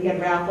did. We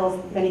had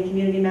raffles. Many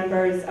community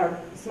members, our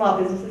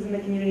small businesses in the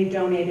community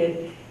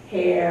donated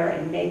hair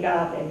and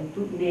makeup and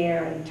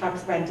boutonniere and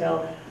tux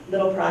rental,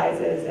 little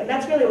prizes. And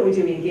that's really what we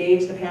do. We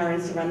engage the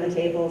parents to run the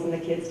tables and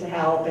the kids to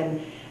help.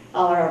 And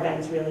all our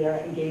events really are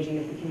engaging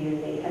with the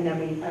community. And then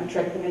we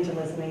trick them into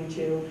listening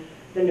to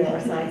the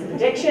neuroscience of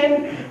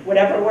addiction,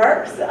 whatever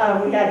works.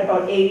 We had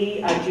about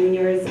 80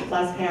 juniors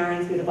plus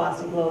parents with the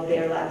Boston Globe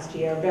there last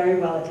year, very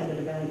well-attended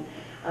event.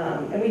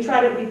 And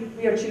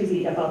we are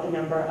choosy about the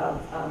number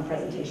of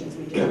presentations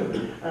we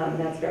do.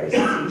 That's very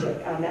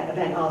strategic. That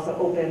event also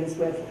opens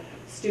with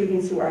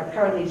students who are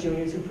currently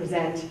juniors who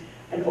present,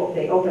 and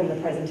they open the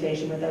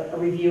presentation with a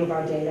review of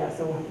our data.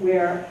 So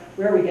where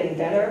are we getting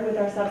better with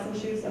our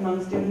substance use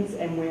among students,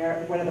 and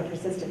what are the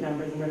persistent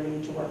numbers and where do we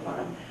need to work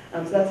on?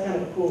 So that's kind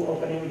of a cool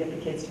opening. We get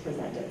the kids to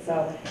present it.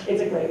 So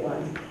it's a great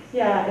one.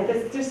 Yeah,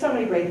 there's so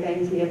many great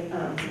things. We have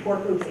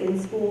support groups in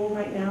school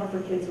right now for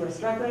kids who are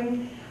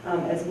struggling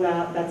as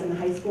well. That's in the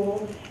high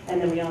school.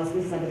 And then we also,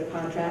 this is under the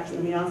contract,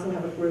 and we also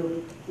have a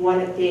group,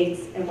 one at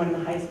Gates and one in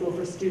the high school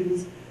for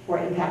students who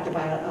are impacted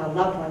by a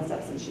loved one's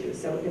substance use.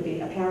 So it could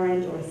be a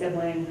parent or a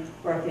sibling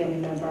or a family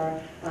member.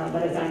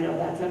 But as I know,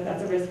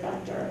 that's a risk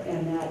factor,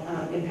 and that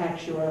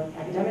impacts your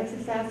academic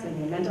success and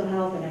your mental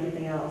health and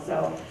everything else.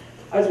 So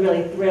I was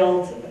really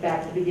thrilled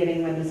back at the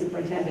beginning when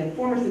the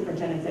former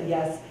superintendent said,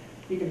 yes,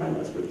 you can run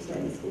those groups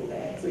during the school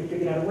day. So we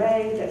figured out a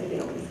way that they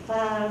don't miss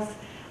class,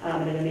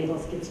 and it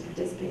enables kids to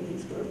participate in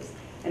these groups.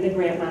 And the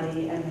grant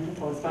money and the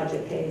proposed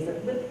budget pays, it's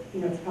a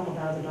couple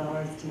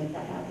 $1,000s to make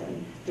that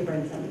happen, to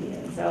bring somebody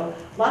in. So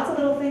lots of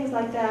little things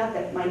like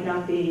that might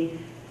not be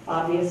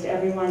obvious to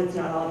everyone. It's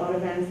not all about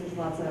events. There's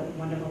lots of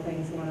wonderful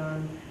things going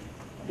on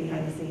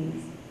behind the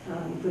scenes,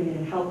 including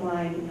a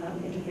helpline,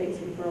 interface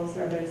referral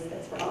service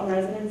that's for all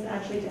residents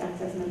actually to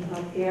access mental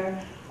health care,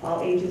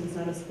 all ages. It's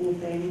not a school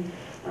thing.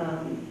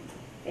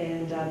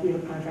 And we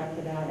have a contract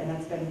for that, and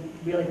that's been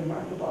really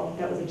remarkable.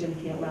 That was a Jim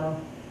Cantwell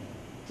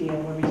deal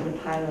where we did a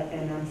pilot,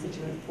 and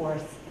Scituate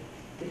Force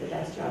did the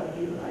best job of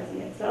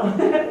utilizing it. So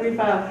we've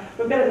got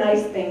a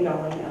nice thing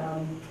going,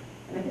 and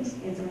I can just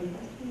answer any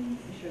questions.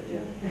 You sure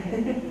do.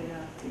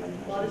 Yeah.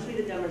 Well, I'll just be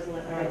the numbers and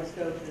let folks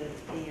go to the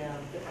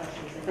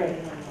questions that Great.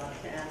 you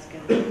have to ask,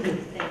 and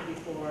thank you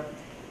for.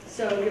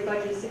 So your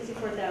budget is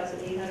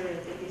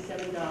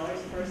 $64,857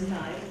 first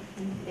time,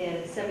 and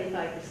it's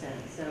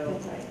 75%. So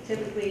That's right.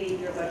 typically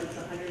your budget's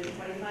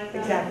 $125,000.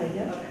 Exactly.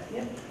 Yeah. Okay.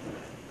 Yep.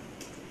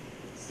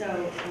 So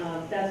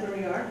that's where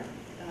we are.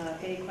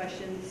 Any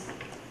questions,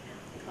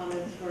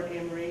 comments for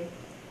Anne Marie?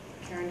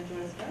 Karen, did you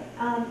want to start?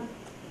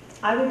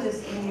 I would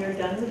just, when you're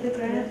done with the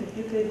grant, if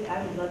you could,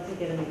 I would love to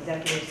get an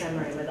executive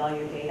summary with all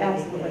your data.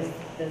 Absolutely.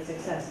 Because the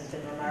success has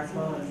been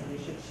remarkable, and we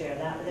should share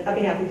that with I'd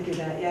be everyone. happy to do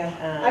that, yeah.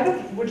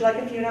 Would you like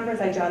a few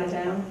numbers? I jotted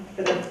down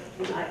for the,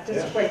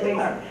 just quickly.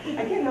 I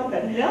can't help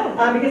it. No.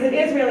 Because it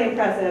is really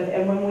impressive,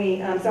 and when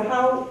we, so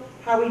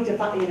how we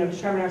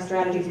determine our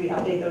strategies, we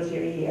update those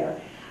year to year.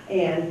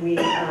 And we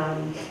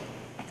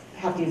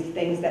have to use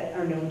things that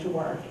are known to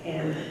work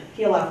and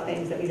peel off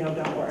things that we know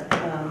don't work.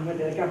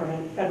 Whether the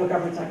federal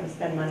government's not going to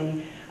spend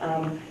money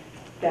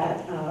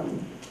that,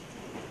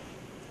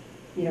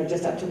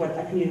 just up to what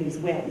our communities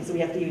win. So we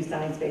have to use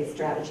science-based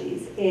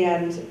strategies.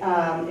 And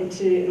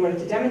in order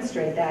to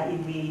demonstrate that,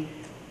 we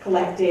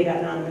collect data,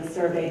 anonymous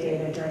survey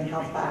data during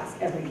health class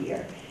every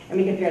year. And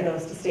we compare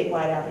those to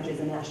statewide averages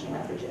and national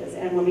averages.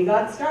 And when we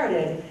got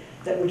started,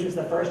 which was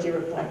the first year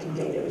of collecting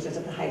data, it was just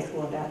at the high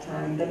school at that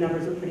time, the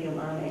numbers were pretty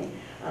alarming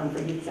for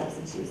youth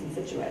substance use in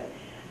Scituate.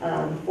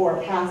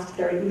 For past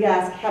 30, we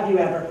ask, have you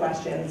ever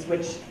questions,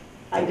 which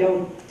I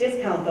don't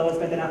discount those,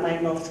 but they're not my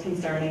most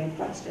concerning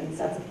questions,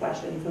 sets of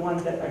questions. The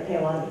ones that I pay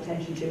a lot of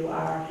attention to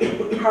are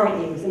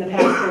current use. In the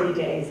past 30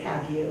 days,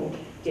 have you,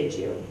 did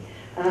you?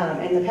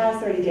 In the past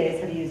 30 days,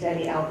 have you used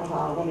any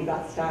alcohol? When we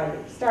got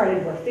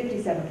started, we're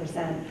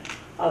 57%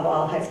 of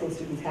all high school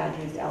students had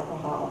used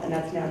alcohol, and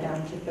that's now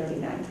down to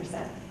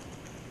 39%.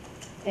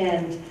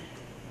 And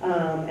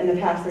in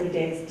the past 30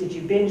 days, did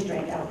you binge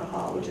drink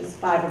alcohol, which is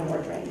 5 or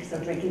more drinks, so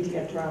drinking to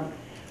get drunk?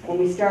 When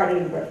we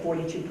started, we were at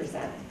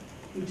 42%,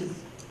 which is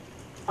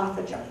off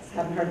the charts.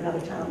 Haven't heard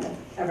another town that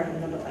ever had a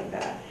number like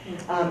that.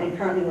 And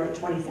currently, we're at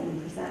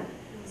 27%.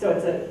 So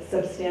it's a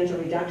substantial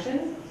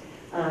reduction.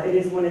 It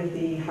is one of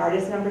the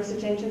hardest numbers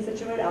to change in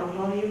Scituate,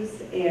 alcohol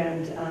use,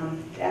 and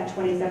at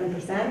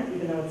 27%,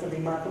 even though it's a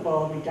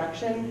remarkable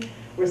reduction,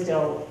 we're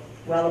still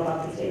well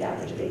above the state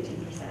average of 18%.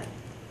 And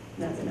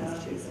that's in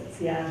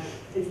Massachusetts. Yeah,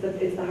 it's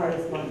the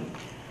hardest one.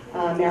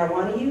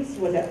 Marijuana use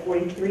was at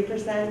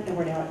 43%, and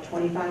we're now at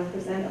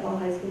 25% of all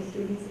high school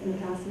students in the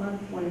past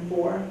month, 1 in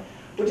 4,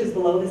 which is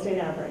below the state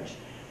average.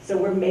 So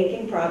we're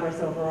making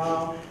progress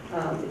overall.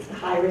 It's the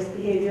high-risk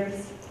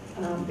behaviors,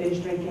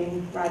 binge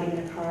drinking, riding in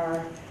a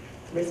car,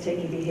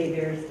 risk-taking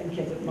behaviors, and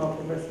kids with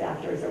multiple risk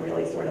factors are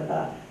really sort of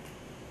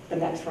the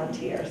next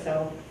frontier.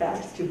 So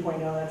FACTS 2.0,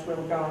 that's where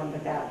we're going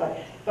with that.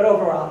 But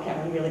overall,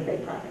 Karen, really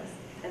great progress.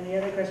 And the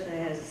other question I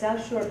had is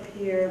South Shore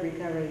peer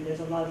recovery, there's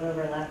a lot of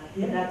overlap.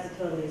 Yeah. That's a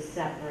totally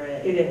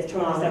separate. It is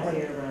totally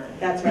volunteer separate. run.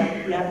 That's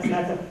right. Yes,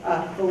 that's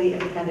a fully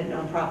independent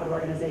nonprofit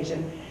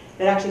organization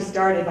that actually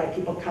started by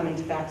people coming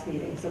to FACTS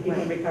meetings. So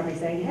people in recovery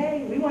saying,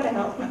 hey, we want to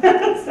help.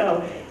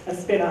 So a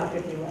spin-off,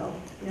 if you will.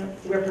 So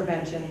we're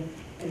prevention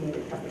and we're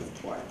recovery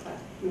support. But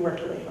we work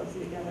really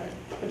closely together,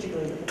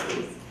 particularly with the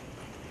police.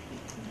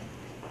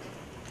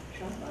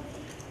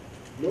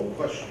 No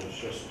question, it's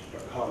just a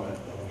comment,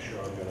 and I'm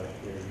sure I'm gonna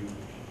hear you,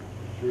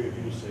 three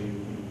of you say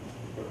you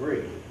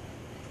agree.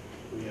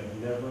 We have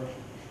never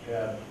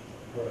had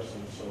a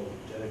person so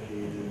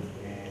dedicated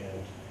and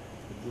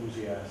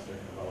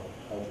enthusiastic about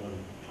helping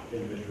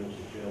individuals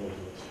and families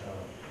in this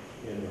town.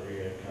 And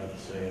Maria, I can't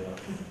say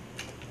enough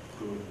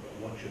good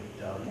what you've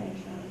done.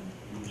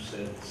 You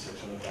said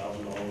 $600,000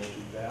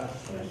 too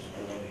fast. I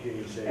want to hear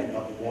you say it a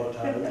couple more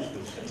times,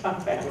 because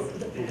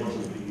if it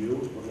wasn't for you,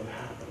 it wouldn't have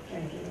happened.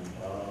 Thank you.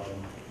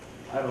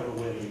 I don't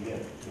know where to begin,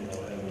 you know,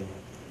 and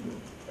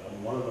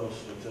one of those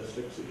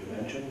statistics that you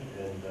mentioned,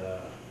 and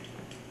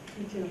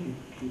Me too.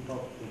 keep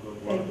up the good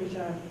work. Thank you,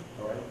 John.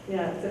 All right?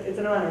 Yeah, it's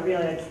an honor,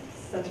 really. It's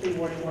such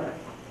rewarding work.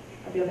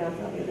 I feel bad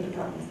for all the other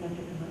departments not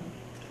to come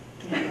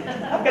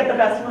home. I've got the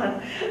best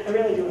one. I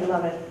really do. I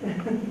love it.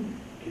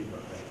 Keep up.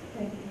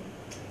 Thank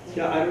you.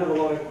 Yeah, I don't have a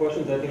lot of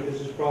questions. I think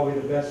this is probably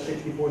the best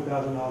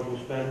 $64,000 we'll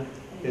spend.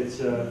 It's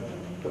the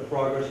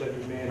progress that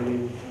we've made. I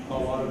mean, a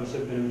lot of us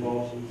have been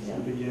involved since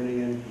the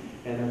beginning,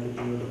 and I think,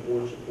 you know, the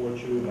board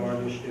supports you with our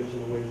initiatives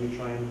and the way we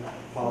try and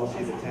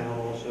policy the town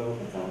also.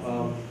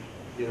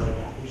 You know,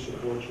 we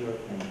support you.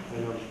 I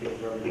know you speak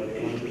for everybody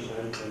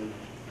 100%, and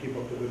keep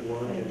up the good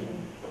work. And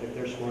if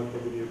they're smart,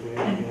 they'll give you a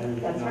grant again.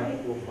 That's If not,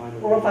 right. we'll find a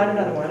Or we'll find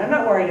another one. I'm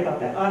not worried about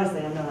that.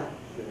 Honestly, I'm not.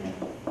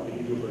 I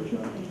think you do a great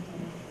job.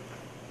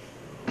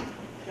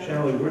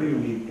 Shelley, where do you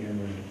meet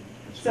annually?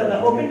 So the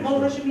open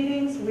coalition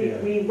meetings,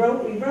 we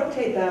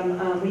rotate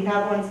them. We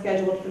have one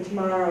scheduled for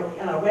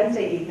tomorrow,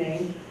 Wednesday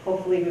evening.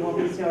 Hopefully we won't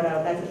be snowed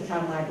out. That's at the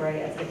town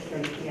library at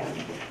 6:30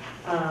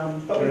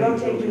 p.m. But we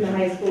rotate between the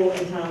high school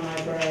and town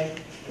library.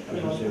 I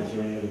was going to say, is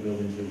there any other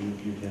buildings that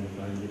you tend to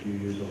find that you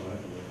use a lot,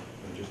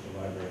 or just the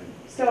library?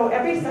 So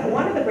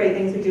one of the great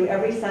things we do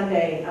every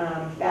Sunday,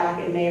 back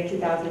in May of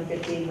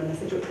 2015, when the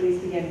Scituate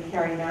Police began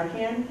carrying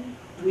Narcan,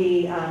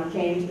 we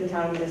came to the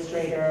town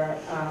administrator,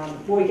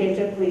 we came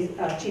to police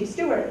Chief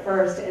Stewart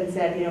first and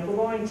said, you know, if we're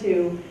going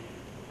to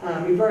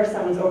reverse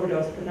someone's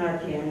overdose with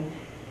Narcan,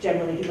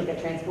 generally people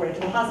get transported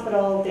to the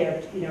hospital,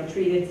 they're, you know,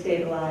 treated,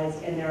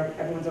 stabilized, and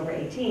everyone's over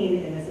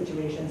 18 in this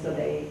situation, so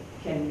they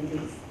can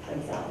release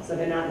themselves. So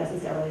they're not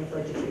necessarily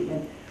referred to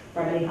treatment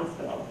from any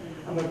hospital.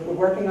 We're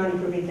working on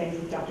improving things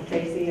with Dr.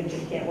 Tracy and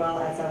Jim Cantwell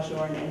at South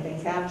Shore, and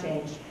things have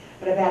changed.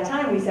 But at that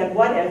time, we said,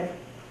 what if,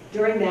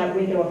 during that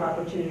window of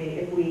opportunity,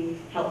 if we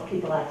help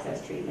people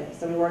access treatment?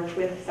 So we worked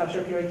with South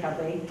Shore Peer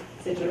Recovery,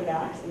 Scituate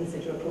Backs, and the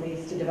Scituate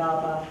Police to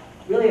develop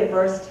really a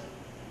first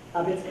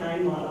of its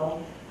kind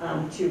model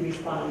to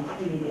respond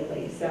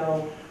immediately.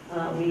 So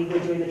we were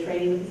doing the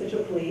training with the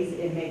Scituate Police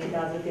in May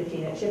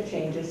 2015 at shift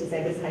changes to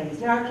say this is how you use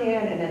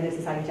Narcan, and then this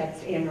is how you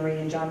text Anne Marie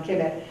and John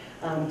Kibbett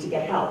to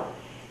get help.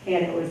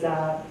 And it was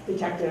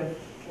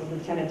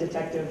Lieutenant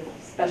Detective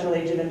Special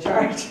Agent in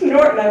Charge,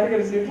 Norton, I forget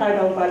his new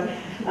title, but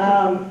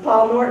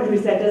Paul Norton,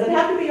 who said, does it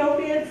have to be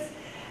opiates?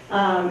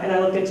 And I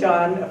looked at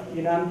John,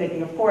 you know, I'm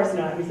thinking, of course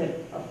not. He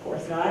said, of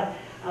course not.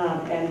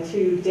 And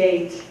to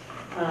date,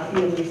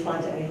 we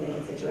respond to anything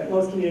in Scituate.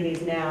 Most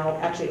communities now,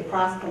 actually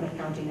across Plymouth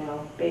County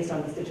now, based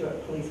on the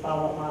Scituate Police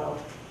follow-up model,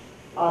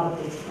 all the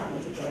police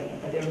departments are doing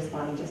it, but they're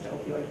responding just to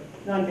opioid,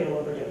 non-fatal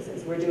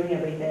overdoses. We're doing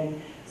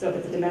everything. So if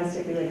it's a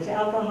domestic related to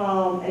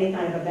alcohol, any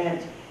kind of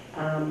event,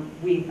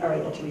 we are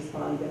able to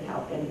respond with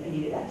help and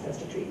immediate access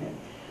to treatment.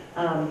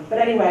 But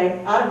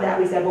anyway, out of that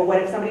we said, well,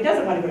 what if somebody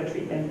doesn't want to go to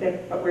treatment,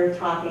 but we're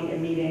talking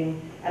and meeting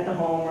at the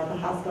home or at the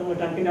hospital or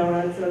Dunkin'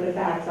 Donuts or the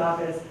fax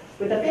office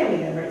with a family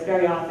member. It's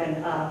very often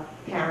a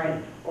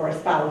parent or a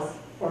spouse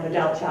or an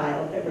adult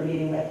child that we're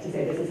meeting with to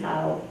say, this is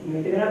how,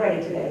 maybe they're not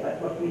ready today,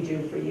 but what can we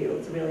do for you?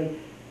 It's a really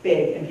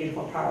big and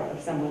beautiful part of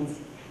someone's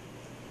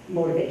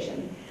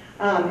motivation.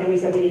 And we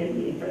said we need a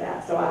meeting for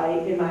that. So I,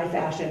 in my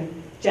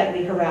fashion,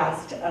 gently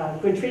harassed a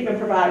good treatment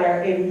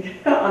provider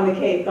on the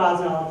Cape,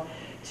 Gosnell,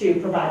 to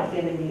provide a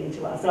family meeting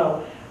to us.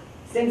 So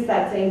since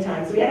that same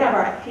time, so we had to have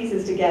our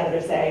pieces together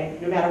to say,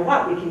 no matter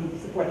what, we can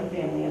support the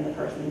family and the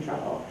person in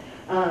trouble.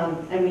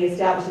 And we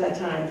established at that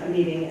time a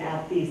meeting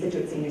at the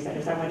Scituate Senior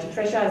Center. So I went to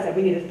Tricia, I said,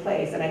 we need a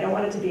place, and I don't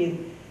want it to be,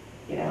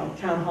 you know,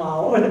 town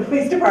hall or the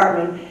police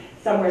department,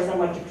 somewhere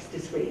somewhat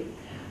discreet.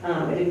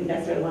 I didn't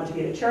necessarily want to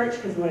be at a church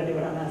because we want to do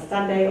it on a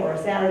Sunday or a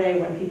Saturday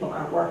when people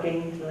aren't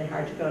working. It's really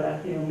hard to go to,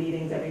 you know,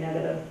 meetings every night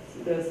of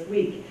this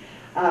week.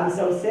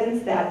 So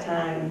since that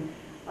time,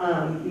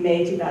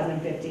 May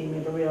 2015, we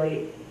have a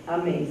really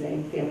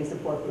amazing family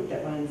support group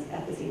that runs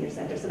at the senior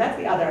center. So that's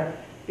the other,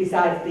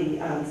 besides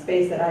the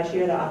space that I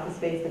share, the office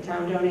space the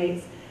town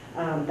donates,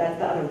 that's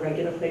the other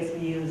regular place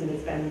we use, and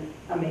it's been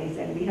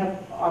amazing. We have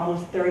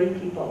almost 30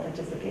 people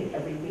participate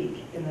every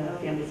week in the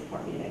family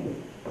support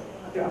meeting.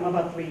 I'm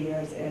about 3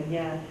 years, and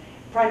yeah,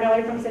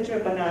 primarily from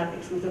Scituate, but not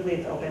exclusively.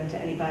 It's open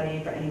to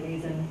anybody for any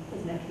reason. It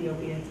doesn't have to be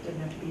opiates, it doesn't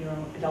have to be your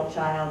own adult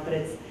child, but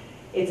it's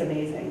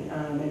amazing.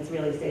 It's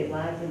really saved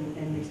lives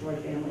and restored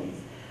families.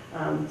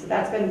 So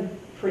that's been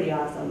pretty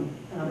awesome,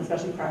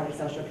 especially prior to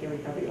South Shore Peer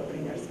Recovery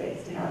opening their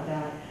space to have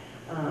that.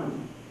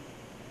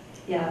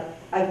 Yeah,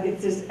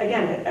 it's just,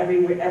 again,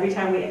 every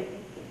time we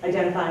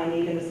identify a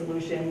need and a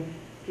solution,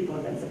 people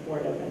have been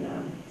supportive, and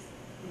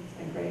It's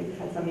been great. We've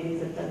had some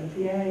meetings at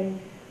WPA,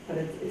 but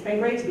it's been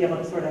great to be able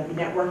to sort of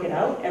network it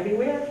out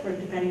everywhere for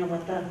depending on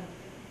what the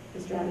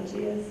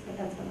strategy is, but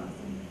that's been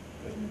awesome.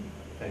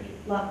 Thank you.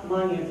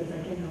 Long answers,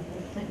 I can't help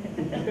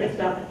it. Good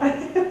stuff.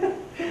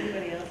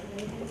 Anybody else have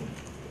anything?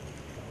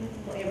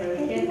 Well, Amber, we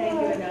can't thank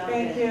you enough.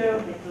 Thank and you.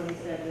 Like Tony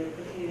said, we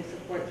continue to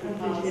support through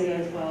policy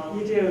as well.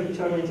 You do, you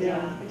totally do.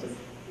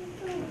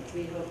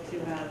 We hope to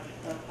have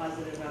a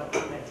positive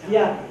outcome at town.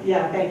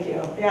 Yeah, thank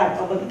you. Yeah,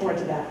 I'll look forward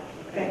to that.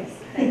 Thanks.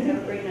 Thanks,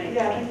 have a great night.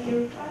 Yeah, thank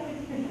you.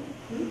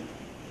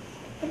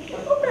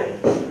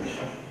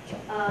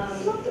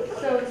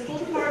 So the school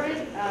department,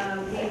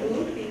 we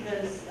moved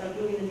because of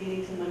moving the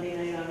meeting to Monday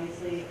night,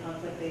 obviously,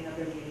 conflict, they have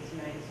their meeting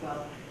tonight as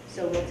well.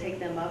 So we'll take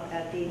them up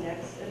at the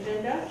next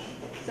agenda.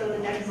 So the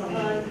next on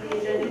the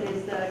agenda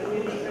is the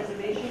community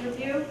preservation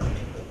review.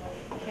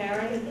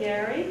 Karen and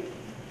Gary.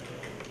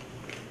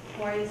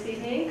 How are you this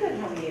evening? Good,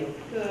 how are you?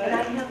 Good. And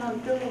I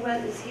have, Bill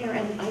Lorette is here,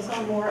 and I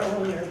saw more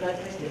earlier, but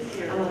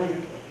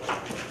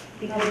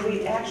because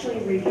we actually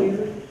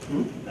reviewed,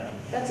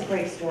 that's a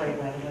great story,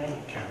 by the way.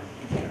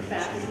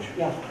 Fast.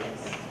 Yeah,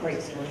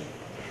 great story.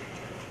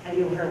 I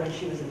knew her when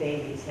she was a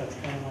baby, so it's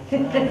kind of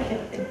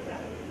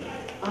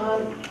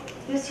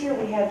like, this year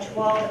we had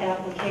 12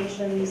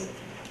 applications.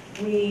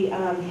 We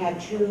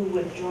had 2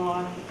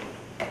 withdrawn,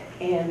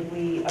 and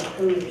we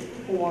approved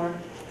 4.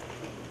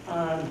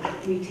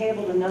 We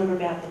tabled a number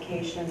of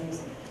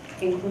applications,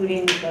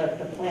 including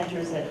the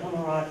planters at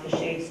Hummerock, the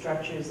shade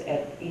structures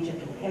at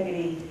Egypt and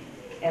Peggotty,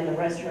 and the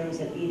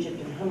restrooms at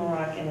Egypt and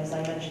Hummerock. And as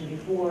I mentioned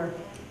before,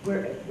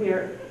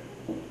 we're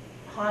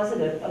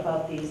positive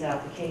about these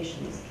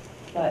applications,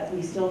 but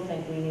we still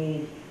think we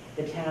need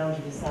the town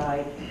to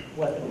decide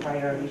what the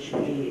priority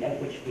should be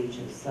at which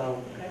beaches. So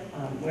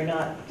we're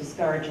not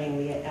discouraging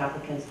the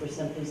applicants, we're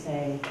simply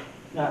saying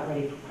not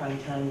ready for prime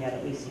time yet,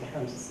 at least in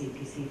terms of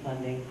CPC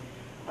funding.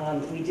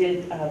 We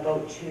did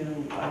vote to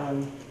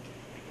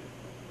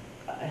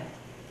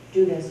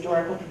do the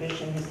Historical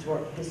Commission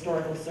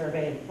Historical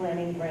Survey and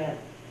Planning Grant,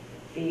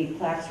 the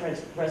plaques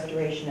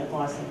restoration at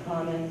Lawson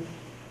Common,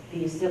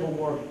 the Civil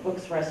War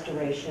books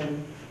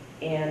restoration,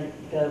 and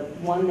the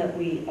one that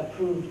we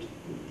approved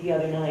the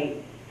other night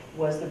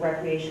was the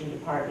Recreation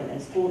Department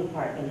and School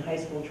Department, High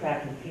School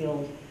Track and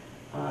Field,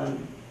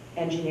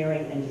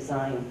 Engineering and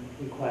Design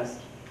request.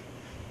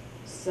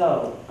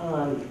 So,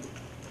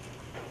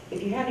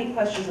 if you have any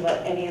questions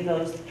about any of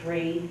those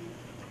 3,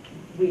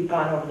 we've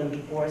gone over them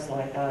before, so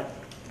I thought,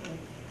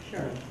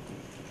 Sure.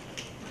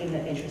 in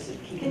the interest of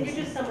keeping. Can you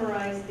just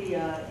summarize the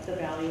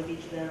value of each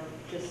of them,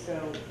 just so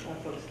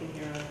folks can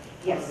hear on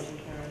Yes. television,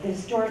 Karen? The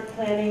historic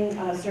planning,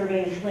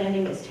 survey and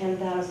planning is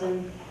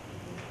 $10,000.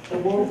 The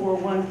World War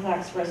I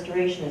plaques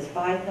restoration is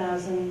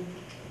 $5,000.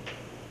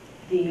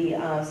 The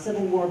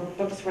Civil War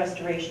books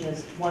restoration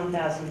is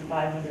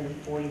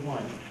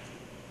 $1,541.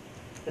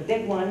 The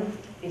big one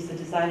is the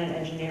design and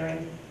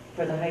engineering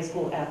for the high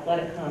school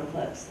athletic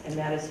complex, and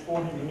that is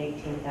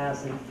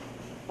 $418,500.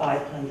 I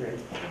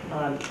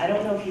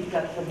don't know if you've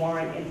got the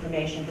warrant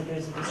information, but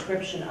there's a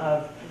description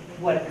of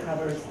what it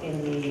covers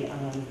in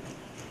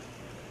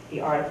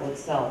the article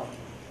itself.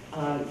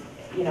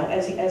 You know,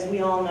 as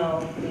we all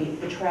know,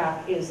 the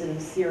track is in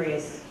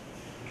serious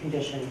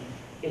condition.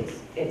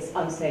 It's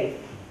unsafe,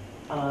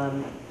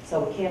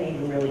 so it can't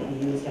even really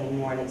be used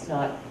anymore, and it's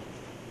not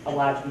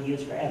allowed to be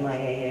used for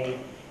MIAA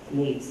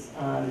needs.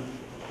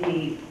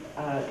 The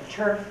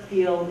turf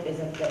field is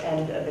at the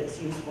end of its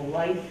useful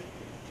life.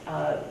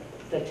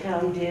 The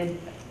town did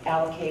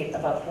allocate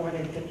about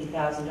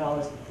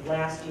 $450,000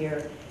 last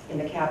year in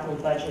the capital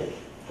budget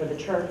for the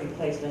turf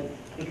replacement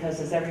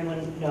because, as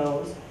everyone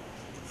knows,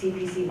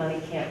 CPC money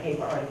can't pay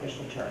for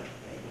artificial turf,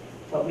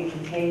 but we can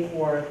pay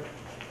for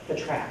the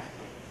track.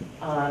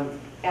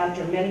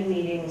 After many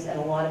meetings and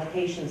a lot of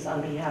patience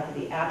on behalf of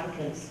the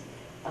applicants,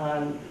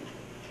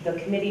 the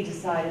committee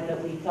decided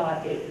that we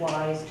thought it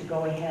wise to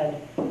go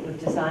ahead with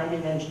design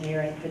and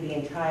engineering for the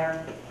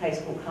entire high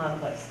school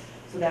complex.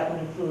 So that would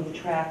include the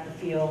track, the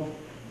field,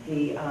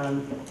 the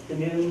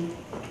new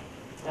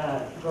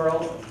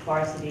girls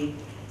varsity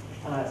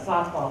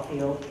softball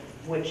field,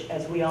 which,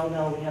 as we all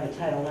know, we have a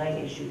Title IX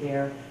issue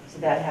there, so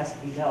that has to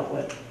be dealt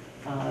with.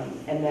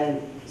 And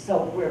then,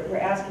 so we're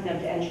asking them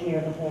to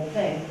engineer the whole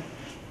thing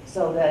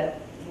so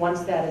that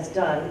once that is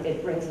done,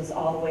 it brings us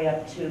all the way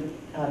up to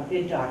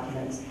bid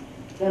documents.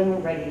 Then we're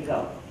ready to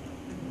go.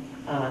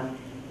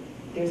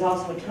 There's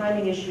also a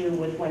timing issue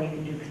with when you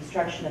can do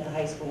construction at the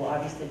high school,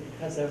 obviously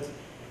because of,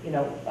 you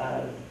know,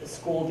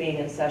 school being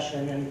in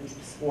session and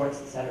sports,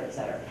 et cetera, et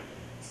cetera.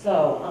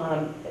 So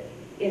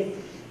if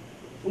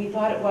we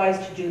thought it wise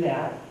to do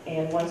that,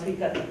 and once we've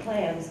got the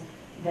plans,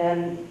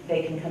 then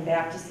they can come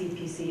back to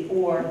CPC,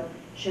 or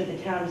should the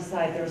town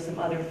decide there are some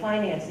other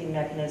financing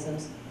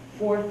mechanisms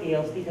for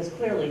fields, because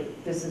clearly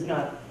this is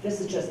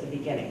just the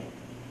beginning.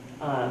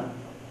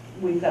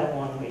 We've got a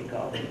long way to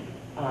go.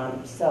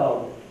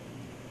 So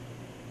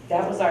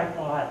that was our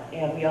thought,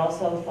 and we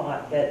also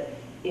thought that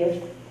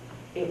if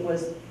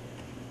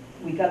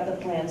we got the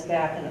plans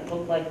back and it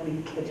looked like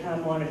the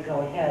town wanted to go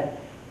ahead,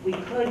 We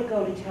could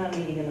go to town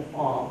meeting in the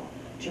fall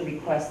to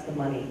request the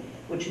money,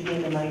 which would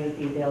mean the money would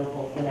be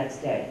available the next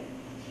day.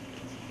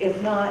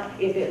 If not,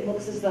 if it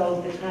looks as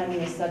though the timing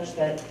is such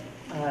that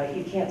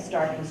you can't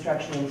start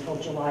construction until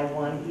July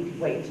 1, you could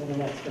wait until the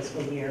next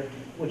fiscal year,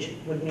 which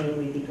would mean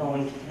we'd be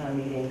going to town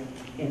meeting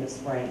in the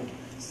spring.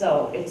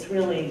 So it's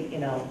really, you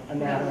know, a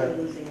matter of...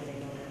 losing any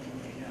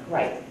momentum right now.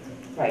 Right,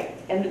 right.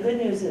 And the good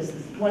news is,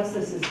 once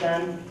this is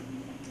done,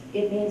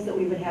 it means that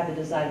we would have the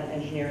design and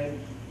engineering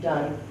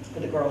done for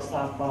the girls'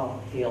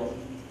 softball field.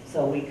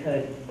 So we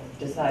could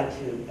decide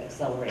to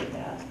accelerate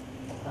that.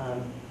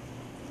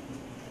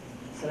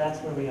 So that's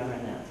where we are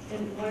in that.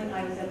 And when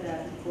I was at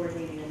that board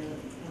meeting, and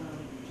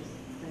just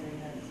Larry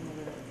had some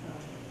other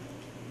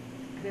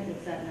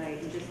commitments that night,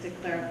 and just to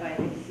clarify, I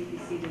think the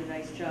CPC did a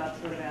nice job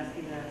sort of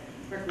asking the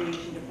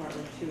recreation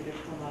department too to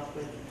come up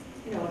with,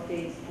 you know, a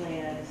phase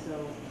plan,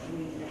 so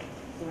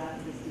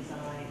after this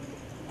design,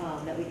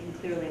 that we can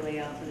clearly lay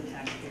out to the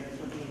taxpayers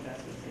what the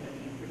investment's going to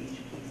be for each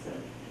piece of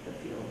the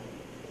field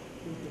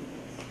improvements.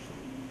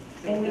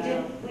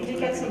 And we did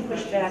get some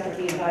pushback at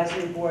the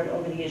advisory board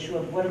over the issue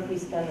of what if we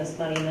spend this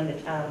money and then the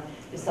town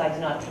decides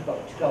not to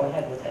go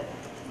ahead with it.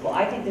 Well,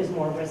 I think there's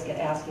more risk at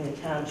asking the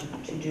town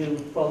to do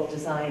both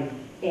design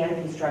and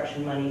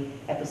construction money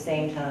at the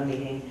same town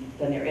meeting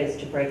than there is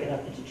to break it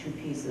up into two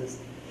pieces.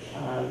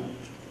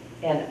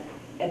 And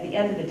at the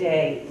end of the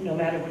day, no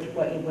matter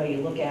what way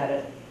you look at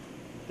it,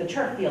 the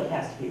turf field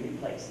has to be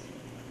replaced.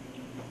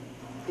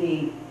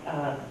 The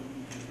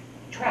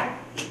track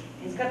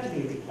has got to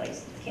be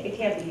replaced. It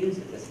can't be used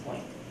at this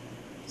point.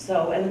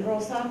 So, and the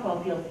girls'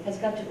 softball field has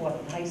got to go up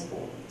at the high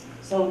school.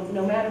 So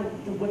no matter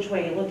which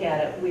way you look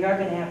at it, we are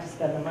going to have to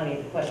spend the money.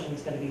 The question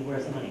is going to be,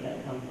 where's the money going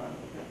to come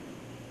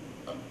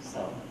from?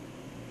 So.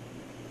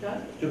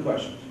 John? Two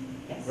questions.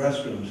 Yes.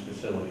 Restrooms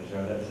facilities,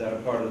 is that a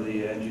part of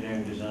the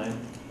engineering design?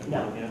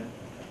 No.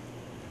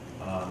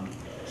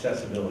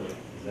 Accessibility,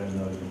 is that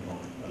another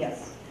component?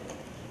 Yes.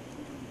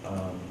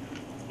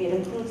 It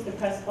includes the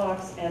press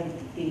box and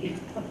the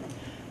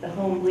the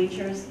home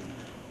bleachers.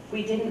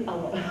 We didn't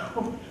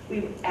allow,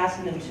 we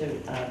asked them to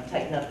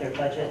tighten up their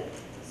budget,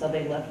 so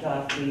they left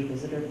off the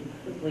visitor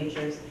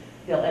bleachers.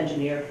 They'll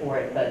engineer for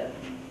it, but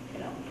you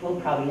know,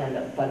 we'll probably end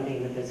up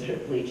funding the visitor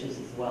bleachers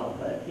as well.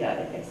 But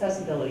yeah,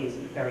 accessibility is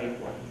very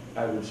important.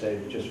 I would say,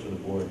 just for the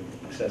board,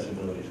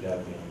 accessibility's got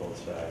to be on both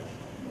sides,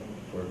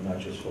 for not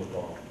just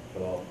football,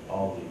 but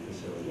all the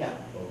facilities, Yeah.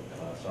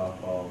 both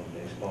softball and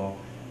baseball.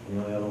 And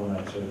the only other one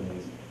I certainly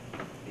is,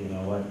 you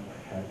know what,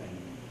 having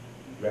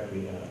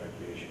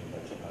recreation,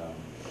 but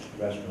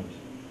restrooms,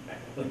 I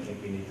really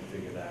think we need to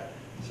figure that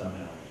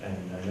somehow. And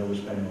I know we're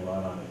spending a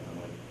lot on it, and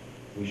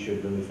we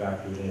should really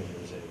factor it in.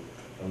 There's a,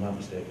 if I'm not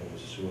mistaken,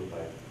 there's a sewer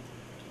pipe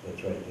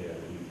that's right there.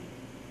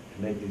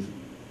 To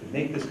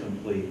make this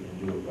complete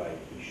and do it right,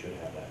 we should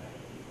have that.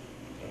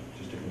 So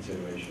just a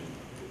consideration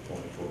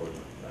going forward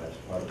as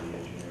part of the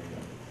engineering.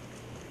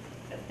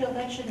 Bill,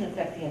 that shouldn't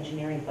affect the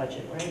engineering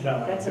budget, right? No, I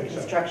don't That's a think so.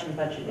 construction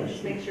budget Just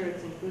issue. make sure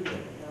it's included.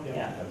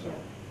 Yeah. That's all.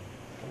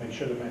 I'll make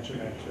sure to mention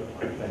that too.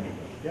 Thank you.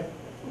 Yep.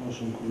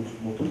 Also includes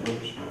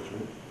multi-purpose fields,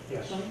 right?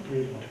 Yes.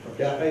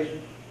 Yeah,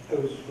 I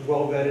was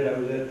well vetted, I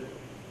was at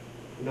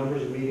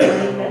numbers of meetings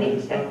and all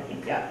this stuff.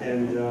 Yeah.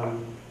 And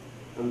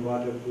I'm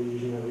glad that we're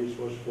using that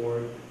resource for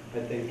it. I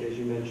think, as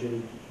you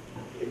mentioned,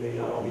 it may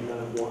not all be done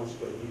at once,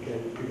 but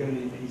you're going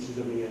to need pieces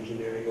of the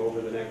engineering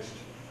over the next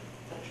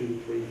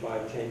 2, 3,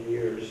 5, 10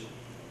 years.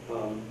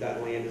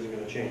 That land isn't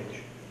going to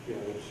change. You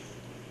know, it's,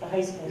 The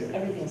high schools,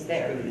 everything's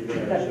there. It's gonna be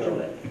You've there, got to so, do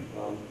it.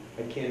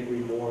 I can't agree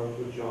more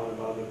with John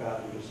about the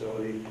bathroom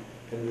facility.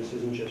 And this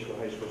isn't just for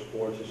high school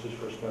sports, this is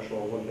for Special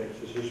Olympics,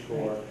 this is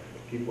for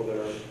people that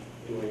are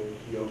doing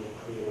yoga,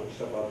 you know,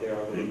 stuff out there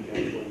on the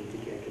weekends when you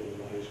can't get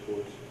into high school.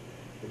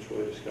 It's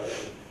really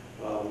disgusting.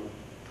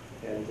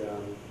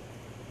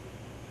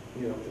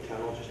 You know, the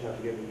town will just have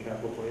to give them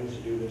capital plans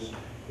to do this,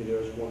 either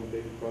as one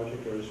big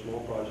project or as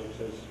small projects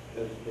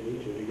as they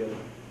need to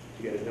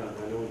get it done.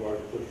 I know we've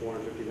already put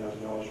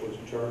 $450,000 towards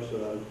the charge,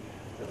 so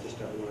that's a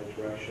step in the right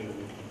direction.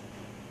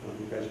 And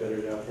you guys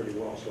vetted it out pretty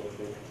well, so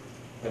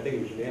I think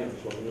it was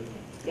unanimous, wasn't it?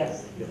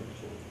 Yes. Yeah.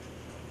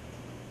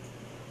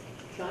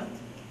 John?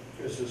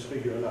 Is this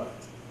figure enough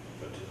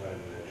for design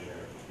and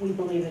engineering? We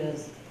believe it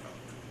is.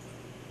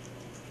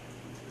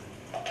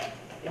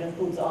 It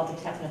includes all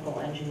the technical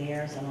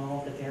engineers and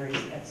all the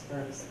various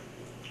experts.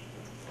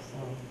 So,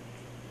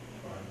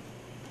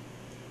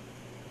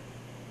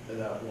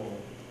 And that will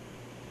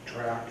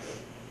track,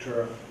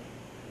 turf,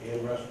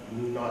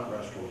 and not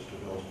restrooms to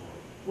Bill's point.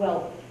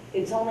 well,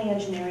 it's only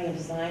engineering and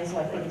design, so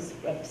I think it's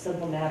a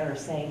simple matter of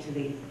saying to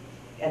the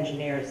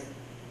engineers,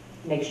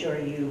 make sure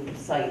you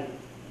cite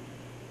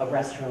a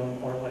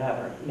restroom or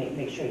whatever.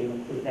 Make sure you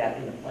include that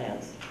in the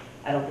plans.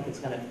 I don't think it's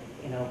going to,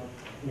 you know,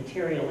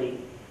 materially.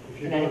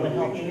 Can anyone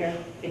help me here?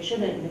 It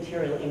shouldn't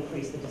materially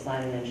increase the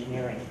design and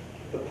engineering.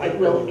 The pipe It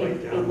will, goes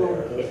right down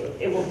there.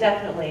 it will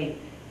definitely,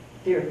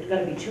 there are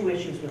going to be two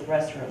issues with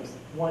restrooms.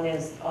 One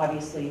is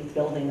obviously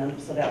building them,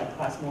 so that would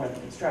cost more than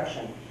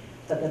construction.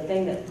 But the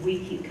thing that we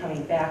keep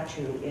coming back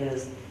to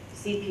is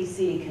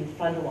CPC can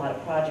fund a lot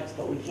of projects,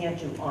 but we can't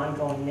do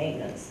ongoing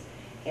maintenance.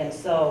 And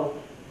so,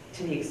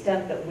 to the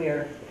extent that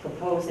we're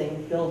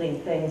proposing building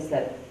things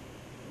that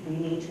we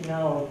need to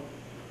know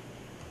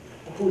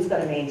who's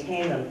going to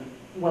maintain them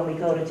when we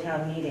go to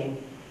town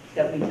meeting,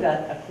 that we've got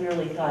a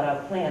clearly thought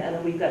out plan, and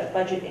that we've got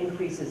budget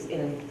increases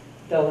in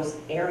those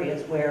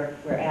areas where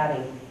we're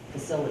adding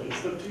facilities.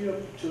 But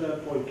to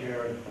that point,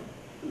 Karen,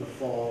 in the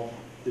fall,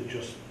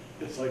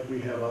 it's like we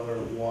have other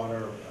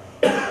water,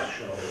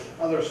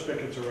 other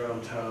spigots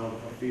around town,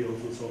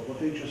 fields and so forth.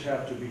 They just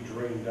have to be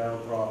drained down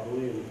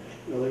properly, and,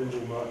 they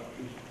will not,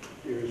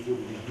 these areas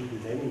wouldn't be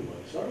heated anyway.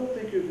 So I don't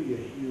think it'd be a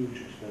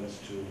huge expense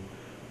to,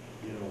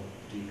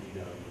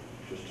 DPW,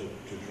 just to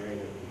drain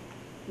it.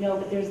 No,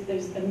 but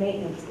there's a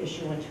maintenance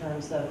issue in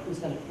terms of who's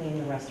going to clean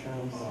the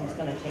restrooms, who's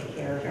going to take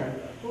care of them.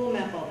 We'll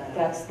map all that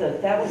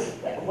out. That was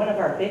one of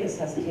our biggest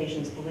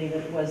hesitations, believe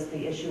it, was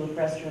the issue of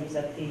restrooms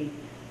at the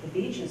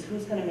beaches.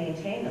 Who's going to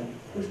maintain them?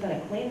 Who's going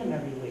to clean them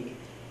every week?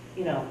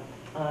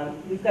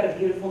 We've got a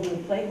beautiful new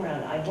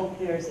playground. I hope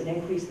there's an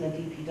increase in the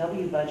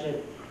DPW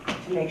budget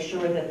to make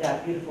sure that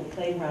that beautiful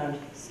playground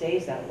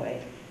stays that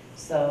way.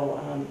 So,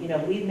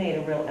 we've made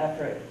a real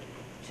effort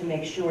to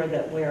make sure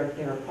that where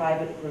there are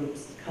private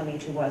groups coming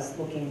to us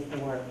looking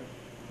for,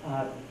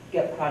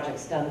 get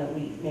projects done, that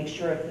we make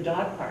sure at the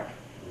dog park,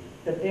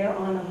 that they're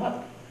on the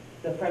hook.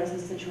 The Friends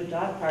of Scituate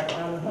Dog Park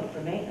are on the hook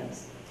for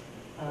maintenance.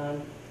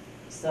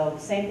 So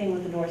same thing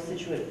with the North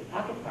Scituate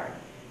Pocket Park.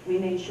 We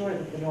made sure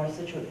that the North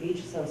Scituate Beach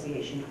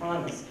Association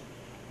promised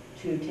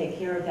to take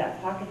care of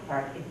that pocket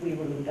park if we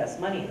were to invest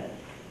money in it.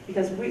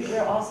 Because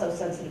we're also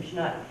sensitive to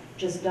not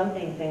just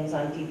dumping things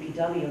on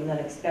DPW and then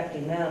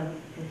expecting them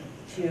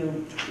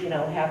to,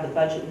 have the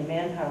budget and the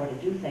manpower to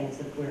do things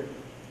if we're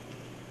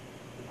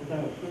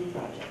going to approve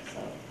projects,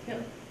 so.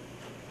 Yep.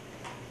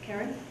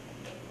 Karen?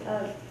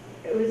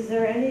 Was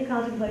there any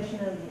contemplation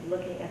of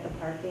looking at the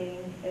parking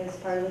as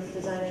part of this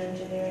design and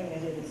engineering? I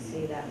didn't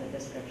see that in the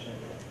description.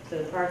 So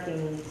the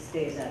parking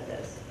stays at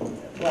this?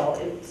 Well,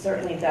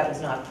 certainly that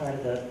was not part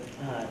of the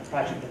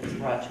project that was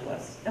brought to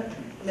us. Okay.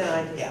 No,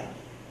 I just... Yeah,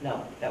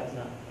 no, that was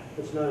not.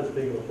 It's not as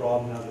big of a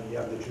problem now that you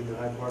have the junior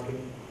high parking.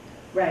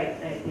 Right,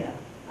 yeah.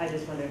 I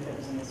just wondered if it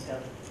was in the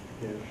scope.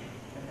 Yeah.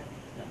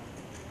 Okay.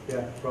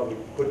 Yeah, probably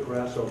put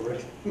grass over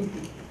it. All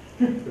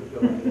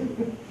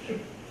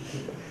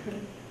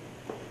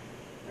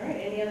right,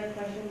 any other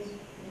questions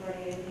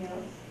regarding anything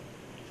else?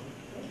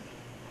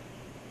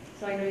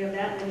 So I know you have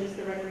that, and then just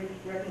the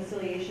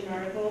reconciliation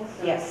article.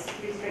 So Yes.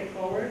 Pretty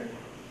straightforward.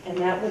 And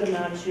that would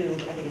amount to,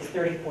 I think it's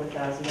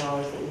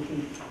 $34,000 that we'd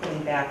be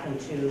putting back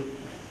into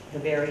the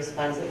various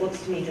funds. It looks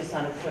to me, just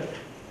on a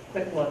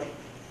quick look,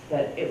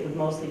 that it would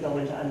mostly go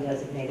into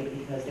undesignated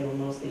because they were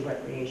mostly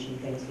recreation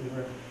things we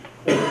were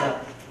cleaning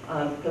up.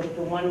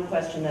 The one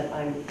question that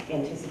I'm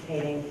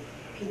anticipating,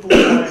 people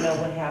want to know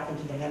what happened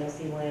to the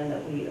Hennessy land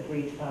that we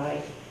agreed to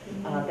buy.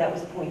 That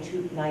was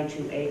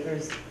 0.292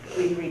 acres.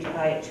 We agreed to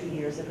buy it 2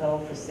 years ago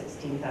for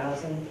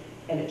 $16,000,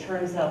 and it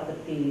turns out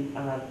that the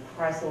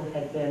parcel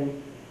had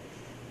been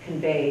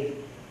conveyed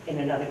in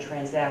another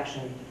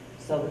transaction.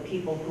 So the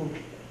people who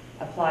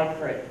applied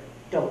for it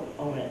don't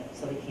own it,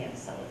 so they can't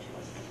sell it to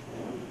us.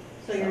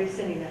 So you're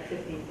rescinding that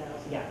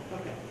 15,000? Yeah.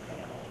 Okay.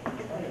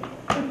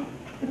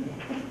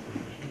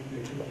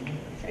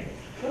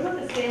 What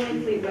about the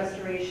sailing fleet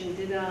restoration?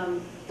 Did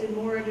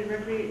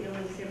recreate, no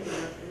one's here for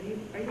that.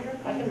 Are you here?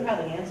 I can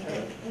probably answer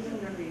it. Who's on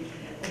recreation?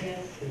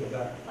 Yes. In the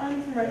back.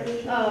 I'm from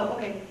Recreation. Oh,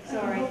 okay,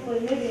 sorry. Hopefully,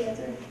 maybe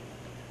answer.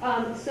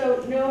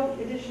 So no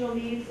additional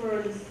need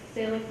for the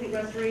sailing fleet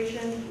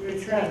restoration? We're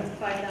It's returning done.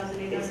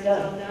 5,800, It's it's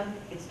done. all done?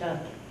 It's done.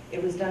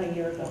 It was done a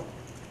year ago.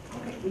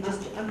 Okay, We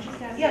just, I'm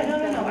just asking. Yeah, no,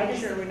 to I make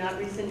just- sure we're not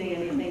rescinding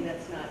anything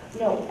that's not.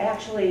 no,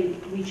 actually,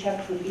 we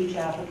checked with each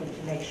applicant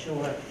to make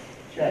sure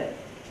that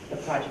the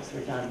projects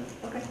were done.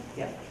 Okay.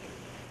 Yeah.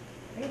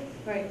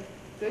 Right,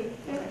 good?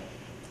 Okay.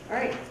 All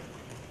right.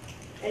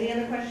 Any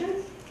other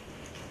questions?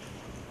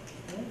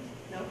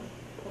 No?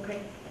 Okay.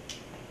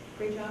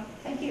 Great job.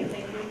 Thank you.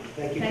 Thank you.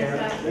 Thank you, Thanks, Karen.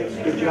 guys. Thanks.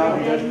 Good job.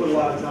 You guys put a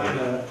lot of time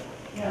in that.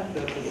 Yeah,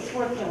 it's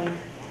worth doing.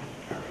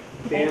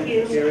 Dan, Thank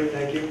you. Gary,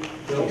 thank you.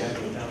 Bill?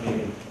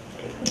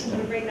 Have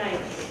a great night.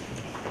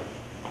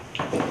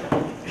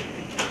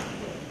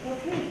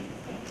 Okay.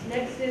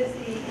 Next is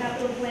the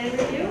capital plan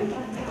review.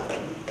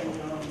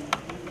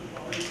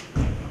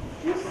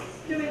 Who's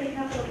doing the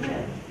capital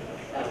plan?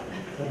 Oh.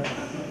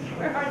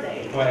 Where are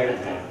they?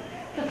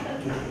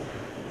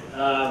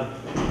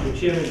 The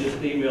chairman just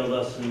emailed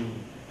us, and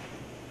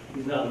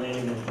he's not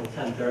landing until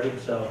 10:30,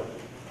 so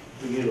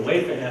we need to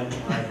wait for him.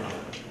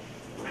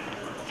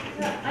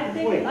 I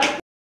think,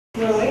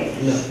 no, wait.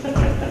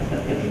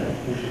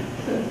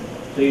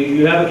 So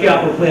you have a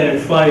capital plan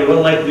in front of you.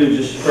 What I'd like to do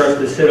just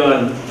first is hit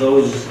on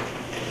those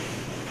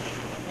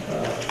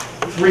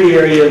three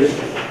areas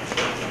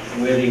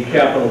where the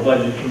capital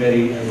budget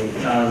committee and the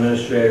town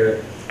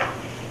administrator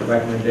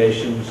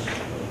recommendations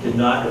did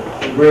not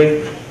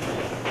agree,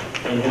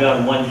 and hit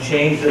on one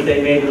change that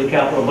they made to the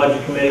capital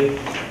budget committee.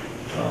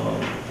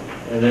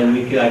 And then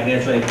I can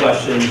answer any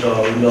questions,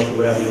 or we can go through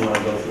whatever you want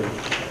to go through.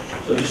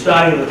 So So just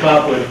starting at the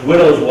top with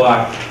Widow's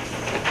Walk,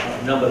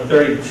 number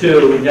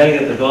 32,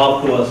 netting at the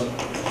golf course.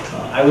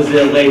 I was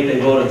there late, they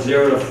voted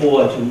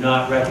 0-4 to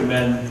not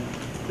recommend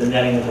the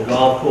netting at the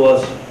golf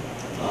course.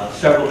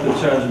 Several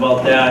concerns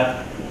about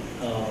that,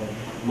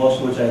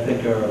 most of which I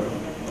think are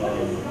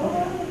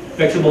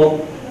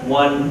fixable.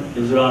 One,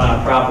 is it on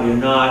our property or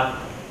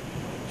not?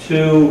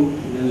 Two,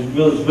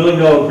 there's really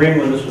no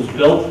agreement when this was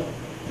built.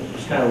 It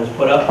just kind of was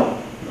put up.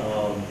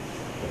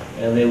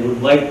 And they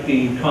would like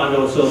the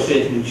condo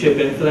association to chip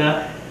in for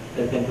that.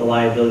 They think the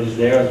liability's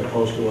there as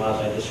opposed to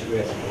us. I disagree.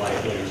 I think the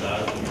liability's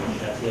ours.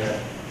 That's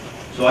there.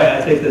 So I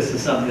think this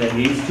is something that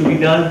needs to be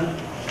done.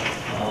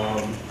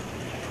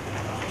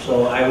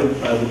 So I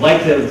would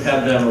like to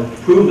have them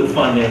approve the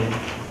funding,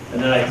 and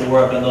then I can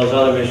work on those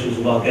other issues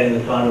about getting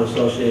the condo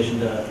association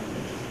to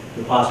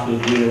possibly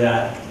agree to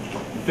that.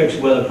 Fix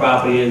where the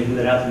property is.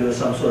 They'd have to give us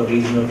some sort of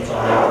easement if it's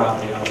on their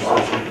property,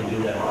 obviously, so we can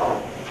do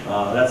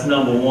that. That's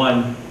number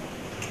one.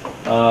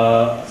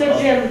 So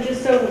Jim,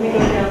 just so we go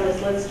down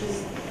this, let's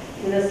just,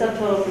 in the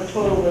subtotal for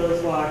total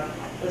Widow's Walk,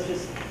 let's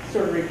just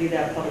sort of review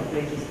that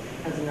publicly just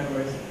as a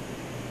number.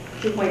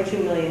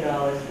 $2.2 million,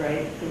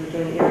 right? So we're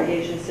doing the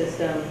irrigation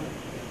system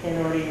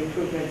and already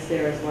improvements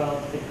there as well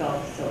to the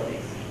golf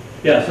facilities.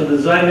 Yeah, so the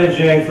design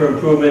engineering for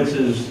improvements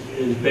is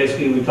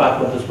basically, we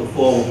talked about this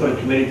before, we'll put a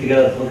committee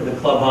together to look at the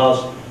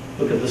clubhouse,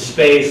 look at the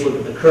space, look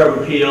at the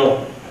curb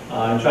appeal,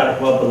 and try to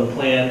come up with a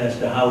plan as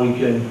to how we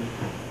can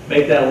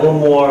make that a little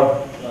more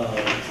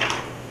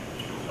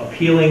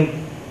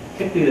appealing,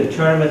 particularly the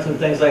tournaments and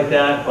things like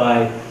that,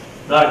 by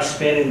not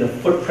expanding the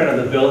footprint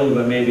of the building,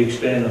 but maybe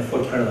expanding the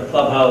footprint of the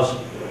clubhouse,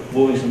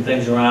 moving some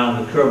things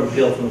around. The curb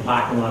appeal from the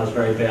parking lot is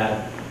very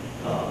bad.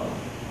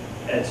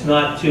 It's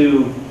not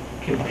to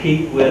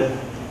compete with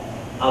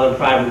other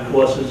private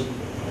courses.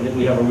 I think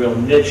we have a real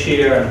niche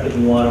here, and I think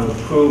we want to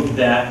improve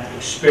that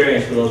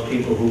experience for those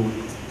people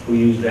who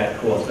use that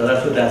course. So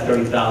that's what that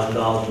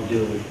 $30,000 would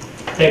do.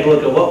 Take a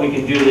look at what we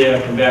can do there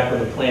and come back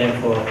with a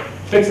plan for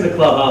fixing the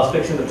clubhouse,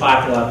 fixing the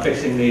parking lot,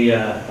 fixing the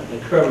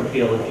curb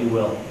appeal, if you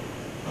will,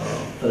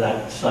 for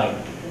that site.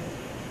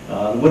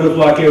 The Widow's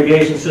Walk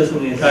irrigation system,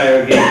 the entire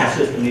irrigation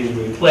system needs to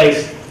be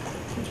replaced.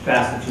 It's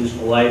past its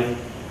useful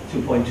life.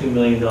 $2.2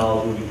 million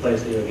would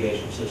replace the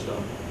irrigation system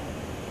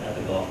at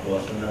the golf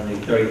course, and then the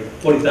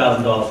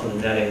 $40,000 for the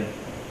netting.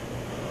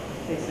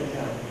 They said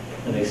no.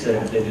 And they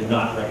said they did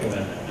not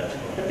recommend that. That's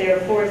correct. But they're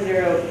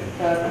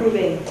 4-0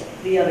 approving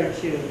the other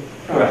two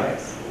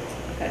projects.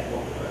 Okay.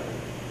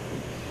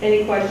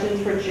 Any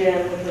questions for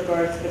Jim with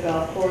regards to the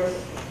golf course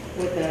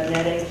with the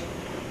netting?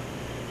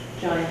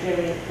 John, do you have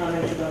any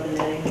comments about the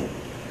netting?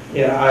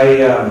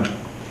 Yeah,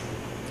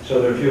 so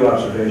there are a few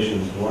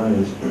observations. One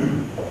is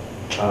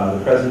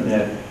the present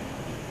net,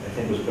 I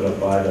think, was put up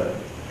by the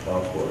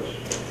golf course.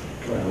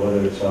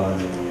 Whether it's on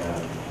the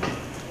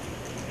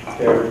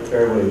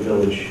Fairway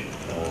Village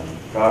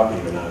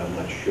property or not, I'm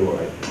not sure.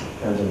 It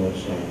depends on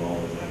what's going on.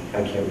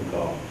 I can't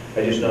recall.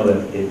 I just know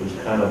that it was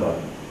kind of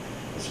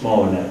a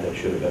smaller net that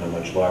should have been a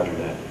much larger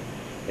net.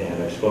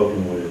 And I've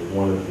spoken with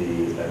one of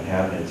the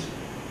inhabitants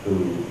who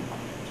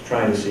is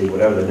trying to see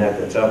whatever the net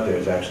that's up there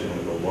is actually going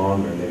to go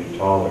longer, maybe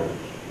taller,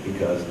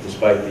 because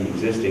despite the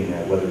existing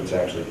net, whether it's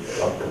actually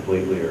up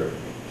completely or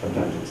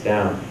sometimes it's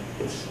down,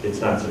 it's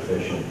not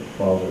sufficient.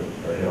 Balls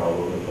are hit all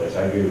over the place.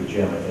 I agree with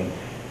Jim. I think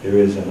there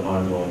is an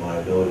ongoing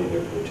liability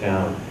there for the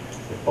town.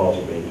 If balls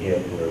are being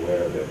hit, we're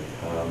aware of it.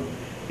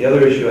 The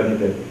other issue, I think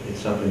that it's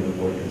something the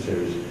board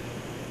considers,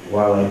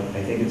 while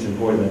I think it's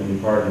important that we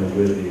partner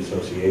with the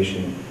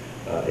association,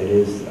 it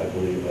is, I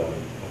believe, a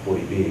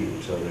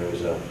 40B, so there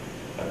is an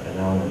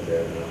element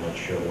there that I'm not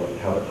sure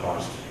how the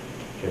cost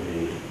can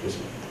be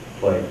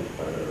displayed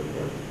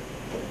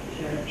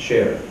or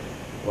shared.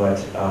 But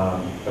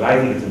I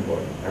think it's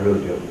important. I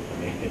really do.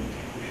 I mean,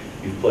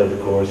 you've played the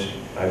course.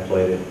 I've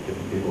played it.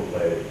 Different people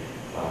played it.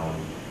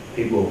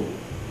 People,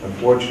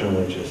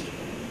 unfortunately, just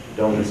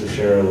don't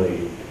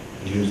necessarily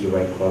use the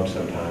right club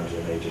sometimes,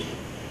 and they just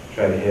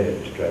try to hit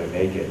it, to try to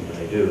make it. And when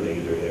they do, they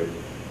either hit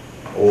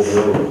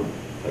over or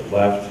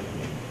left.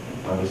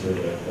 Obviously,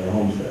 their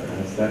home's there.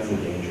 That's the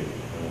danger.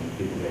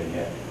 People getting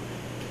hit.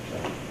 So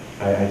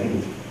I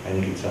think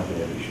it's something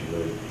that we should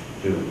really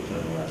do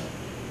nonetheless.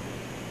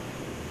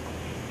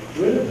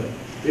 Where did the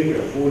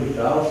figure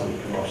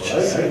 40,000 come up with?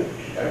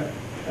 I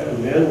have a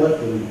man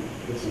left and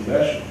get some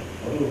mesh.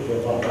 I don't know for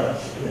about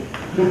less.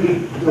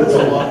 That's a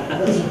lot.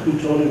 That's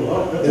totally a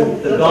lot.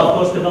 The golf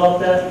course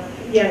developed that?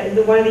 Yeah,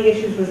 one of the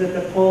issues was that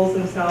the poles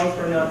themselves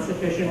were not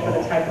sufficient for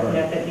the type of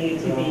net that needed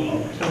to be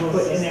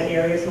put in that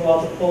area, so all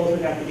the poles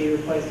would have to be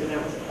replaced, and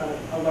that was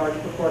a large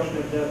proportion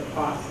of the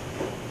cost.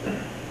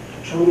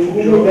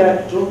 Don't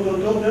have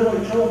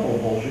like telephone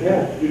poles.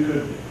 You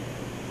could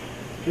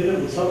hit it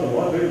with something a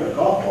lot bigger than a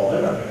golf ball.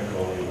 They're not going to go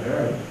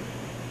anywhere.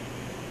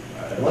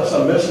 Unless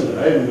I'm missing it, I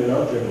haven't been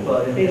out there.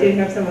 They did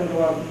have someone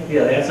go out.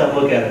 Yeah, they had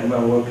someone look at it.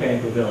 Remember, we're paying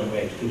prevailing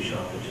wage too,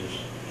 Sean, which is.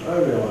 I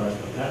realize,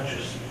 but that's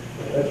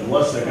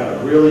unless they got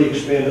to really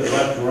expand it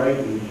left, right,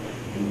 and.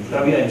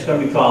 It's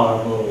going to be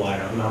taller, a little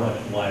wider. Not much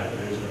wider, but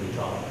it is going to be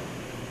taller.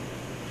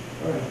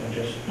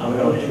 we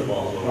don't need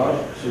balls over. I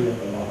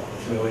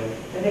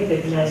think the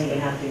money you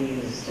have to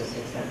use is just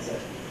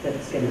expensive, that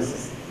it's gonna,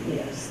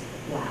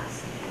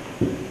 last.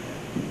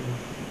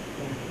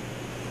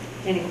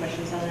 Any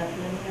questions on that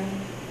from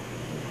anyone?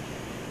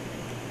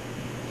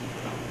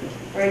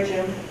 All right,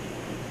 Jim.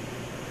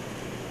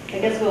 I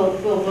guess we'll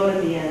vote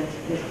at the end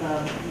if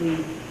we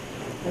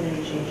have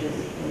any changes.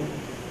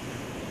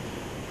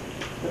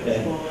 Put this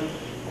Okay. forward.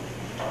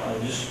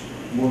 Just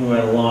moving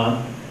right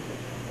along,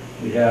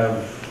 we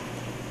have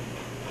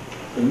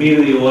the meat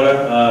of the order,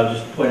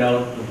 just to point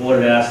out, the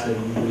board had asked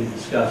and we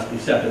discussed the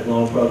septic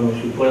loan program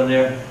which we put in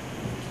there.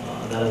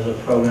 That is a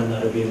program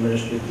that will be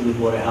administered through the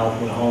Board of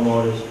Health when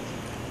homeowners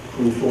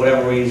who, for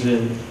whatever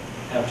reason,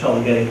 have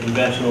trouble getting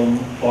conventional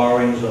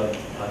borrowings or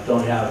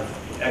don't have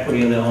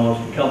equity in their homes,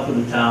 can come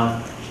through the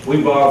town.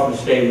 We borrow from the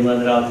state, we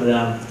lend it out to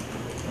them,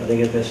 they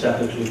get their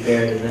septic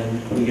repaired, and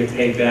then we get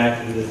paid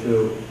back either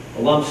through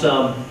a lump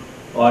sum,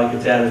 or it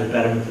gets added as a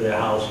betterment to their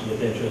house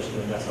with interest,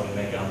 and that's how we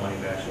make our money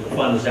back. So the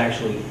fund is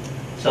actually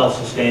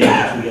self-sustaining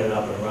once we get it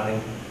up and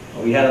running.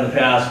 We had in the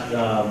past,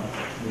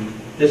 we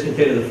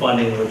discontinued the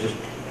funding, and we're just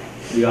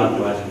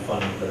reauthorizing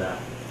funding for that.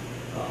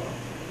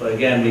 But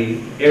again,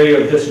 the area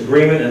of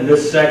disagreement in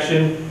this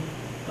section,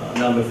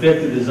 number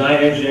 50,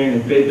 design, engineering,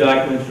 and bid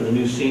documents for the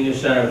new senior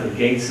center at the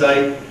gate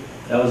site.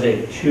 That was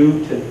a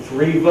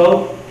 2-3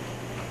 vote.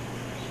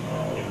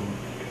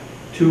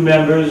 2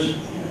 members,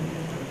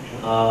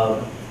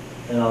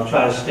 and I'll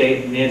try to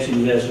state Nancy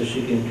was there so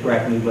she can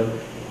correct me, but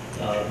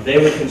they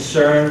were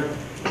concerned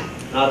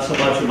not so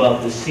much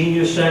about the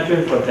senior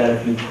center, but that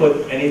if you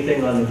put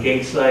anything on the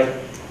gate site,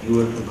 you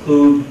would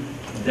preclude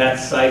that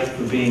site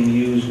for being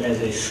used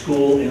as a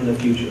school in the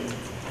future.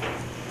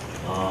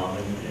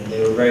 And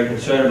they were very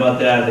concerned about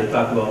that. They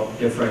talked about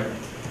different,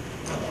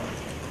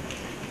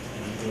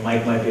 and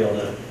Mike might be able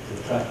to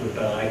talk to it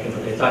better than I can,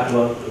 but they talked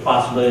about the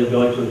possibility of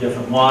going to a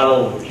different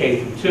model,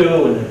 K through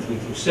 2 and then 3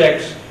 through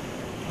 6,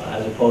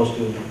 as opposed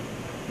to,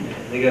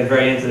 they got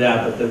very into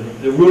that, but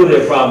the root of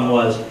their problem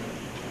was,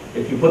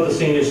 if you put the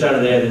senior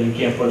center there, then you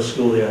can't put a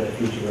school there in the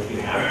future if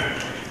you have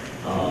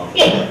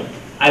it.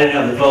 I didn't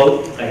have the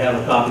vote. I have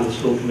a copy of the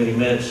school committee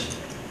minutes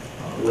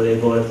where they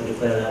voted to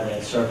declare that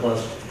land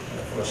surplus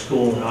for a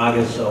school in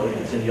August, so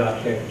it's in York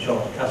care, control,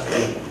 and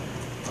custody.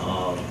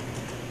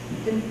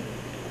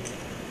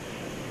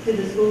 Did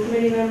the school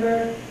committee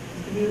member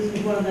use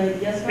one of the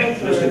yes votes?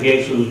 Mr.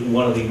 Gates was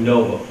one of the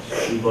no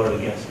votes. He voted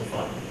against the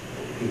fund.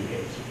 Peter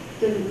Gates.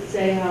 Didn't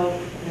say how,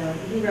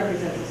 he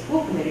represents the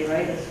school committee,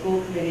 right? The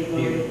school committee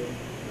voted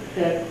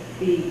that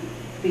the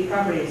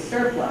property is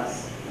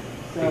surplus.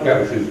 I think that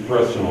was his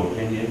personal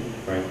opinion,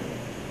 right?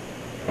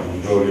 He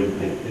voted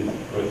his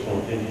personal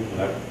opinion,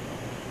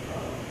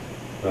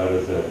 that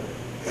is a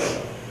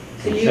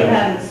So you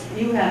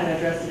haven't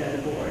addressed it as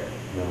a board?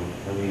 No,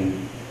 I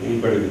mean,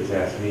 anybody that's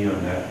asked me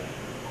on that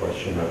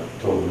question,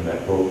 I've told them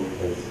that vote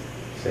has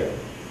said.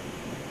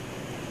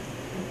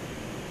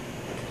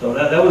 So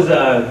that was,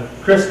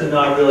 Chris did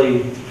not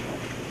really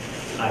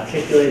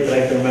articulate, but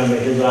I can remember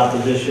his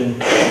opposition.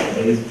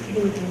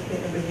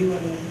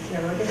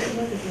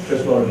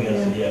 Chris voted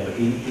against it, yeah, but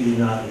he did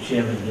not, the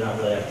chairman did not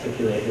really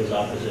articulate his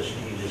opposition,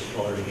 he just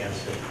voted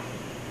against it.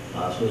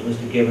 So it was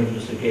Mr. Gibbons,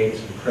 Mr.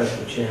 Gates, and Chris,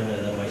 the chairman,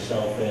 and then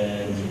myself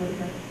and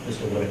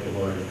Mr. Whitaker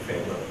voted in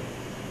favor of it.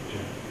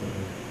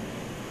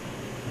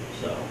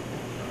 So,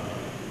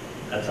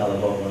 that's how the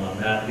vote went on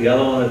that. The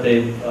other one that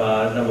they,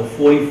 number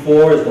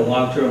 44 is the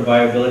long-term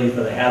viability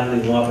for the Hadley,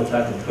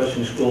 Wampatuck, and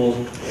Cushing schools.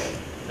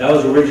 That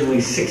was originally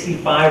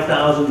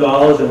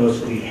 $65,000, and was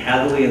for the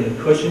Hadley and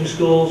the Cushing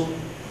schools.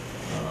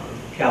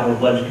 Capital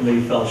Budget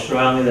Committee felt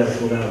strongly that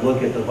if we're going to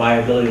look at the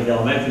viability of the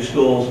elementary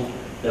schools,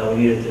 that we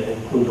needed to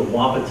include the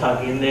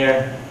Wampatuck in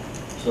there.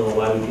 So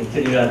while we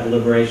continue our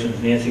deliberations,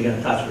 Nancy got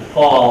in touch with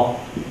Paul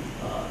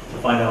to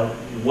find out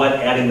what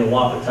adding the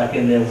Wampatuck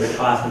in there would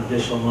cost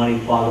additional money.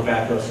 Paul got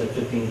back to us at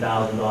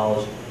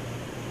 $15,000.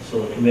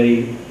 So the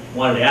committee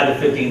wanted to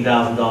add the $15,000,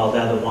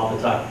 add the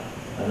Wampatuck,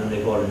 and then we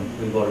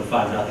voted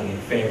 5-0 in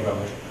favor of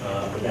it,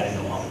 with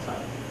adding the Wampatuck.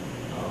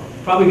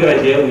 Probably a good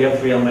idea. We have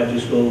 3 elementary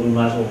schools. We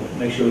might as well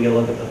make sure we get a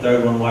look at the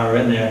third one while we're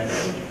in there.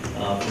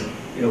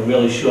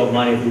 Really short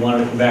money. If we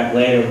wanted to come back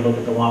later and look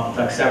at the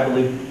Wampatuck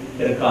separately,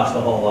 it'd cost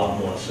a whole lot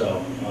more.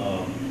 So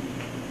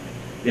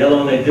the other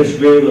one they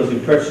disagreed with was the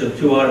purchase of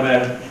 2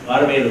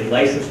 automated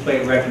license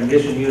plate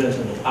recognition units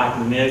in the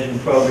parking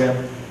management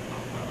program.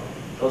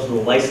 Those are the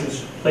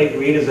license plate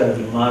readers that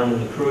will be mounted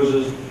in the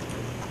cruisers.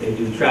 They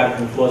do traffic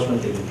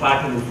enforcement, they do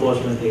parking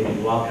enforcement, they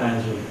do all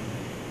kinds of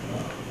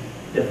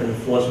different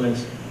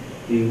enforcements.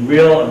 The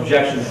real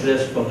objection to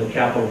this from the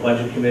Capital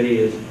Budget Committee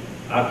is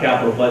our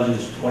capital budget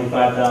is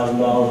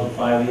 $25,000 in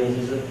 5 years,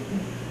 is it?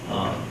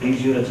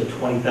 These units are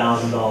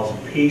 $20,000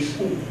 a piece,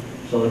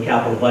 so the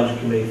Capital Budget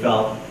Committee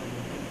felt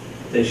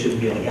they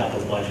shouldn't be in the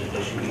capital budget,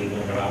 they should be either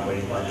in their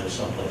operating budget or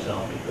someplace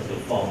else because they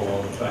fall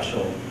below the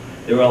threshold.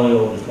 They were only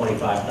over the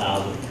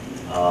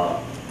 $25,000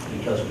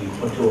 because we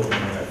put 2 of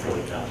them in there at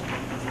 $40,000.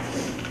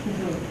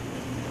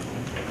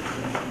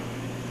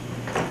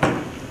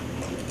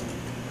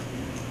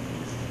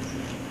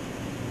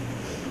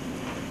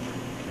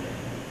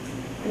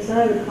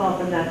 as I recall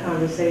from that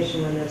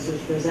conversation when this was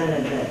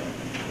presented, that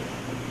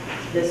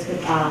this could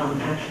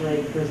actually,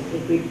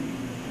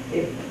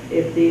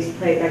 if these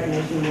plate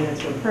recognition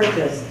units were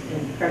purchased,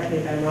 and correct me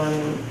if I'm wrong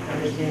in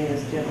understanding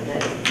this, Jim,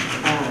 that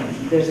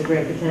there's a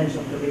great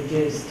potential for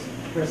reduced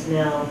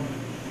personnel.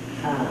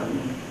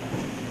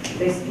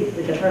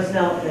 The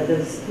personnel,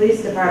 the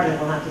police department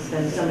will have to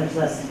spend so much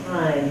less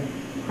time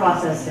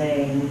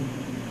processing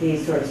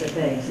these sorts of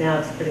things. Now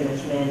it's pretty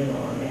much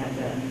manual, and they have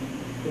to,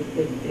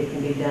 it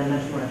can be done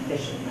much more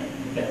efficiently.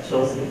 Yeah,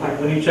 so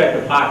when you check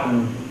the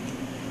parking,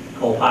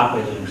 Cole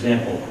Parkway as an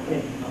example,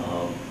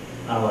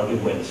 I don't want to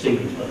give away the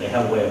secrets, but they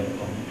have a way of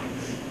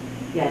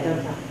Yeah,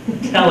 don't tell.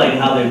 telling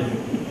how they're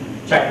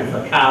checking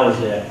for cars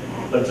there,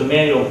 but it's a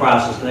manual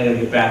process, and they're gonna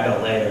get back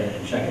out later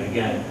and check it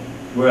again.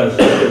 Whereas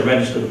they could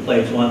register the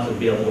plates once and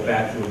be able to go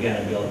back through again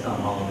and be able to tell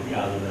them how long the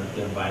cars are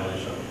in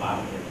violation of the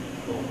parking,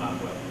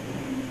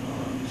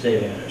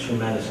 saving a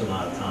tremendous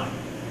amount of time.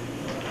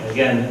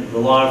 Again, the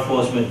law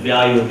enforcement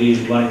value of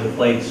these running the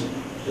plates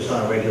just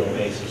on a regular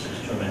basis is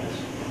tremendous.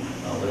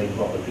 Where they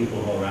come up with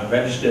people who are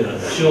unregistered,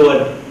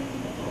 uninsured.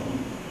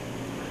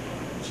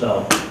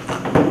 So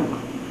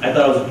I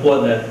thought it was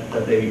important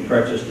that they be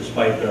purchased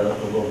despite the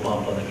little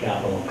bump on the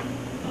capital.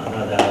 Not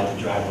that I like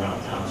to drive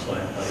around town, so I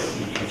thought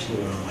each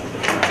sewer on my big.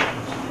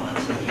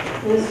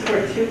 This is for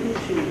two?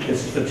 This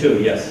is for two,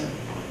 yes.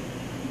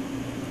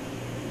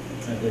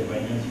 I believe,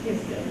 right, Nancy? Yes.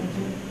 Yeah.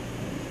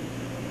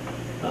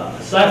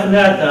 Aside from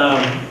that,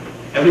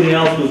 everything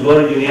else was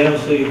voted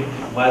unanimously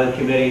by the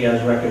committee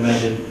as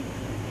recommended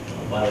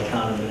by the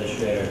town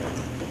administrator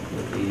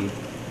with the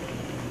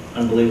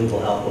unbelievable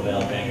help of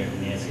Al Banger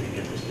and Nancy to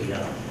get this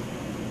together.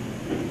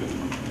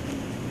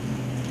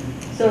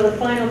 So the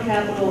final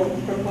capital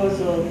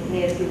proposal,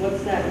 Nancy,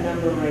 what's that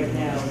number right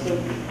now? So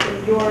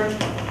your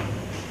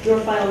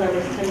final number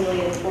is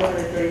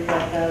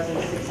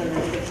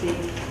 $10,435,660.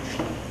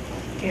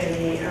 And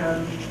the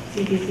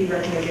CPC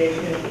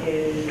recommendation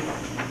is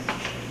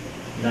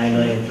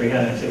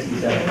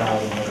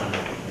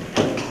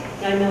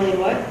 $9,367,100. 9 million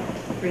what?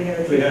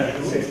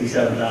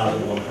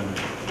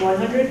 $367,100.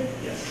 100?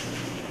 Yes.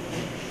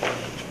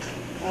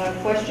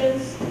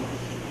 Questions?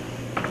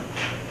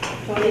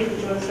 Tony, would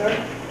you want to start?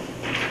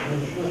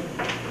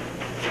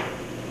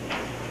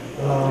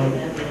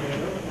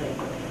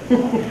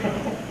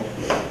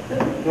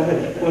 Go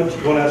ahead. Want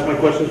to ask my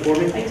questions for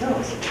me? I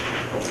don't.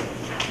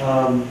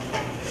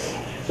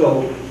 So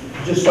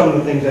just some of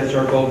the things I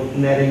circled,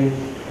 netting, I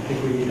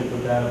think we need to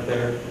put that up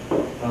there.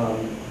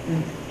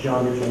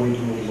 John gets way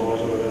too many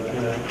balls over that.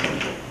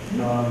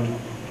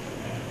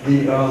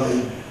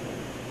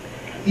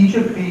 Each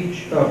of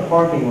each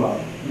parking lot.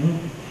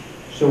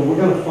 So we're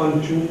going to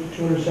fund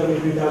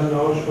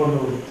 $273,000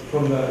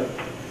 from the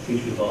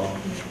Each revolve.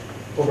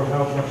 over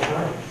how much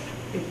time?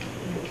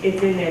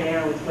 it's in there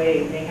now, it's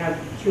waiting. They have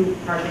two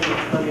parking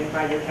lots on their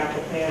 5-year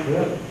capital plan.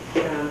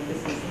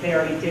 They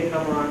already did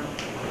Humrock.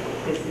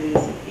 This is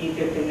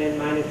Egypt, and then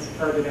mine is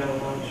further down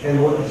along.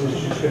 And what is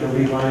this, just going to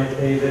reline it,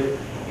 pave it?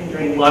 And A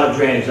drainage. lot of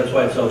drainage, that's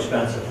why it's so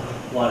expensive.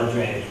 A lot of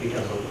drainage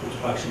because of its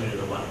proximity to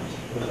the wetlands.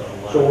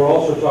 So we're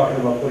also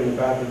talking about putting a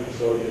bathroom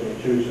facility in there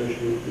too, so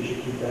we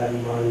should keep that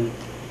in mind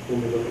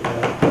when we look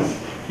at that.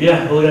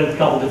 Yeah, we're looking at a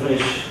couple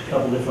different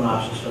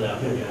options for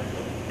that.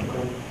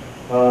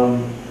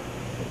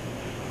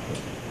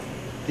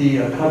 The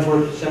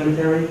Cudworth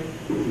Cemetery,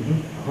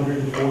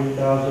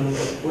 140,000.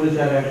 What is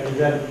that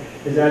actually?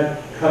 Is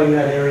that cutting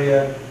that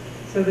area?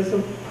 So this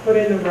will put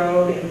in the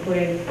road and put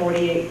in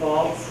 48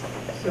 vaults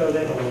so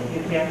that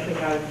you can actually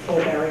have full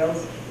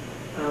burials.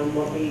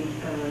 What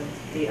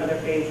the other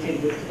phase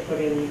did was to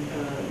put in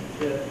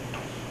the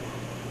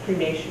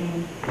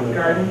cremation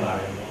garden,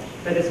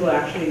 but this will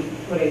actually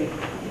put in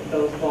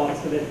those vaults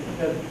so that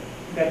the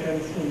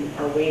veterans who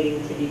are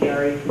waiting to be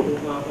buried, who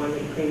want to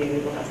be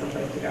cremated, will have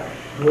someplace to go.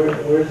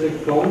 Where's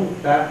it going?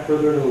 Back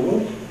further to the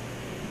woods?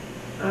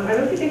 I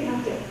don't think they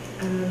have to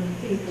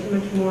take too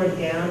much more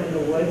down in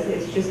the woods.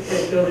 It's just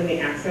building the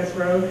access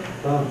road.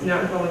 It's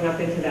not going up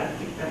into that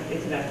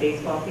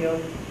baseball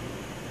field.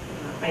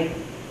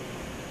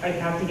 I'd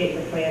have to get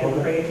your plan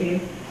and bring it to you. I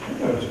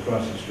thought it was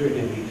across the street,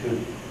 maybe too.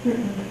 Yeah,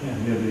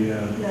 near the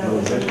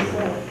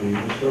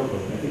historical, I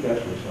think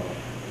that's what's all.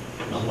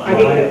 I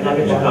think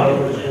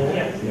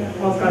yeah.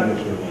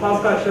 Paul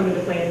Scott showed me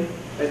the plan,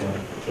 but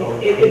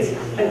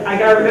I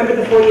gotta remember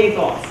the 48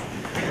 volts.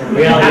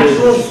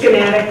 Actual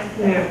schematic,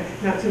 no,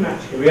 not too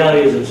much. The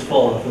reality is it's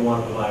full if we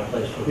want to provide a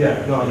place for.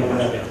 Yeah, no, I know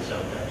that.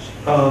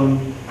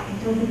 And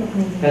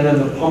then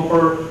the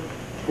pumper,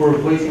 we're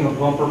replacing a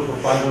pumper for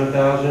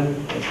 500,000.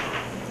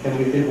 And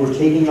we're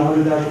taking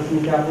 100,000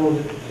 from capital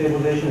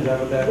stabilization, is that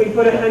what that? We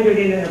put 100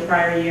 in the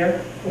prior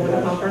year for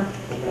the pumper,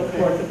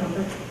 towards the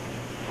pumper.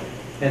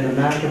 And the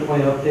master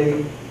plan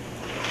update,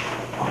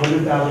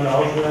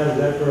 $100,000 for that, is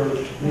that for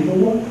legal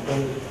work?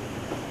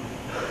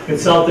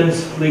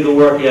 Consultants, legal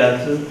work,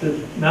 yeah, the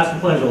master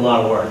plans are a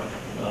lot of work.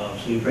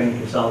 So you bring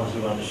consultants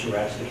who run the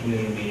charrettes, the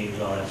community meetings,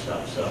 all that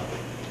stuff, so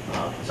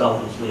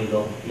consultants,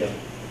 legal, yeah.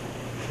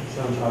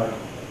 Sounds hard.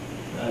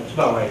 It's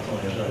about right,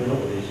 Tony, I've done a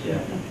couple of these,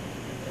 yeah.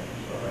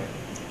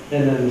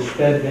 And then the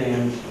sped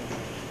vans,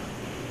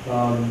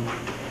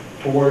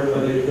 those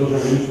are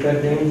new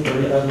sped vans,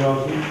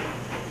 $30,000 each?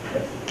 I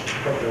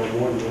thought they were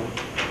more than that.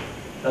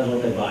 That's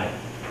what they buy.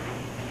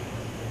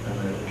 And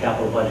the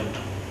capital budget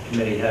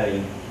committee had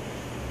a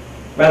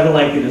rather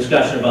lengthy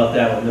discussion about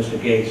that with Mr.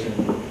 Gates, and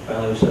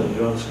finally we said, if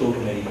you're on the school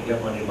committee, you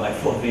get money to buy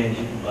 4 vans,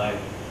 you can buy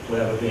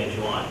whatever vans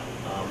you want.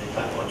 They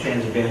talk about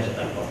transit vans, they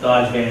talk about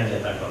Dodge vans, they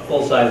talk about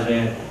full-size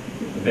van.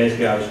 And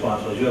basically our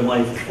response was, you have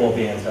money for 4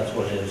 vans, that's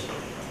what it is.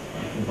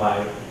 You can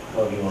buy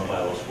however you want to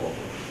buy those 4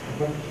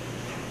 vans.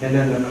 And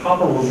then the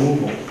copper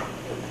removal,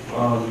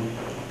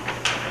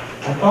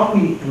 I thought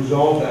we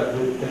resolved that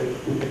with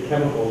the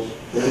chemicals.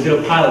 We did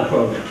a pilot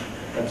program,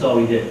 that's all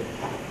we did.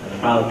 And the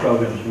pilot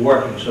program is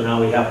working, so now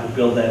we have to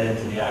build that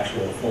into the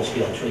actual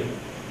full-scale treatment.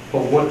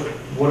 But what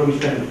are we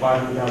spending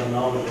 $500,000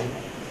 on?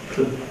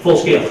 The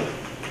full-scale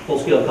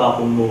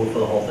copper removal for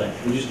the whole thing.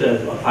 We just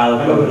did a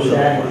pilot I know program. it was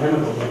adding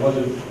chemicals,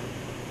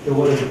 it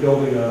wasn't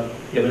building a...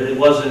 Yeah, but it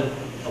wasn't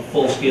a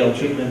full-scale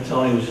treatment,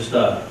 Tony, it was just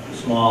a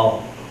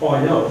small... Oh,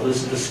 I know. So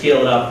this is to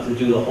scale it up to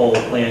do the whole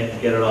plant,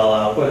 and get it all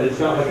out. But it's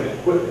not like an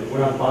equipment, we're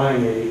not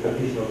buying a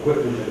piece of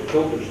equipment that it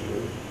filters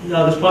through.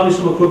 No, there's probably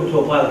some equipment to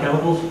apply the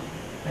chemicals.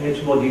 I can get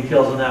some more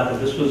details on that, but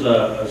this was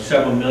a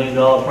several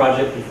million-dollar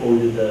project before we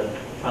did the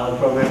pilot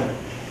program.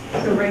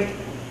 So right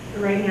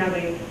now,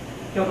 they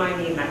don't mind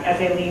me,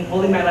 as I lean,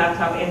 holding my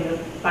laptop and the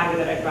binder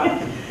that I brought.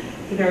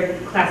 It's a very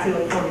classy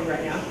look for me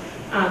right now.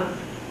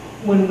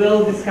 When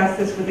Will discussed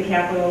this with the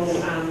capital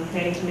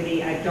planning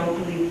committee, I don't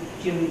believe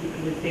Jim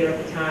was there at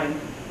the time.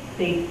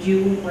 They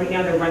do, right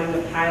now they're running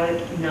the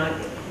pilot, not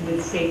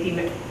with safety,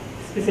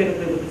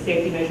 specifically with the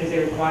safety measures they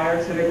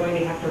require, so they're going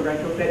to have to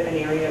retrofit an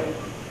area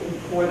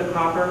for the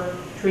copper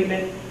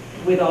treatment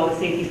with all the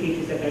safety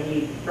features that they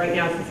need. Right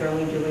now, since they're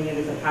only doing it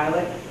as a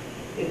pilot,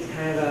 it's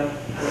kind of a...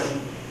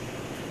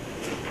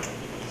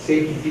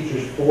 Safety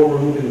features for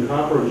removing the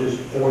copper or just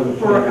for the...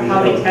 For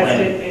how they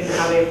test it and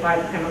how they apply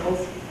the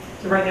chemicals.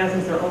 So right now,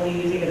 since they're only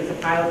using it as a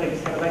pilot, they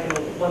just have it like in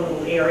one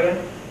little area.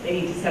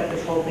 They need to set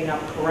this whole thing up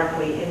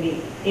correctly in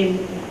the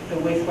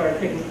wastewater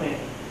treatment plant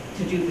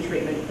to do the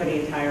treatment for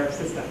the entire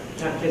system,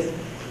 not just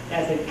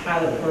as a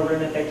pilot program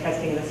that they're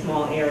testing in a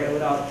small area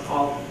without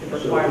all the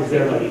required So is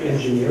there safety like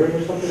features. engineering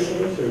or something for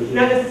this? Or is it...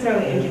 Not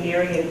necessarily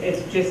engineering,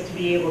 it's just to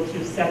be able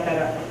to set that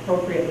up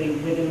appropriately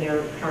within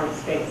their current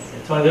space.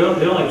 Tony,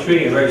 they're only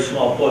treating a very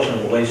small portion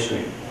of the waste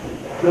stream.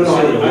 No,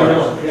 I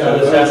know. Yeah, So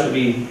this has to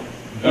be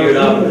geared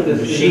up,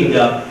 machined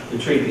up to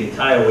treat the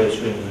entire waste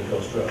stream as it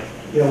goes through.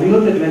 Yeah, we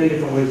looked at many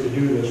different ways to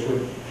do this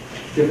with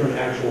different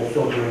actual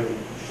filtering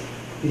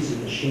pieces of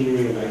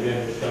machinery and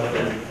magnetic stuff.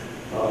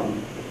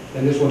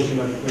 And this one seemed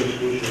like a great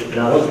solution. It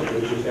wasn't,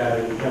 it was just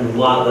adding... A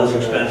lot less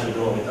expensive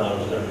than what we thought it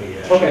was going to be.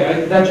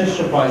 Okay, that just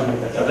surprised me.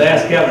 So they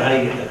asked Kevin, how do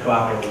you get the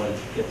copper when it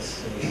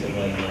gets, and he said,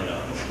 well, you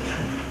know.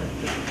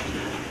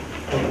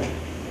 Okay.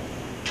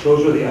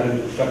 Those were the items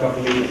that stuck out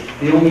for me.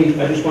 The only,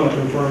 I just want to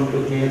confirm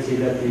with Nancy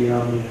that the,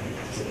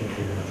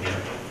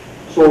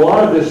 so a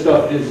lot of this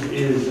stuff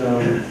is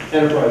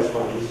enterprise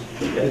funds.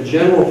 The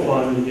general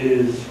fund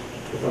is,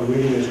 if I'm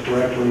reading this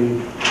correctly,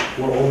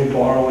 we're only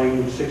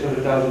borrowing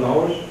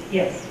 $600,000?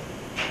 Yes.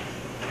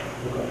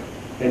 Okay.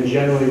 And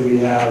generally, we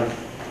have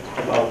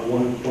about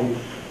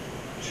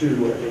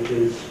 1.2, I think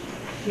is...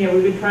 Yeah,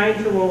 we've been trying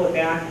to roll it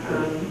back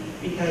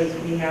because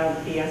we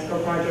have the escrow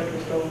project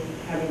we're still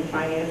having to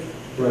finance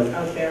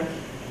out there.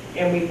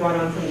 And we brought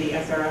on some of the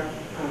SRF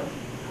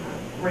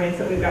grants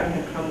that we've gotten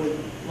have come with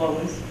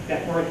loans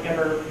that weren't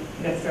ever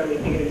necessarily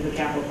figured into the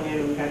capital plan,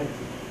 and we've had to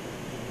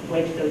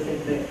wedge those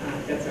into the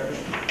debt service.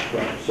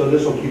 Right. So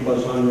this will keep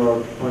us under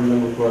our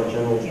number for our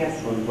general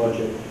fund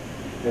budget.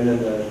 And then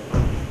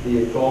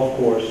the golf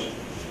course,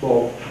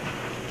 well,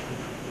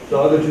 the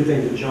other two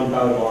things that jump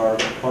out are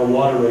our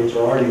water rates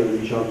are already going to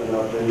be jumping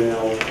up, and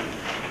now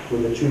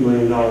with a $2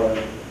 million,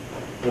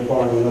 we're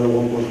borrowing another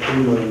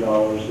 $1.3 million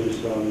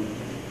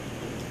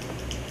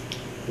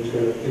is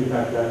going to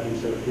impact that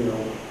piece of, you know.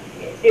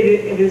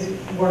 It is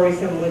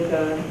worrisome with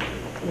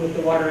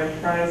the water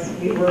enterprise.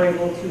 We were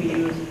able to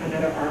use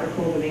another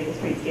article, the Maple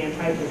Street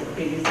standpipe was a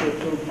previously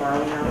approved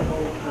borrowing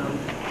article,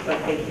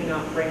 but they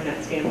cannot bring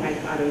that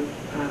standpipe out of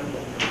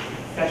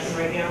session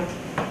right now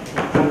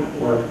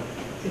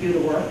to do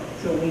the work.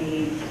 So we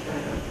need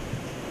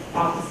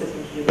office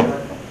system to do the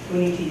work. So we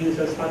need to use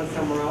those funds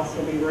somewhere else.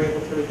 So we were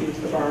able to reduce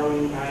the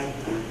borrowing by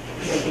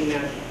making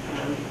that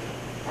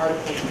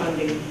article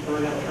funding for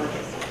another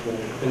purpose.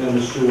 And then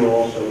the sewer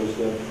also is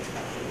the,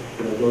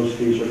 you know, those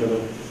fees are going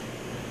to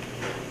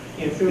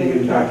be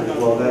impacted as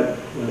well. That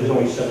is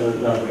only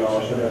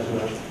 $700,000, so that's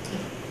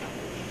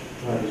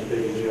not as big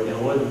a deal. Yeah,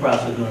 we're in the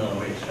process of doing another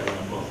rate study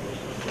on both of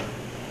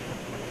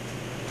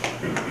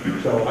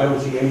those. So I don't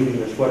see anything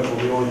that's flexible.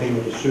 The only thing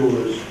with the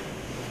sewer is,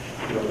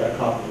 you know, that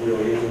copper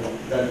really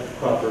isn't, that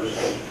copper's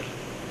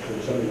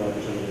 79%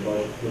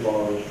 of the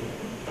borrowers.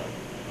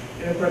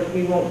 And of course,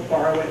 we won't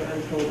borrow it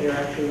until they're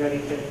actually ready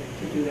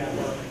to do that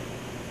work.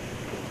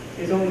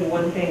 There's only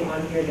one thing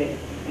on here that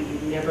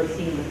you've never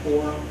seen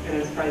before, and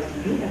I'm surprised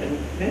you haven't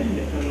mentioned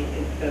it, Tony.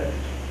 It's the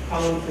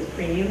column says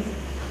premiums.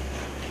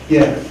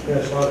 Yeah,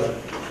 I saw that.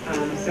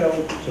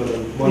 So, So the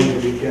money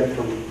that we get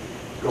from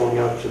going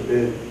out to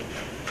bid,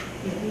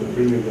 the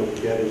premium that we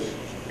get is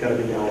gotta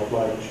be now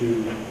applied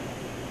to,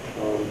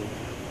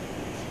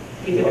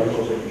 the either,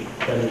 articles that we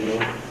spend, you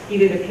know.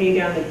 either to pay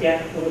down the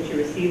debt for which you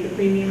receive the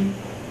premium,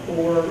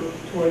 or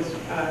towards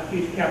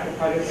future capital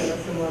projects that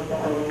are similar for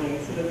our only.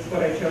 So that's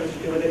what I chose to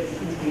do with it,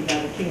 since we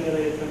have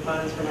accumulated some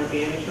funds from our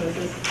ban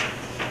issuances.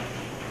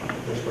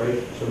 That's right.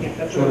 So Yeah,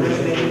 that's what we're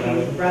doing,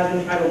 260,000. rather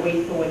than try to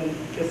wait for when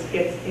this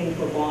gets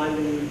into a bond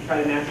and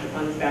try to match the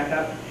funds back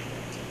up.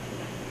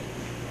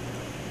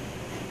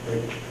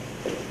 Great.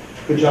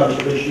 Good job, it's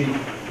a good sheet.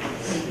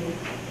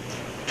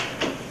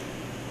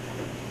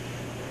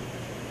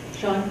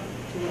 Sean,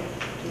 do you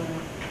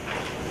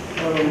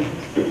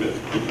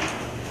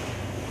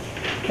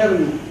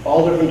Kevin,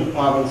 all different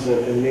departments,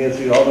 and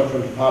Nancy, all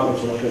different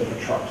departments are looking for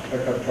trucks,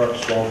 pickup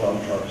trucks, small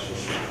dump trucks.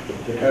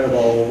 They're kind of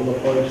all over the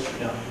place.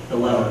 Yeah,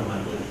 11 of them,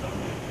 I believe.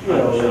 You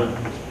know,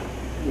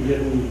 we're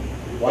getting,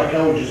 why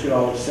can't we just get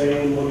all the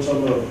same, what's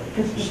some of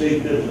the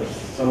state business,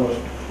 some of,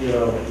 you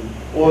know,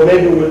 or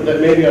maybe,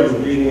 maybe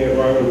I'm reading it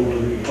wrong, and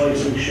we're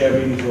replacing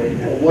Chevys, or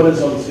what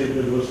is on the state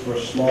business for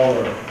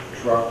smaller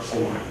trucks,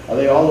 and are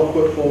they all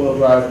equipped four-wheel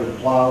drive with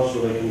plows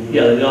so they can?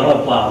 Yeah, they all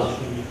have plows.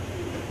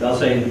 They'll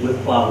say with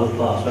plow, so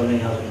everything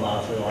has a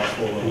plow, so they'll have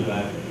four-wheel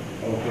drive.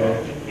 Okay.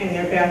 And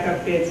their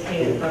backup bids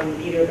came from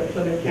either the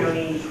Plymouth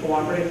County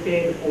cooperative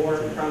bid or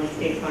from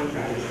state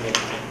contractors.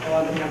 A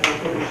lot of them have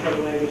like Liberty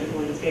Chevrolet, which is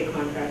one of the state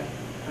contract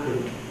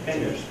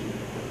vendors.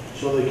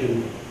 So they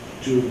can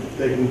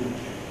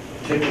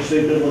take the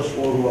state bid list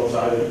or go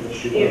outside it and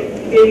shoot Yeah,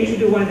 it? they usually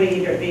do one, they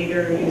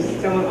either use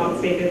someone on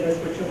state bid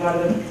list, which a lot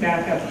of the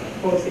backup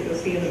quotes that you'll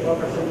see in the book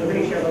are from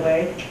Liberty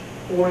Chevrolet,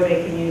 or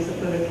they can use the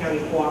Plymouth County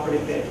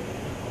cooperative bid,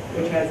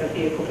 which has a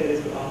vehicle bid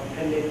as well,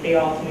 and they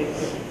alternate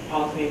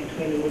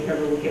between them,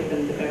 whichever will give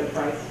them the better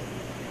price.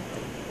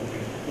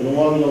 And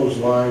along those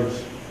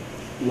lines,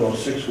 you know,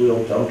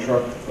 six-wheel dump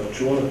truck for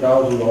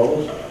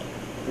 $200,000,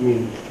 I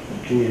mean,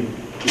 can you,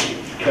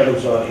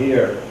 Kevin's not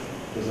here,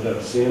 does it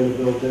have sander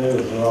built in,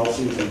 is it all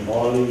season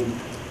body?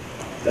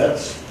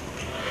 That's,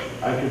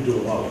 I could do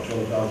a lot with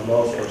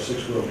 $200,000 for a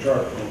six-wheel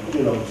truck,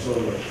 you know, so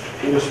the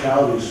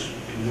municipalities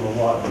can do a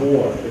lot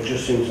more, it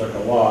just seems like a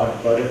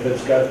lot, but if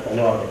it's got a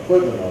lot of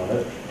equipment on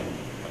it,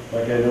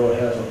 like I know it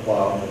has a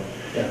plow,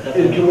 and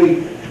can we,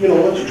 you know,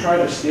 let's try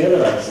to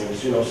standardize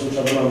things, you know, since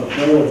I've been on the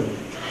board,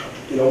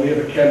 you know, we have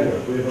a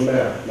Kenworth, we have a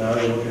Mack, now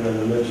you're looking at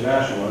an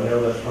international, I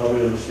know that's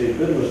probably in the state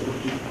bid list, but,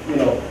 you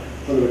know,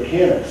 for the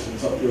mechanics,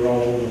 it's up there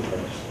all over the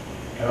place.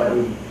 Can't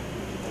we,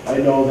 I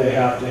know they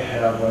have to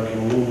have like an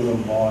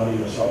aluminum body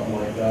or something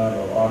like that,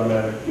 or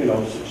automatic, you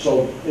know,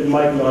 so it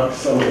might knock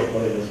some of the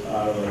players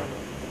out of the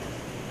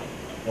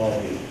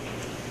ballgame.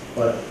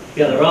 But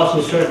Yeah, there are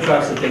also certain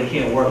trucks that they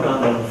can't work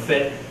on, that will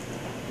fit.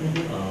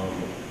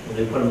 When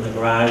they put them in the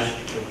garage,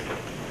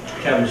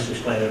 Kevin just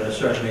explained that there are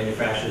certain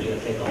manufacturers, you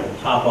gotta take the whole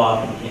top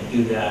off, you can't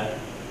do that.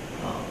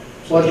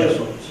 So Well, there's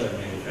just- certain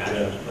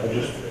manufacturers, Yeah, but I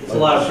just- it's a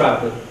lot of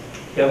truck, but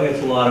Kevin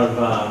gets a lot of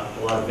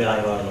value out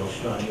of those,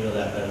 Sean, you know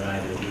that better than I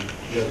do.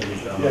 He does a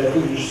good job. yeah, if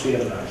we could just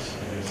standardize, I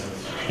guess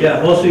that's.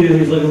 Yeah, mostly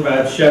he's looking for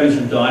Chevys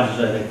and Dodges,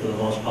 I think, for the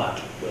most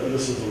part.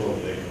 This is a little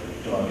bigger,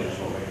 Dodgers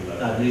won't make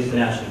that. These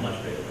internationals much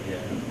bigger, but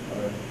yeah.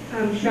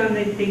 Sean,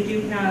 they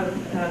do have,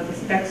 the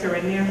specs are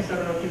in there, so I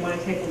don't know if you want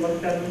to take a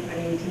look at them. I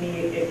mean, to me,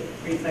 it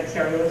reads like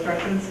stereo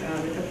instructions.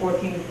 It's a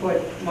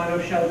 14-foot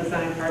mono-shell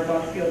design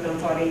hardbox steel dump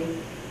body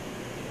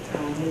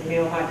with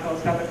male hot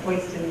telescopic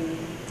hoist, and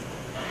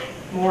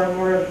more and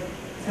more of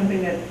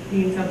something that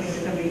means something to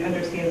somebody who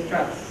understands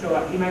trucks. So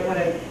you might want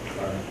to,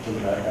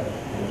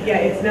 yeah,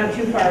 it's not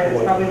too far,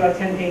 it's probably about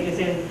 10 pages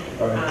in,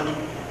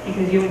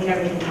 because you and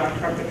Kevin can talk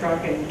truck to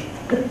truck, and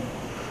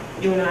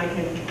you and I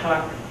can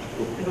talk.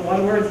 There's a lot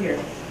of words here.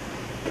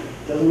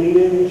 Doesn't mean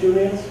anything to you,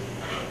 Nance?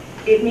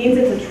 It means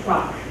it's a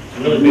truck. It's a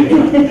really big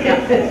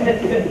truck.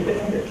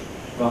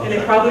 And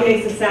it probably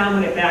makes a sound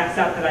when it backs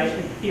up that I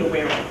should be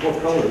aware of.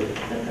 What color?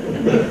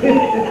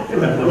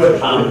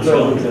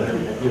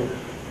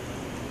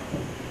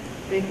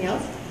 Anything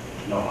else?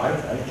 No,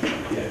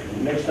 yeah,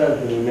 next time,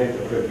 can we make the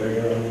print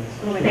bigger on this?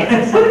 Oh, my I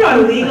God. put it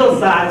on legal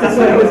size, that's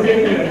what I was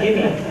giving you a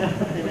gimme.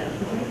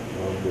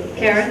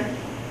 Karen?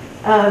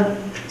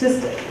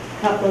 Just a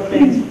couple of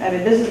things. I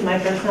mean, this is my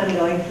first time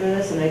going through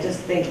this, and I just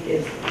think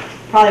it's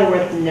probably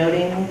worth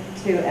noting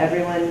to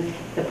everyone,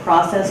 the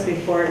process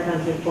before it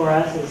comes before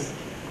us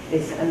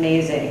is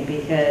amazing,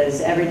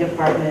 because every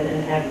department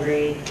and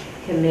every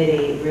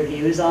committee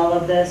reviews all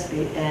of this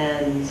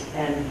and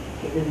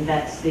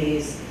vets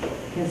these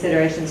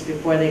considerations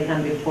before they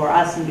come before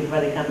us and before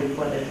they come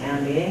before the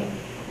town meeting.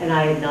 And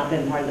I have not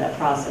been part of that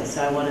process,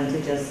 so I wanted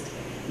to just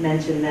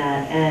mention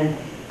that. And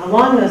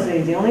along those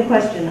things, the only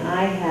question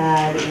I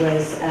had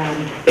was,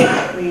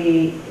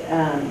 we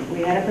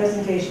had a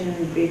presentation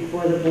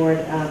before the board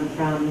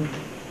from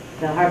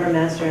the harbor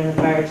master and the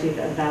fire chief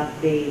about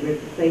the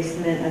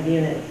replacement of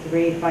Unit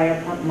 3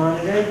 fire pump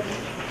monitor,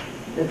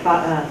 the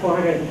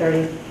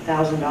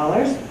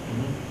 $430,000.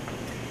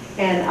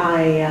 And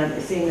I,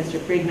 seeing Mr.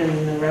 Friedman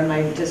in the room,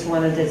 I just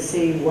wanted to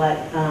see what,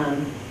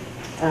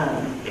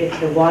 if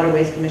the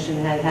Waterways Commission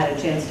had had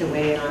a chance to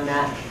weigh in on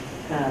that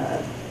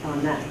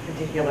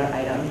particular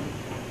item.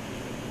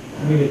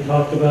 We had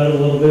talked about it a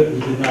little bit, we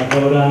did not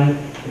vote on it.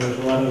 There was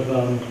a lot of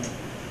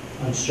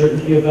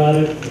uncertainty about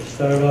it. It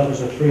started off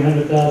as a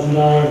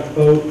 $300,000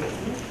 vote,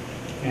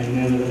 and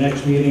then the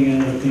next meeting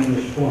ended up being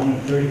this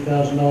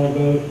 $430,000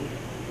 vote.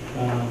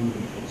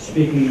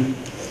 Speaking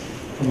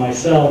for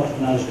myself,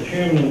 not as the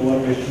chairman of the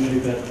Waterways Committee,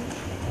 but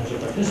as a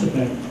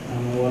participant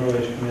on the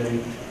Waterways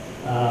Committee,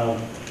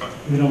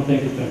 we don't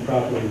think it's been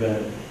properly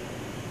vetted.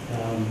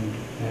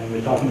 And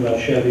we're talking about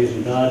Chevys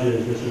and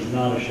Dodges. This is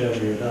not a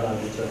Chevy or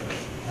Dodge. It's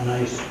a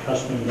nice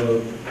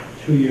custom-built,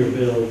 2-year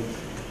build.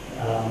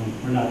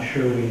 We're not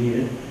sure we need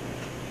it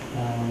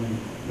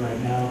right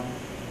now.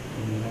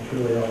 And that's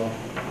really all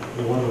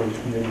the Waterways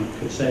Committee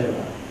could say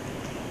about it.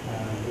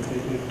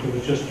 It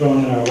was just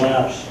thrown in our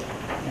laps,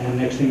 and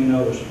next thing you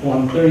know, it was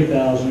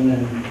 $130,000,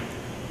 and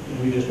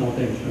we just don't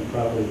think it's been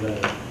properly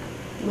vetted.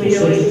 So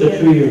since it's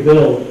a 2-year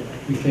build,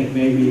 we think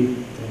maybe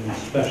in a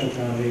special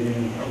town meeting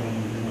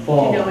in the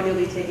fall. Do you know when you'll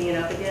be taking it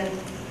up again,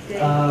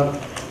 Dave?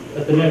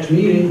 At the next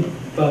meeting,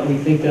 but we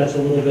think that's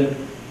a little bit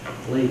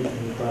late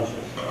in the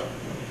process.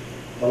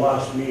 The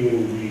last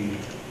meeting,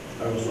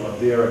 I was not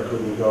there, I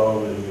couldn't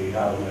go, and the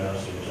harbor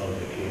master was on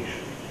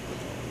vacation.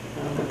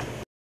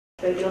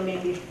 But you'll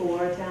meet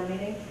before town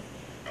meeting?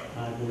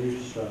 I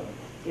believe so.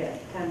 Yeah,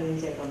 town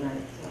meeting's April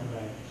 9th, so.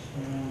 Right.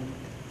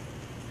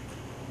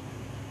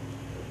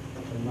 So,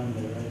 it's a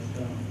Monday, right?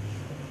 So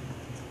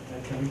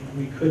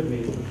we could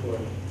meet before.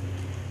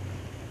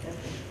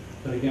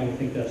 But again, we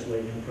think that's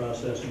late in the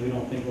process, and we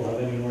don't think we'll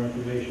have any more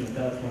information at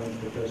that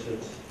point because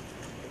it's,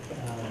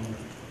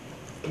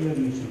 we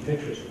really need some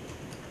pictures.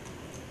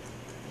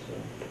 So.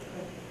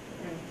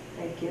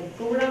 Thank you.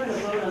 Well, we're not going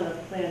to vote on the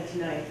plan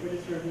tonight, we're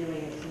just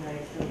reviewing it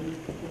tonight, so we'll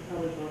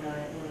probably vote on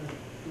it on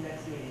the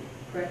next meeting.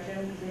 Correct,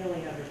 Jim? Because we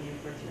only have review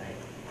for tonight.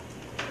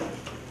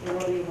 Or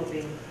what were you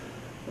hoping?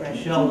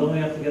 Michelle, don't we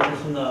have to get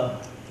this in the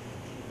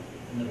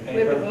We have to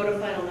paper? vote a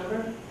final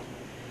number?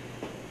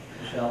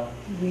 Michelle?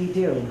 We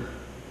do.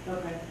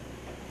 Okay.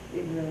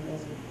 It really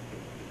doesn't.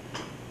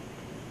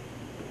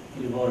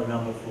 You vote a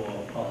number for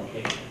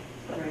publication.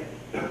 Right.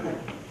 Okay.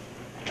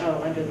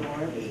 Oh, under the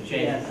warrant? If you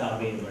change the town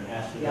meeting, it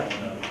has to go in the,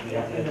 we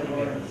have to get the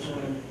paper this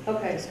week.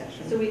 Okay,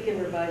 so we can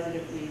revise it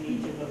if we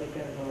need to, but we've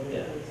got to vote it.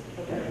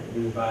 Yeah. Okay. We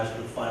revise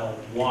the final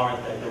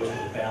warrant that goes to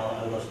the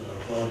ballot, goes to the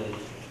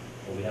voters,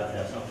 but we have to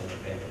have something in the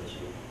paper this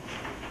week.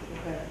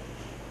 Okay.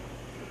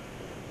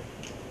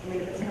 I mean,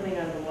 if it's coming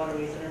out of the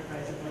Waterways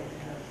Enterprise, I'd like to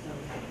have some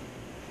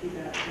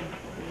feedback from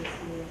this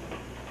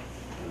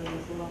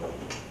as well.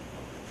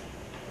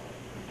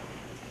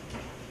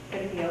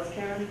 Anything else,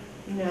 Karen?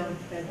 No, I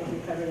think we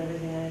covered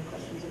everything I had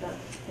questions about.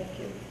 Thank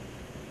you.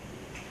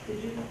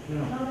 Did you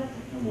No. comment?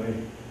 I'm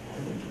waiting.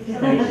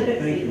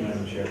 Thank you,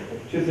 Madam Chair.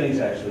 Two things,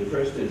 actually.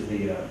 First is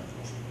the,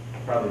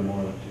 probably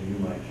more to you,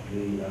 Mike,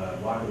 the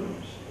locker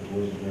rooms, the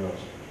boys and girls.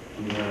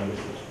 You know, this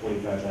is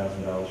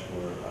 $45,000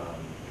 for,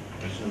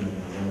 I'm assuming,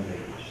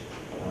 renovations.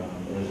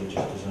 Or is it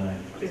just design?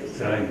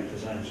 Design.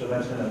 Design. So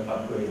that's going to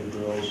upgrade the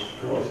girls.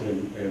 Girls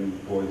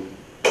and boys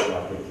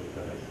locker rooms.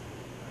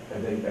 I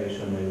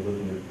assume they're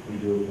looking to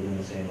redo it within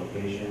the same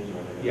locations,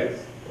 or they're Yes.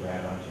 or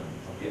add-ons?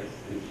 Yes,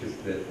 it's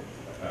just that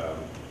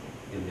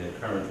in their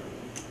current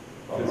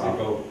Oh,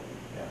 physical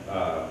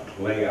Yeah.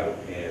 layout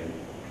and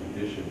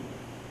condition,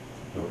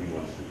 nobody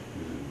wants to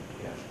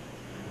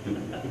use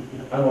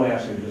I'm only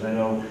asking because I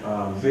know.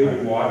 it.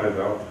 Saving water,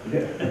 though.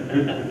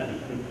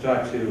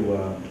 Talked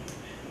to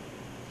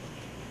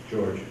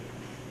George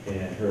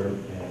and her,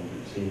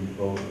 and seen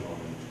both of them.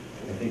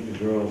 I think the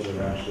girls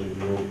are actually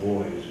the old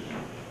boys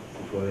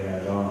before they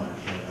add on,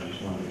 and I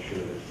just want to make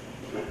sure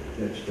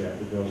that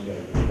the girls get a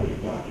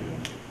good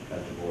watching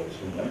at the boys.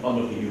 And I'll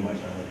look at you, my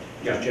son.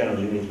 Just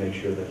generally need to make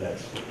sure that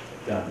that's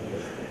done,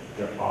 because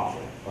they're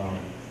awful.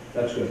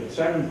 That's good. The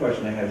second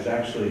question I have is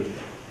actually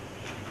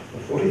the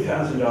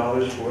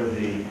 $40,000 for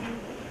the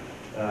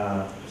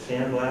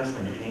sandblast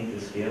and paint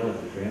the scale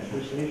at the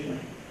transfer station.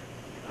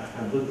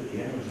 I've looked at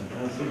the Amazon, I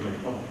don't see them.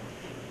 Oh,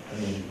 I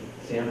mean,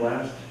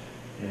 sandblast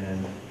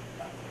and,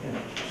 you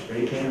know,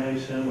 spray paint, I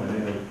assume, or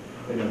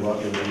they're gonna walk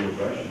over with a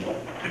brush and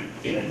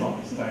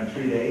it's time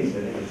 3 days. I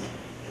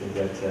think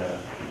they've got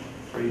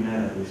 3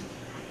 men at least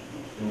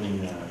doing,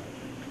 you know,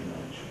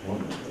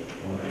 one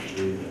or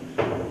 3 things.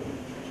 So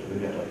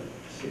they've got like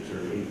 6 or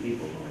 8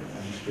 people going.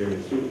 I'm just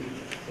curious.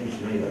 Seems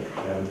to me like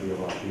that would be a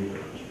lot cheaper.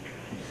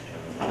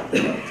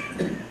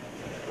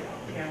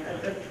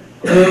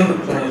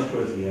 It's almost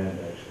towards the end,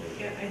 actually.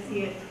 Yeah, I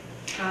see it.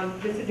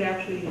 This is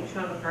actually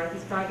Sean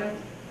McCarthy's project,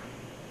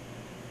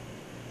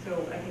 so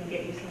I can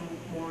get you some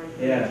more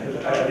Yeah,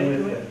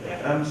 information.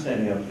 because I'm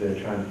standing up there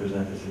trying to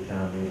present this at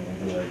town meeting, and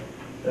be like,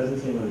 doesn't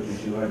seem like it'd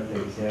be too hard to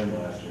take a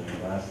sandblaster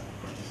and blast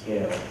the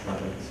scale. It's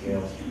not like the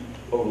scale's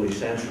overly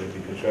sensitive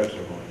because trucks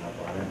are going up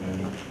on it, and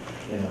then,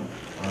 you know,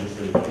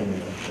 obviously the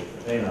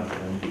paint off,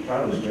 and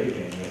probably spray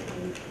painting it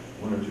with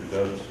 1 or 2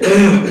 coats. It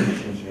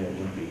seems to me it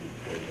wouldn't be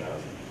very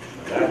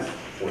That's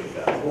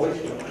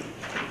 40,000.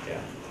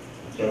 Yeah.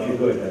 So if you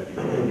could, that'd be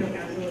great.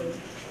 Absolutely.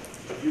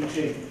 If you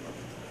take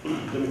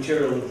the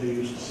material that they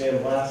use to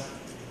sandblast,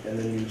 and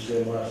then you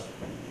sandblast,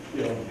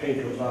 you know, the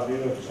paint comes off,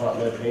 even if it's not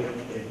lead paint,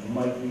 it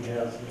might be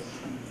hazardous,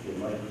 it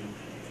might be,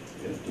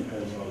 it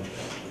depends on the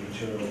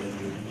material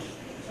they use.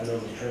 I know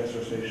the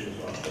transfer station is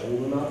not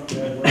old enough to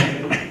have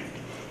lead paint.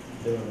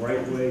 The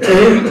right way to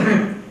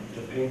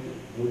paint it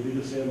would be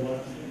the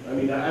sandblast. I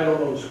mean, I don't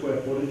know the square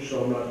footage,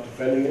 so I'm not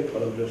defending it,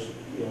 but I'm just,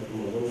 you know, from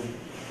a little,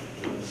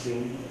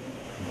 scene,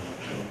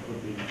 it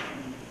could be.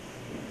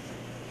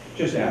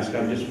 Just ask,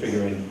 I'm just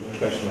figuring a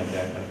question like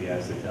that might be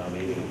asked at town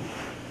meeting.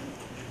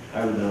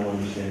 I would not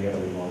understand the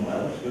other one.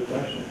 Well, that's a good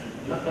question.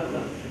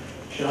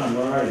 Sean,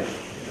 where are you?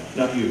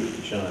 Not you,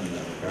 Sean.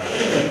 Carl.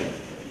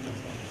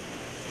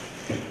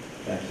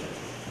 Thanks.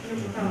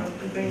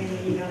 I'm bringing the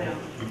email now.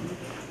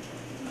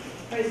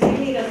 All right, so you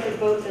need us to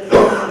vote this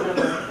final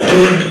number.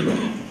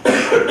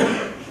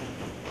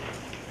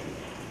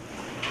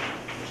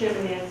 Jim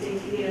and Nancy,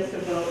 you need us to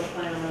vote the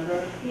final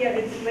number. Yeah,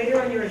 it's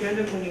later on your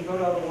agenda when you vote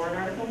all the warrant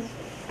articles.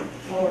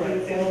 All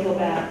right, so we'll go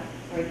back,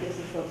 or it gives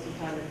the folks some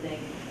time to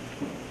think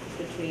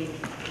between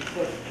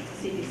what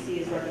CPC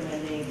is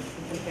recommending in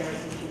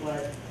comparison to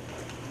what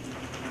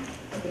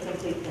the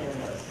complete plan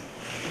was.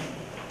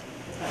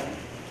 Okay.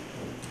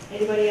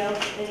 Anybody else,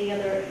 any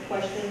other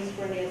questions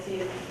for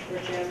Nancy or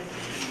Jim?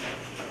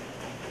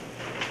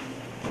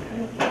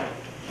 Okay.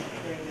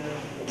 Very good.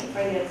 All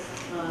right, yes,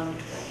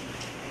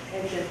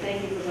 and Jim, thank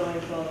you for going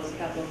to all those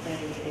capital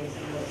planning meetings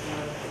and those,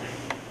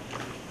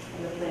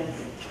 and the plans.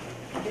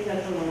 I think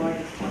that's one of the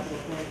largest capital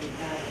plans we've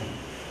had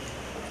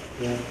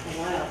in a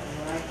while, from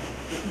what I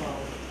recall.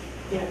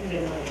 Yeah, it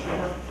is.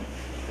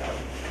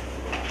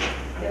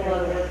 Get a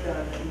lot of work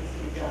done that needs to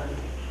be done.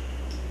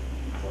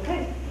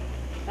 Okay.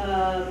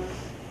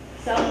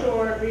 South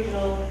Shore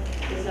Regional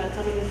is not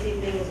coming this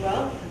evening as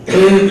well.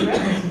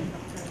 Correct?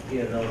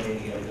 Yeah, no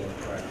meeting, you gotta go,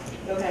 correct.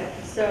 Okay,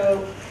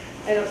 so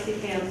I don't see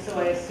Pam, so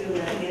I assume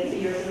that Nancy,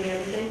 you're doing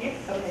everything?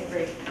 Okay,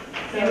 great.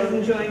 Pam is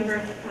enjoying her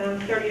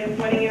 30th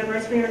wedding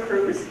anniversary on a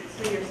cruise,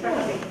 so you're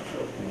expecting.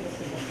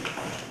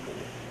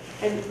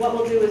 And what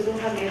we'll do is we'll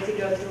have Nancy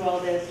go through all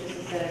this, just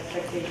to set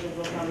expectations.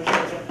 We'll probably take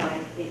a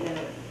 5-8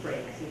 minute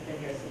break, because we've been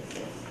here since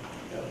 6.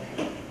 So,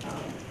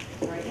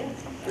 all right, yeah.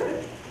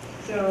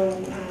 So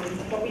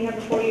what we have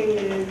before you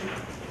is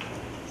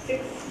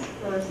 6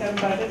 or 7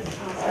 budgets.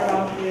 I'll start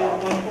off with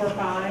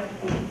 145,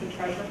 which is the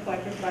treasurer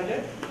collector's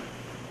budget.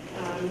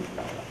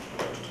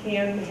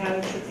 Pam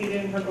has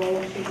succeeded in her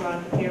goal. She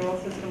brought the payroll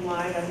system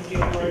live as of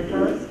January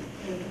 1st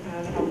with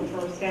the help of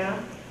her staff.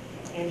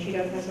 And she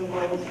does have some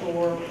goals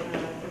for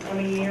the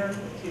coming year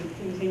to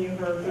continue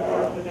her good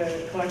work with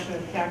the collection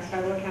of tax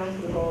title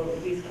accounts with the goal of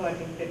at least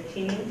collecting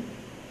 15.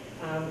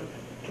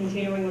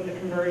 Continuing with the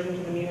conversion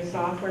to the Munis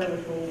software,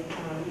 which will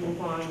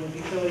move on with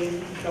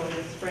utilities going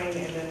this spring,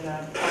 and then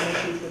the final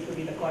piece, which would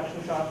be the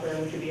collection software,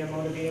 which would be a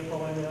motor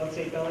vehicle and real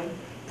estate billing.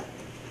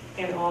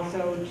 And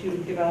also to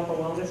develop a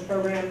wellness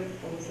program,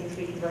 since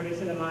we converted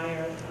to the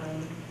Meyer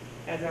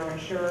as our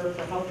insurer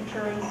for health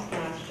insurance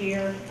last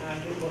year.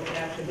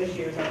 Actually, this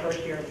year is our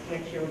first year.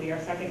 Next year will be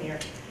our second year.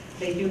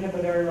 They do have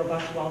a very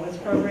robust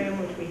wellness program,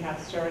 which we have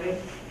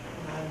started.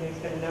 There's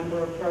been a number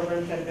of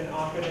programs that have been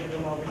offered and have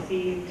been well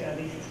received.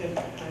 The assistant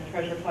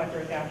treasurer collector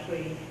is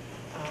actually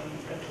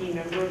a key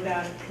member of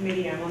that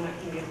committee. I'm on that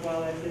committee as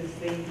well as is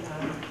the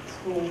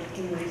school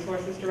human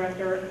resources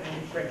director,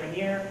 and Greg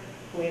Renier,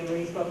 who Anne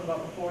Marie spoke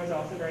about before, is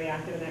also very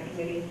active in that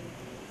committee.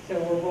 So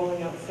we're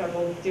rolling out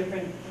several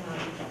different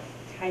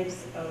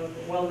types of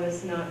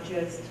wellness, not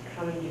just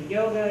come and do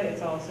yoga.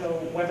 It's also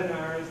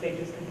webinars. They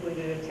just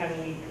completed a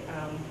 10-week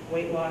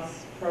weight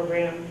loss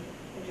program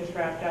that just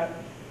wrapped up.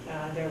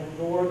 They're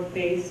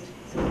reward-based,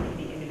 so it can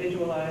be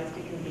individualized,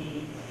 it can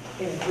be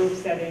in a group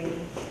setting.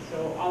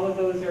 So all of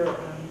those are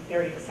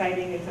very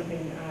exciting. It's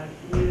something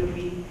new that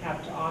we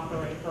have to offer,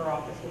 and her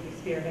office will be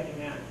spearheading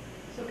that.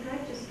 So can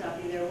I just stop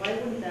you there? Why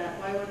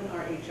wouldn't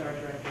our HR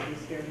director be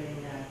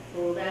spearheading that?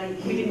 Or will that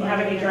include? We didn't have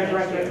an HR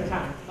director at the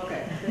time.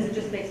 Okay, this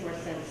just makes more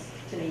sense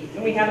to me.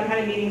 And we haven't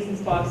had a meeting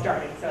since Bob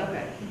started, so.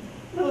 Okay.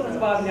 Little does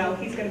Bob know,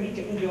 he's going to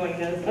be enjoying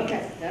those meetings.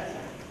 Okay, that's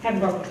fine. Haven't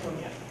broken to him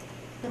yet.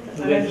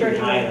 We went through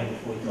time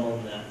before we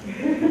told them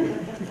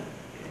that.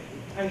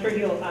 I'm sure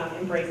he'll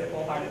embrace it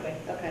wholeheartedly.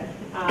 Okay.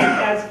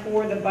 As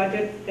for the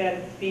budget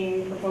that's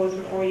being proposed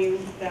before you,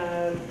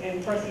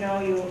 in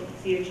personnel, you'll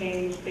see a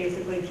change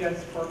basically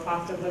just for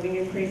cost of living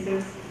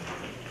increases.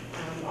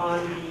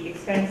 On the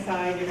expense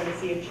side, you're going to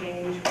see a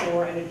change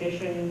for an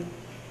addition,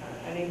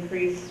 an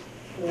increase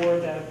for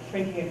the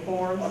printing and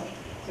forms.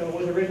 So it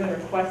was originally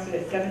requested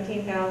at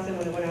 $17,000.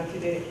 When it went out to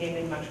bid, it came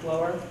in much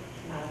lower.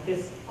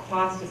 This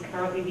cost is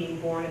currently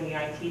being borne in the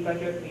IT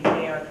budget. We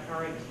pay our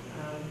current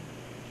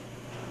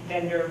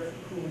vendor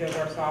who does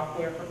our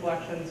software for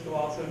collections to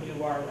also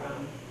do our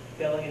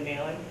billing and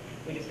mailing.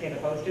 We just pay the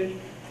postage.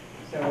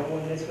 So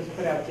when this was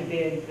put out to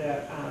bid,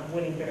 the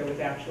winning bidder was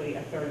actually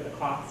a third of the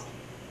cost.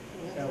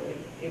 So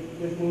it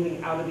was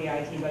moving out of the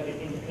IT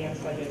budget into Pam's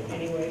budget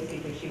anyways,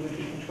 because she would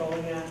be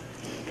controlling that.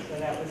 So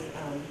that was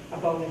a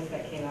bonus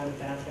that came out of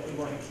that we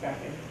weren't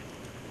expecting.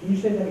 Can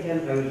you say that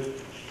again?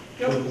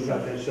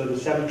 So the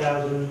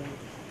 7,000,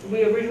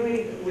 We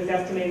originally was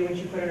estimated when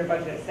she put in her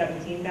budget at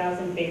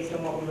 17,000 based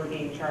on what we were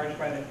being charged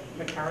by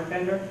the current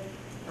vendor.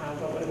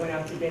 But when it went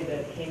out to bid,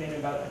 that came in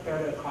about a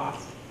third of the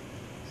cost.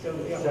 So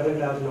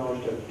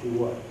 $7,000 to do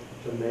what?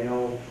 To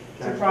mail?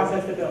 to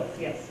process the bills,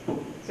 yes.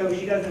 So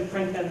she doesn't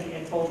print them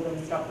and fold them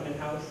and stuff them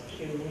in-house.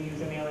 She will use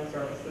a mailing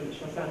service, so that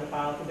she'll send a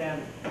file to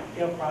them.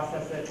 They'll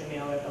process it and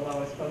mail it at the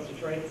lowest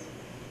postage rates.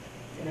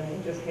 And then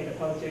we'll just pay the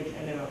postage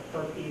and then a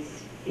per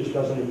piece. This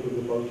doesn't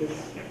include the postage? Do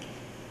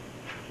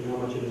you know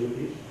how much it is a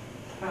piece?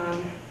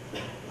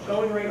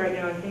 Going rate right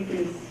now, I think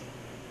is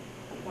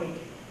point,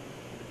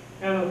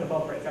 I don't know what the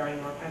bulk rates are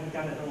anymore. I haven't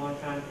done it in a long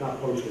time. Not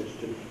postage,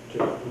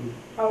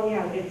 Oh,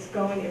 yeah, it's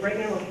going, right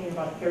now we're paying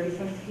about 30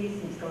 cents a piece,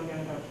 and it's going down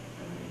about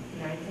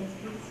 9 cents a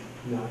piece.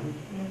 No.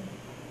 Yeah.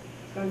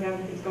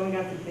 It's going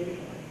down significantly.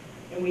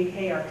 And we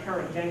pay our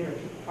current vendor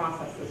to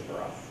process this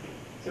for us.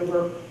 So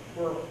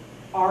we're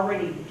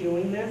already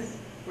doing this,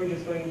 we're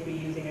just going to be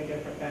using a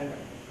different vendor.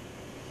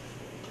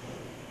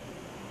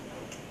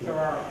 So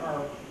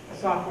our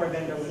software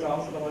vendor was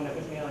also the one that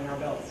was mailing our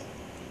bills.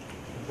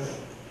 Okay.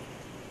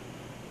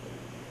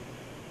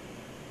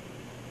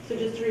 So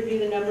just to review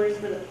the numbers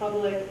for the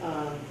public,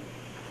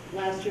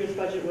 last year's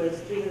budget was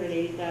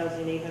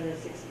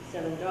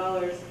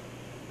 $380,867.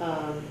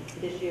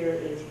 This year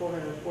is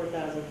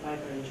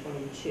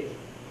 $404,522.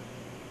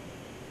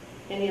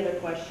 Any other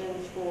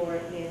questions for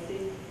Nancy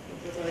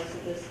with regards to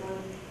this one?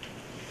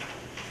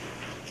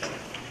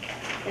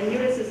 And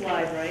Munis is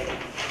live, right?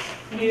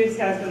 Munis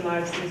has been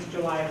live since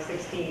July of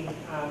 16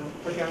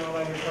 for general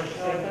ledger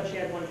purchasing. Oh, I thought she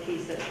had one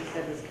piece that she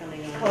said was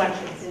coming on.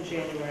 Collections. In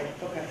January.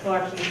 Okay.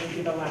 Collections will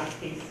be the last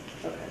piece.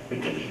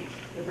 Okay.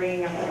 They're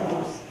bringing up the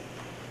moves.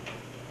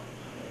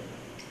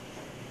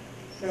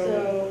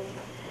 So,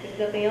 if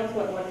nothing else,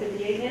 what,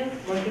 158 now?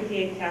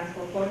 158 tax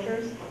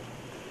foreclosures.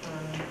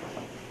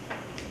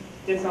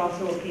 This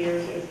also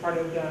appears as part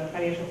of the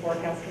Financial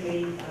Forecast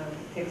Committee,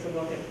 takes a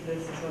look at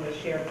this as one of the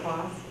shared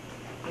costs.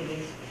 It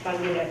is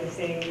funded at the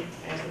same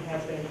as it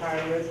has been in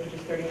prior years, which is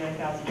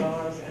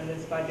 $39,000, and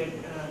this budget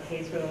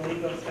pays for the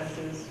legal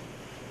expenses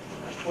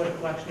for the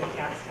collection of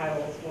tax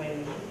titles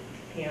when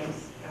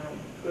Pam's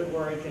good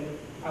words and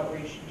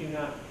outreach do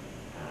not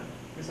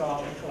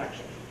resolve in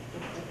collection.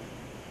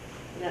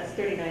 And that's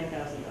 $39,000.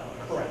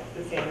 Correct,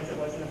 the same as it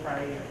was in the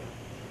prior year.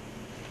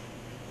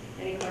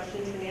 Any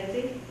questions for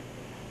Nancy?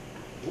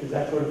 Is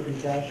that sort of free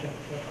cash?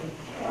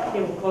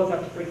 It will close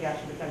up to free cash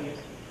if it's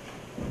unused.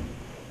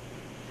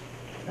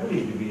 That would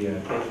need to be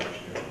case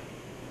registered.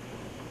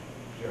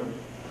 Sure.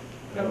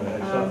 No,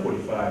 It's not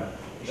 45.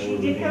 She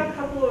did have a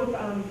couple of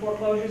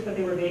foreclosures, but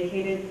they were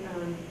vacated.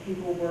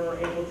 People were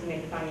able to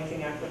make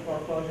financing after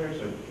foreclosures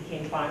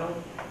became final,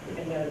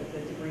 and the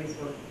degrees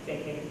were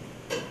vacated.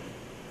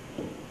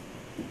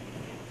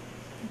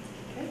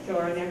 Okay, so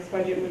our next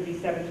budget would be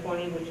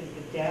 720, which is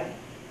the debt.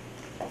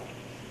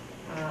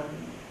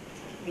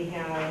 We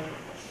have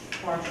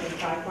approximately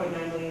 5.9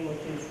 million,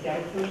 which is debt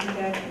exclusion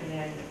debt, and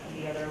then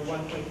the other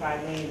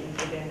 1.5 million is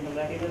within the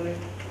levy limit.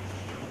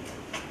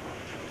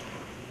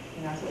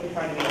 And that's what we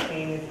try to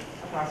maintain, is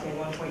approximately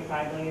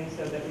 1.5 million,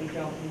 so that we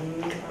don't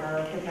lose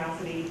our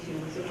capacity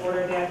to support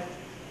our debt,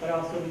 but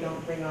also we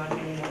don't bring on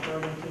any more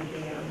burden to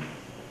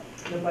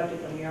the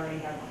budget that we already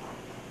have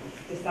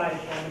decided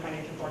for in the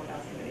Financial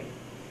Forecast Committee.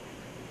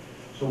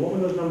 So what were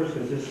those numbers,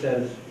 because this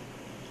says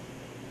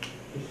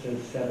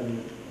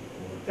 7.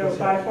 So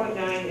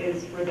 5.9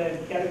 is for the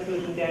debt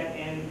exclusion debt,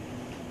 and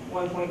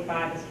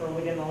 1.5 is for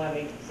within the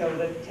levy. So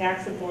the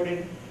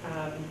tax-supported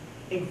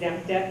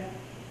exempt debt,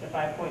 the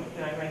 5.9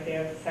 right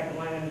there, the second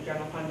line on the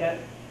general fund debt.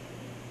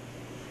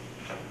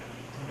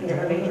 Under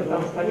our major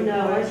funds budget. No,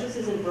 ours just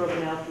isn't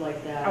broken out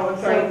like that. Oh, I'm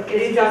sorry. So It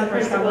is it's done just for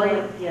principal,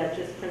 summary. yeah,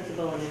 just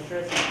principal and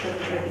interest. It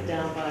doesn't break it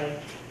down by,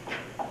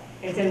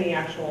 It's in the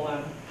actual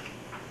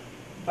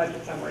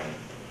budget summary,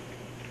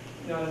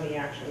 not in the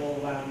actual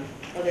oh,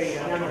 there you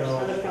go, numbers.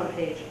 on the front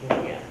page.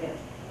 Yeah.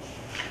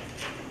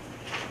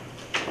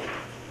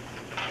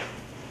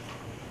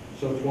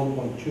 So it's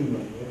 1.2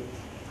 million, right?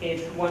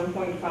 It's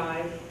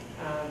 1.5,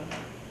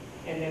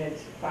 and then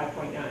it's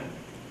 5.9.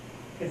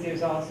 Because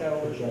there's also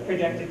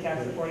projected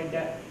tax-supported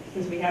debt.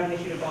 Since we haven't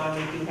issued a bond,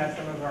 we do have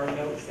some of our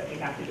notes that we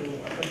have to do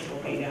a principal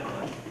pay down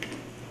on.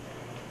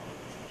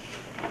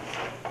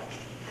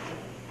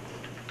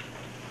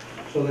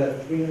 So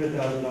that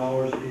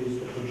 $300,000 is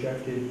the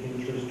projected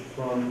interest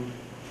from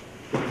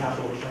the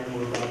capital plan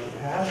we're about to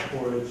pass,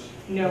 or it's?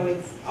 No,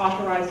 it's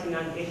authorized and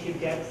unissued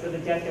debt, so the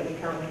debt that we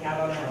currently have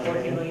on our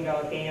 $14 million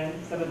ban,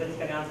 some of it's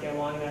been out there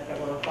long enough that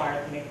we're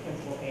required to make a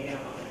principal pay down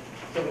on it.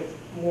 So it's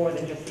more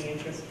than just the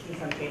interest, in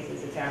some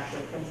cases, it's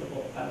actually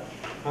principal of.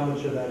 How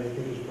much of that do you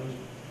think is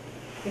principal?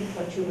 I think it's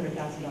like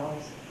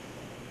 $200,000.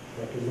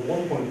 Because the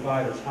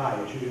 1.5 is high,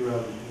 it's usually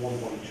around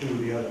 1.2,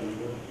 the other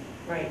number.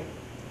 Right.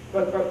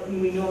 But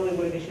we normally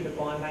would have issued a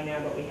bond by now,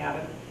 but we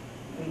haven't.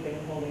 We've been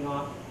holding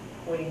off.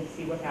 waiting to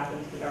see what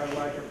happens with our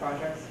larger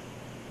projects,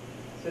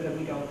 so that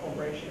we don't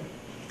overissue.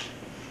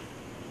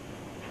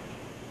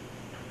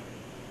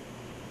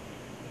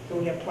 So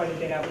we have quite a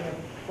bit out, we have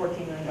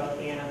 $14 million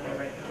ban out there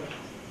right now, which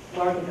is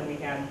larger than we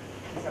had in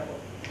several,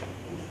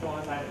 as long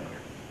as I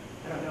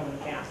don't know in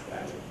the past, but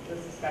I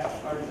would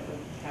suspect larger than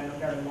we've had in a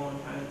very long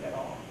time at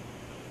all.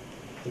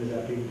 Is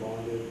that being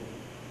bonded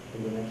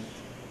in the next?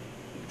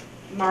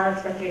 Our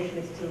expectation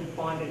is to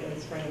bond it in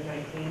the spring of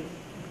 19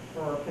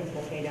 for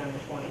principal pay down to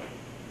 20.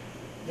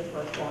 The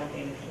first bond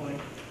payment is 20.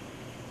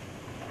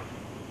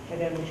 And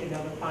then we should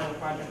know the final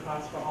project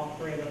cost for all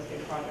three of those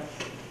big projects.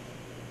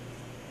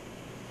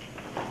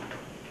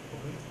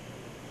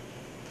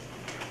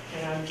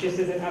 And just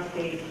as an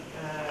update,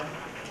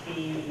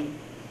 the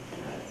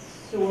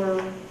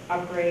sewer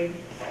upgrade,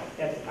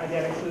 that's our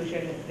debt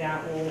exclusion,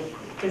 that will,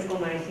 fiscal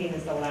 19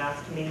 is the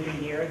last major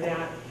year of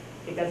that.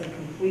 It doesn't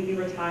completely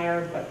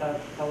retire, but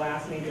the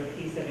last major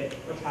piece of it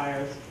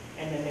retires.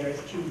 And then there's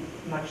two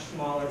much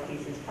smaller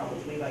pieces,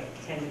 probably like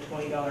 $10 to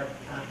 $20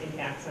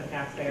 impacts on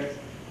taxpayers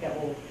that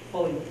will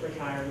fully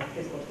retire in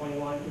fiscal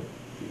 21.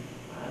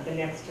 The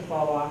next to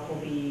fall off will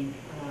be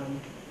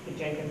the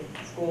Jenkins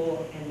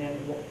School, and then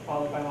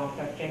followed by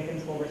Wampatuck.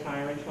 Jenkins will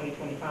retire in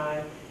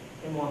 2025,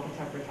 and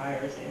Wampatuck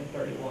retires in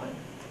 31.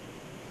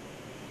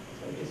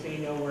 So just so you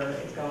know where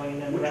it's going,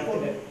 and then the rest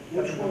of it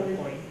goes another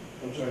 40.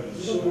 I'm sorry, the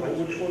sewer,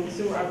 which one?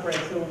 Sewer upgrade,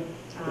 so.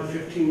 The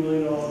 $15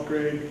 million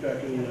upgrade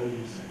back in the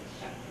 96.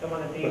 The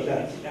one that they issued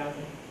in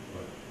 2000.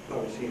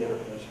 Oh, see that?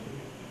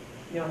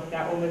 No,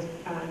 that one was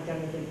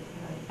done with the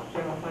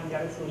general fund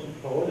debt exclusion.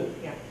 Oh, was it?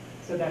 Yeah,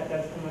 so that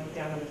does come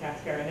down on the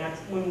taxpayer, and that's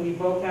when we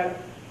vote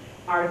that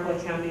article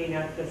at town meeting,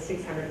 that's the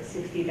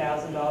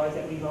 $660,000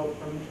 that we vote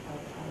from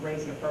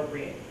raise and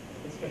appropriate,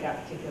 is for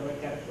that particular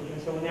debt exclusion.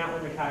 So when that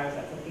one retires,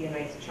 that will be a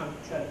nice chunk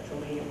to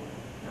leave.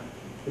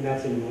 And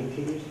that's in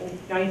 19, you said?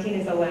 19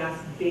 is the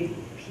last big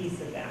piece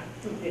of that.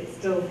 It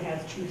still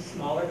has two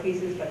smaller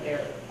pieces, but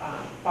they're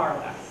far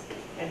less,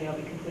 and they'll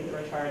be completely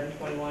retired in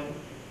 21,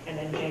 and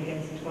then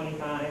Jenkins in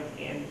 25,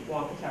 and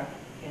Wampatuck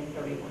in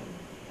 31,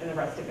 and the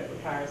rest of it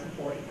retires in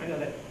 40. I know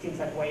that seems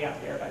like way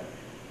out there, but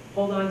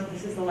hold on,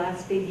 this is the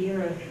last big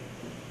year of,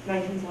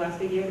 19's the last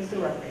big year of the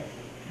sewer upgrade.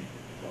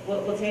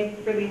 We'll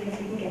take relief as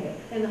we can get it.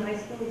 And the high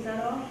school, is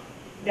that off?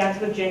 That's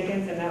with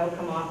Jenkins, and that'll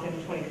come off in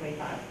 2025.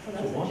 Oh,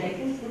 that's the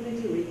Jenkins, what did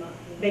they do?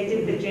 They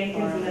did the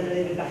Jenkins, and then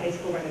they did the high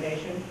school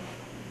renovation.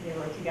 They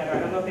were together. I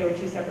don't know if they were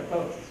two separate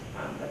votes,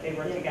 but they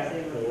were together.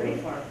 They were pretty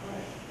far apart.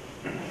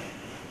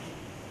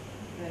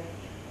 Okay.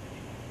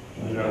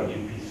 You know,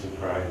 you'd be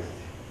surprised,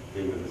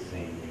 they were the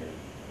same year.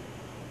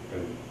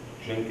 And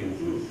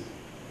Jenkins is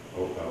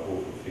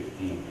over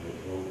 15 years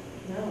old.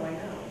 No, I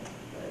know,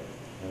 but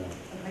Yeah.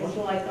 the high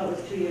school I thought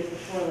was 2 years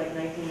before, like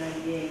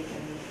 1998,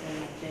 and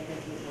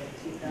Jenkins was like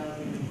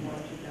 2001,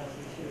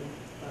 2002,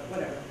 but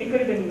whatever. It could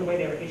have been the way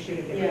they were issued.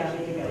 If they were Yeah,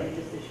 issued together. they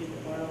just issued the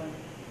borrowing.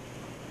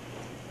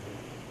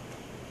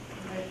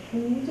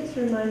 Can you just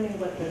remind me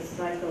what the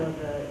cycle of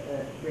the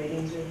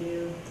ratings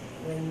review,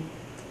 when?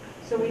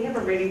 So we have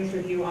a ratings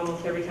review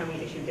almost every time we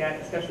issue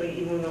debt, especially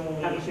even when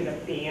we issued a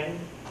ban.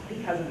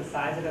 Because of the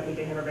size of it, we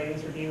did have a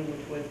ratings review,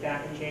 which was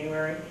back in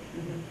January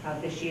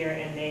of this year,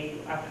 and they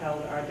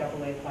upheld our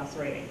AA plus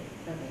rating.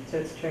 Okay, so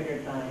it's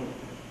triggered by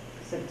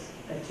a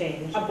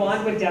change? A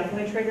bond would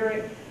definitely trigger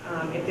it.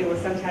 If there was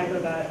some type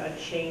of a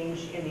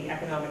change in the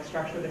economic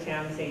structure of the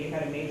town, say you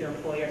had a major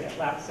employer that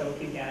left, so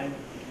if you had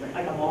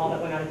like a mall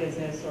that went out of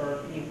business, or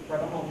you were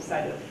the home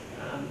site of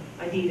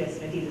Adidas,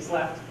 and Adidas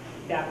left,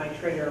 that might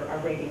trigger a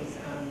ratings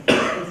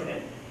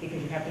incident, because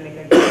you have to make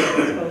a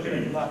disclosure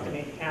and you have to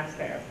make a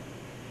taxpayer.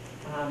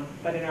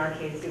 But in our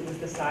case, it was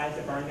the size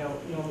of our note.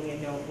 Normally a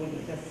note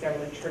wouldn't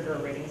necessarily trigger a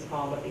ratings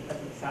call, but because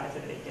of the size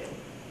of it, it did.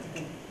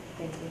 Okay,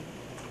 thank you.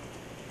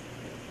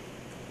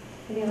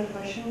 Any other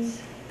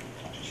questions?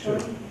 Sure.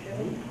 Is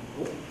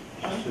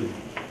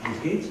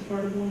Gates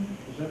part of one?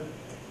 Is that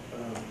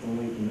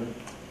only the new?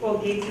 Well,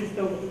 Gates is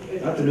the...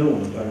 Not the new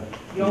one, but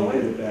The old one?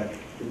 we did it back.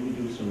 Didn't we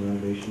do some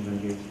renovations on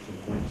Gates at some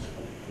points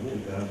in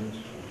 2000s?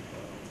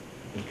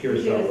 I was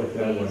curious about what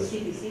that was. We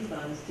used CPC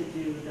funds to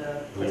do the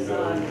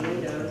facade and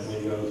windows.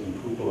 Windows and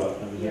cupola.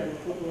 Yeah, the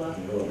cupola,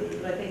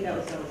 but I think that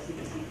was all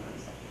CPC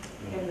funds.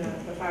 And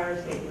the fire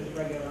escape was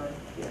regular.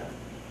 Yeah.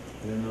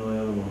 And then the only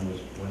other one was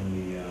when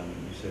you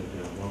said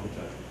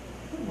Wampatuck.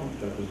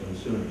 Wampatuck was done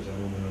sooner. Is that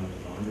when we went on to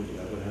bonded? Is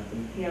that what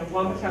happened? Yeah,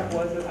 Wampatuck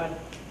was,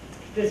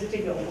 this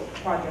particular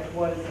project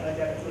was a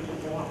debt exclusion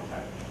for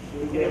Wampatuck.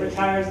 And it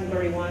retires in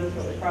 31,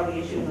 so it was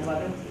probably issued in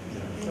 11.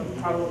 So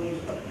probably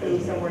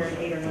somewhere in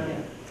 8 or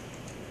 9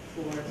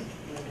 floors.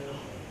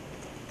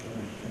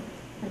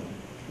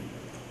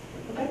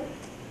 Okay,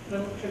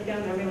 little trip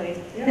down memory lane.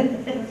 Yeah,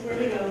 that's where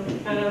we go.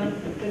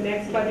 The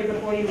next budget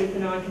before you is the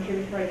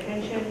non-contributory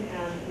pension.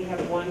 We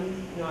have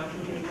one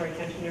non-contributory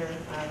pensioner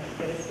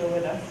that is still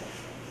with us.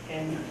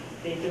 And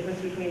the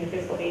difference between the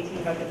fiscal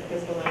 18 budget and the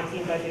fiscal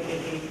 19 budget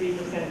is a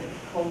 3%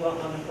 COLA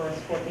on the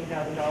first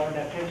 $14,000 of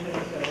that pension.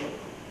 So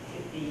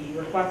if the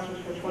request was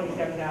for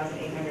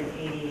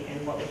 $27,880,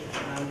 and what was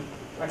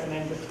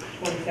recommended was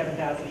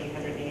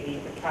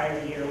 $27,880. The prior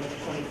year was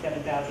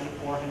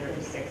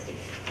 $27,460.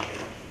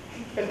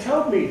 At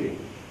town meeting,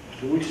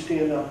 do we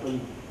stand up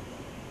and,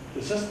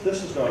 this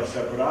is not a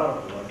separate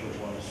article like it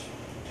was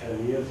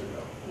 10 years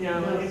ago.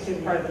 No, it's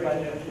just part of the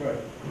budget. Right.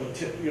 But,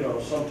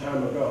 some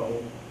time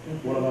ago,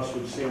 one of us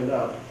would stand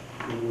up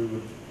and we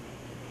would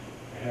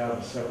have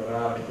a separate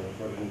article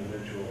for an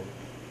individual.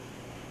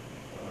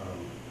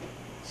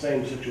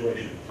 Same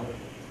situation.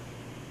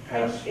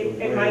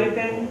 It might have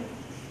been.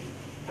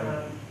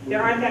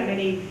 There aren't that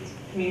many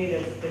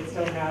communities that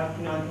still have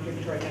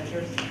non-contributory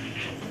ventures.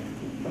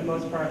 For the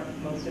most part,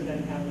 most of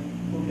them have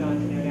moved on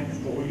to their next.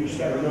 But we used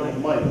to have another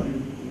Mike,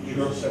 you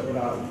wrote a separate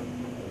article.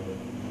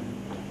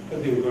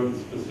 But they would go to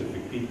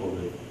specific people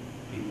that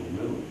people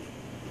knew.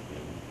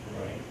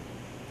 Right.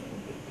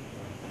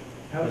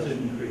 How does it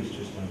increase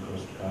just on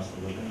cost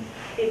of living?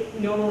 It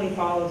normally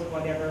follows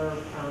whatever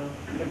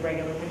the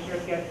regular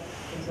commissioners get.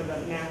 And so the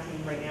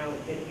maximum right now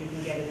that you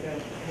can get is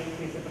an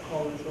increase of the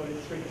COLA is voted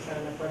 3%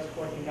 on the first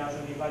 $14,000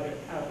 of your budget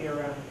of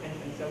your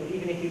pension. So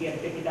even if you get a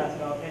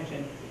 $50,000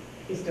 pension,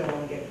 you still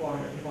only get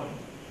 $420.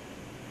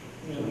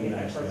 You know, you get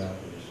that first.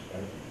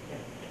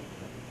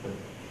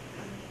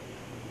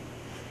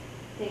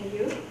 Thank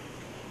you.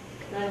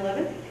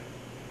 9/11?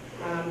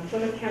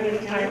 Plymouth County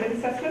Retirement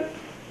Assessment.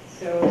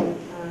 So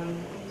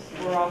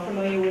we're all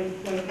familiar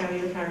with Plymouth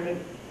County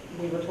Retirement.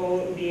 We were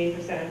told it would be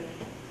 8%,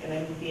 and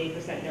then the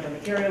 8% never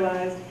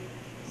materialized.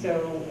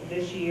 So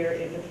this year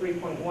it's a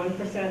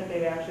 3.1%.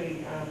 They've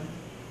actually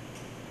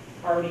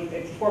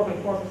it's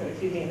 4.4%,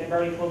 excuse me, and they've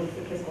already told us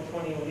that fiscal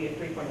 20 will be at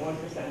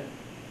 3.1%.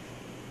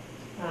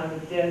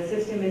 The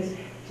system is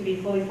to be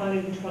fully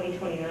funded in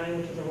 2029,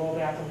 which is a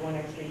rollback of 1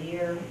 extra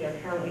year. They're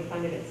currently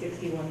funded at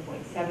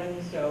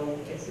 61.7, so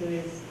as soon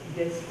as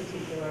this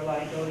particular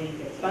liability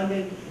gets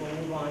funded, we'll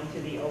move on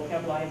to the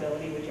OPEB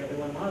liability, which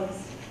everyone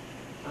loves.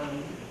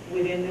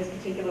 Within this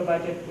particular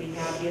budget, we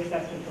have the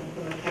assessment from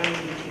Plymouth County,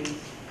 which is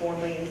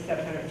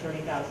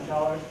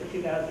 $4,730,000 for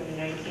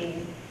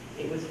 2019.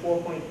 It was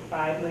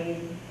 $4.5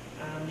 million,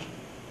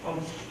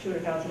 almost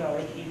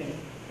 $200,000 even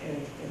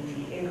in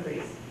the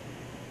increase.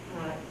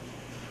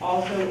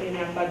 Also in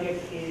that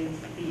budget is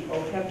the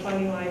OPEB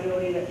funding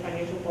liability that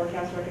financial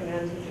forecast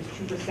recommends, which is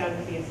 2%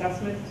 of the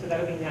assessment, so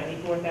that would be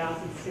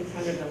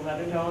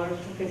 $94,611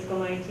 for fiscal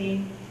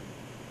 19.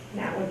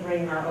 That would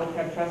bring our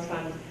OPEB trust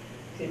fund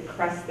to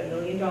crest the $1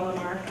 million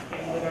mark,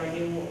 and with our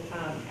new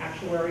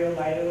actuarial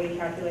liability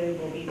calculated,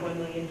 will be $1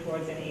 million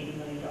towards an $80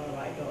 million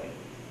liability.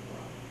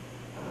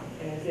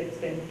 And as it's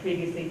been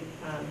previously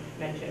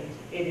mentioned,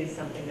 it is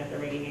something that the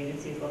rating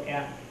agencies look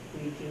at.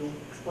 We do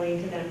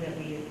explain to them that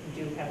we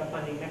do have a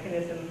funding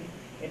mechanism.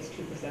 It's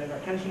 2% of our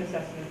pension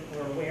assessment.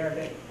 We're aware of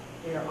it.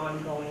 We are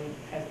ongoing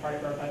as part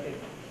of our budget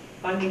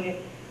funding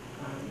it,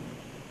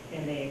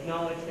 and they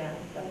acknowledge that,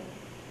 but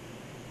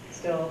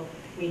still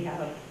we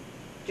have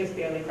just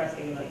barely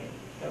cresting $1 million.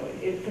 So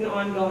it's an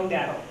ongoing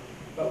battle,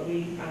 but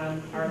we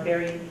are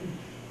very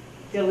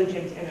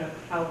diligent in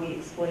how we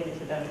explain it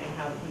to them and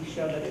how we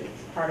show that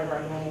it's part of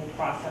our normal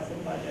process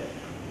and budget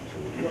to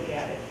look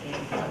at it and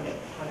fund it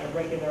on a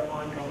regular,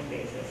 ongoing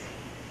basis.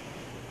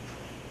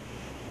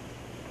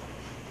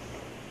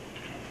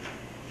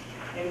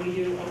 And we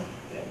do,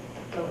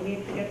 don't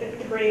need to get the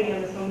grading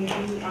on this one, we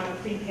do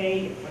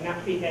prepay, or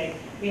not prepay,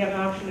 we have an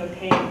option of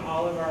paying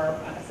all of our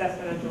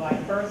assessment on July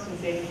 1st and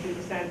saving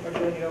 2%, or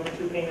doing it over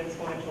 2 payments,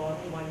 one in July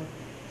and one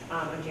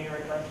on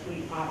January 1st.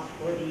 We opt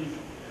for the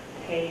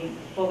pay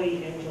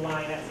fully in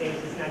July, and that saves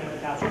us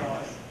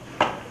 $91,000.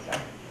 So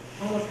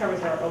almost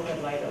covers our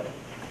OPEB liability.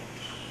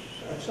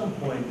 At some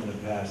point in the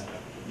past, a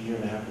year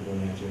and a half ago,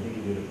 Nancy, I think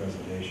you did a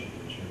presentation,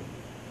 didn't you,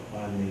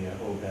 on the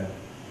OPEB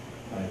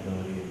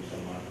liability and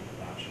some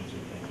options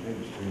and things, maybe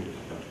it was 3 years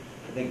ago.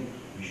 I think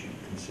we should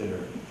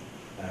consider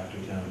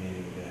after town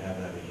meeting to have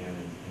that again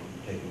and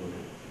take a look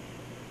at,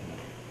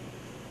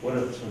 what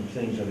are some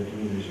things other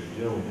communities are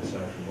doing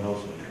aside from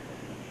Wellesley?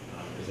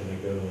 Because I think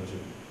the other ones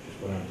have just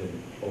went on to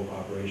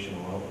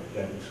operational or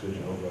debt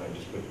exclusion override,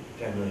 just put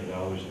 $10 million in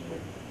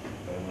there.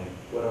 But I'm like,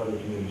 what are other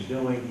communities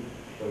doing?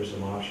 What are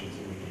some options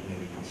that we can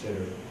maybe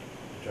consider to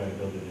try to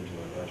build it into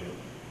our budget?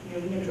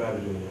 And try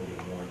to do a little bit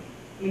more.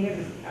 We had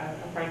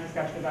a frank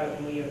discussion about it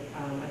when we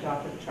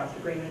adopted the trust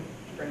agreement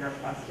to bring our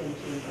trust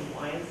into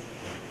compliance.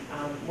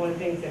 One of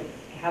the things that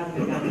hasn't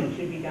been done that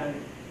should be done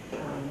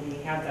when we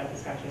have that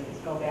discussion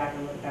is go back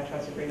and look at that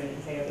trust agreement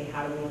and say, okay,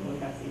 how do we want to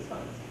invest these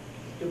funds?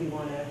 Do we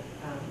want to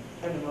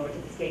turn them over to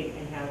the state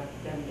and have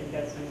them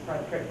invest in as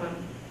part of the CRIP fund?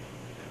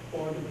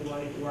 Or do we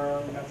want to do our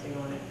own investing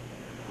on it?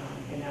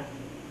 And that,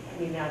 I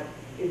mean, that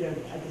is a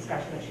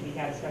discussion that should be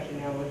had, especially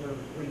now as we're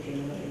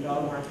reaching the $1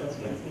 million mark. Those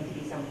funds need to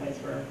be someplace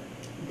where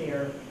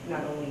they're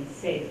not only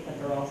safe, but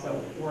they're also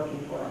working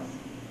for us.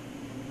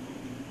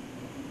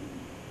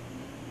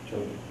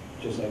 So,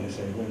 just like I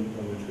said, when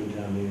we're through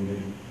town meeting,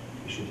 maybe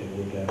we should take a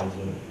look at it as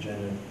an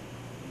agenda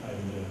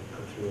item to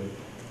go through it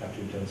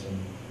after you've done some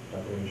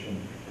preparation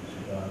and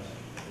some thoughts.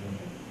 I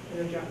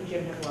know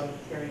Jim has a lot of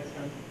experience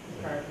from his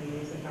prior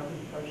communities and how he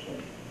approached it.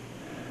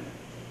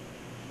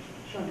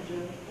 Sean, did you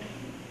have a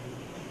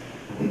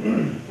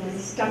question?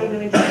 Stunning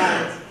them into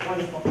silence,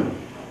 wonderful.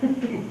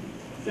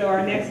 So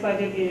our next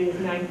budget is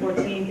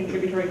 914,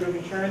 contributory group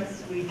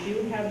insurance. We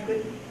do have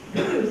good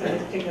news on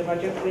this particular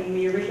budget. When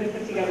we originally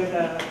put together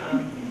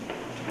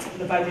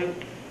the budget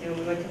and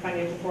we went to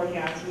financial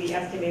forecast, we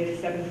estimated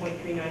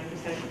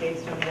 7.39%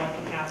 based on what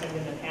had happened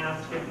in the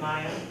past with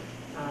Maya.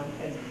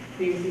 As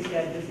previously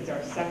said, this is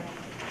our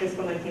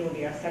fiscal 19 will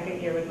be our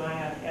second year with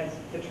Maya. As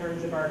the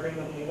terms of our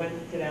agreement, when we went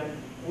to them,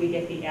 we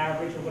get the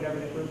average of whatever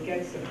the group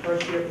gets. So the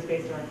first year was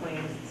based on our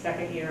claims. The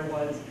second year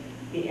was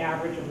the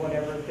average of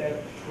whatever the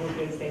group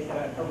is. They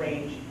set a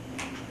range.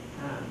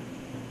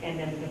 And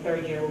then the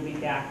third year will be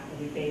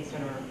based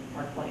on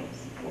our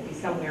claims. We'll be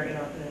somewhere in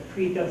the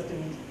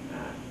predestined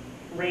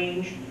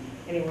range,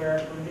 anywhere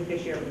from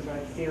this year it was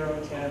like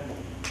 0 to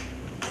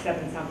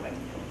 7 something.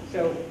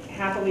 So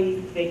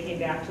happily, they came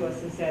back to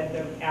us and said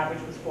the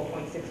average was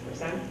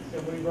 4.6%. So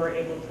we were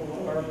able to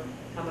lower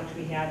how much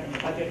we had in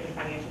budget and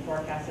financial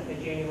forecast at the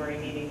January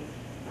meeting.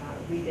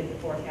 Redid the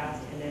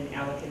forecast and then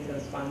allocated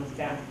those funds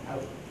back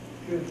out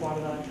through the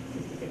formula,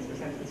 66%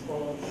 to the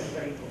school and 33%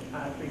 to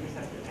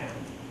the town.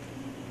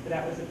 So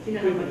that was a Do you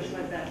know how much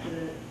went back to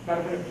the?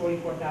 about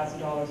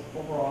 $144,000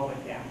 overall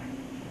went back. I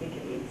think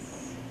it was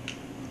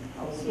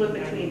Split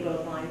between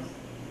both lines?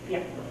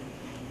 Yeah.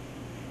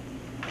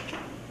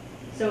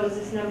 So is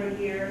this number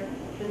here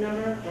the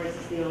number, or is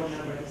this the old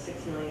number, the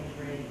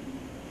 6,000,003?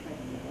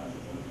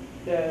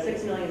 The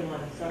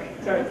 6,000,001, sorry.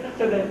 Sorry,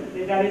 so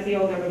that is the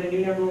old number. The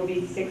new number will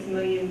be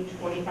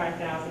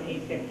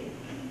 6,025,850.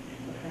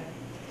 Okay.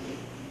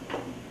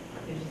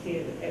 As you see,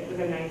 it was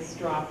a nice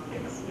drop.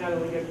 It's not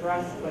only good for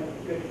us, but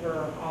good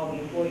for all the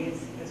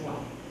employees as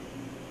well.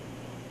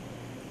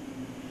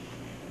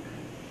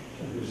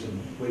 There's some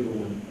wiggle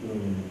room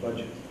in the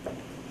budget.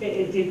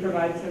 It did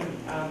provide some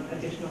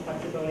additional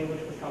flexibility,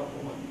 which was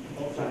helpful on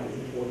both sides.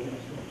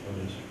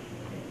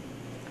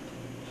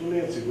 So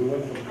Nancy, we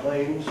went from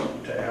claims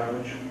to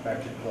average,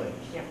 back to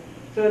claims. Yeah.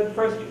 So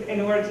first, in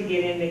order to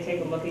get in, they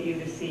take a look at you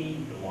to see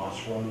The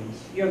loss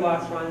runs. your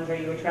loss runs. Are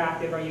you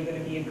attractive? Are you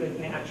going to be a good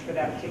match for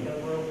that particular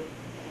group?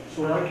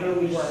 So why can't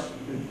we work?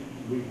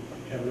 we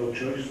have no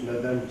choice, and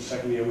then the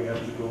second year we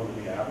have to go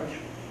into the average?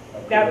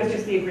 That was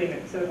just the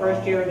agreement. So the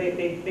first year,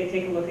 they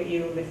take a look at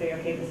you, they say,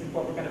 okay, this is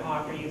what we're going to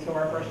offer you. So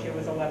our first year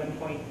was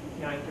 11.9%,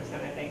 I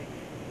think.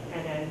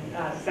 And then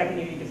second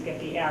year, you just get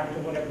the average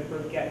of whatever the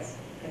group gets.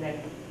 And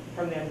then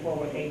from then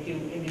forward, they do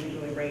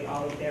individually rate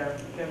all of their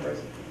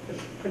members. The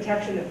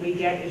protection that we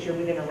get is you're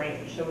within a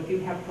range. So if you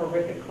have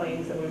horrific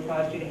claims that would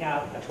cause you to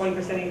have a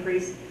 20%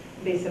 increase,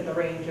 they set the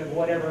range of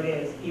whatever it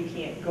is. You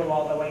can't go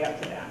all the way up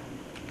to that.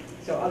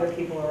 So other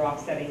people are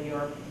offsetting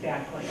your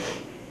bad claims.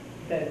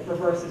 The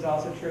reverse is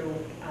also true.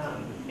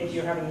 If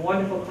you're having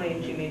wonderful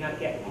claims, you may not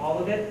get all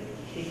of it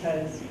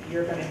because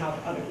you're going to help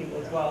other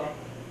people as well.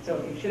 So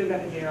if you should have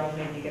gotten 0,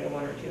 maybe you get a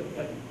 1 or 2.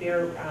 But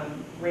their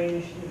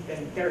range has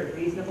been very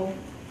reasonable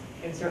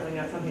and certainly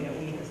not something that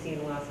we have seen in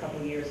the last couple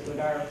of years with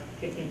our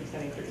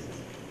 15% increases.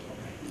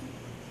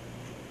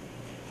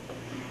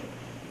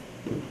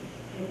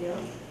 Anything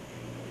else?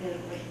 Any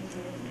other questions?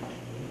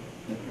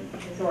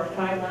 So our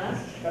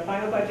the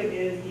final budget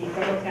is the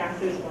federal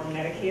taxes or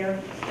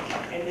Medicare,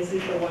 and this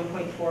is the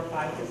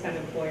 1.45%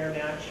 employer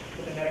match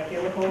for the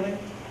Medicare withholding.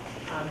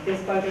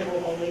 This budget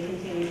will only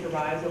continue to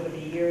rise over the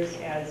years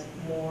as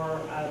more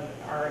of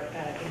our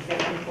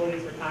exempt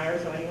employees retire.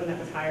 So anyone that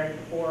was hired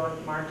before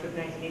March of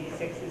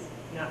 1986 is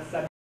not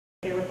subject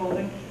to Medicare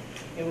withholding,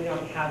 and we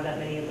don't have that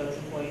many of those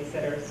employees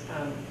that are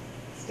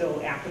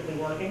still actively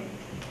working.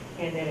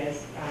 And then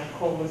as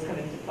COLAs come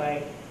into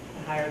play,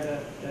 the higher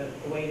the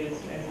wages,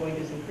 as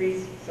wages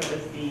increase, so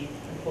does the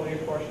employer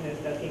portion, as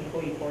does the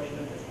employee portion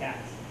of this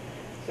tax.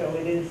 So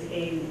it is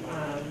it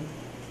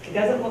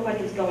doesn't look like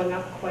it's going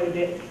up quite a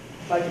bit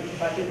budget to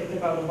budget. It's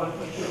about a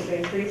 1.2%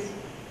 increase.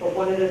 But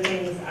one of the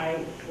things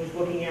I was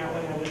looking at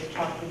when I was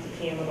talking to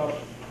Cam about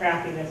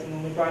crafting this, and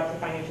when we brought it to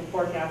financial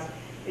forecast,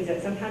 is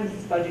that sometimes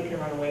this budget can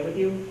run away with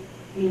you,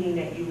 meaning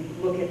that you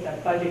look at the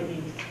budget and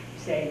you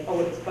say, oh,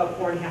 it's about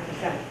 4.5%,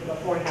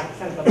 about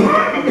 4.5% of the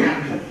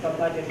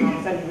budget, and all of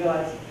a sudden you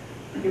realize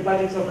your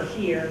budget's over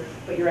here,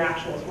 but your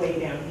actual is way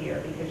down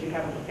here because you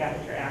haven't looked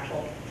at your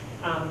actual.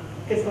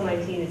 Fiscal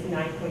 19 is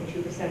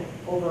 9.2%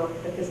 over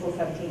the fiscal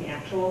 17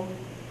 actual.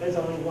 There's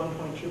only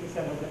 1.2%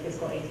 over the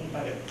fiscal 18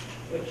 budget,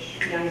 which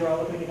now you're all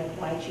looking at me like,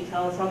 why did she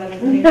tell us all that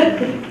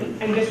information?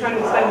 I'm just trying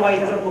to explain why it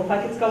doesn't look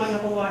like it's going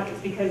up a lot.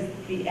 It's because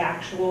the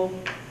actual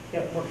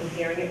that we're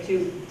comparing it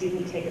to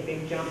didn't take a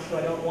big jump, so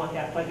I don't want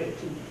that budget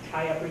to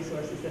tie up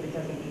resources that it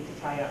doesn't need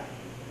to tie up.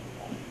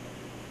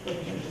 So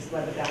we should just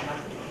let it that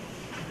much.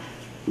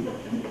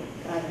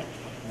 Got it.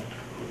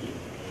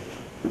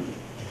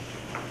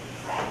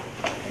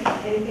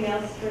 Anything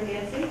else for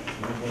Nancy?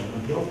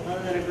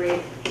 Other than a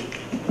great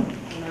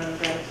amount of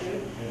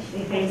gratitude?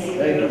 Thank you.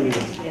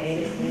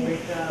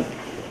 Great job.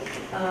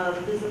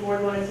 Does the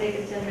board want to take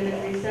a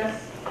 10-minute recess?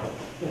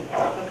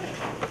 Okay.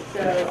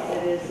 So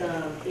it is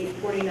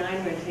 8:49. We're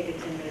going to take a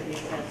 10-minute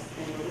recess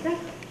and we'll be back.